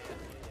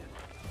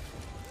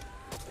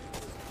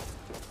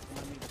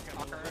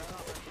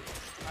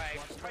 Alright,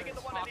 try to get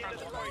the one at the end of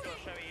the corridor,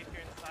 Showy, if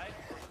you're inside.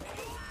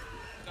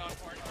 Going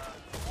for it.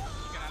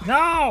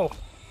 No.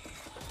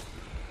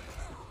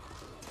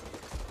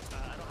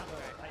 I don't have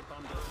a pipe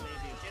bomb to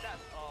save you. Get that.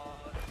 Oh,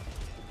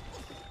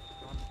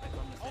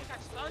 I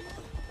got stunned?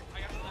 I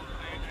got stunned.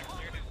 I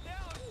cleared it.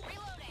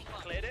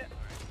 Cleared it?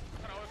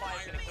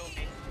 Fire's gonna kill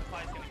me.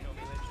 Fire's gonna kill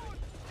me, literally.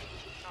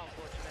 How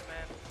unfortunate,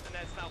 man. And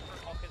there's now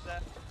fruit hoppers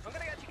there. I'm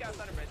gonna actually go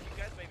outside and rest. You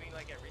guys maybe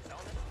like get reset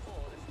on this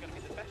before. This is gonna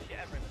be the best shit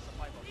ever in the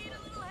supply box.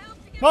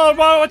 Whoa,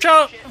 watch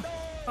out.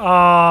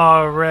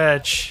 Oh,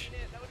 Rich.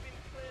 That would've been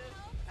clear.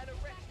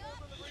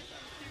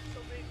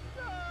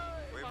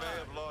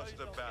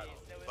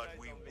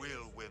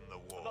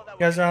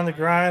 guys are on the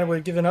grind. We're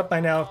giving up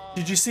by now.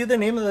 Did you see the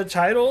name of the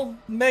title,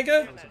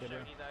 Mega?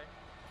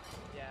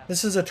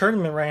 This is a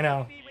tournament right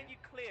now. Maybe when you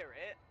clear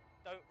it,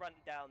 don't run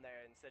down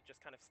there. Instead,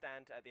 just kind of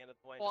stand at the end of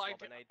the point and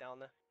just lob an aid down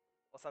there,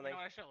 or something. You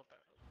know, I should have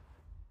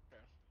that.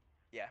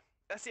 Yeah,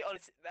 that's the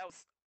honest. That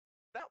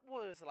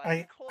was like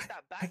we caught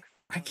that back.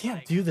 I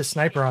can't do the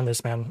sniper on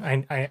this, man.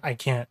 I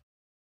can't.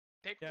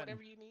 Take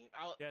whatever you need.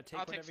 I'll take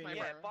whatever sniper.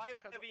 Yeah, buy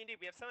whatever you need.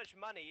 We have so much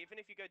money. Even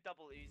if you go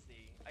double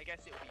Uzi, I guess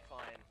it'll be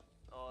fine.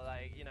 Or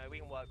like, you know, we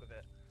can work with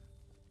it.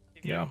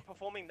 If you're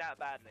performing that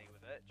badly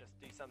with it, just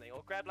do something.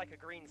 Or grab like a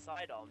green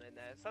sidearm in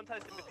there.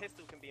 Sometimes the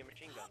pistol can be a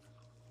machine gun.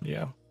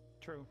 Yeah.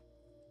 True.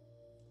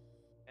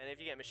 And if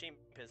you get a machine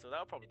pistol,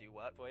 that'll probably do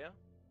work for you.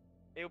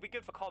 It'll be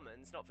good for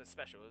commons, not for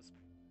specials.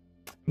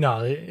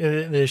 No,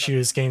 the issue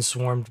is getting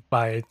swarmed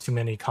by too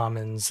many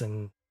commons,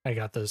 and I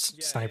got this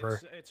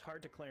sniper. It's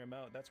hard to clear him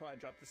out. That's why I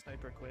dropped the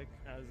sniper quick.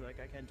 I was like,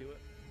 I can't do it.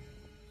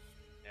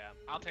 Yeah,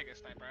 I'll take a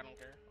sniper. I don't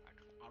care.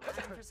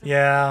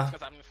 Yeah.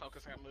 Because I'm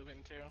focusing on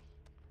moving too.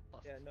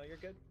 Yeah, no, you're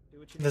good. Do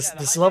what you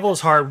This level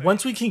is hard.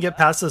 Once we can get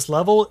past this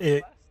level,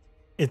 it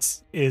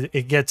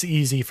gets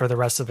easy for the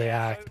rest of the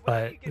act.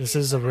 But this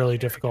is a really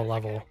difficult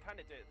level.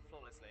 Kind of do it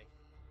flawlessly.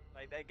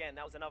 Like again,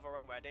 that was another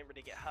run where I didn't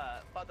really get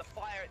hurt. But the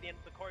fire at the end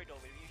of the corridor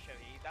with you,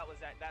 Shohi, that's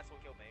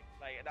what killed me.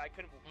 Like I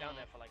couldn't walk down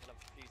there for like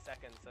another few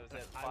seconds. So it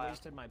was I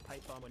wasted my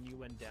pipe bomb when you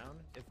went down.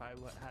 If I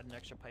had an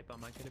extra pipe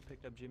bomb, I could have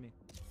picked up Jimmy.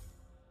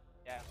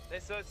 Yeah,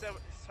 there's so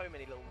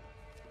many little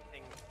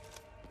things.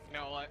 You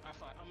know, like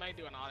I might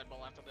do an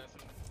audible after this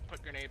and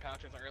put grenade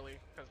pouches early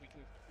because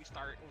we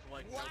start with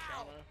like no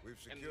trauma. We've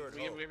secured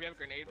and we have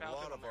grenade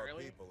pouches on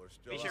early.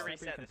 We should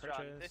reset this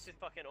run. This is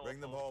fucking awful.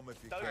 Bring them home if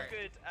you Those can.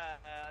 good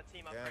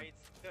team upgrades.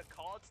 The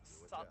cards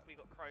suck. We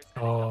got crows.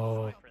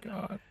 Oh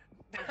god.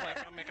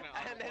 I'm making an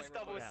and there's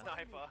double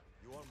sniper.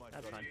 You want my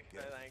That's fine.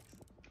 No thanks.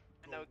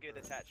 No good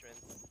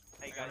attachments.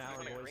 Hey guys, you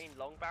want a green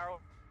long barrel?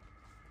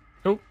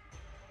 Oh.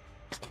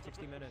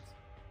 60 minutes.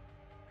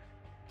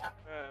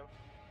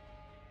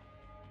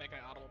 Make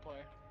an audible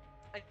play.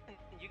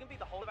 You can beat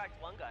the whole of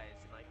Act 1, guys,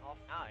 in like half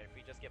an hour if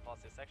we just get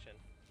past this section.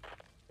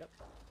 Yep.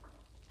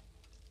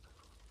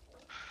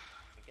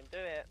 We can do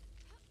it.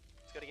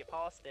 Just gotta get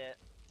past it.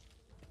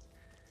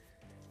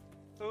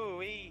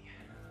 Ooh-wee.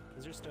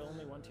 Is there still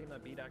only one team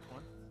that beat Act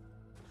 1?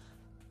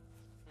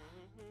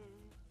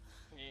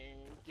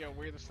 Yeah,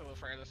 we're still the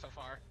furthest so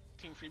far.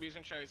 Team Freebies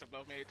and Shows have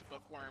both made it to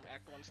Bookworm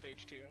Act 1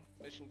 Stage 2,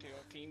 Mission 2.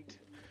 Team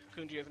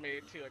Kunji has made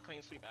it to a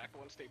Clean Sweep Act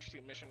 1 Stage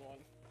 2, Mission 1.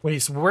 Wait,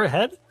 so we're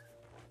ahead?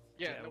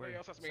 Yeah, nobody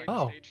else has made it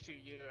to Stage 2.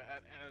 You,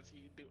 as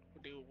you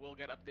do, will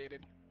get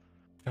updated.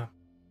 Yeah.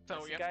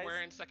 So guys?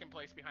 we're in second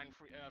place behind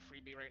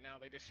Freebie right now.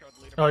 They just showed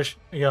the leader.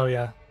 Oh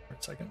yeah. For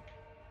a second.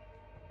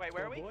 Wait,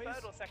 where are we?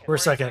 Third or second? We're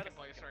second. Second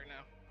place right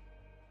now.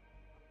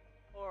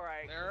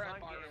 Alright, They're I'm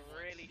at bottom getting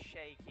really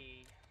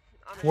shaky.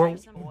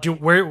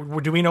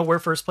 Do we know where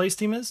first place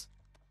team is?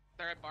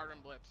 They're at Barroom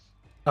Blitz.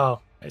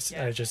 Oh, I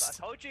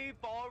told you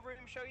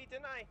Barroom, Shogi,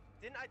 didn't I?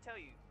 Didn't I tell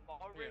you?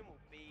 Barroom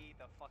will be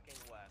the fucking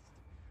worst.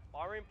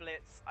 Barroom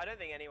Blitz, I don't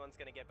think anyone's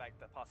gonna get back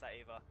past that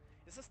either.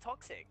 This is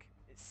toxic.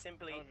 It's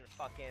simply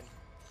fucking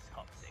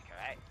toxic,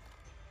 alright?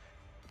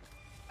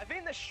 I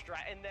think the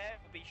strat in there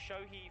will be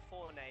Shohi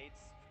 4 nades,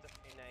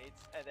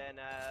 and then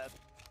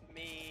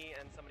me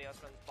and somebody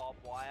else runs barbed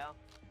wire,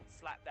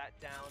 slap that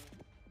down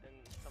in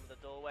some of the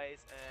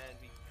doorways, and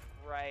we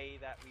pray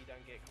that we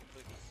don't get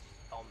completely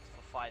stomped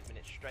for 5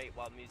 minutes straight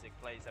while music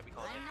plays that we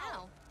can't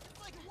know.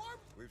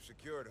 We've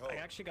secured hope. I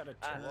actually got to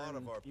turn a lot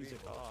of our music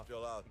people off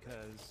still out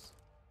because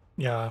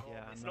yeah.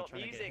 It's not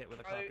music, bro,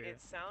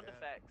 it's sound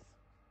effects.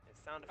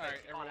 It's sound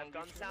effects. You can't have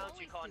gun sounds,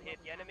 you can't hit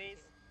the enemies.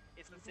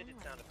 It's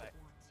considered sound effects.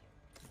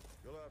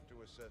 You'll have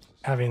to assess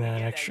this. Having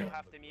an extra. You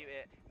have to mute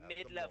it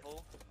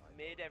mid-level,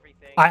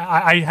 mid-everything.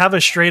 I have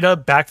a straight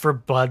up back for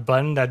blood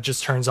button that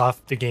just turns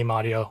off the game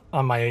audio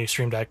on my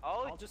stream deck.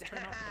 Oh, I'll just turn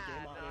off the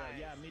game audio.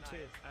 Yeah, me too.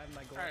 I have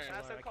my gold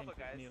solar. I can quick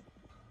mute.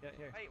 Yeah,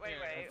 here. Wait.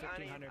 I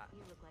need 1500.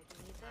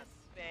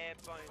 bare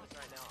bones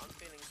right now. I'm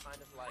feeling kind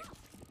of like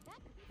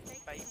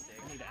basic.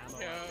 I need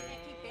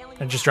ammo.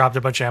 I just dropped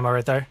a bunch of ammo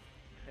right there.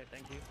 Okay,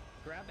 thank you.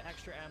 Grab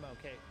extra ammo.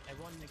 Okay,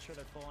 everyone make sure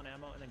they're full on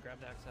ammo and then grab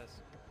the excess.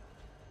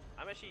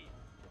 I'm actually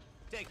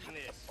taking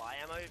this buy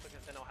ammo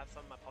because then I'll have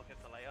some in my pocket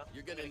for later.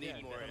 You're gonna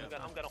need more ammo.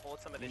 I'm gonna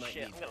hoard some of this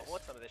shit. I'm gonna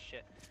hoard some of this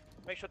shit.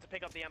 Make sure to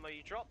pick up the ammo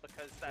you drop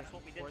because that's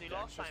what we did do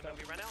last time when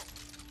we ran out.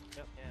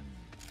 Yep. Yeah.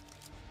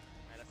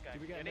 Alright, let's go.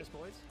 Did we get this,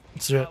 boys?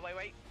 Let's do it.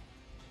 Wait.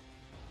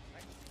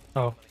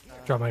 Oh,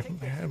 drop my.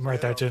 I'm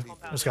right there too.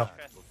 Let's go.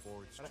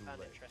 Before it's too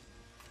late.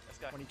 Let's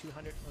go.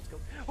 2200. Let's go.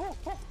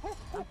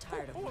 I'm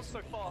tired of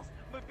so fast.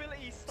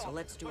 Mobility stop. So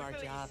let's do our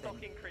job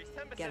and increase.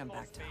 10% get 'em more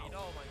back to speed. home.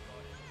 Oh my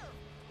god.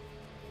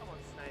 Come on,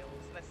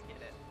 snails. Let's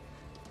get it.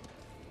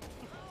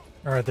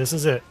 All right, this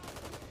is it.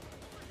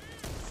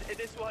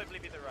 This will hopefully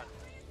be the run.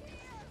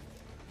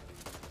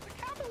 The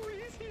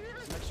cavalry is here.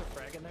 There's an extra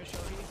frag in there,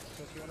 Shohi.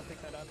 So if you want to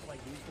pick that up, like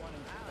use one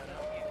and pick that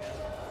up, you can.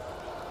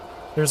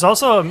 There's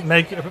also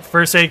a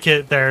first aid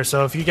kit there,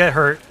 so if you get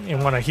hurt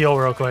and want to heal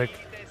real quick.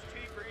 There's 2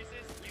 bruises.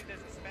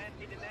 There's a spare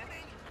hit in there.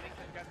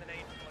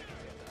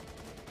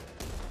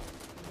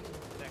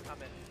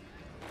 come in.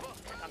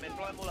 Come in,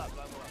 blow them all up,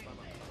 blow them all up, blow them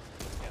up.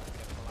 Get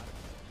them alive.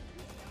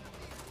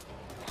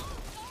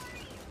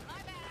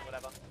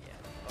 Whatever. Yeah.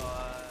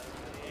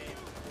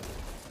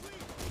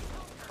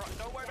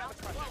 Don't worry about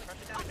the crushing.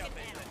 Crushing damage out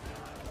there.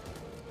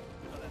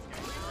 Oh, that's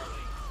good.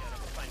 Yeah,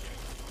 that's fine.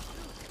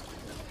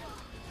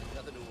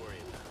 Nothing to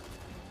worry about.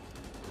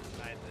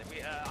 Nice.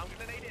 I'm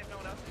gonna need it if no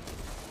one else is.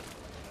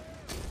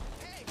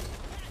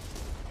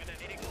 I'm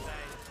gonna need it because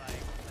it's like,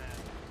 man.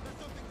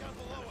 There's something down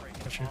below us.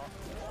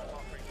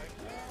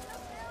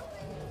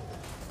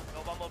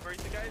 Got one more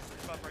bruiser, guys.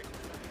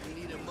 We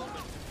need a moment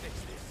to fix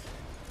this.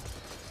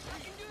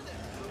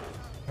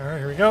 All right,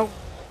 here we go.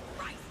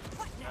 Nice.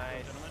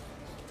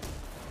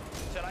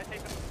 Should I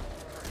take them?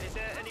 Is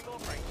there any more,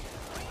 Frank?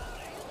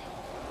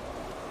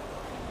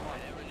 I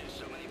never knew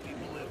so many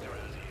people lived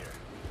around here.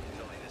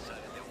 Until they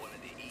decided they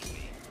wanted to eat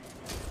me.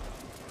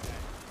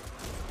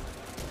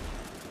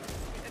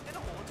 Is there a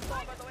horde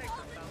spot, by the way?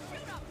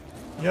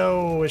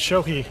 Yo, it's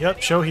Shohi. Yep,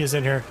 Shohi is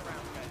in here.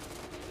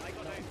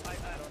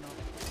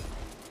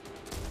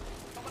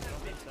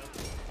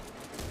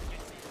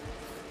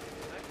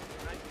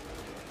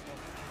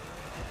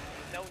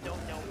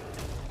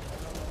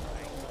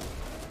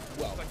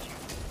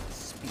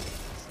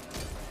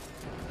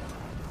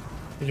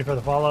 Thank you for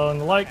the follow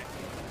and the like.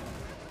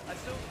 I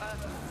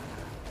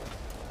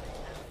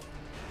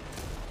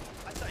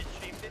started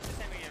stream. This is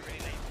having a really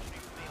late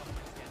stream for me on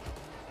my schedule.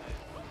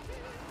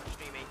 So,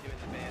 stream ain't doing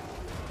the best.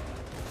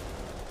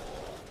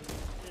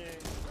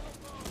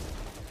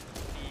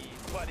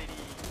 What did he?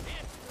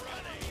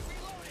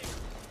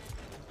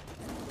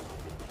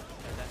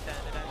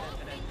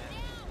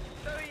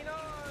 Joey, no!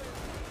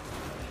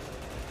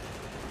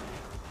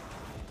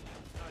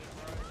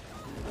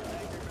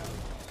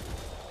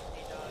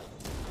 He does.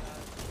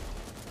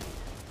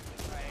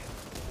 Right.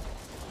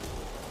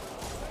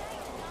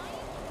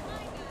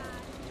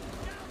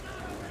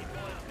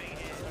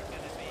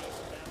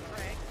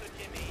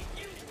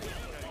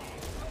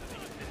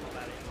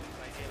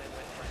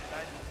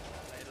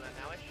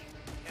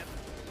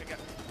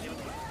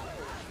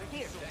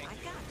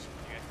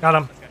 Got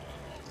him.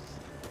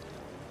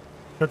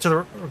 Go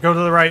to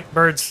the right,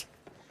 birds.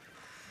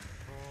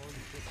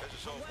 This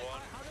is Hope 1.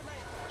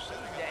 We're setting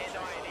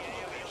up a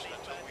location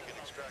until we can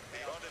extract the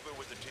rendezvous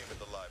with the team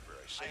at the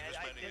library. Save as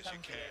many as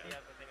you can.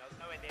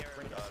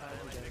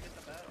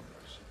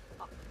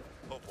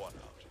 Hope 1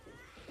 out.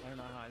 I don't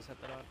know how I set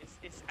that up.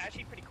 It's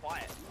actually pretty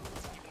quiet,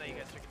 even though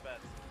you guys took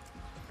birds.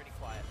 It's pretty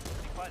quiet.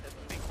 Pretty quiet. There's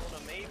a big corner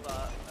of me,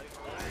 but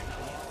over there,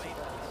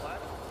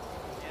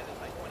 yeah, there's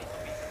like 20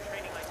 people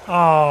training like.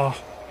 Oh.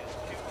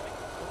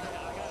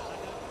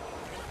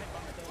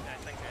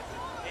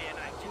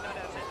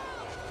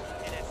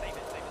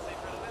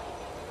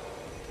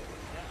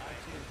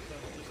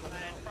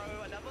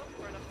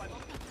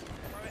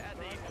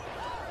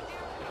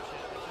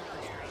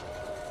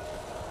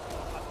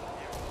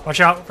 Watch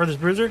out for this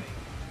bruiser.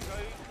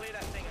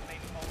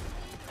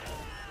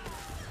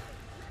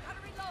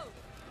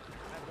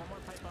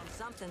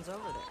 Something's over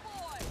there.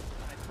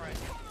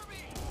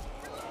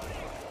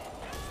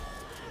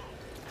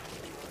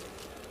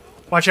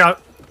 Watch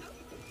out.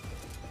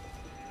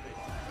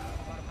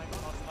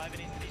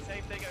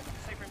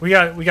 We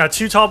got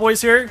two tall boys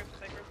here.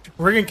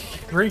 We're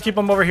gonna keep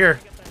them over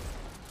here.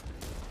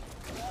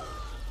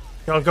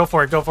 Go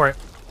for it. Go for it.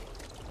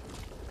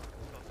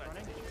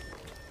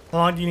 How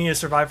long do you need to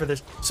survive for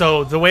this?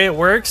 So the way it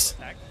works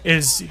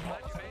is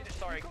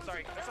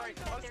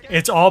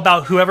it's all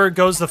about whoever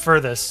goes the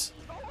furthest.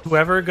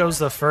 Whoever goes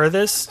the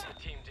furthest.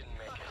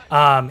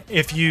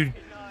 If you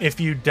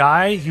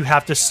die, you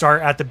have to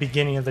start at the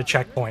beginning of the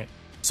checkpoint.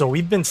 So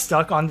we've been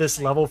stuck on this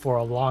level for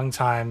a long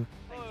time.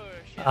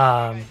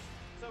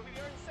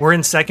 We're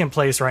in second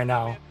place right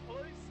now.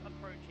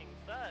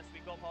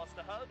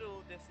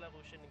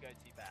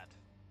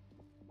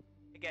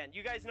 Again,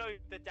 you guys know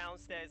the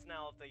downstairs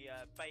now of the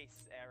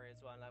base area as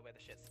well, like where the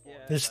shit's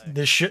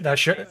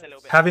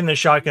spawned. Having the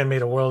shotgun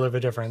made a world of a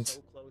difference.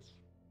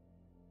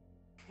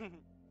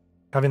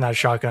 Having that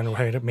shotgun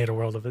made a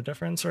world of a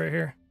difference right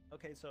here.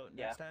 Okay, so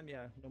next time,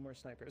 no more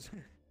snipers.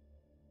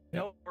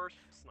 No more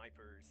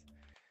snipers.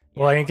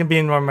 Well, it can be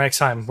in one next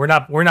time. We're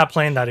not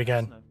playing that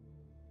again.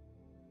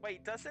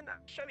 Wait, doesn't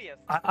show me a.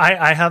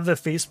 I have the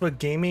Facebook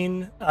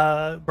gaming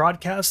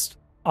broadcast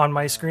on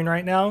my screen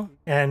right now,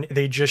 and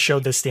they just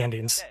showed the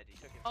standings.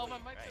 Oh, my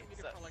mic took me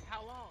for like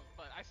how long?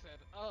 But I said,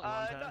 oh.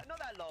 Not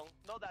that long.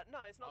 No,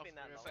 it's not been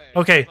that long.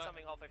 Okay.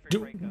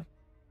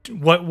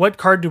 What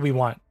card do we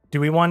want?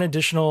 Do we want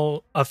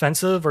additional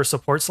offensive or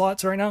support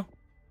slots right now?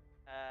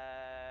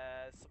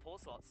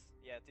 Support slots.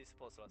 Yeah, do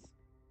support slots.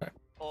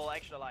 Or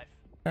extra life.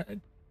 I was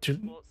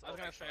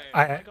gonna say.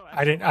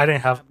 I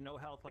didn't have no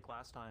health like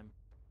last time.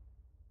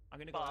 I'm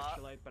gonna go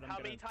extra life, but how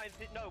many times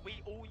did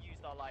we all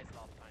used our lives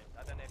last time?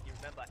 I don't know if you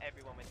remember.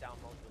 Everyone went down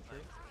multiple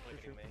times.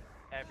 Including me.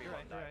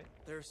 Everyone died.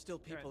 There are still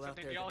people out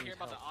there. Did y'all hear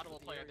about the Ottawa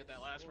player did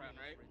that last round,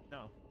 right?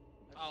 No.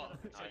 Oh,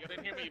 so you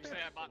didn't hear me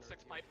say I bought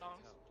 6 pipe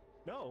bombs?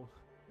 No.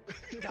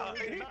 No.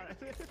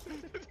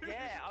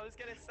 Yeah, I was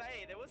gonna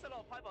say there was a lot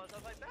of pipe bombs. I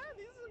was like, man,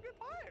 these are some good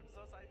pipes. I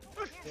was like,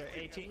 oh, There,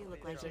 18. You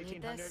look like you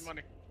need 1800. this.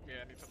 Money.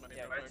 Yeah, I need some money.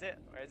 yeah, real where is quick. it?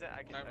 Where is it?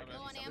 I can Low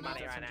on some ammo?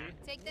 money right now.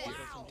 Take this.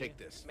 Take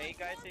this. Me,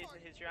 guys,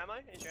 here's your ammo.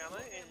 Here's your ammo.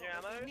 Here's your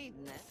ammo.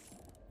 Needing this.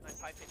 Nice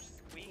high pitch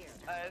squeak.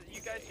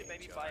 You guys should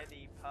maybe buy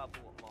the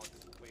purple mods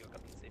for your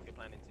guns if you're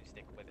planning to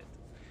stick with it.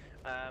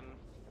 I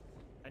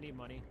need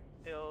money.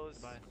 Hills.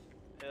 Bye.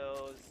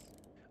 Hills.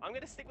 I'm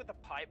gonna stick with the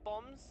pipe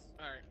bombs.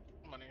 Alright,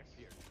 money.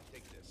 Here,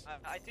 take this.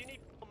 I do need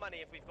more money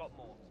if we've got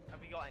more. Have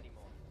we got any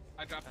more?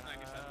 I dropped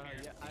 97 here.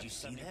 Yeah, I have you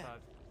see that?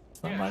 75.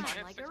 So Yeah, much. I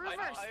have Like six a pipe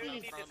reverse bombs. I only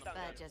thief. need this stun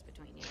But gun. just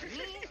between you and me,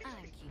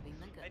 I'm keeping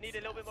the good I need a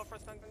little bit more for a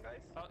stun gun,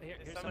 guys. Oh, here's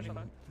There's so so much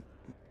much.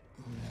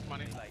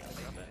 Money. like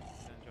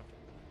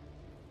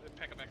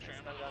Pick up extra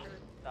stun ammo. gun.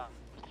 Done.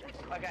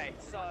 Okay,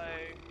 so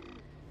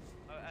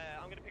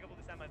I'm gonna pick up all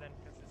this ammo then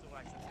because it's all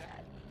access.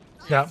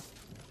 Yeah.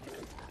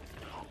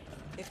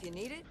 If you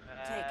need it,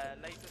 take it.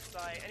 Laser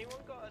sight. Anyone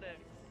got a?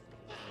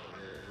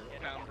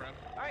 Down, bro.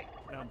 All right.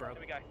 No, bro.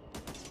 Here we go.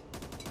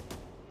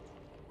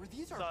 Were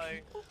these So, our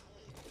people?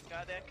 go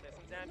out there. There's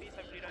some zombies.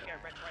 Hopefully you don't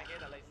get wrecked right here.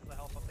 That lasers the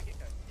health off the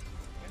get-go.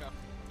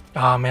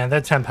 Oh man,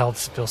 that temp health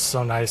feels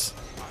so nice. I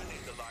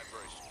need the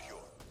library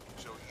secure,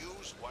 so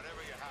use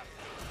whatever you have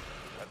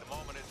to. At the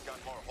moment, it's got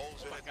more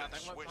holes in Oh my it god, than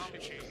that one Swiss zombie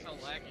cheese. is so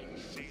laggy.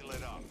 Seal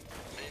it up.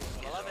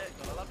 Gotta love it.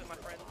 Gotta love it, my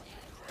friend.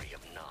 Ray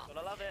of Nom.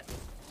 Gotta love it.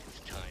 It's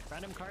time.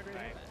 Random card right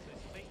Right.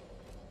 here.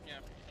 Yeah.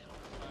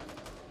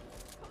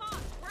 Come on,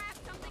 grab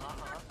something and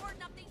start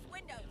boarding up these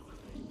windows.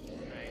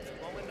 Right, there's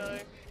one window.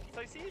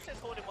 So see, it says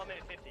hold in 1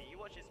 minute 50. You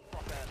watch this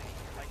proper early.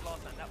 Like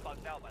last time, that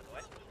bugged out, by the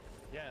way.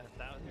 Yeah,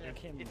 that it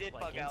came. It did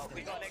like, bug out.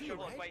 We instant. got an extra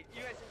one. Wait,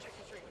 you guys can check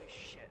the stream. Holy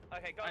shit.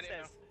 Okay, go I didn't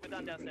upstairs. We're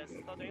done downstairs.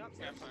 Start doing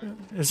upstairs.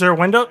 Is there a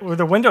window?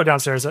 With a window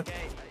downstairs? Yeah, I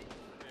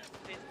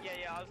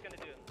was gonna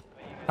do it.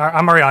 But you guys-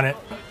 I'm already on it.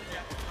 I'm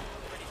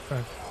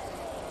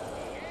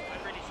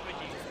really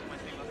squidgy. My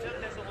thing.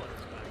 There's the wood.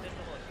 There's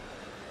the wood.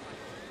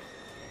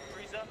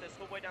 Freezer, there's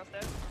full boy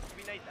downstairs.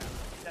 We need that.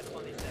 That's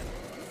on these stairs.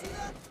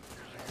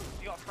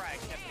 You got a frag.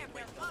 Definitely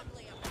wait. No,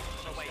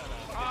 wait.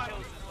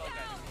 Kills as well,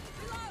 guys.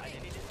 I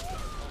didn't need it.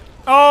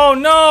 Oh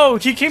no!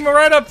 He came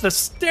right up the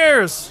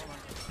stairs.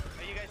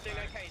 Are you guys doing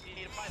okay? Do you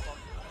need a pipe bomb?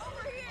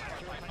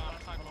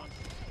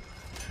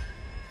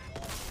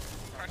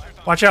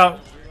 Watch out!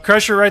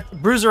 Crusher right,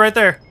 Bruiser right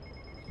there.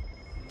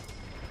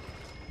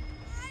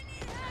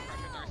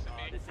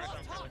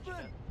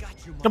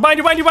 Behind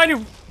you! Behind you! Behind you!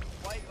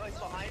 Wait, it's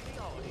behind me?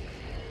 Oh.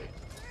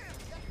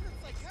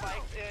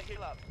 Spike,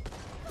 heal up.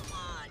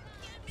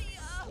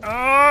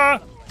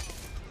 Ah!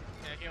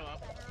 Yeah, heal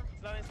up.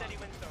 Slow and steady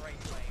wins the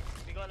race, mate.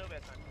 We got a little bit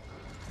of time.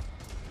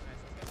 Nice,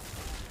 let's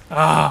go.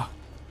 Ah!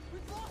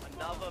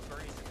 Another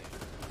bruise.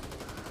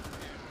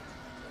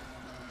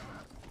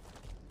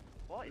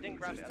 What? He didn't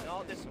grab it.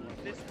 No, this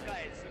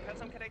guys,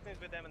 because I'm connecting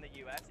with them in the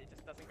US, it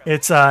just doesn't grab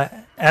It's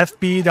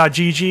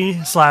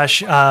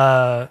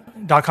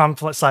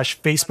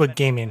fb.gg/.com/Facebook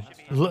Gaming.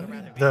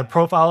 The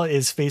profile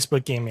is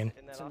Facebook Gaming.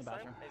 in there last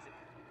time.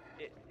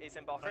 It's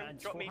in bathroom.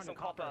 Drop me some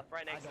copper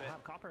right next to it.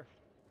 Have copper.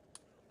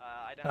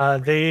 I don't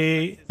have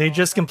They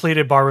just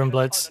completed Barroom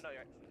Blitz. Oh, no, you're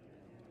right.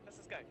 Let's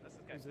just go. Let's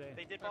just go. Who's they?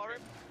 They did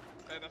barroom.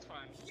 Okay, that's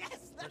fine.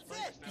 Yes, that's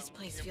it. This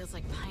place feels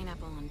like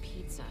pineapple on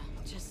pizza.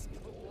 Just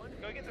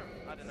Go get the.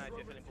 I don't know if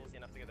you're feeling ballsy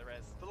enough to get the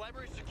res. The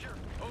library's secure.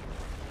 Over.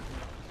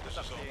 This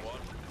is Zone 1.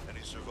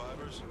 Any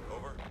survivors?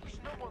 Over. There's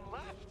no one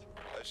left.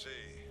 I see.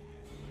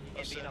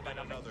 I'll Getting beat send up by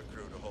in nothing. another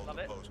crew to hold Love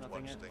the it. post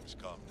Nothing once yet. things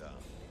calm down.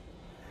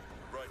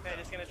 Right Okay,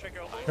 now, just gonna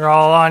trigger all. They're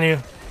all on you.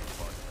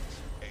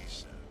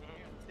 ASAP.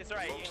 It's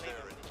alright. You Folks, can leave.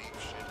 they're in deep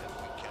shit and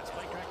we can't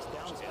Spike tracks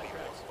down, spike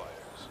tracks.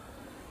 fighters.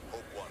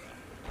 Hope one.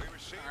 We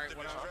received Alright,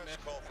 the what up, distress man?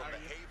 call from How are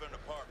the you? Haven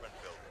apartment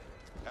building.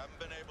 Haven't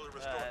been able to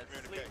restore Sleep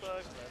communications.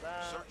 bug, like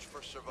that. Search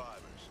for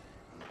survivors.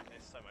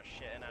 There's so much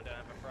shit and I don't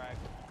have a frag.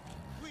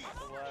 The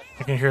worst.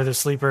 I can hear the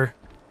sleeper.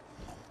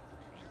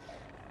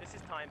 This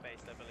is time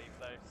based, I believe,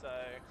 though. So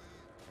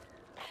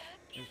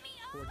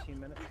 14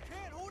 minutes.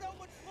 Can't hold out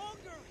much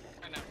longer.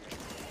 I know.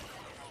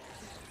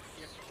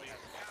 Yes, please.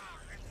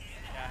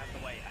 yeah, I have to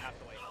wait. I have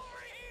to wait.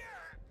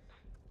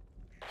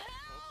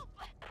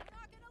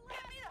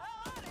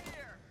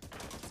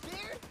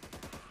 Scared?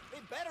 They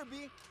better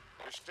be.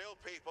 There's still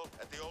people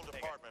at the old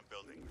apartment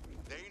building.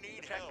 They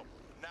need help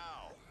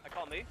now. I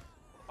can't move.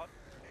 What?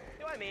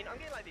 You know what I mean? I'm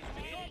getting like these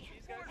weird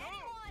issues going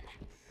on.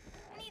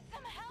 Need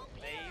some help.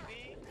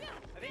 Maybe.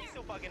 I think he's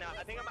still bugging out.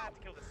 I think I might have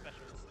to kill the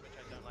specialist, which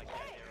I don't like the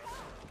idea of.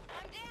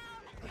 I'm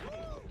down.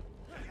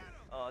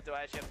 Oh, do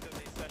I actually have to kill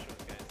these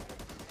specialists, guys?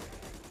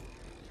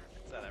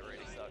 So that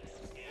really sucks.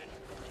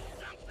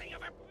 Something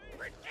of a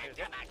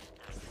predicament.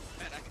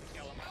 Bet I can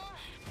kill him.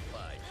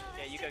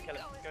 Yeah, you go kill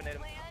him. Go net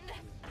him.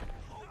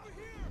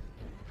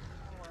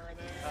 Where are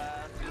they?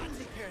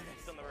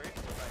 He's on the roof.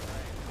 Right.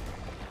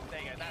 There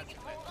you go. That's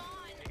clear.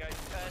 There you go.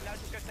 Now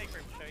just go safe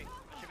room. Show you. I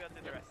should be able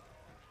to do the rest.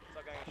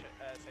 Start going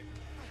safe room.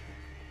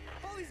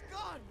 Oh, he's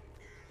gone.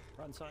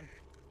 Run, son.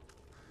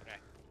 Okay.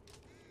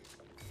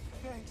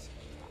 Thanks.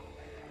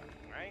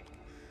 Alright.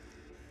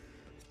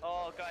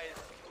 Oh, guys.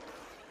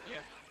 Yeah.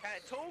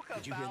 Can't talk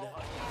about. Did you hear that?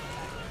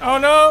 Oh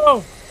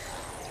no!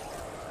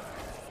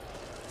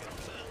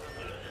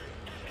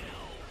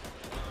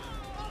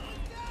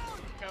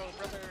 Go,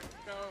 brother,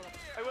 go.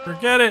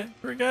 Forget it.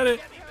 Forget it.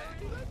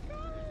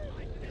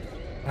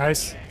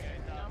 Nice.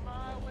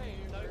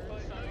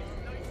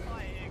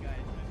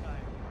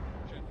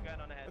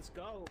 Let's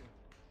go.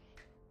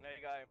 There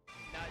you go.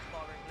 Now it's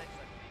barroom blitz,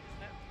 I believe,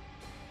 isn't it?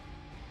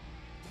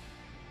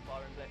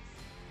 Barroom blitz.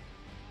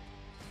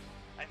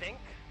 I think.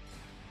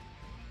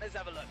 Let's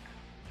have a look.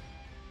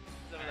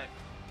 Let's have a look.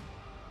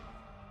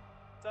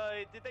 So,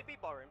 did they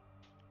beat barroom?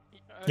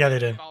 Yeah, they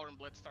did. Ballroom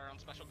Blitz are on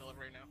special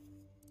delivery now.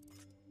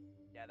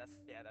 Yeah,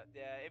 yeah.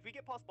 If we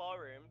get past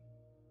barroom,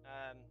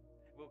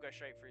 we'll go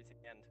straight through to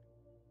the end.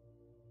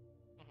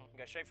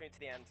 Go straight through to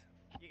the end.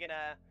 You're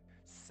gonna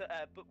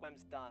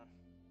bookworm's done.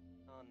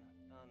 Done.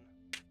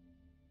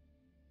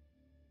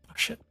 Oh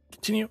shit.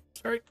 Continue.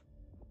 Sorry.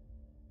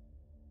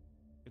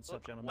 Good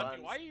stuff, gentlemen.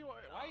 Why did you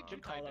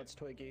Good call outs,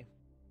 Twiggy.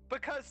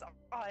 Because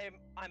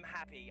I'm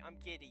happy. I'm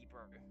giddy,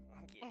 bro.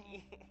 I'm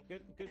giddy.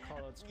 Good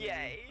call outs, Twiggy.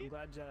 Yay.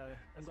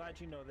 I'm glad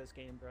you know this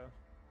game, bro.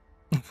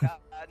 No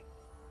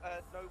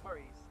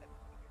worries.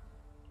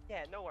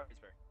 Yeah, no worries,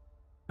 bro.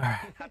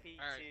 Alright. Happy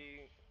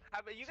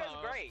to. You guys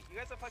are great. You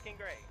guys are fucking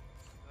great.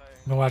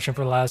 Been watching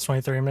for the last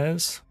 23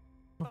 minutes.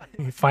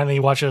 You finally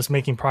watch us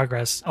making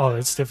progress. Oh,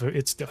 it's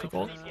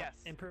difficult.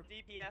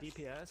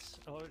 DPS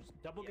or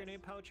double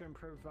grenade pouch or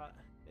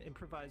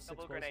improvised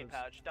double explosives. grenade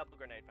pouch. Double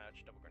grenade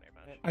pouch.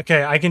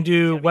 Okay, I can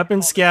do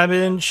weapon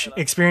scavenge,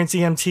 experience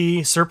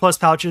EMT, surplus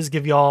pouches,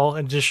 give you all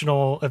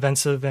additional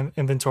offensive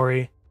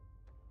inventory.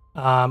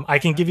 I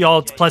can give you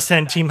all plus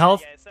 10 team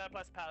health. Yeah,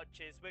 surplus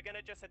pouches. We're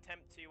gonna just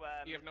attempt to.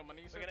 You have no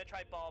money, We're gonna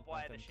try barbed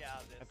wire the shit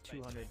out of this. I have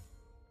 200.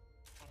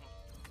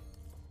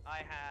 I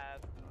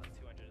have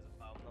 200 as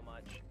well, not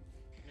much.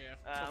 Yeah.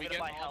 I'm gonna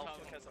buy health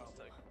because I'm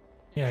stoked.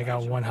 Yeah, I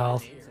got 1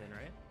 health.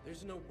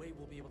 There's no way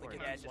we'll be able to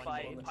get Yeah, these just one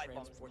buy golden pipe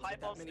bombs. transports Pipe with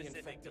that bombs many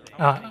specifically. infected.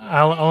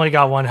 I only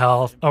got 1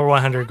 health or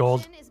 100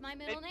 gold. Is my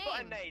middle name.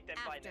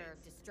 After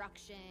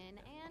destruction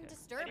and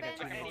disturbance.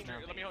 Let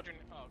me hold your.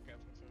 Oh, okay.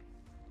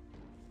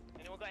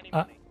 Anyone got any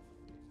money?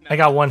 I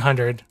got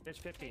 100. There's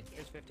 50.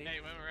 There's 50. Hey,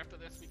 remember after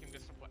this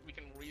we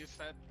can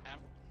reset.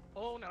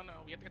 Oh no,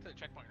 we have to get to the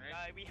checkpoint,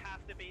 right? We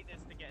have to beat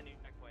this to get a new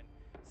checkpoint.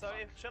 So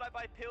should I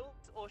buy pills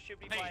or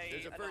should we buy?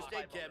 There's a first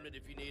aid cabinet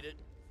if you need it.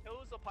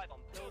 Pills or pipe bomb?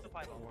 Pills or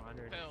pipe bomb?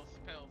 100. Pills.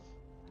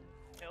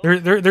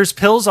 There's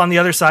pills on the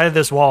other side of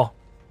this wall.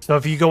 So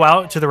if you go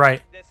out to the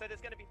right. So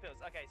there's gonna be pills.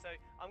 Okay, so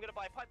I'm gonna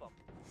buy pipe bomb.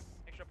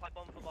 Extra pipe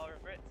bomb for Bar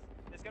and Brits.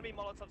 There's gonna be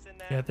Molotovs in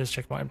there. Yeah, this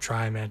checkpoint. I'm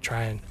trying, man.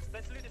 Trying.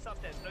 Let's loot this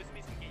upstairs. No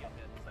zombies can get you up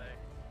here.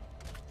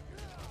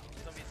 So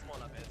zombies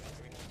spawn up here.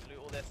 So we can loot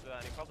all this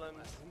without any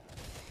problems.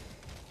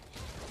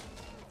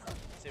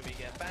 See if we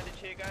get a bandage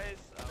here, guys.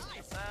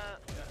 Take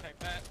that. Take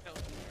that.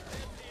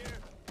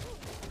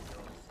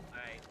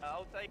 Alright,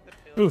 I'll take the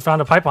pills. Ooh,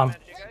 found a pipe bomb. Nice,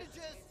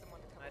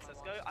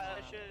 let's go.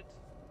 I should.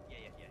 Yeah.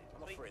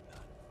 I'm afraid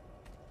not.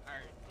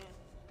 Alright.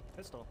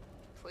 Pistol.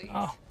 Please.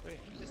 Oh.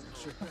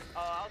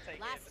 I'll take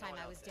it. Last time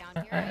I was down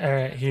here,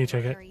 Alright, here you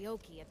take it.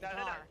 karaoke at the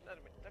bar.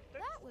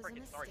 That was a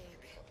mistake.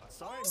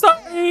 Sorry.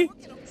 Sorry.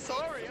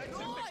 Sorry, I took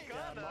the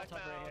gun. Molotov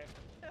right here.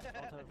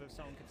 Molotov if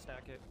someone could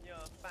stack it. Yeah,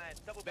 fine.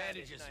 Double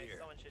Bandages nice. here.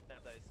 Someone should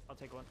have those. I'll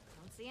take one.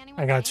 Don't see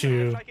anyone. I got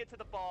saying 2. Try get to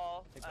the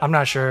bar. I'm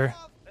not sure.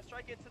 Let's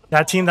try get to the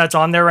That team that's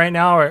on there right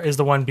now is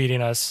the one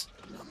beating us.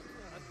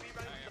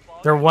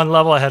 They're 1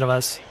 level ahead of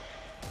us.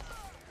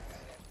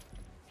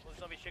 Well,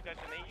 zombie should go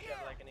for me. You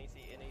have like an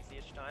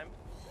easy-ish time.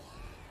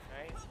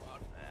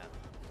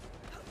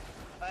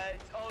 Right?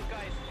 Oh,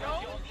 guys, here's the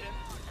option.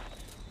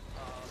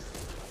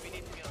 We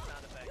need to get on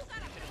sound effects. We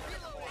should have done it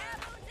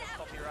beforehand.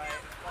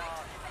 Copyright.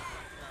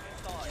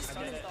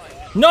 Start.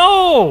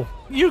 No!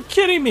 You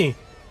kidding me?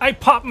 I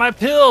popped my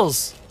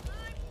pills.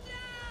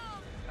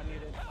 I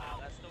muted. Wow,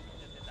 that still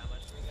did that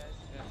much for you guys.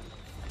 Yeah.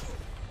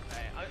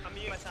 Alright, I'm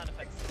muting my sound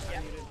effects. Yeah.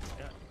 I muted.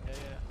 Yeah,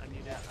 I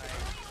muted. That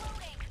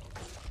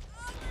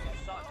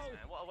sucks,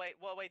 man. What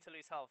a way to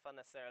lose health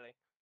unnecessarily.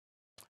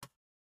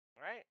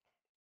 Alright.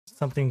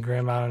 Something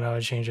grim. I don't know.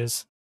 It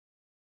changes.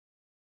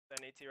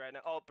 Don't need to right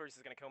now. Oh, Bruce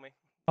is gonna kill me.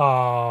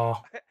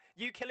 Oh.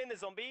 You killing the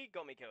zombie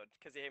got me killed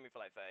because he hit me for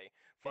like 30.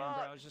 Damn,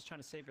 bro, I was just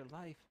trying to save your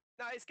life.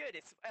 No, it's good.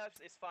 It's fine.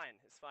 It's fine.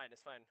 We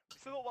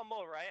still got 1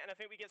 more, right? And I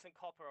think we get some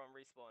copper on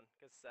respawn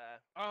because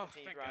Oh, the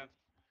team thank run.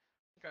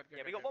 God.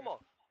 Yeah, we got 1 more.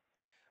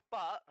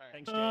 But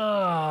Thanks, Jay.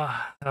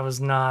 That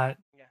was not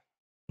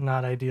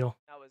ideal.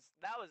 that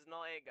was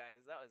not it,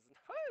 guys. That was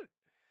woo.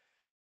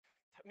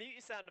 Mute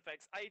your sound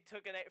effects. I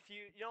took a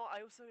few. You know,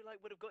 I also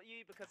would have got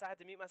you because I had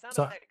to mute my sound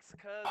effects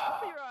because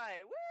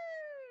copyright. Woo!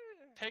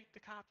 Take the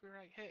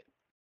copyright hit.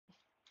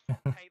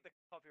 Take the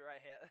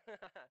copyright hit.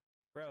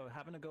 Bro,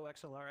 having to go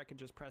XLR, I could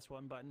just press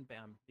 1 button,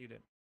 bam,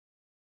 muted.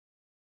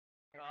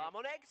 I'm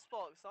on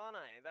Xbox, aren't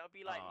I? That would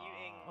be like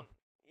muting.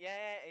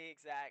 Yeah,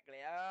 exactly.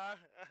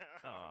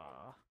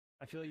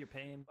 I feel your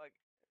pain. Like,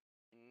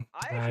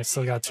 I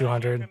still got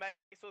 200.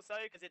 Also,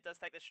 because it does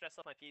take the stress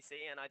off my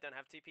PC, and I don't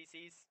have 2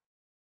 PCs.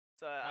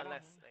 So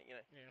unless you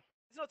know,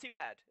 it's not too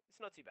bad. It's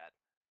not too bad.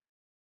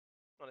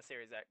 On a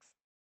Series X.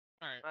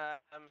 All right.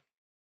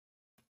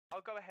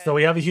 I'll go ahead. So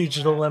we have a huge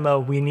dilemma.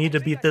 We need to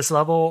beat this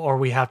level, or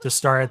we have to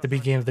start at the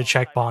beginning of the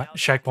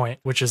checkpoint,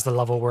 which is the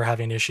level we're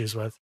having issues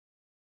with.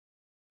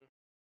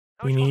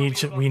 We need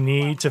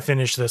to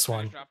finish this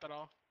one.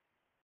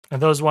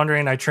 And those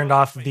wondering, I turned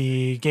off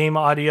the game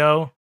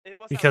audio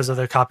because of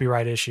the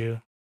copyright issue.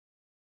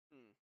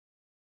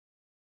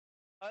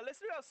 Let's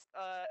do else.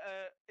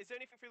 Is there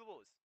anything through the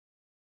walls?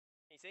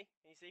 Can you see?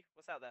 Can you see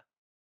what's out there?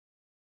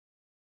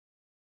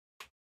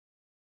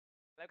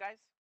 Hello, guys.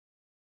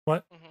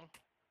 What?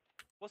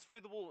 What's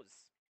through the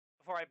walls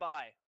before I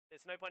buy?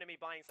 There's no point in me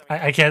buying something.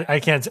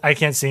 I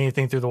can't see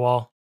anything through the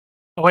wall.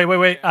 Oh,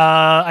 wait.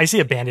 I see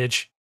a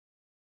bandage.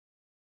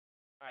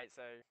 All right,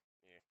 so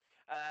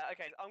yeah.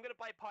 Okay, I'm gonna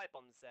buy pipe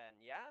bombs then.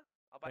 Yeah,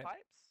 I'll buy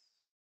pipes.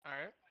 All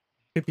right.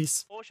 Good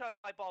piece. Or should I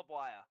buy barbed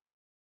wire?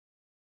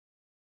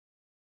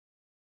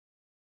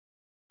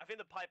 I think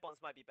the pipe bombs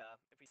might be better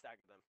if we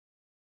stagger them.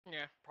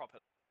 Yeah. Proper.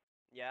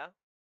 Yeah.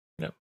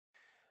 Yep.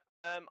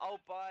 I'll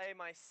buy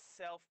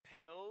myself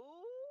pills.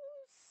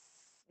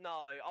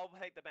 No, I'll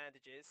take the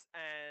bandages,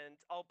 and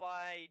I'll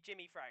buy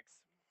Jimmy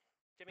frags.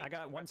 I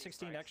got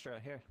 116 extra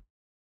here.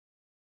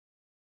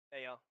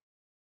 There you are.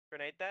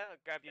 Grenade there.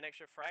 I'll grab you an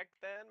extra frag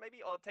then,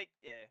 maybe. Or take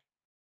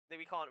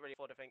we can't really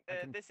afford a thing.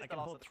 This is I the can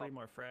last hold of the 3 top.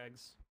 more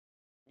frags.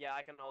 Yeah,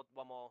 I can hold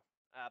 1 more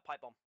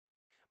pipe bomb,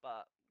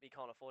 but we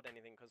can't afford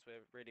anything because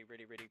we're really,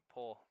 really, really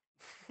poor.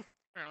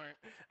 Alright.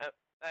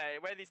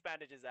 Where are these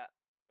bandages at?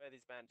 Where are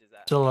these bandages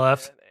at? To the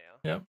left. There you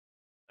are. Yep.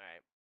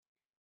 Alright.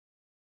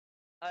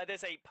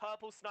 There's a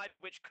purple snipe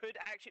which could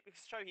actually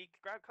show he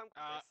come with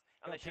this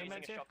unless you're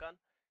using a shotgun.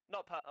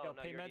 Not purple. Oh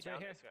no, you're already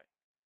down. Right here.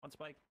 1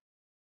 spike.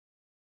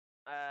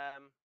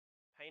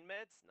 Pain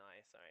meds?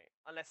 Nice. Alright.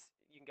 Unless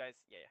you guys,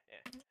 yeah.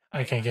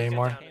 I can't get any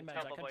more. Pain meds,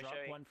 I can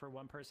drop 1 for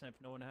 1 person if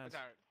no one has.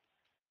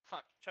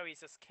 Fuck. Joey's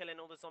just killing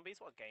all the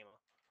zombies. What a gamer.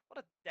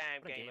 What a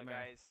damn gamer,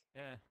 guys.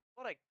 Yeah.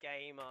 What a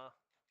gamer.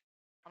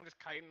 I'm just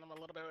kiting them a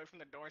little bit away from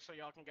the door so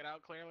y'all can get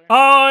out clearly.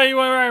 Oh, you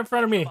went right in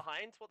front of me.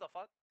 Behind? What the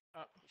fuck?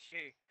 Oh.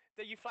 Shoot.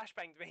 You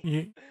flashbanged me.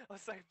 You... I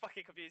was so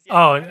fucking confused.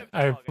 Yeah,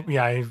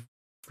 I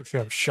for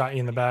sure shot you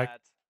in the back.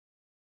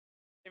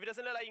 If it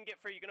doesn't look like you can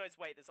get through, you can always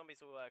wait. The zombies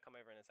will come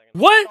over in a second.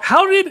 What?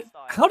 How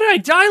did I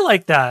die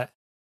like that?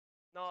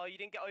 No, you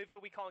didn't get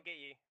over. We can't get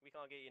you. We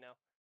can't get you now.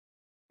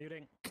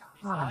 Muting.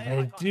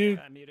 God, dude.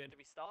 I'm muted. Did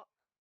we start?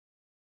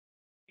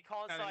 We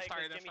can't start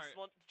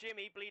because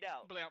Jimmy, bleed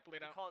out. Bleed out. We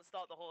can't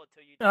start the horde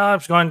till you.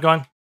 It's gone.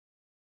 Go.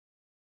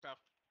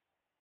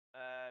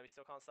 We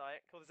still can't start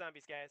it. Kill the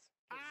zombies, guys.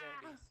 Kill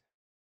the zombies.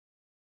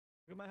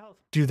 Look at my health.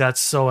 Dude, that's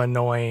so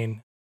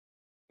annoying.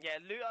 Yeah,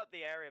 loot up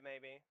the area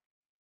maybe.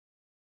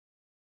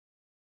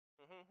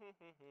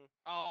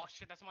 Oh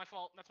shit, that's my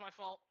fault. That's my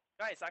fault.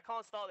 Guys, I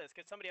can't start this.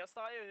 Could somebody else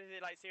start it, or is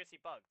it like seriously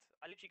bugged?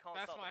 I literally can't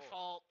That's start my the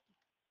fault.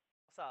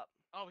 What's up?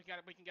 Oh, we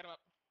can get him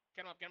up.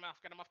 Get him up.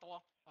 Get him off the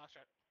wall. Oh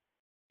shit.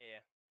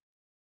 Yeah.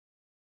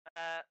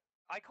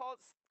 I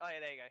can't. Oh yeah,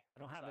 there you go. I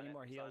don't have any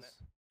more heals.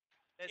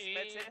 There's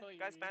meds here,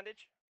 guys.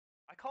 Bandage.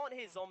 I can't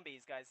hear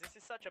zombies, guys. This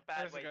is such a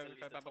bad way to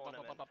lose the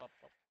tournament.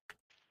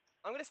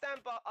 I'm gonna stand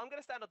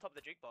on top of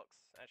the jukebox,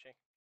 actually.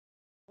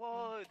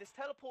 Whoa, this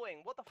teleporting.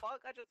 What the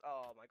fuck?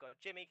 Oh my god,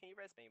 Jimmy, can you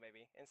res me,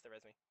 maybe? Insta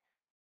res me.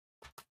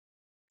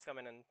 It's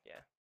coming and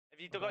yeah. Have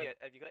you got it?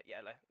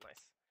 Yeah, nice.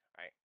 All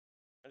right.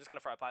 I'm just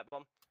gonna throw a pipe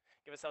bomb.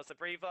 Give ourselves a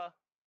breather.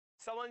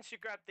 Someone should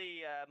grab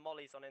the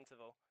mollies on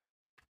interval.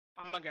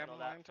 I'm gonna grab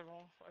them on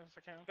interval if I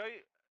can. Go.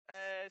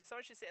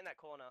 Someone should sit in that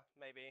corner,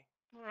 maybe.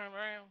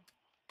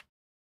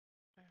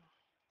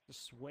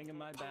 Just swinging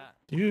my bat.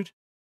 Dude.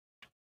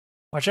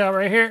 Watch out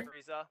right here.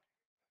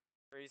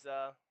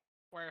 Freezer.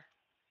 Where?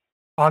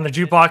 On the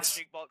jukebox.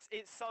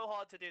 It's so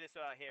hard to do this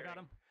without hearing. I got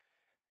him.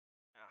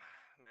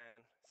 Man,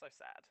 so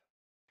sad.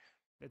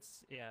 It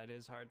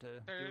is hard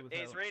to do without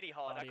It's really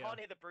hard. audio. I can't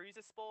hear the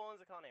bruiser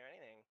spawns. I can't hear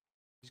anything.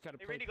 You just gotta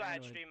They play really got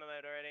paranoid. streamer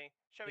mode already.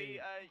 Shall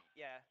we?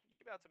 Yeah.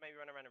 You be able to maybe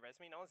run around and res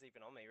me. No one's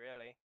even on me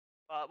really.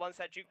 But once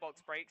that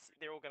jukebox breaks,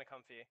 they're all gonna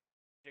come for you.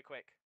 Do it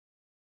quick.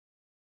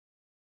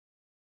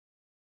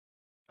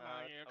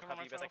 I'll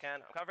cover you best I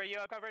can. I'll cover you.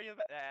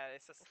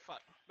 It's just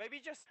fuck. Maybe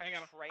just hang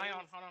on.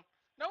 Hold on.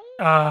 No.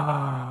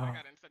 I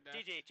got instant death.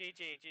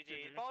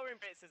 GG. Ballroom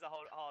bits is a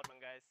hard one,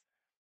 guys.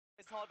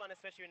 It's a hard one,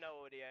 especially with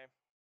no audio.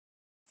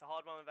 It's a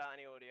hard one without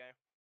any audio.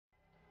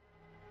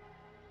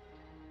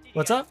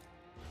 What's up?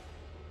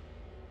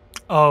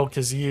 Oh,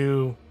 cause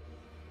you.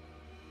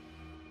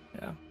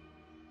 Yeah.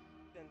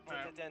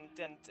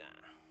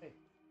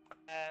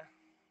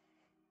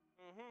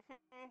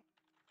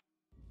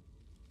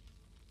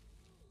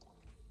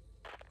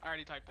 I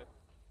already typed it.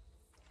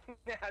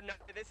 No,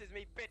 this is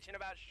me bitching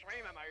about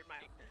streamer mode,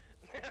 mate.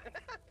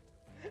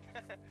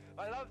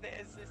 I love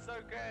this. It's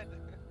so good.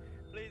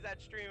 Please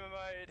add streamer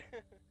mode.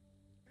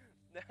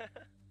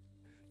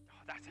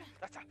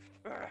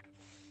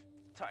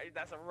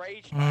 That's a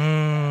rage.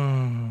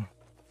 Yeah,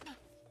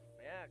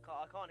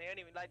 I can't hear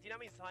anything. Like, do you know how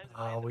many times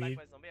I've hit the back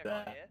by a zombie I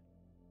can't hear?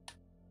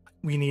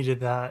 We needed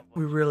that.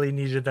 We really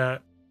needed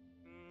that.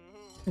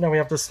 Now we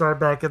have to start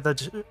back at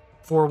the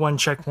 4-1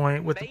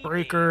 checkpoint with the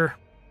breaker.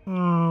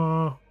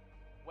 When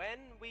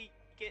we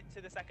get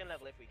to the second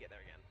level, if we get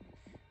there again,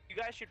 you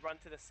guys should run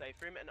to the safe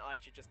room, and I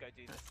should just go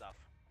do this stuff.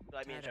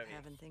 Like me and Jovi.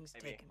 Having things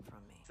taken from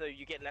me. So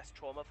you get less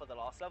trauma for the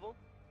last level.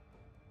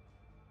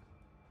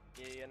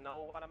 You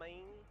know what I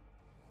mean?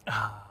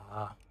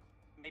 Ah.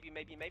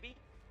 Maybe.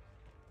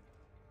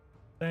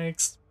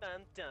 Thanks.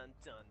 Dun dun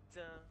dun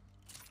dun.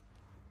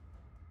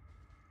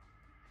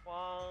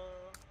 Wow.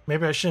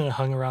 Maybe I shouldn't have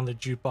hung around the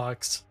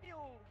jukebox.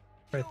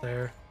 Right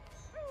there.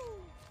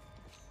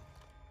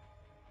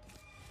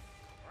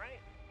 Alright.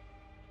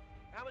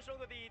 How much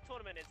longer the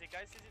tournament is it,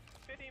 guys? Is it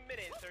 15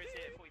 minutes or is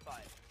it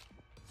 45?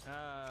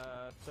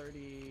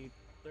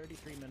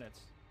 33 minutes.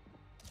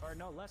 Or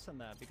no, less than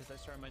that, because I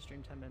started my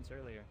stream 10 minutes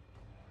earlier.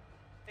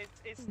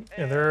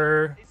 Yeah,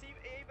 they're... it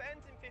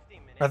ends in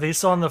 15 minutes. Are they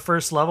still on the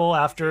first level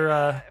after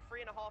 3.5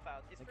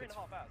 hours. It's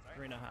 3.5 hours,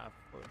 right? 3.5.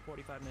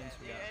 45 minutes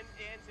we got. It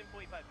ends in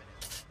 45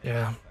 minutes.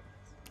 Yeah.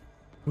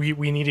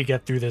 We need to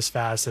get through this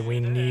fast, and we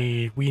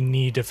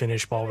need to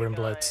finish Ballroom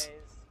Blitz.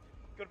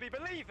 Gotta be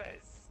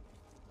believers.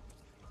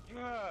 Yeah.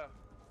 Oh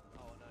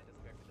no, it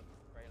doesn't go for the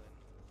railing.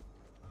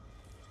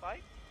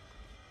 Spike?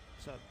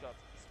 So God.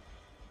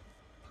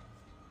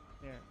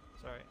 Yeah,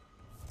 sorry.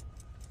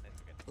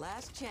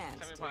 Last chance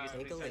to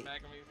take a lead.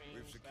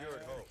 We've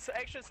secured hope. So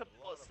extra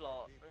support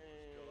slot.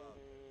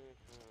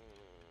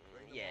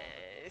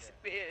 Yes.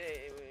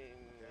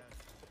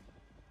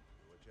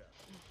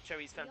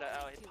 Joey's found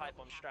out his pipe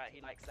bomb strat.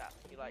 He likes that.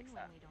 He likes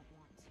that.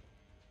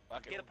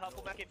 Get a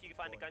purple back if you can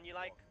find a gun you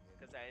like,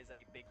 because that is a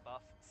big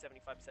buff.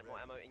 75% more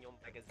ammo in your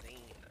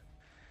magazine.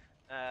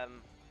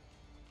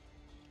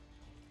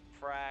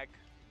 Frag.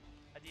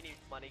 I do need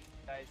money,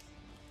 guys.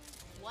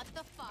 What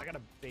the fuck? I got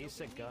a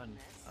basic gun.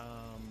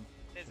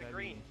 There's a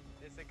green.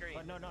 There's a green.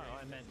 Oh, no,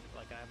 I meant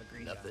like I have a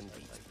green. Nothing gun,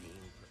 beats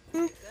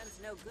being. Gun's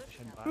no good.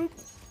 Shouldn't now. buy.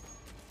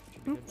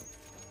 Should be good.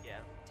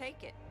 Yeah.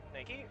 Take it.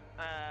 Thank you.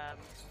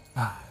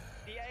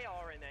 The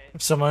AR in there.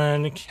 If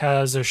someone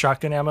has a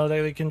shotgun ammo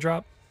that they can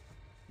drop.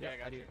 Yeah, I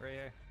got you right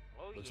here.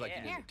 Oh, Looks yeah. like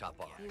you need to top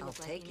off. I'll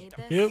take it.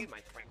 Yep. You,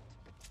 my friend.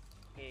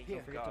 Here you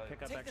Don't forget go. to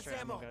pick up extra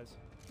ammo, guys.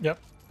 Yep.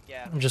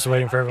 Yeah. I'm just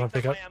waiting for everyone to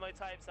picked pick up up. my ammo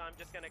type, so I'm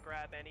just gonna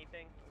grab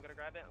anything. I'm gonna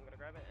grab it, and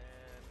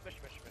push.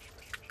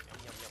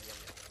 Yum.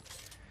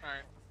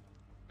 Alright.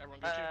 Everyone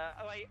good too?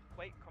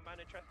 Wait, compound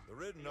interest. The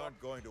ridden aren't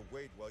going to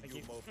wait while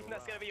you mope around.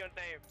 That's gonna be your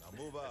name. Now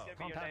move out. That's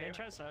gonna be your Compound name.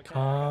 interest? Okay.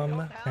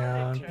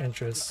 Compound Just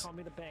interest. call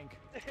me the bank.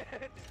 Just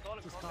call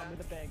it Just call me compound.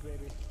 the bank,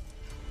 baby.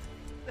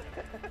 I'm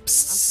tired of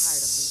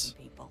losing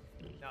people.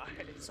 No.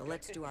 So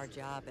let's do our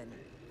job and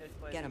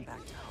get them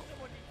back to hope.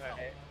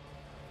 Alright.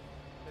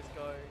 Let's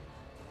go.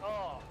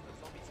 Oh, the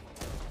zombies.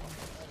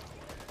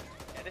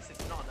 Yeah, this is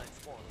not a nice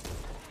spawn.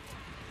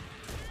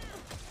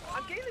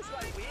 I'm getting this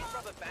like weird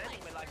rubber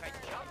banding where like I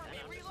jump and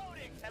I'm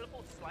reloading.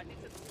 Teleport slightly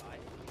to the side.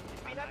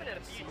 It's been happening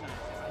a few times.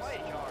 It's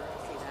quite jarring.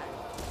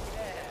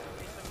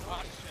 Yeah.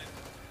 Oh shit.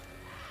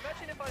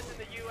 Imagine if I was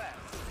in the US.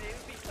 It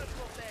would be such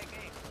a fair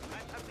game.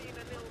 I'm being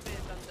a little bit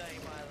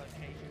mundane by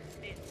location.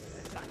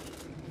 It's sucky.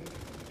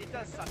 It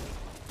does suck.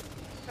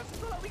 Because I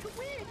feel like we could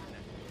win.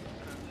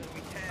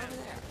 We can.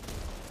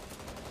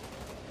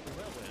 We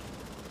will win.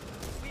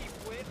 We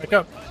win. Back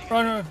up.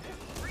 Run.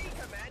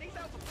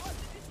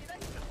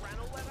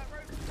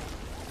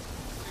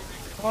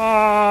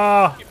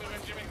 Ah!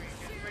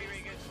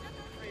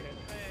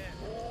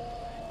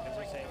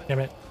 Damn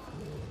it.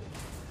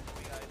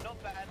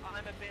 Not bad.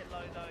 I'm a bit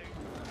low though.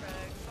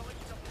 Someone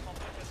just up the top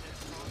because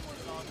it's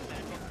last and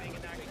then not being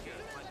an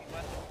aggregate might be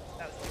worth it.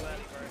 That was too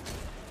early, bro.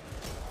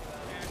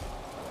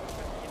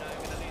 You know,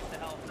 we're gonna lose the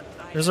health.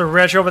 There's a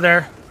wretch over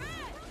there.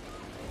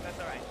 That's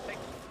alright. Take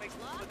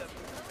with them.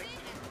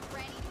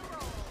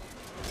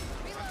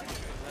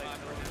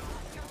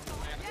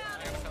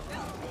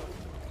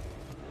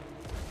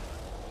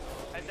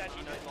 There's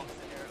actually no box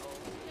in here at all.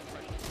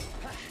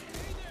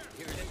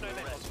 There's no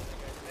limit.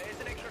 There's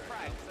an extra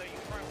frag, so you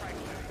can throw a frag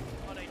through.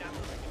 Oh no, you don't.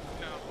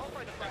 No. I'll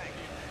throw the frag.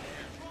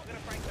 I'm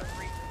gonna frag the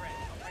free red.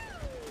 I'll frag the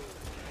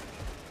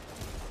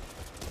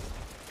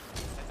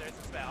If there is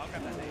a spare, I'll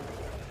grab that name.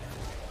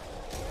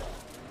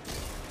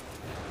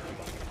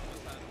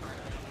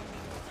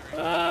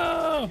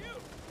 Oh!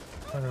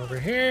 Run over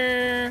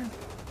here.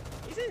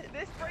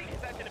 This break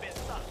is acting a bit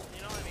sus,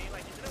 you know what I mean?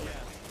 Like, he's a little bit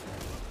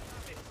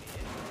 50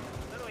 -ish.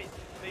 I don't know what his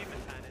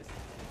movement plan is.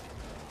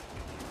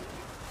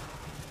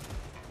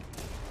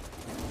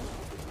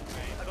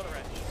 Right, I got a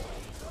wrench.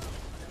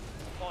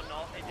 Or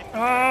not, it didn't.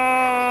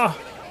 Ah!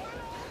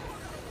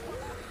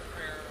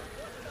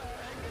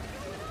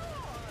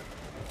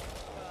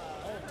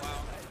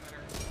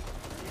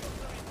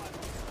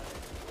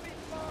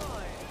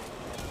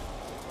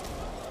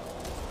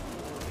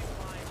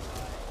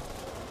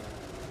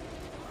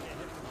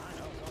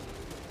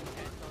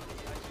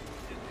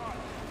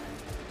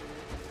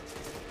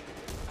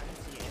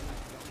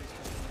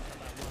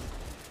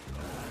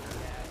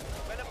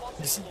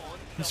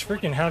 He's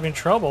freaking having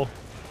trouble.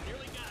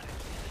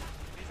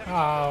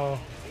 Oh.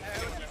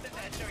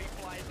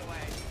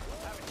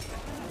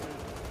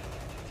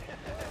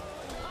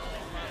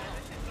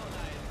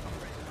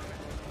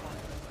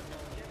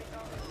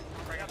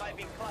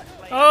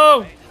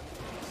 Oh!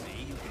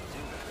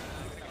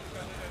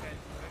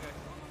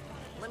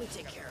 Let me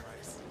take care of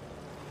this.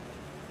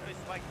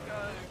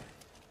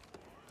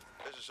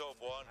 This is Hope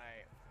 1.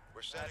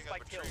 We're setting up a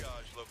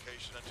triage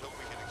location until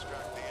we can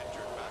extract the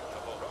injured back to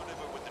home.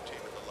 Rendezvous with the team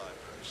at the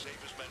library.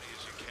 Save as many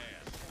as you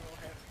can.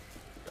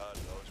 God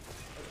knows.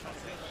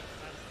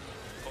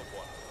 Hope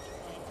 1.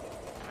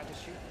 I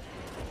just shoot.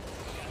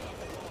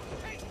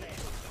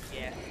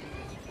 Yeah.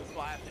 That's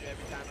what I have to do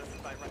every time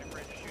I'm like running for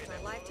a shoot. For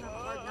a lifetime of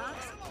hard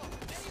knocks?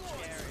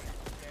 Scary.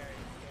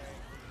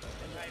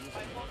 And I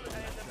want the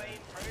main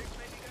road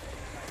maybe go?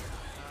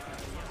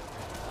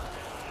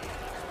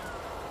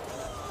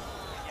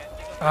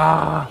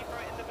 Ah. In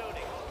the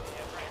building.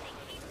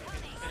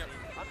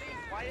 I mean,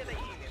 why are they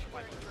eating it?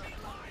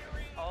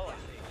 Oh, I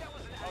see.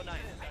 Oh,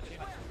 nice.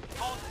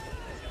 Oh,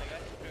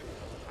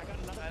 I got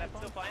another. I'm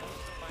still fine.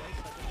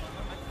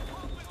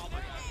 Oh my god,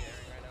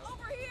 Gary, right now.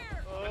 Over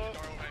here! The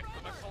doorway.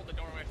 Let's hold the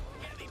doorway.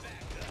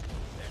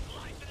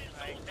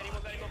 Right,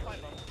 anyone got any more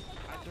pipe bombs?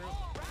 I threw.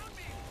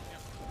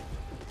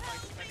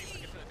 Like, if anyone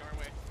gets to the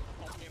doorway,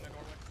 hold me in the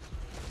doorway.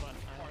 But,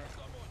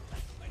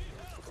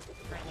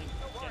 apparently,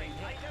 Don't worry,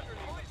 I never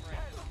leave my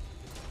friends.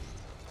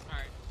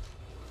 Alright.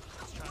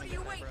 What are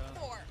you waiting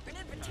for? An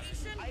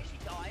invitation? I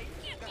actually died.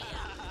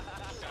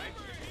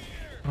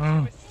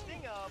 Mm. With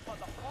Stinger, but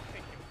the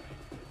hopping.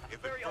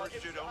 If Very at odd.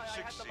 first you don't I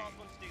had the succeed, last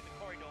one to do the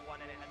corridor one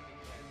and it had me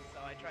red,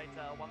 so I tried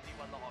to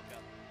 1v1 the hopper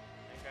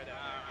and go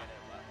down there and get it,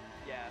 but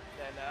yeah,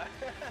 then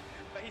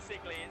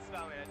basically it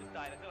spelled me, I just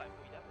died. I feel like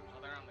 40 damage.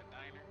 Oh, they're on the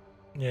diner.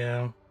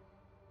 Yeah.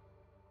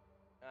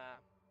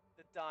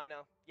 The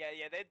diner. Yeah,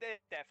 they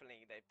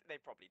definitely, they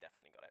probably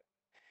definitely got it.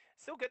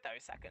 Still good though,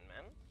 second,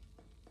 man.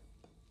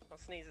 I'll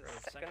sneeze at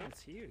second. Second's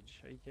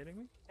huge. Are you kidding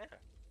me? Yeah.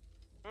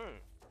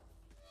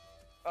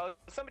 Oh,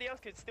 somebody else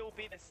could still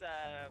be this,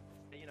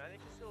 you know, they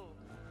can still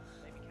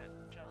maybe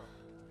catch up.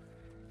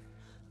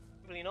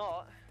 Probably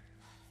not.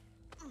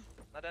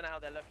 I don't know how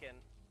they're looking.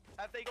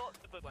 Have they got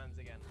the bookworms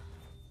again?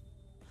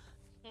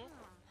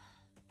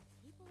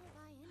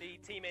 The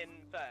team in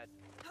third.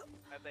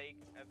 Have they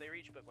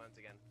reached bookworms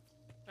again?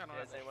 I don't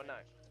know. Does anyone know?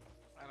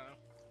 I don't know.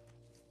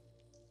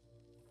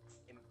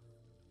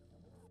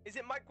 Is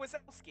it Mike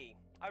Wazowski?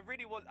 I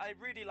really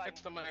like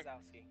It's the Mike.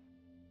 Wazowski.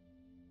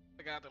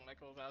 The guy, the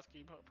Michael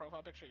Wazowski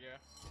profile picture, yeah.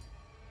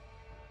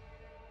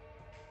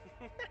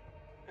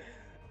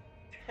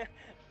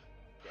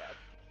 Yeah.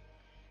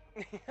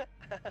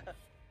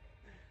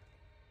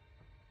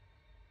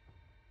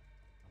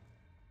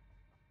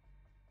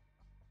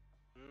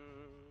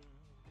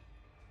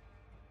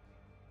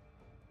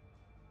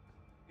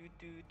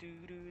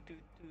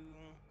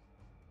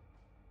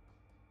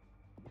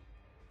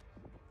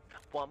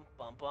 Bum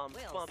bum bum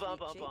Well, bum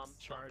bum sweet bum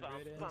cheeks. Charge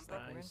bum it is bum bum.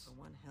 We're in nice. for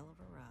one hell of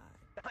a ride.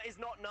 That is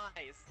not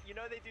nice. You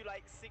know they do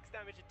like 6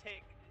 damage a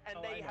tick, and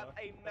Oh, they I have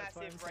know. a That's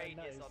why I'm massive saying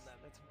radius nice. on them.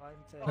 That's why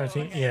I'm saying I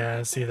think, yeah,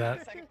 I see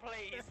that. Second,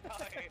 please, no.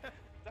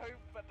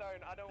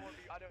 Don't. I don't want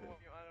you. I don't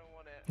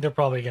want it. They're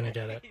probably gonna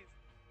get it. Please.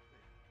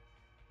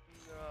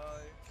 No.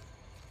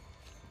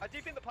 I do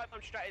think the pipe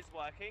bomb strat is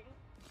working.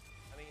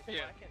 I mean, it's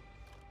working.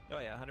 Oh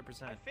yeah,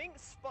 100%. I think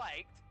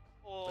spiked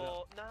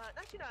or nah.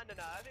 Actually, no. I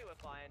think we're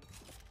fine.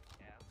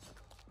 Yeah.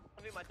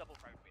 I think my double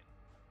frag win.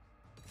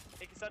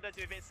 It can sometimes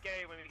be a bit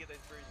scary when we get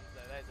those bruises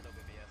though. That is a little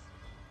bit BS.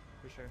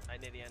 For sure.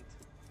 Right near the end.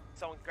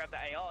 Someone grabbed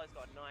the AR. It's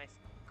got a nice.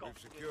 we've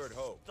secured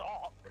Hope,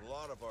 Stop. but a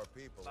lot of our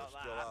people are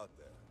still out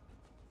there.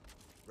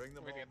 Bring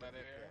them We home get that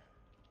when in you here.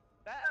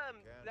 can.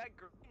 That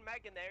green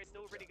mag in there is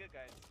still really good,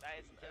 guys.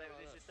 That is,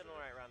 it's just an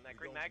alright run. That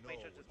green mag,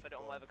 make sure to just put it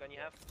on whatever gun you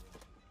have.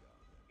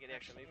 You get the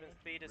extra movement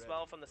speed as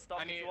well from the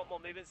stock. If you want more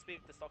movement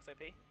speed, the stock's OP.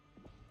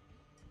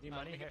 Need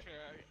money here?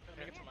 Let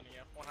me get some money,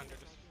 yeah. 100. You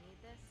need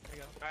this?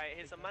 There you go. Alright,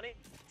 here's some money.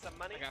 Some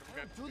money. I got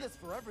it. Do this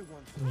for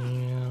everyone.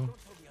 Yeah.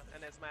 And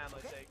there's my ammo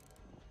too.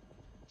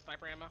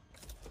 Sniper ammo.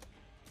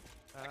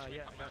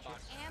 Yeah, I got you.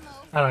 Ammo.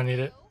 I don't need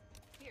it.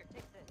 Here,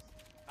 take this.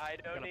 I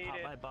don't need pop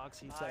it. my box,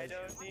 he I says.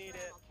 don't need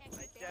it.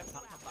 I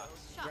definitely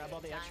don't. Grab all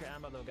the extra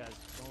ammo though, guys.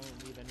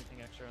 Don't leave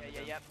anything extra on the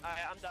gun. Yeah.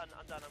 Alright, I'm done.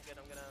 I'm good.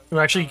 I'm gonna. Oh,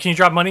 actually, can you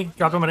drop money?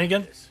 Drop the money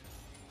again?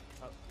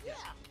 Yeah.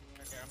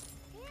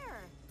 Here.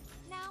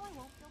 Now I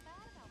won't feel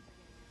bad about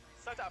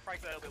forgetting. Sucked out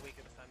Frank's a little bit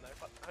weaker this time though,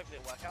 but hopefully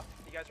it'll work out.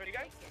 You guys ready to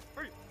go?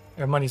 Through.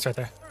 Your money's right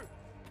there.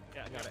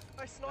 Yeah, I got it.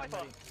 Nice sniper.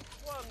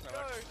 One, go.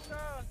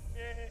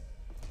 Yeah.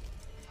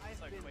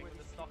 So quick with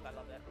the stock. I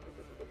love that.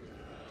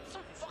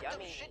 Some fucked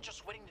up shit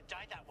just waiting to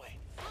die that way.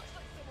 Looks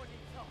like someone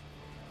needs help.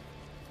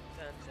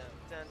 Dun dun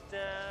dun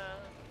dun.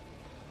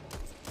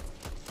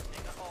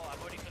 Oh, I'm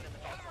already filling the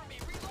top.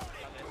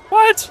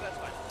 What? That's fine.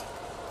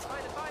 It's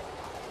fine. It's fine.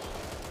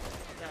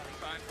 Yeah,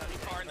 fine. The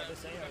car in the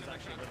This AR is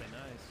actually really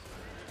nice.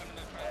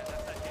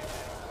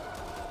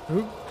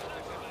 Oop.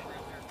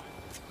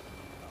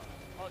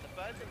 Oh, the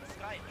birds in the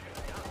sky.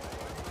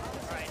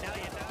 Alright, now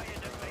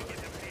you're just making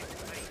them big.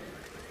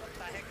 What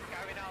the heck is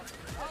going on?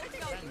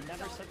 That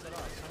never sets it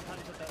off.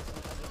 Sometimes it does,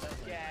 sometimes it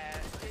doesn't. Yeah,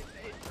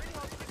 it's really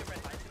hard to do the red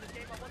lights in this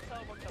game. I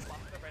want to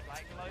buff the red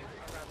light glow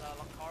around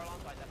the car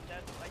alarm by left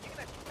dead.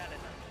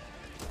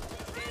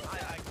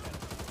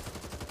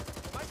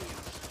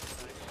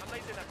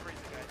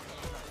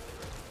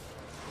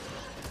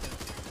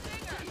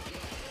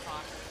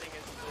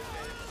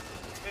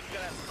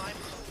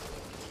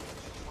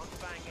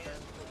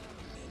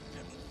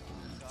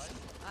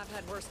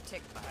 I've had worse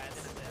tick bites.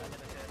 That's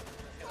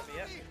gonna be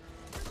it.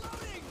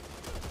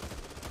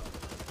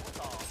 What the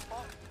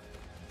fuck?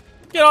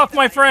 Get off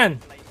my friend!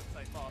 So fast.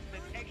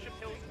 There's extra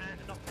pills and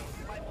not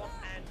fight boss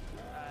and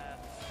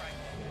strike.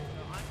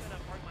 So I'm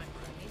gonna throw my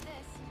Need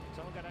this.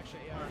 Someone got extra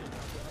AR.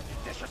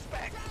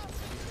 disrespect.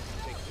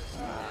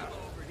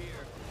 Over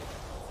here.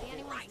 See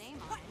anyone's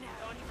name on it.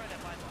 Don't you try that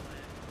fight boss,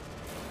 man.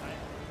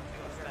 Alright.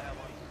 Let's go that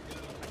one.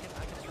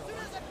 I can throw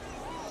one.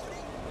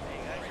 There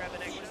you go. Grab the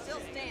next one.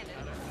 Still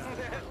standing.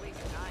 At least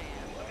I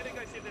am. I'm gonna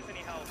go see if there's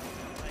any help.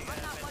 Like,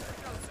 I'm not one to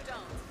throw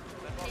stones.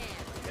 Can.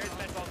 there's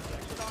med bombs.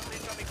 Stop,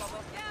 please drop me combo.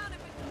 Down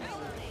if it's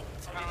building.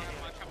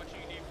 How much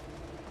you need?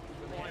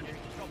 One,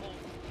 trouble.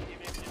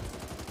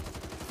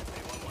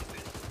 Anyone want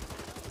this?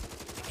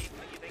 Thank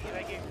you.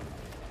 There you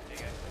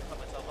go. Put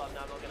myself up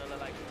now. I'm not gonna look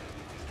like.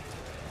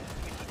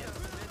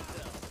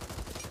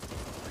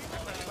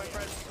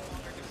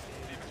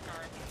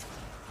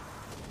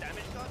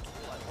 Damage card?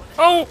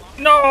 Oh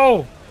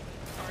no!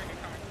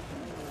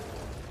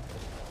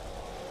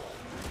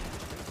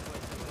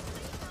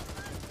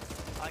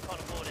 I can't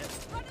afford it.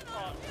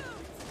 Oh.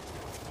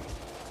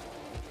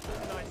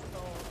 Nice. Oh.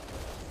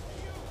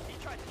 He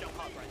tried to jump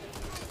up right there.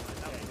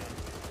 That was good.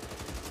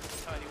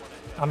 Totally wanted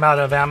to. I'm out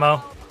of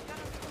ammo.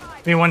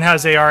 Anyone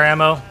has AR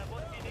ammo?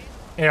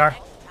 AR. Time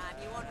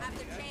you won't have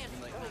the chance.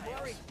 Don't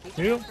worry. Keep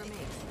You? it for me.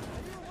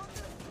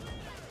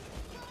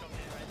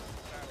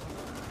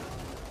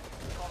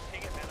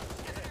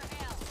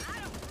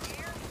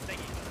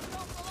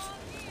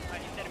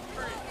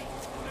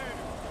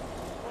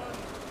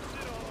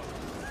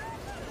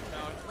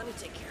 Let me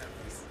take care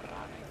of this.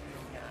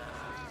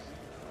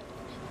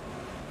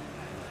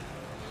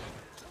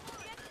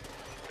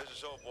 This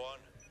is Hope 1.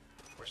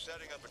 We're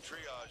setting up a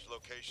triage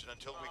location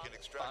until we can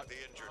extract the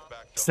injured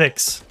back to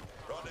 6.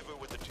 Rendezvous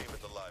with the team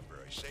at the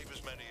library. Save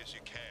as many as you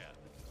can.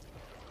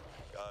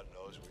 God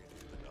knows we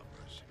need the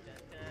numbers.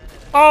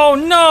 Oh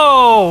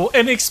no!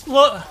 An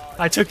explode.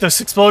 I took this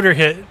exploder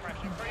hit.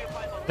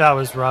 That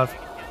was rough.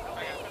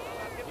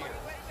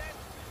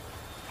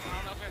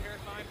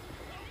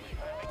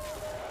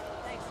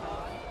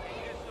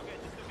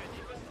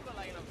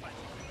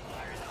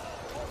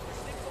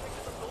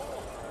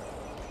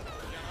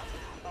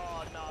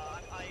 Oh no,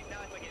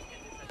 now I get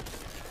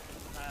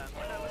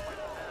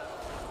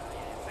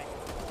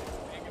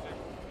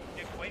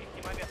wait,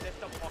 you might get this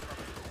double walker.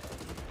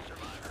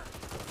 Survivor.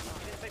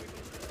 You didn't save me from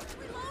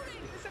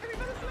reloading! You saved me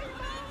from the sleep!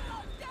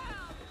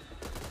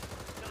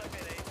 Still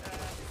okay, they,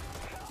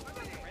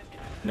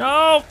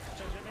 No!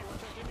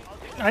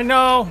 I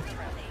know.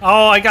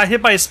 Oh, I got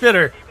hit by a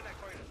spitter. I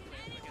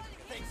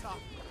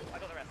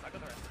got the rest.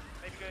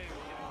 Maybe go in the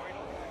corridor.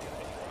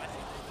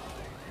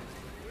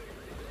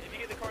 If you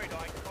get the corridor,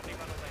 I can probably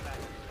run all the way back.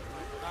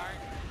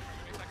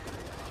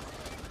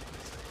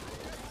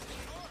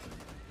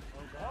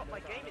 Oh, my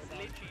game is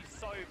literally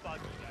so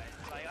buggy, guys.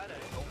 Like, I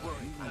don't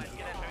worry.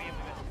 Get that show you.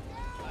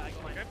 I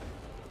got my grip.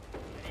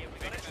 We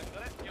got it.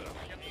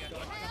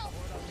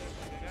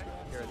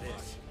 Hear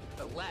this.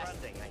 The last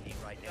thing I need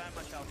right now. Don't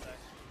much else though.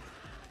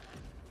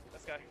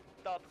 Let's go.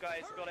 Dub,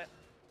 guys. Got it.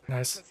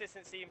 Nice.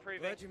 Consistency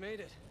improving. Glad you made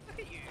it. Look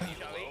at you,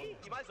 Joey.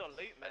 You might as well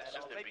loot, man. That's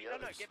just Or to maybe be no,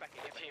 honest. get back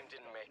in. The team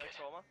didn't make No it.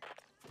 trauma.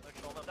 No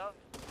trauma, Dub.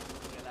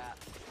 Look at that.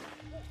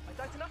 I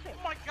died to nothing.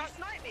 Oh my god, you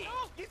sniped me!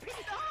 You piece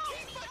of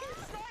shit! You fucking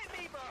sniped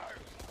me, bro!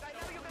 I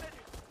know you're gonna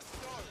do.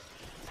 No!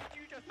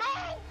 You just.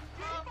 No!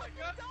 You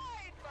fucking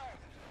died, bro!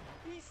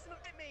 He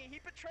sniped me! He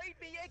betrayed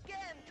me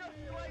again! Just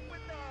like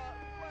with the.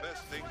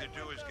 Best thing to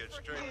do is get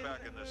straight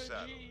back in the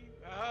saddle.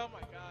 Oh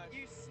my god.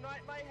 You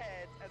sniped my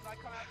head as I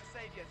come out to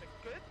save you as a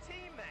good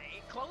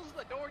teammate. Close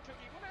the door to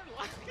me.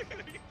 What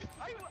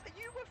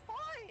You were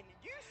fine!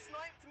 You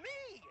sniped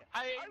me!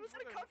 I was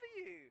gonna cover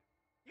you!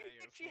 You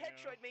literally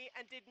headshot me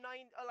and did 9,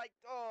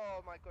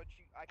 oh my god,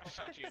 I I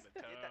shot you in the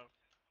did that. toe.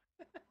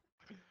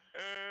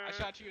 I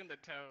shot you in the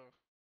toe.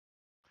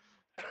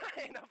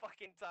 In a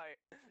fucking toe.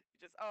 You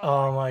just,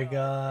 Oh my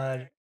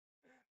god.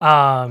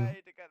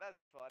 Way to go, that's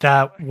fun.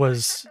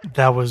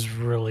 That was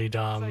really So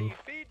dumb you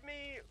feed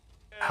me,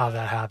 how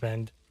that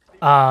happened.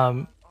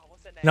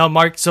 No,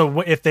 Mark.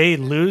 So if they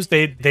lose,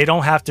 they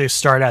don't have to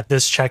start at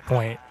this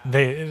checkpoint.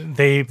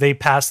 They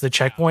pass the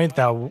checkpoint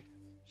that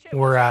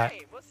we're at.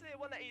 What's the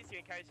one that eats you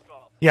in carries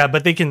for? Yeah,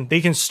 but they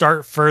can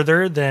start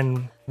further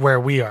than where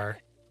we are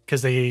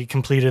because they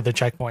completed the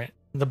checkpoint.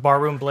 The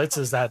barroom blitz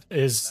is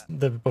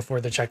the before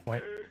the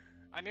checkpoint.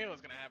 I knew it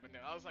was gonna happen though.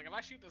 I was like, if I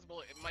shoot this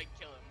bullet, it might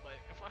kill him. But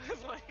if I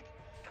was like,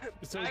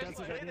 So he does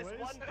it anyways?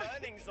 One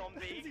burning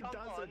zombie, He come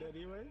does on. it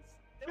anyways?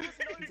 There was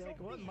no He's like,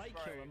 what zombies, might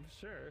bro. kill him?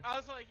 Sure. I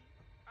was like,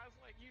 I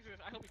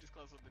hope he just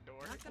closes the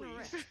door,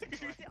 please.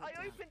 I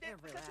opened it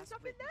because there's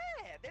nothing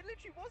there. There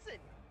literally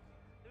wasn't.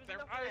 There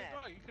was nothing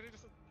there. You could have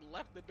just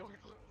left the door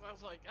closed. I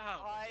was like,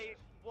 oh. I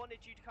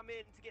wanted you to come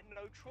in to get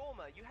no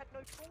trauma. You had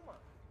no trauma.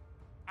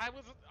 I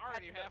was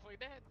already halfway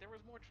dead. There was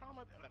more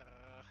trauma.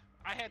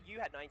 You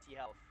had 90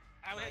 health.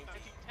 I had 90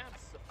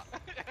 temps.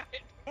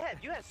 Yeah,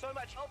 you had so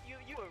much health. You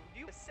were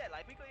set.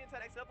 Like, we got you into the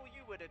next level,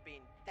 you would have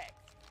been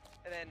decked.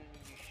 And then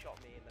you shot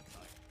me in the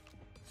toe.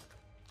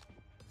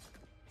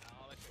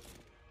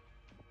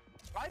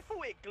 I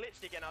thought it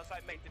glitched again. I was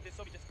like, mate, did this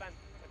zombie just ban?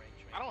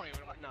 I don't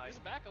even no. It's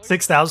back.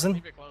 6,000?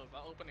 Leave it closed.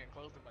 I'll open it and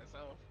close it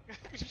myself.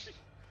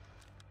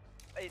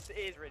 It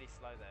is really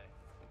slow though.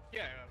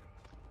 Yeah.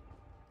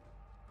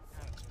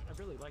 I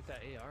really liked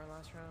that AR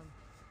last round.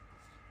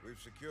 We've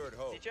secured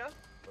Hope. Did ya?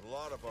 But a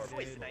lot of our It's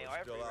always people an are AR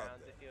every still out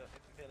round there. if you're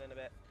feeling a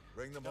bit.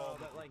 Bring them Oh,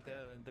 home. but like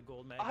the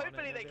gold mag.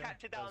 Hopefully they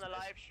captured that on the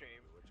live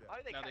stream. I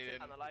hope they No, they captured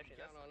that on the live stream.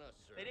 Count on us,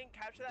 sir. They didn't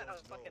capture that? That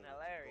was You don't fucking know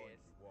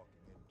hilarious. what you're walking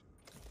into.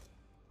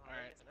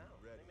 Alright.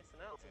 They're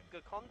missing out. Some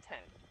good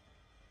content.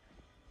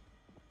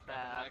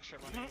 Extra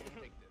money.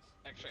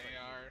 Extra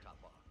AR.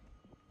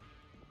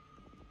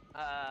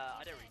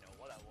 I don't really know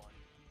what I want.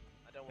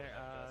 I don't want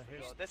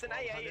to. There's an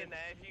AA in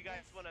there if you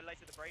guys want to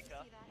laser the breaker.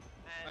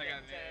 And I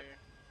got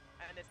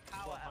and there's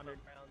power ammo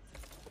rounds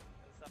and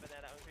stuff in there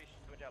that will increase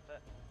your damage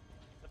output.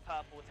 The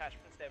purple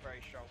attachments, they're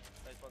very strong.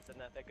 Those ones in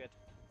there, they're good.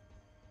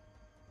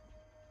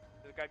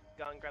 So go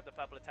and grab the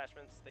purple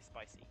attachments, they're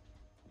spicy.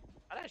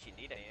 I don't actually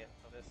need any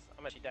of this.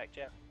 I'm actually decked,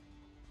 yeah.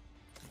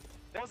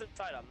 There wasn't a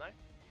sidearm though.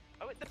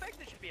 Oh, the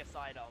Vector should be a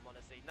sidearm,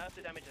 honestly. Nerf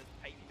the damage as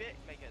paint bit,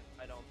 make it a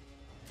sidearm.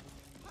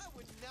 I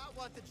would not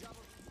want the job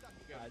of stuck.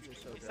 Guys are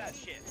so It's good. that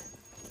shit.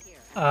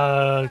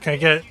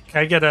 Can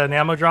I get an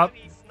ammo drop?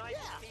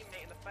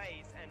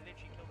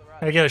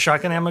 Can I get a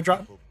shotgun ammo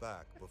drop?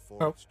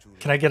 Oh,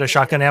 can I get a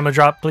shotgun ammo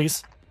drop,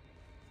 please?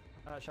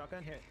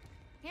 Shotgun here.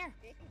 Here.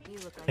 You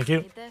look like Thank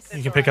you. need this.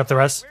 You can pick up the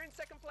rest. We're in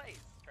second place,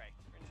 Trey.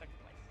 We're in second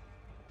place.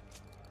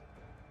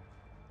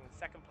 In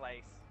second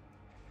place.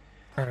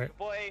 All right.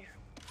 Boy.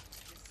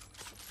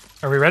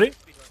 Are we ready?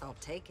 I'll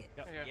take it.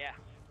 Yeah.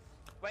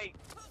 Wait.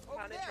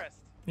 Found interest.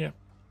 Yeah.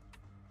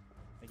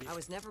 I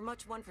was never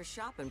much one for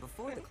shopping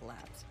before the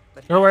collapse,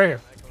 but Oh, right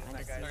here. kinda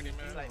see Thank you you.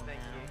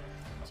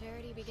 now.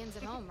 Charity begins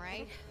at home,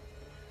 right?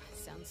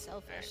 Sounds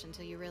selfish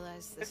until you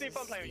realize this It's been is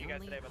fun playing the with you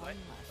guys only today, by the way.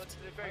 home Let's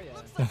left. do very Oh,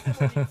 Looks like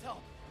someone needs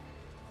help.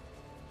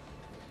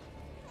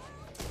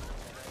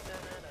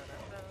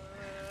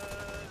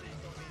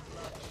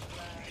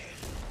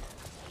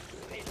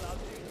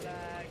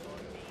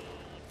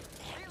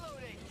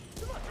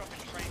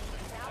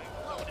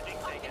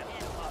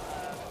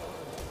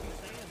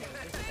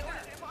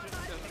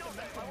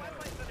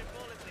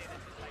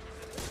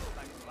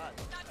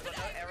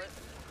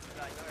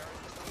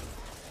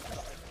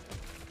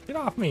 Get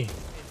off me.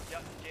 It's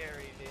just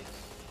Jerry, bitch.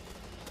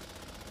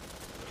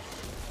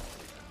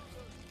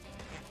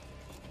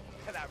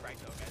 That right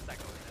though, guys. That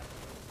goes down.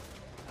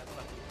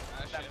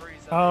 That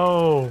bruise.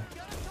 Oh.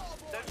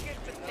 Don't forget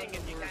to ping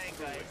if you can,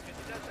 guys, because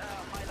it does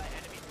highlight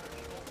enemies for a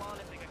short while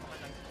if they go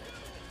kind of.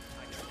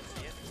 I can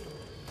see it.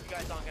 You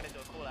guys aren't going to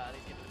do a call out, at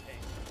least give it a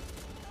ping.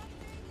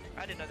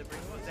 I didn't know the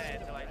bruise was there,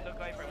 so like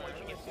look over and once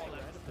you get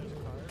followed.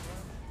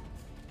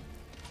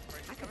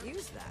 I could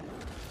use that.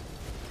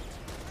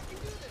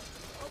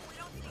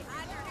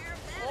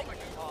 Oh my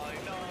god. Oh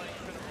no,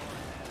 you could have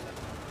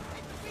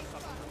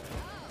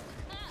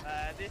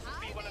this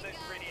would be one of those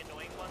really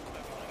annoying ones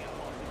where we want to get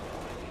one.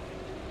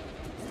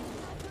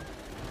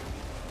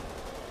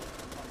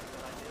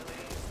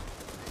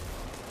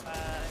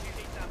 Who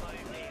needs ammo?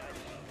 Me.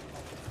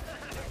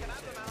 Can I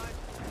have some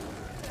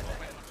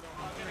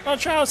ammo?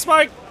 Watch out,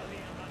 Spike.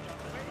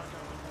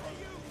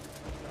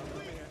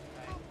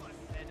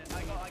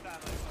 I got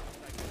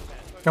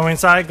ammo. Go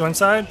inside. Go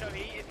inside. So if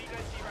you go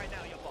see right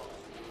now, you're boxed.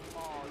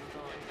 Oh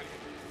no.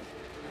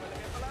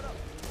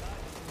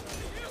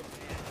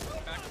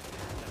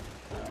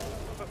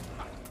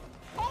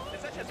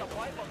 There's actually a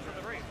white box on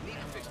the roof.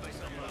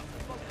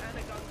 And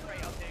a gun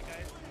crate up here,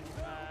 guys.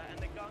 And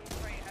the gun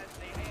crate has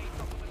the AA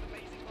shotgun with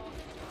amazing box.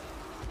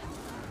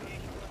 AA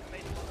shotgun with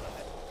amazing box on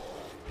it.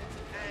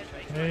 And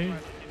a Hey.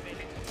 sniper rifle with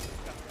amazing box.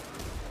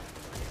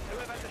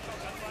 Whoever has a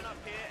shotgun, run up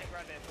here and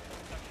grab it.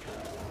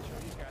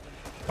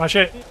 Watch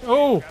it.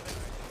 Oh.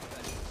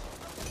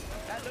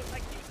 That looks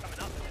like he was coming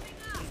up.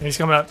 He's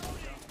coming up.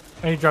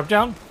 Hey, drop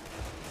down.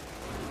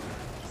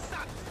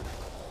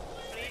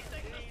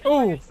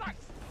 Oh. Gold's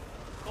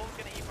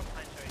gonna eat from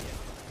Pancho here.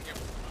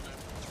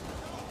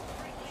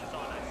 This is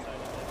all nice.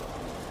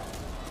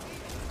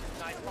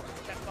 Nice pop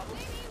step up.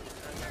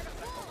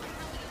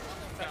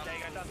 There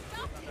you go, done.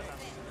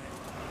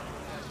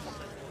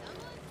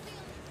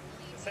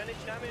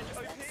 Percentage damage,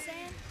 OP.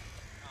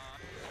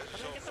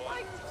 Get the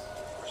spike.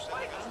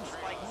 Spike.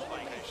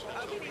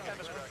 How do you need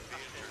damage?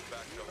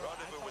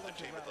 Rendezvous with the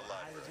team at the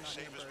library.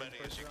 Save as many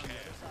as you can.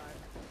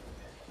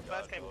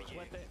 First game for you.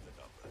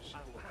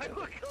 I will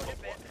call it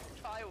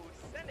I will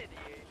send it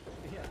to you.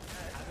 Yeah.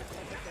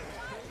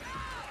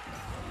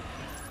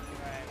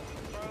 Alright,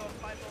 throw a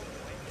 5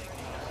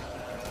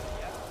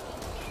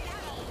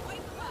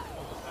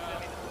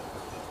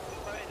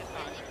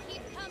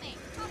 Keep coming.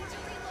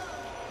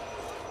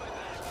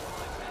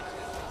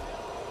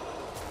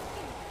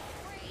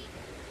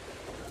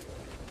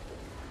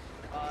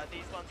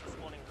 These ones are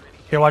spawning really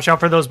Okay, watch out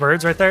for those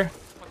birds right there.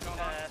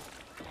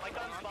 my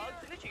gun's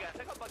bugged. Literally, guys,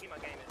 look how buggy my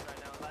game is right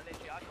now. Like,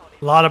 literally, I can't even.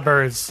 A lot of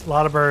birds. A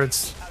lot of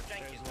birds. How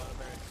janky is one?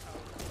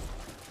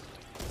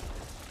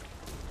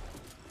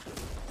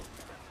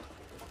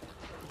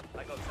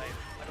 I got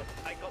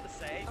saved. I got the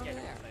save. Yeah, got the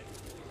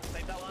save.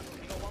 Save that one.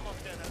 You got one more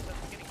turn. That's the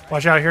beginning, right?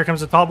 Watch out, here comes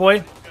the tall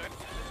boy.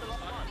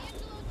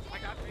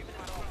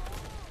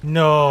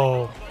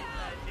 No.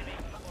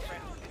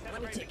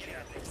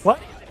 What?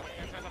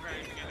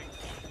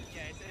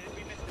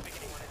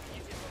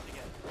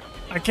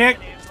 I can't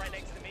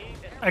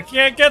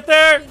get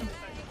there.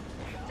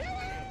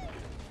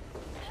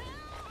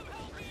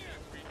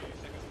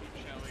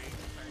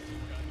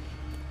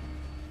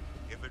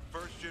 If at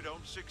first you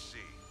don't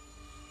succeed.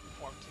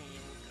 14,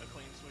 a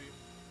clean sweep.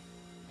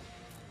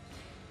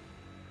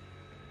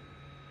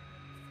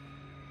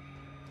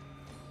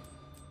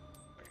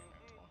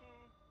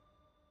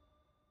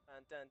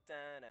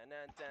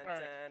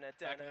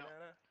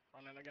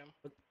 Running again.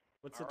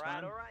 What's the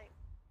time? All right.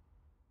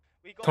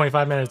 We got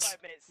 25 minutes.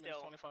 25 minutes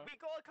still. 25. We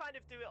gotta kind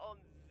of do it on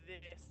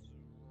this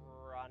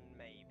run,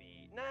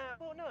 maybe. No,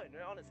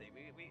 honestly,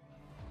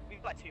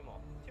 we've got two more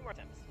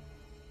attempts.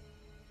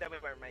 Then we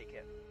won't make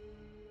it.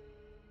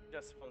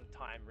 Just from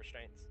time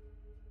restraints.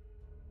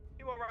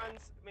 2 more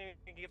runs. Maybe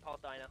we can get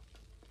past Diner.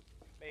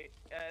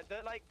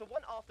 The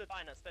one after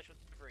Diner special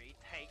 3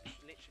 takes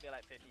literally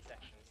like 50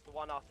 seconds. The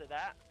one after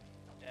that,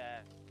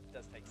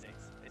 does take 6.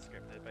 It's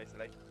scripted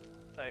basically.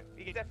 So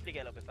you can definitely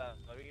get a little bit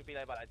further. We can be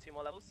there by like 2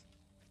 more levels.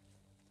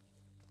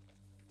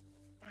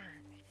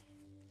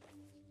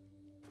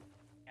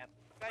 Yeah.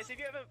 Guys, if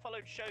you haven't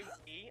followed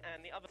Shogi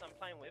and the others I'm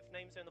playing with,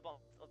 names are in the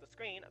bottom of the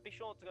screen. Be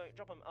sure to go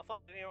drop them a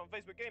follow here on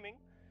Facebook Gaming.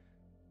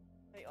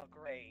 They are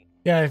great.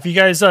 Yeah, if you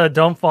guys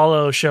don't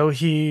follow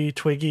Shohi,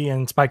 Twiggy,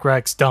 and Spike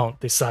Rex, don't.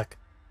 They suck.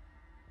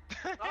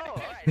 Oh,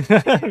 alright.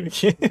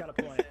 Got a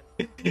point.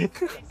 Don't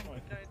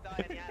die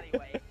in the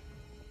alleyway.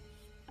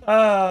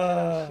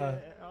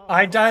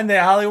 I die in the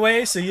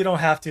alleyway, so you don't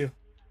have to.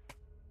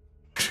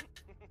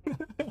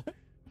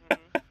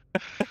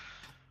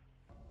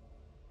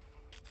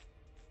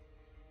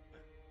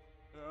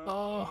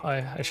 Oh,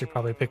 I should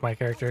probably pick my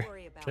character.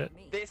 Shit.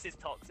 This is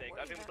toxic.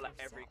 I think we've got like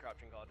every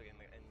corruption card in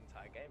the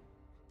entire game.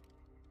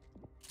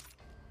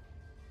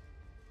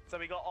 So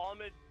we got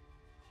armored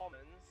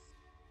commons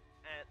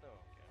and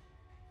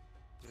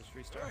Just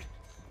restart.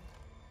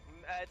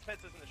 It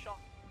depends what's in the shop.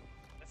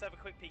 Let's have a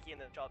quick peeky in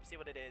the shop, see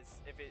what it is.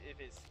 If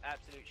it's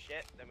absolute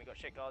shit, then we got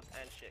shit cards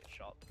and shit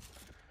shop.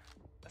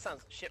 That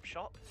sounds ship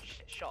shop?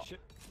 Shit shop. Ship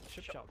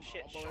shop.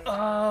 Shit shop.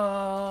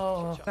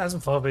 Oh,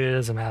 Phasmophobia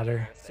doesn't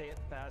matter. Say it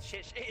fast.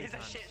 It is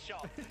a shit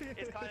shop.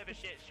 It's kind of a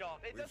shit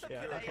shop. It does have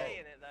good AA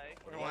in it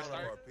though. A lot of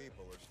our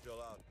people are still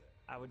out there.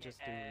 I would just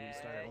do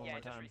restart one more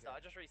time.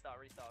 Just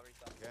restart.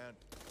 Can't.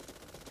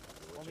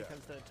 Only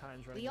because the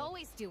time's running. We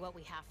always do what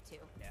we have to.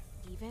 Yeah.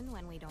 Even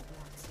when we don't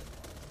want to.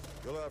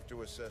 You'll have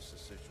to assess the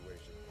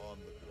situation on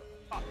the ground.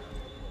 Fuck.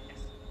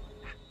 Yes.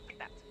 Like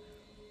that.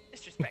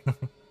 Disrespect.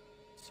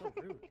 So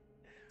rude.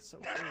 So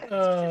rude.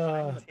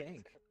 The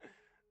bank.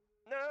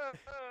 No.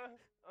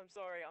 I'm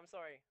sorry.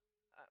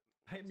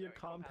 I am your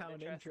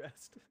compound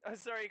interest. I'm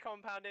sorry,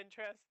 compound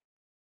interest.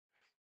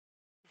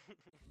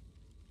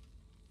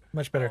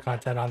 Much better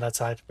content on that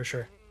side, for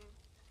sure.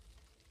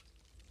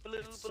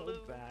 It's so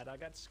bad. I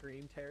got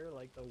screen tear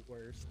like the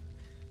worst.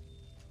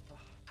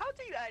 How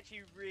do you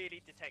actually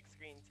really detect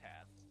screen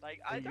tear? Like,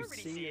 I don't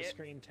really see it.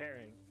 Screen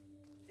tearing.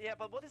 Yeah,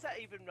 but what does that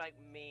even like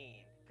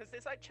mean? Because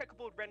there's like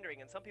checkerboard rendering,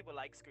 and some people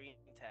like screen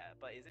tear,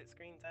 but is it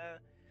screen tear?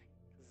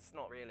 Because it's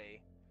not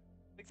really.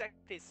 What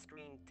exactly is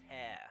screen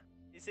tear?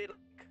 Is it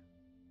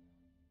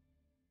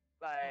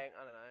like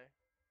I don't know.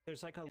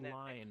 There's like a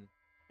line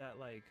that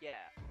like. Yeah.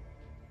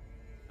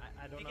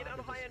 I don't know. You get how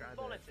on to high-end describe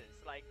monitors,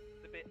 like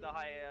the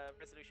higher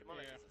resolution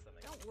monitors or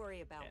something. Don't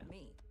worry about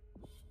me.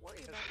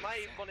 Worry about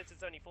my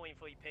monitor's only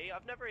 1440p.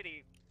 I've never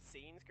really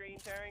seen screen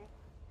tearing.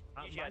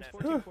 Mine's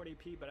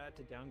 1440p, but I had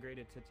to downgrade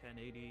it to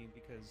 1080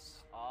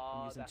 because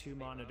I'm using 2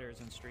 monitors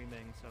and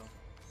streaming. So.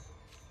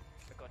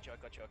 I got you.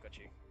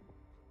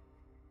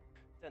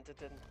 Dun, dun,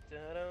 dun,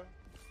 dun, dun.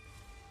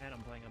 And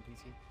I'm playing on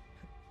PC.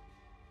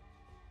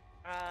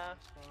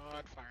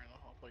 Squad fire in the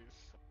hole,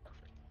 please.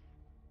 Perfect.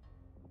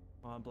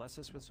 Bless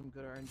us with some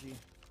good RNG.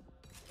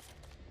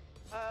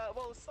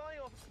 Well,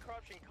 starting off with the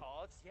corruption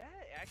cards, yeah,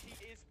 it actually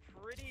is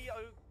pretty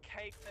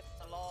okay compared to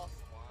the last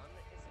one.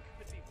 It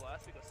could be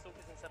worse. We've got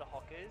stalkers instead of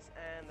hockers,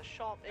 and the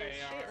shop is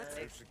shit.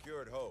 They've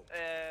secured hope.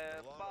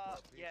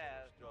 But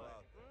yeah,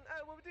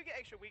 well, we do get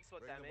extra weak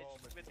sword damage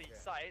with these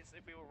sites.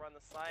 If we will run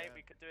the site,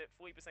 we could do it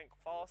 40%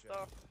 faster.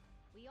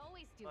 We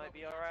always do. Might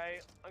be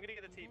alright. I'm gonna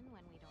get the team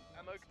when we don't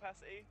ammo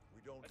capacity.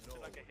 We don't Just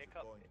know like a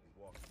hiccup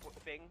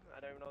thing. I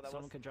don't know what that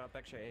Someone was. could drop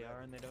extra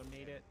AR and they don't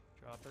need it.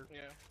 Drop her.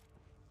 Yeah.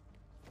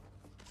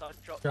 So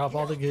Drop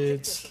all the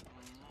goods.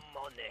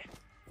 Money.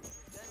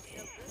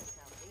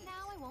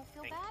 Now I won't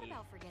feel Thank bad you.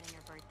 about forgetting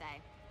your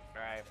birthday.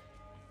 Alright.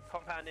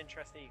 Compound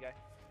interest, there you go.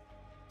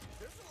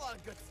 There's a lot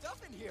of good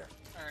stuff in here.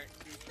 Alright,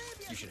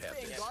 Maybe You should have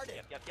stay this.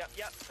 guarded. Yep.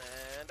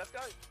 And let's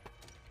go.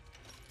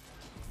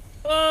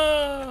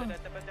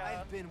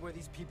 I've been where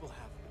these people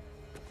have.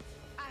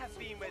 I have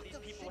been where these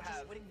people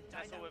have.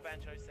 That's what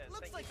Vancho says.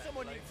 Looks Thank like you,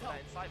 someone Vancho, needs for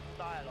that help. insightful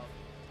dialogue.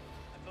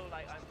 I feel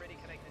like I'm really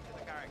connected to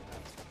the character.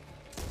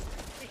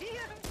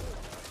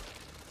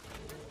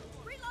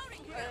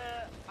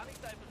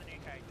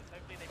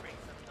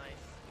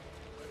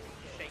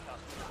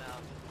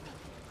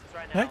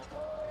 Heck?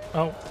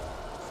 Oh.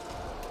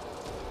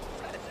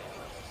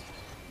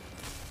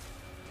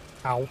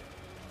 Ow. Well,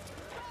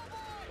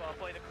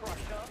 boy, the Crusher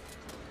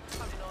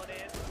coming on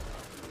in.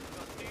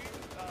 Got two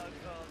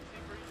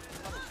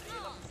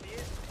Subarus. Love to see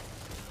it.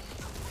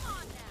 Come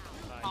on now.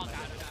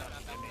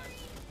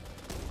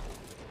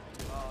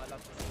 Oh, I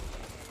love this.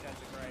 You guys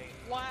are great.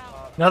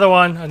 Wow. Another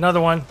one.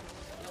 Another one. None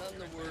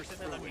the worse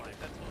for me.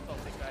 That's all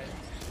toxic, guys.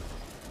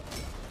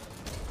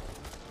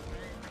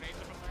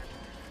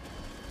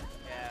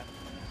 Yeah.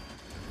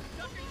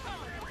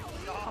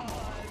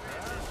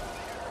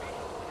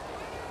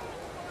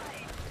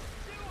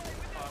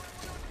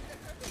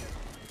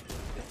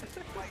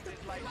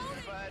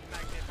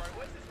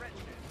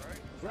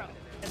 Bro,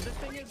 and the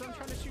thing is, I'm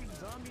trying to shoot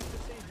zombies to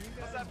save you guys.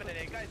 What's happening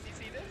here, guys? You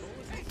see this?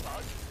 He's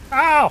bugged.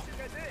 Ow! What's this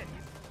guy doing?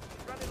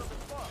 He's running on the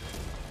spot.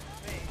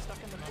 Hey, he's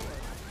stuck in the door.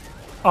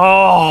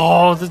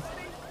 Oh, the...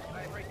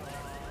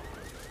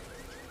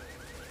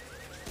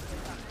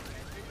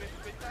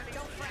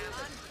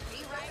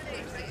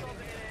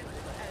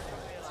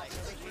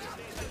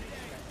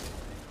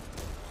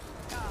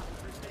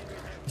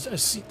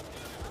 See,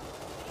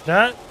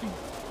 that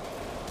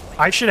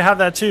I should have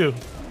that too.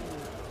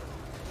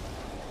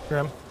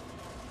 Grim.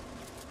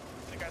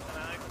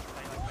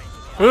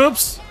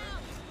 Oops.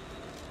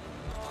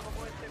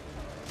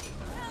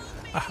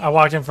 I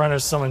walked in front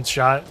of someone's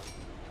shot.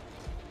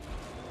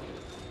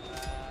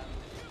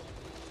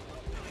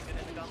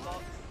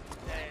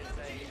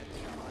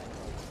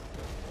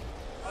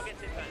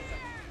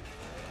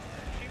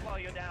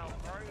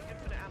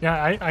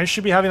 Yeah, I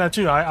should be having that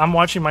too. I'm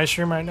watching my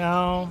stream right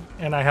now,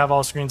 and I have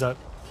all screens up.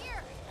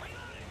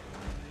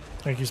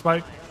 Thank you,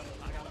 Spike.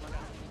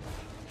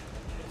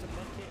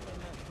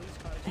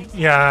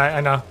 Yeah,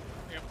 I know.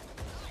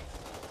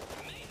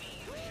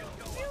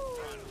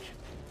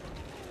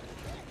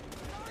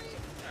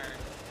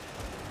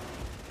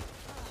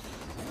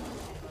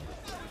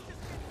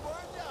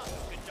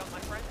 Good job, my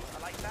friend.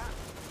 I like that.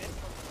 This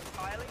from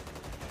Kylie.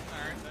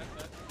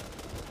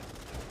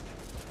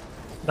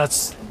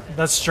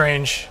 That's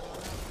strange.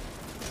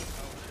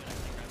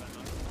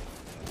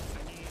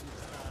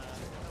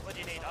 What do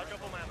you need? I'll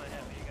drop all my ammo here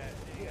for you guys.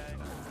 Here you go.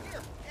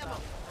 Here, ammo.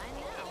 Thank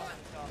you.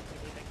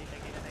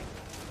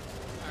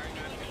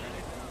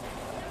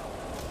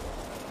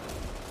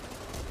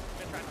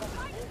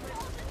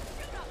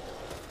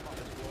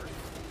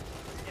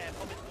 Yeah,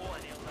 pop his wall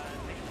and he'll take it.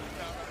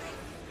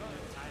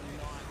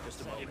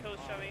 Just a moment. Your kills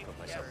showing. Put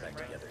myself back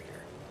together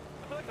here.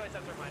 I feel like I always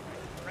have to remind me.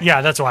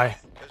 Yeah, that's why.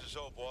 This is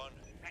Hope 1.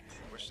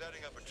 We're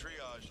setting up a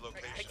triage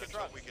location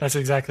until we can That's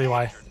exactly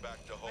why.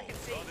 back to home.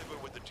 Rendezvous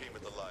with the team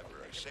at the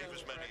library. Save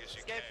as many as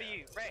you Scared can. for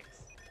you, Rex.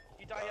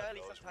 You die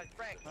early sometimes,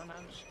 Rex. No, no.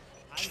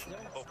 I don't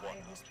Hope die 1.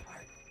 in this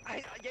part.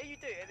 Yeah, you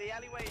do. In the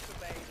alleyway is the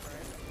base, bro.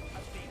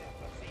 I've seen it.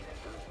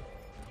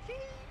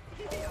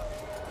 You guys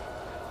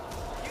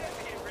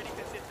are getting really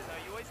consistent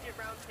though. You always get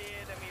round here,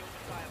 then we all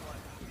just die at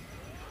once.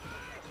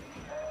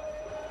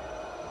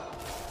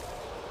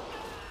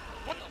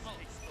 What the fuck?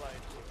 Explode.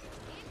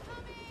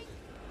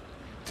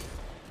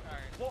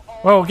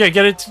 Alright. Oh, okay,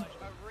 get it.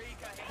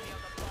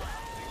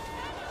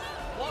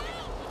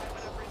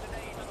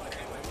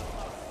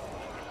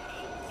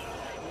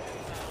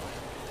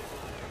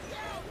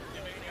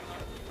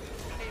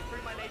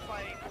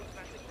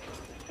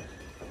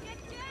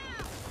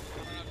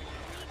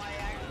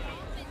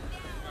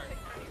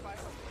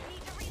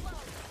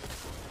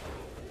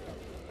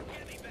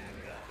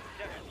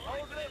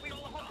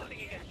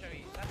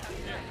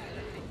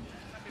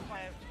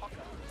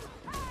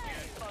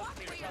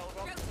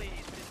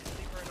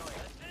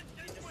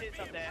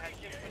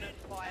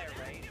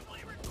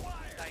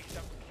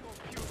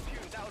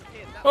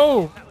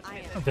 Oh,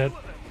 I'm dead. I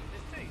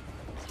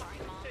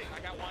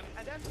got one.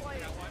 And that's why,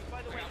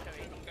 by the way,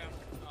 Joey.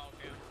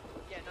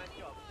 Yeah, nice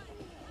job.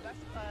 That's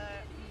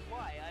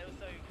why I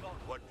also got.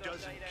 What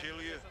doesn't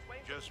kill you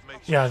just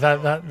makes Yeah,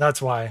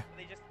 that's why.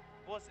 They just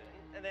wasn't,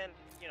 and then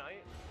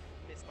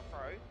missed my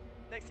throw.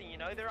 Next thing you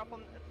know, they're up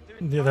on.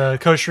 The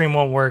co-stream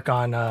won't work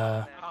on.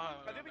 I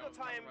think we got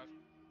time.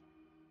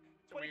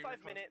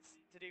 25 minutes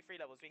to do 3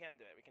 levels. We can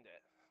do it. We can do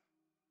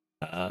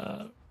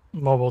it.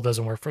 Mobile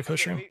doesn't work for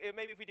co-stream.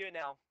 Maybe if we do it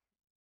now.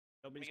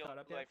 Nobody's caught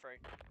up yet. yet.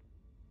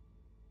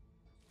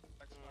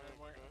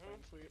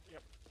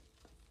 Yep.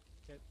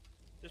 Okay.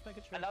 Just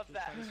making sure. I love Just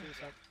that. trying to see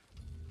what's up.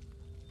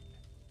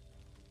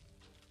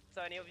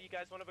 So, any of you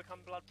guys want to become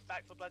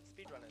Back for Blood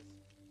speedrunners?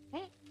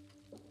 Is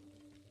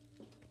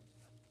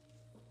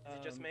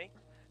it just me?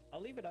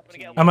 I'll leave it up to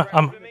you.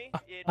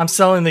 I'm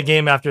selling the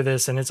game after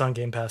this, and it's on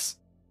Game Pass.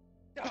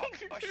 Oh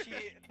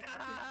shit!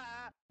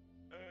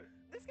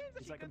 This game's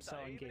actually like I'm good though,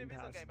 selling even Game if it's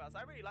on Pass. Game Pass.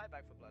 I really like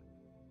Back for Blood.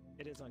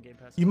 It is on Game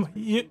Pass. You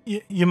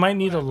might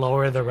need to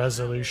lower the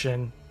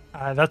resolution.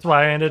 That's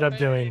why I ended up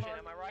doing.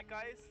 Am I right,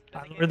 guys?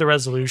 I lowered the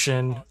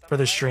resolution for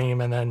the stream,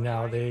 and then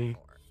now they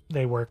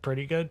work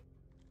pretty good.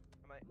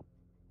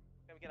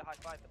 Can we get a high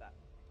five for that?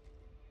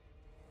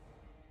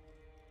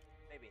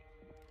 Maybe.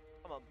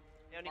 Come on.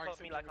 It only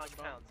cost me like £100.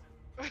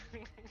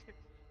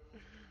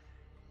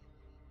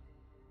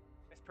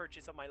 It's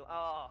purchase of my.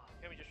 Oh,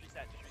 can we just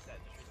reset? Just reset.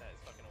 Just reset.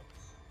 It's fucking awful.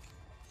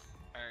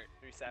 Alright.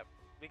 Reset.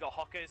 We got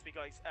Hockers, we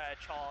got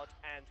Charred,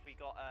 and we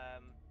got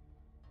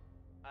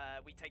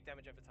we take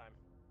damage over time.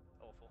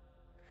 Awful.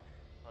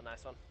 Oh,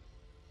 nice one.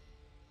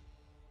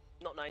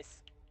 Not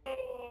nice.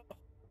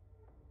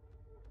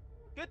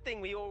 Good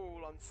thing we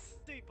all on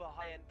super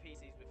high-end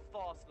PCs with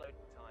fast loading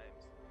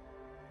times.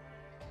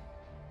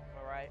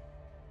 Alright.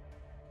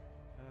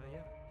 Yeah.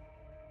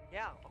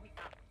 Yeah. Oh,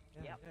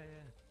 Yeah. Yep. Yeah.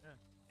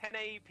 10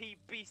 AEP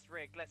beast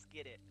rig. Let's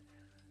get it.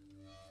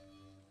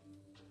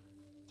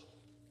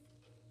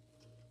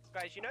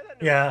 Guys, you know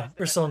that. Yeah,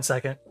 we're still in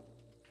second.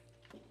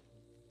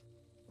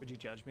 Would you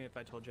judge me if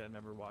I told you I've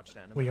never watched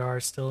anime? We are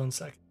still in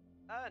second.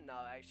 No,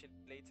 actually,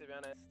 to be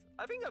honest,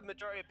 I think a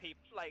majority of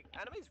people like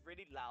anime is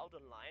really loud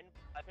online.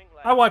 I think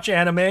like. I watch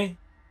anime.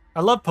 I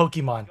love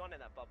Pokemon. Gone in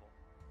that bubble.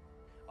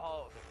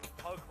 Oh,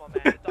 Pokemon,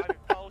 man, the Diamond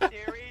Pearl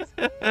series.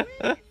 That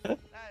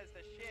is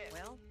the shit.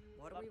 Well,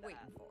 what are we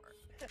waiting for?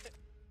 Yeah,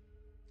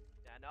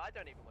 no, I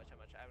don't even watch that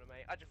much anime.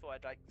 I just thought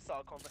I'd like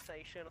start a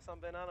conversation or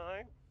something. I don't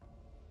know.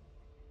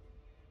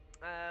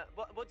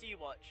 What do you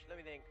watch? Let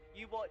me think.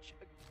 You watch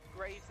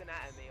Grey's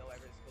Anatomy or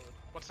whatever it's called.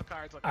 What's the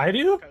cards like? I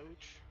do?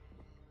 Coach?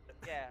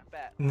 Yeah,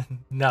 bet.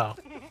 No.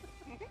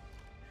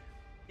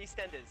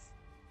 EastEnders.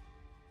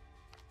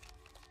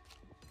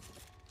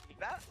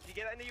 That? Do you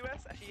get that in the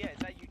US? Actually, yeah. Is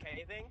that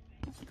UK thing?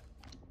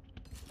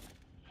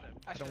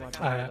 I don't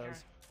watch I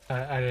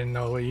didn't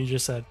know what you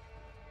just said,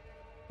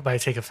 but I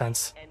take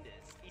offense.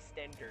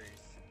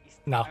 EastEnders.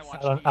 No,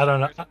 I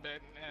don't know.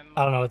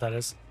 I don't know what that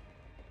is.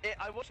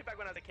 I watched it back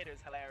when I was a kid. It was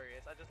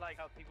hilarious. I just like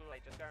how people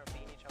like just go and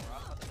beat each other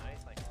up. I don't know.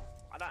 It's like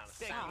I don't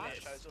understand what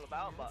the show's all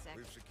about, but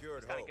We've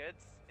secured it's kind of hope. good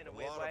in a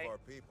weird way. A lot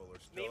of our people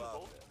are still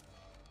Memeable. out there.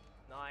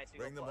 Nice.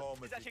 Bring them home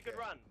It's if actually a you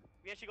good can. run.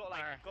 We actually got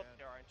like got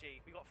the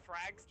RNG. We got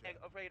frags,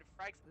 upgraded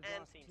frags,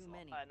 and team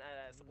slot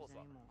and support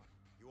slot.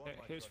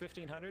 Here's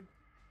 1500.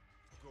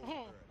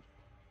 Bro,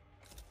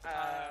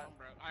 I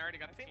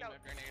already got the team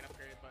grenade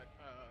upgrade, but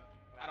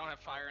I don't have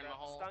fire in the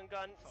hole. Stun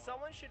gun.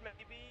 Someone should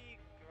maybe.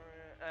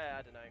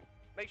 I don't know.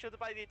 Make sure to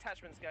buy the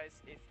attachments, guys,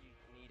 if you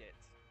need it.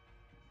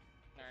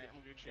 Alright,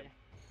 I'm Gucci.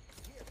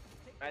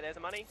 Alright, there's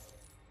the money.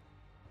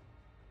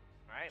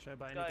 Alright. Should I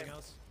buy anything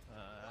else?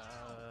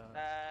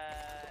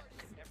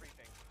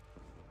 Everything.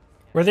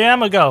 Where'd the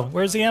ammo go?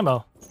 Where's the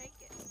ammo?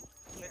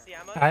 Where's the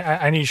ammo?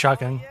 I need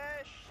shotgun.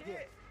 Yeah,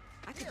 shit.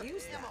 I could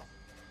use that.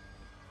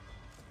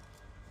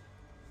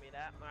 Give me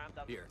that. Alright, I'm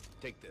done. Here,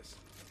 take this.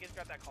 Let's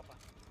grab that copper.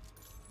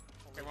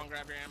 Everyone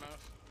grab your ammo.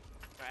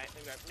 Alright, let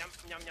me grab. Yum,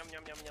 yum, yum,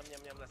 yum, yum,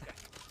 yum, yum. Let's go.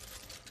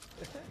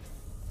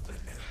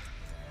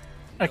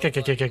 Okay. It's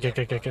nothing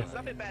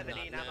better than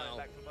eating ammo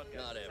back from vodka.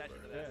 Not It's ever. actually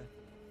the best.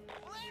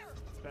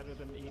 It's better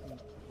than eating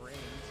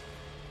brains.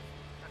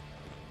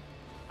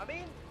 I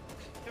mean,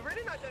 the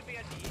really I don't think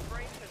actually eat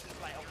brains because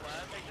it's like a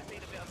worm. They just need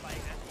a bit of like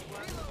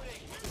anti-worm.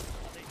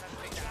 They try to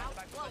take their hand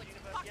back from the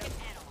universe.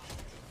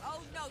 Yeah.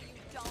 Oh no, you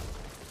don't.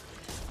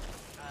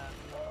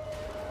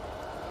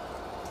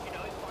 You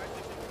know, as far as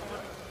the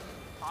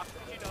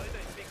you know,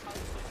 those big hunks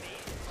of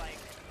meat, it's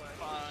like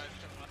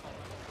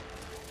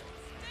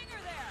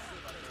Stinger there.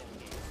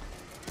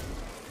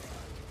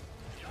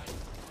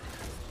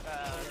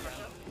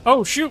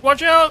 Oh shoot!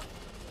 Watch out!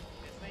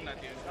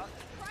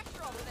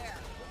 Pressure over there.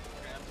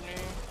 I'm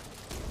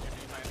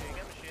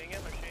shooting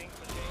him. I'm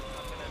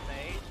gonna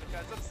nade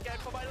because I'm scared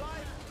for my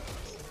life.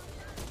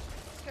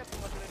 Scared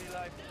for my bloody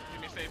life.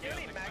 Give me save. You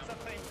need mags up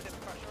playing for this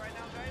crusher right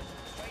now, guys?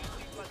 Way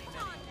too bloody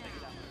many. Take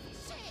it up.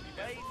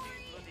 Way too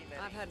bloody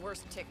many. I've had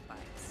worse tick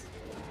bites.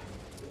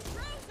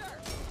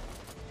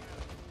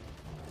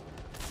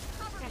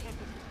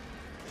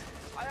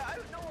 I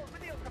don't know what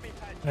video coming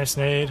patch. Nice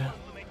nade.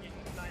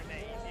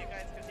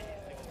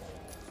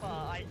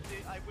 I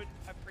would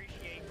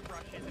appreciate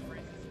crushes if people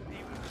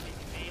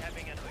PvP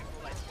having an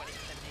overall like 20%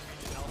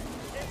 decrease in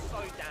health. It's so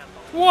damn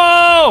long.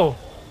 Whoa!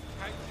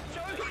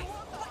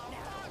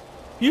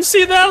 You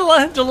see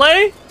that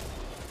delay?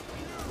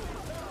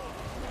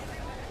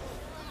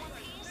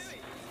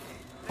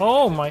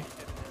 Oh my! Do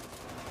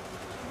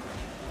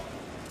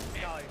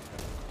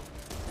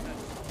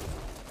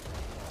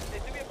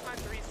we have time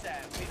to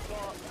reset? We've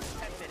got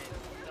 10 minutes.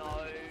 No,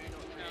 not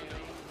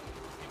really.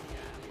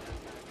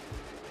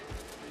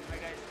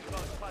 Alright guys, we've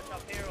got to clutch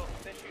up here or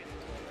they're shooting.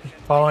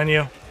 Following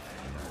you. I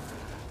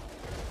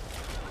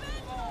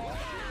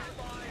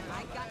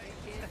got you,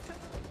 kid.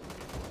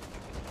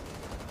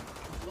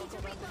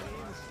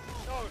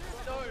 No.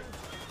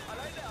 I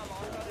like that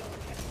Alonso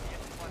doesn't get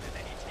one in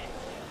any team.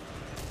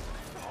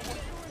 Oh,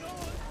 what's going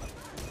on?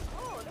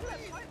 Oh, look at that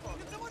fight bomb.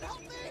 Can someone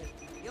help me?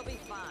 You'll be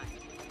fine.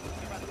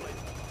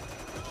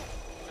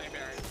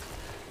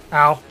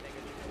 Ow.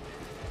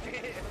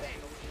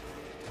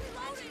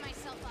 Patching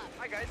myself up.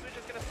 Hi guys, we're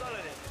just gonna solo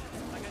this,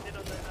 like I did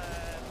on the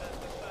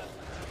first.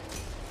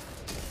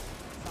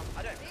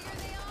 I don't. Bigger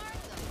they are,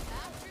 the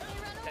faster they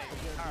run away.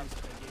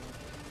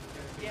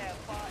 Yeah,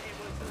 but it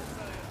was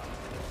also a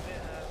little bit.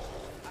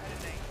 I had a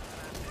name.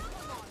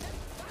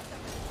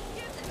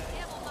 Give the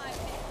devil my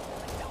pet.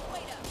 Don't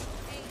wait up.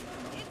 Hey,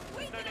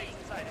 it's No names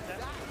inside it.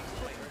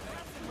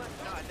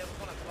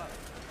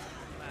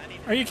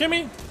 Are you kidding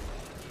me?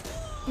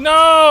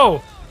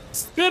 No!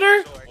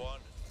 Spitter?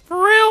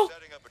 For real?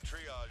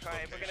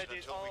 Right, we're gonna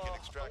do.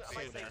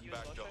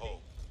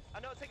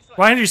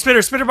 Behind you,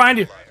 Spitter! Spitter behind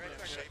you!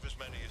 Save as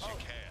many as you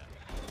can.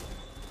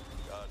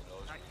 God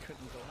knows. I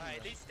couldn't go.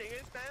 Alright, these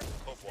stingers, man.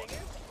 These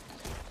stingers.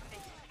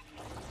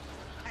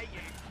 Hey, you.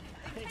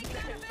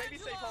 Maybe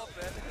save off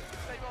then.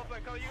 Save off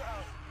and call you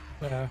out.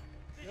 Yeah.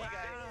 You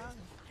guys,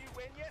 you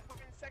win yet? We're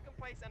in second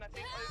place, and I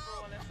think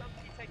overall, unless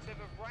somebody takes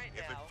over right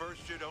now. If at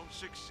first you don't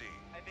succeed.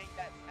 I think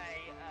that's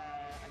a.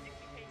 I think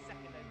we came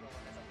second overall,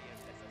 unless somebody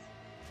else misses.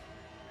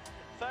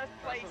 First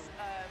place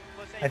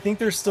was a. I think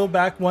they're still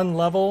back one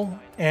level,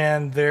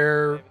 and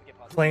they're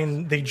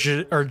playing. They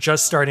are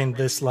just starting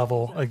this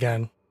level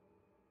again.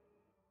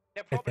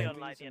 They're probably think.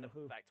 online the end of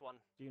Fact 1.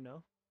 Do you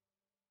know?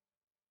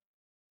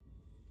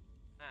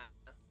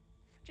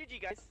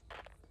 GG, guys.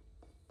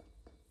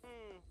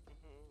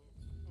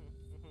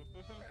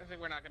 I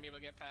think we're not gonna be able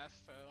to get past,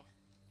 so.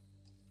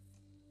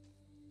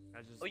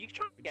 Oh, you can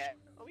try again.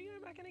 Are we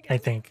going back in again? I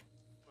think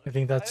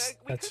that's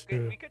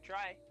true. We could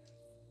try.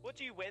 What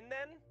do you win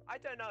then? I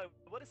don't know.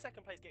 What does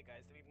second place get,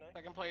 guys? Do we even know?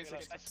 Second place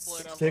gets a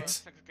split of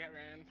Six.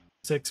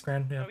 $6,000.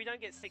 $6,000, yeah. No, we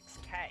don't get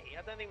 6K.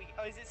 I don't think we.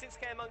 Oh, is it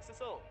 6K amongst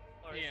us all?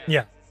 Or is Yeah. it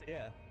Yeah.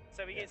 Yeah.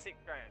 So we get 6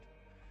 grand.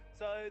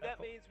 So that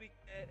means we,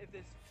 if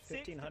there's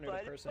 6 $1,500 a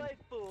divided person. by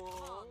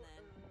 4.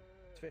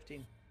 It's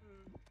 15.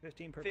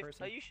 15 per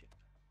person. Are you sure?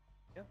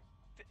 Yeah.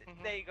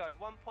 There you go.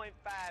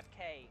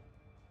 1.5K.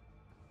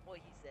 What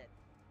he said.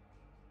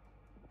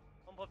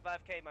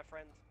 1.5K, my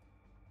friend.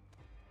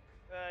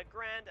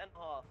 Grand and a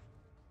half.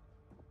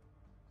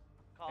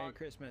 Merry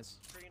Christmas.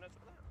 Sure you know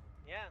something like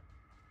that? Yeah.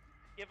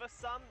 Give us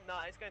some. No,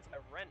 it's going to my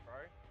rent,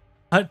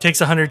 bro. It takes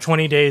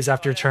 120 days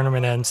after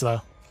tournament ends,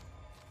 though.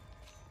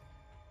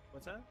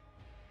 What's that?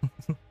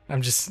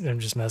 I'm just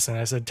messing.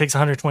 I said it takes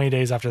 120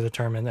 days after the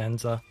tournament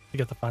ends, to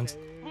get the funds.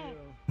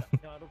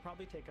 No, it'll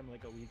probably take them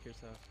like a week or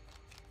so.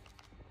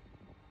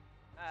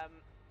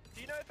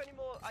 Do you know if any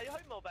more? I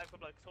hope more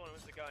Backward Blood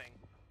tournaments are going.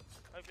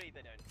 Hopefully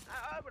they don't.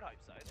 I would hope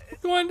so. We're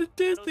going to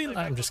Disneyland.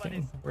 I'm just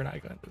kidding. We're not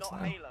going to Not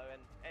Disneyland. Halo,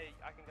 and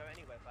I can go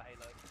anywhere for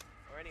Halo,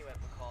 or anywhere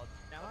for COD.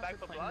 Now Back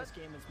after for playing Blood. this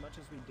game as much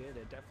as we did,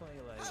 it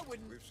definitely like.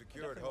 We've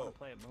secured definitely want hope.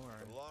 to play it more.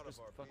 A lot of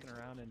Just our fucking pieces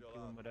around and still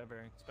doing up.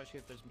 whatever, especially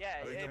if there's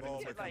Yeah, Bring if them we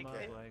home could if like, you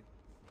can. like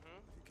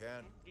You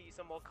can. get you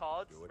some more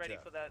cards Do it, ready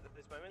yeah. for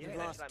this moment. Yeah. and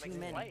then, Lost like, too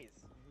make some many. plays.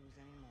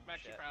 I'm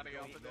actually proud of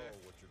y'all You today.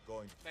 know what you're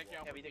going to Thank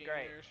y'all Yeah, for we did being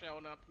great. here,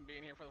 showing up and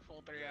being here for the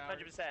full 3 hours.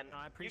 100%. No,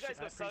 I You guys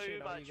got so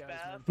appreciate all much you guys,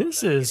 better. man. from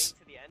This the is beginning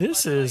to the end, by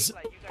this the way. is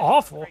Like, you guys are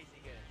awful.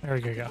 crazy good. There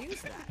we go.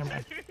 Never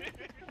mind.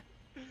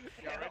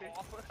 Y'all ready?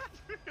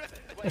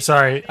 Wait,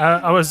 Sorry,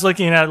 I was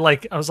looking at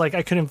I was like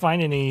I couldn't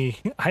find any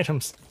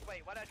items.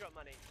 Wait, why'd I drop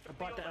money? I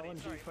bought the Your money,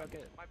 LMG, sorry. fuck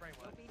it. My brain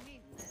We'll worked. be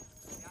needing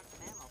this. Got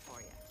some ammo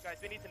for you. Guys,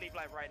 we need to leave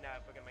like right now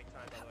if we're gonna make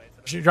time, by the way.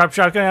 So Should drop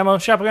shotgun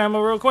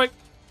ammo real quick.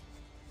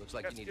 Looks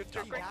like you need to just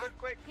top quick, off.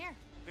 quick. Here.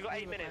 We got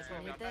 8 minutes.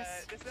 We'll need this.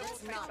 This level Let's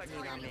takes not like lean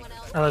 3 on me. minutes.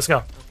 All right, let's go.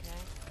 Okay?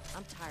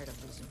 I'm tired of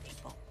losing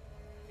people.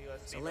 We got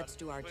So speed let's run.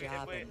 do our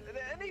job and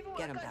even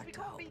get 'em guys, back we to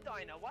can't hope. be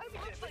Dino. Why are we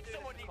doing like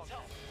someone needs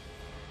help?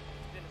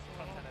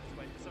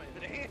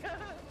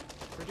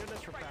 We're doing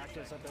this for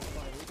practice at this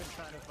point. We've been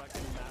trying to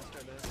fucking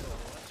master this, so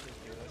let's just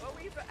do it. Well,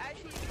 we've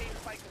actually been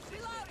quite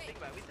consistent. Think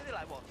about it. We did it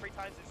like what, 3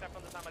 times except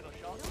from the time I got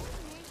shot.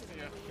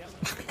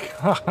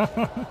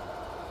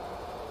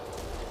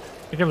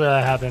 I can't believe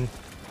that happened.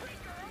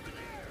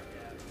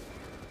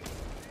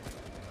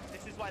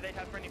 This is why they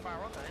have friendly fire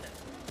on, isn't it?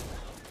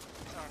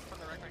 For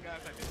the record,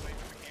 guys, I did wait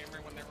for the camera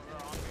when they were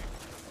on me.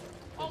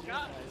 Oh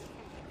god!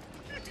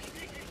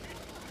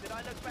 Did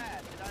I look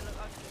bad? Did I look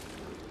ugly?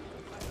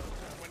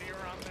 When you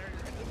were on there,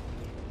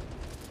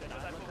 Did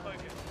I full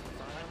focus?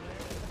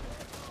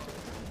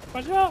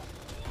 Watch out!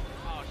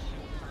 oh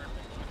shoot,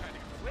 perfect.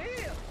 We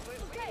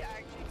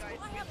actually, guys,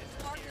 Do I have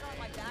a target on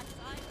my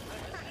backside?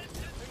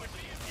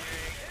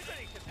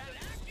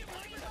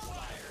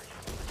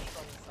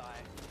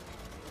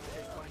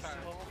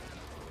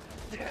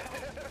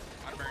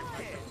 I burned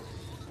myself.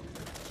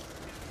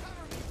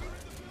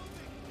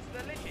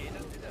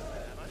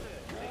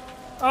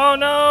 Oh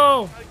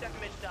no! No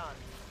damage done.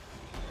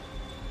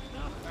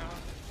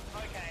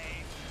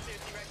 Okay.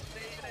 Seriously, Rex, is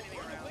there even anything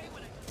around?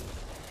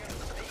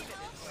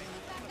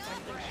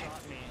 Something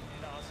shot me.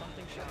 No,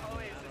 something shot Oh,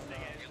 me. is this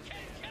thing is?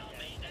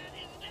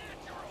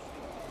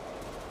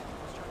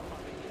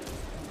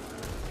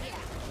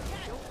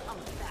 Don't come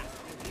back,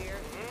 you hear?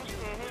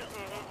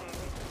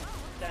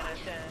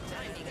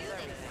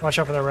 Watch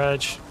out for the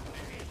reg.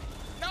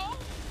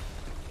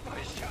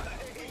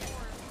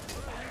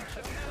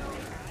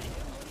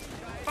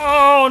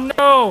 Oh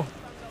no!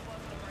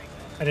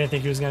 I didn't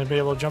think he was gonna be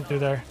able to jump through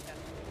there.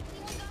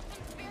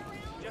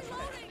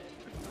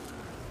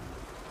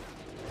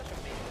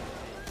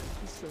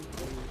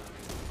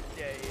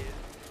 Yeah, he is.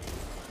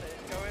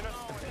 It's going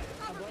on.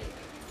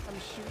 I'm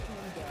shooting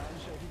him down,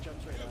 so he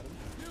jumps right at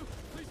him.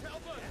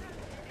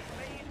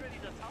 Hey, he's really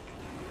just tough.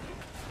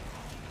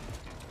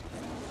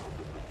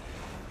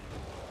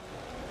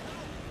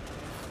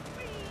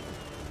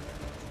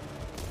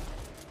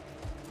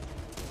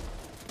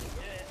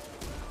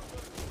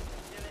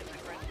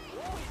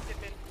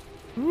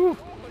 Woo.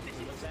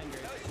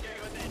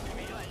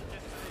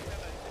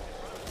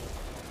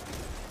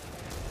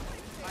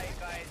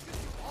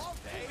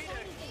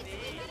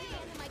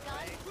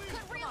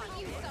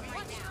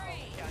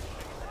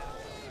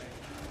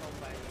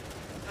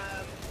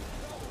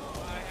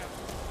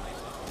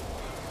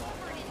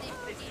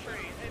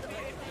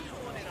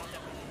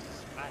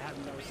 I have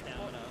no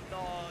stamina.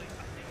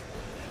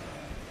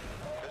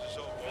 This is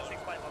Hope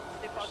 1.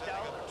 We're setting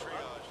up a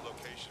triage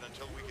location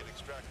until we can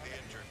extract the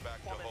injured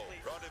back to Hope.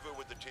 Rendezvous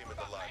with the team at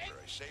the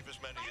library. Save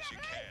as many as you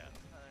can.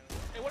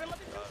 Hey, what am I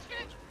doing?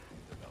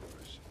 The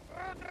numbers.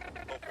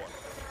 Hope 1.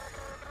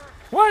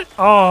 What?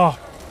 Oh.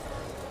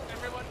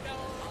 Everyone go.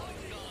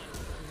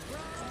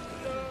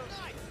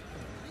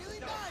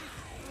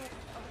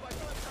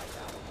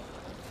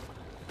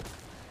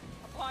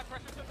 Apply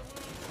pressure to the wound.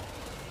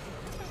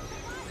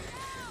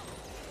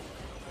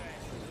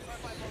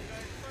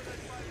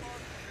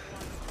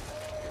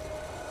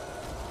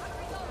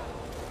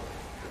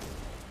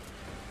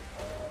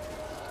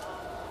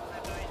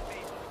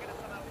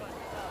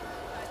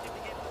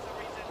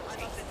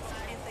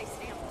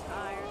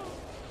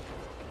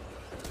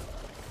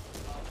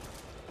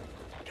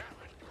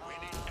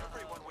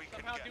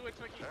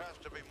 There has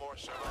to be more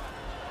survivors.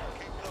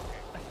 Keep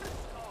looking.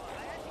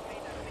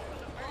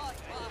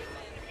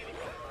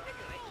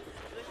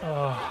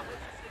 Oh.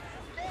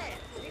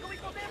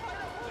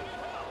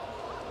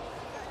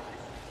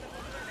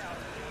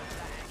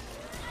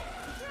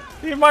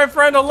 Leave my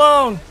friend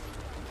alone.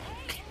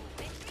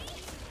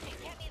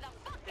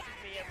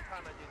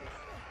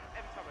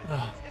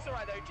 It's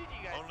alright though,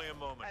 GG guys. Only a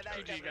moment.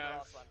 GG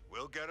guys.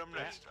 We'll get him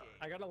next time.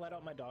 I gotta let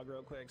out my dog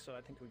real quick, so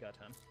I think we got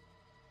time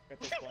at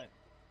this point.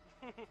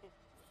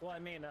 Well, I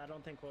mean, I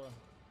don't think we'll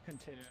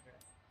continue.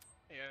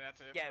 Yeah,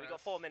 that's it. Yeah, we got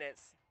 4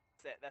 minutes.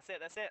 That's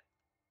it.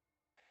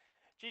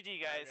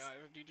 GG guys.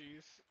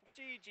 GG's.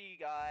 GG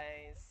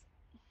guys.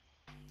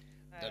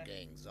 The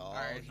gang's all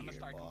Alright, I'm here, gonna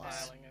start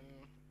boss. compiling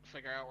and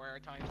figure out where our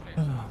time space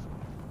is.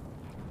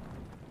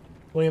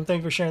 William, thank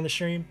you for sharing the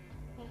stream.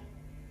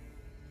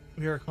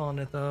 We are calling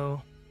it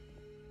though.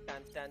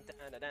 Dun, dun,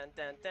 dun, dun, dun,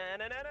 dun, dun,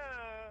 dun, dun.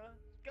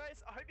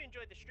 Guys, I hope you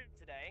enjoyed the stream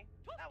today.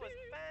 That was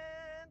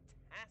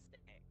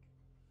fantastic.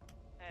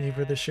 Thank you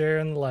for the share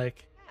and the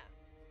like. Yeah.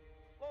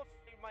 Well,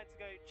 if you might to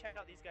go check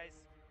out these guys.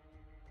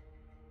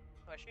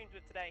 I streamed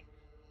with today.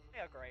 They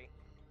are great.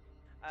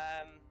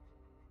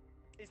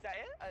 Is that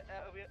it?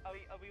 Are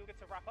we all good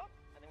to wrap up?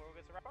 I think we're all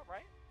good to wrap up,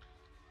 right?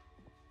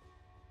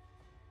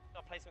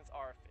 Our placements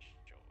are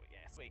official.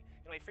 Yeah, sweet.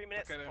 Anyway, 3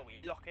 minutes.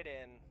 We lock it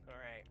in. All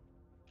right.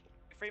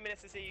 3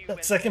 minutes to see you.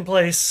 Second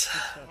place.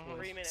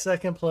 3 minutes.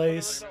 Second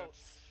place.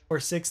 For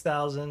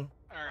 6,000.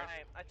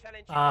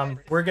 Alright.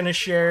 We're gonna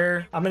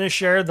share. I'm gonna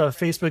share the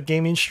Facebook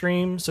gaming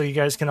stream so you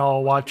guys can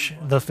all watch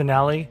the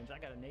finale.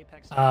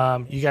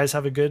 You guys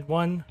have a good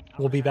one.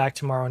 We'll be back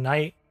tomorrow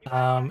night.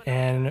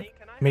 And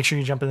make sure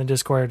you jump in the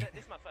Discord.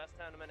 This is my first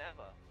tournament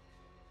ever.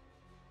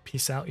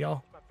 Peace out,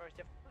 y'all. My first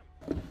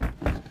ever.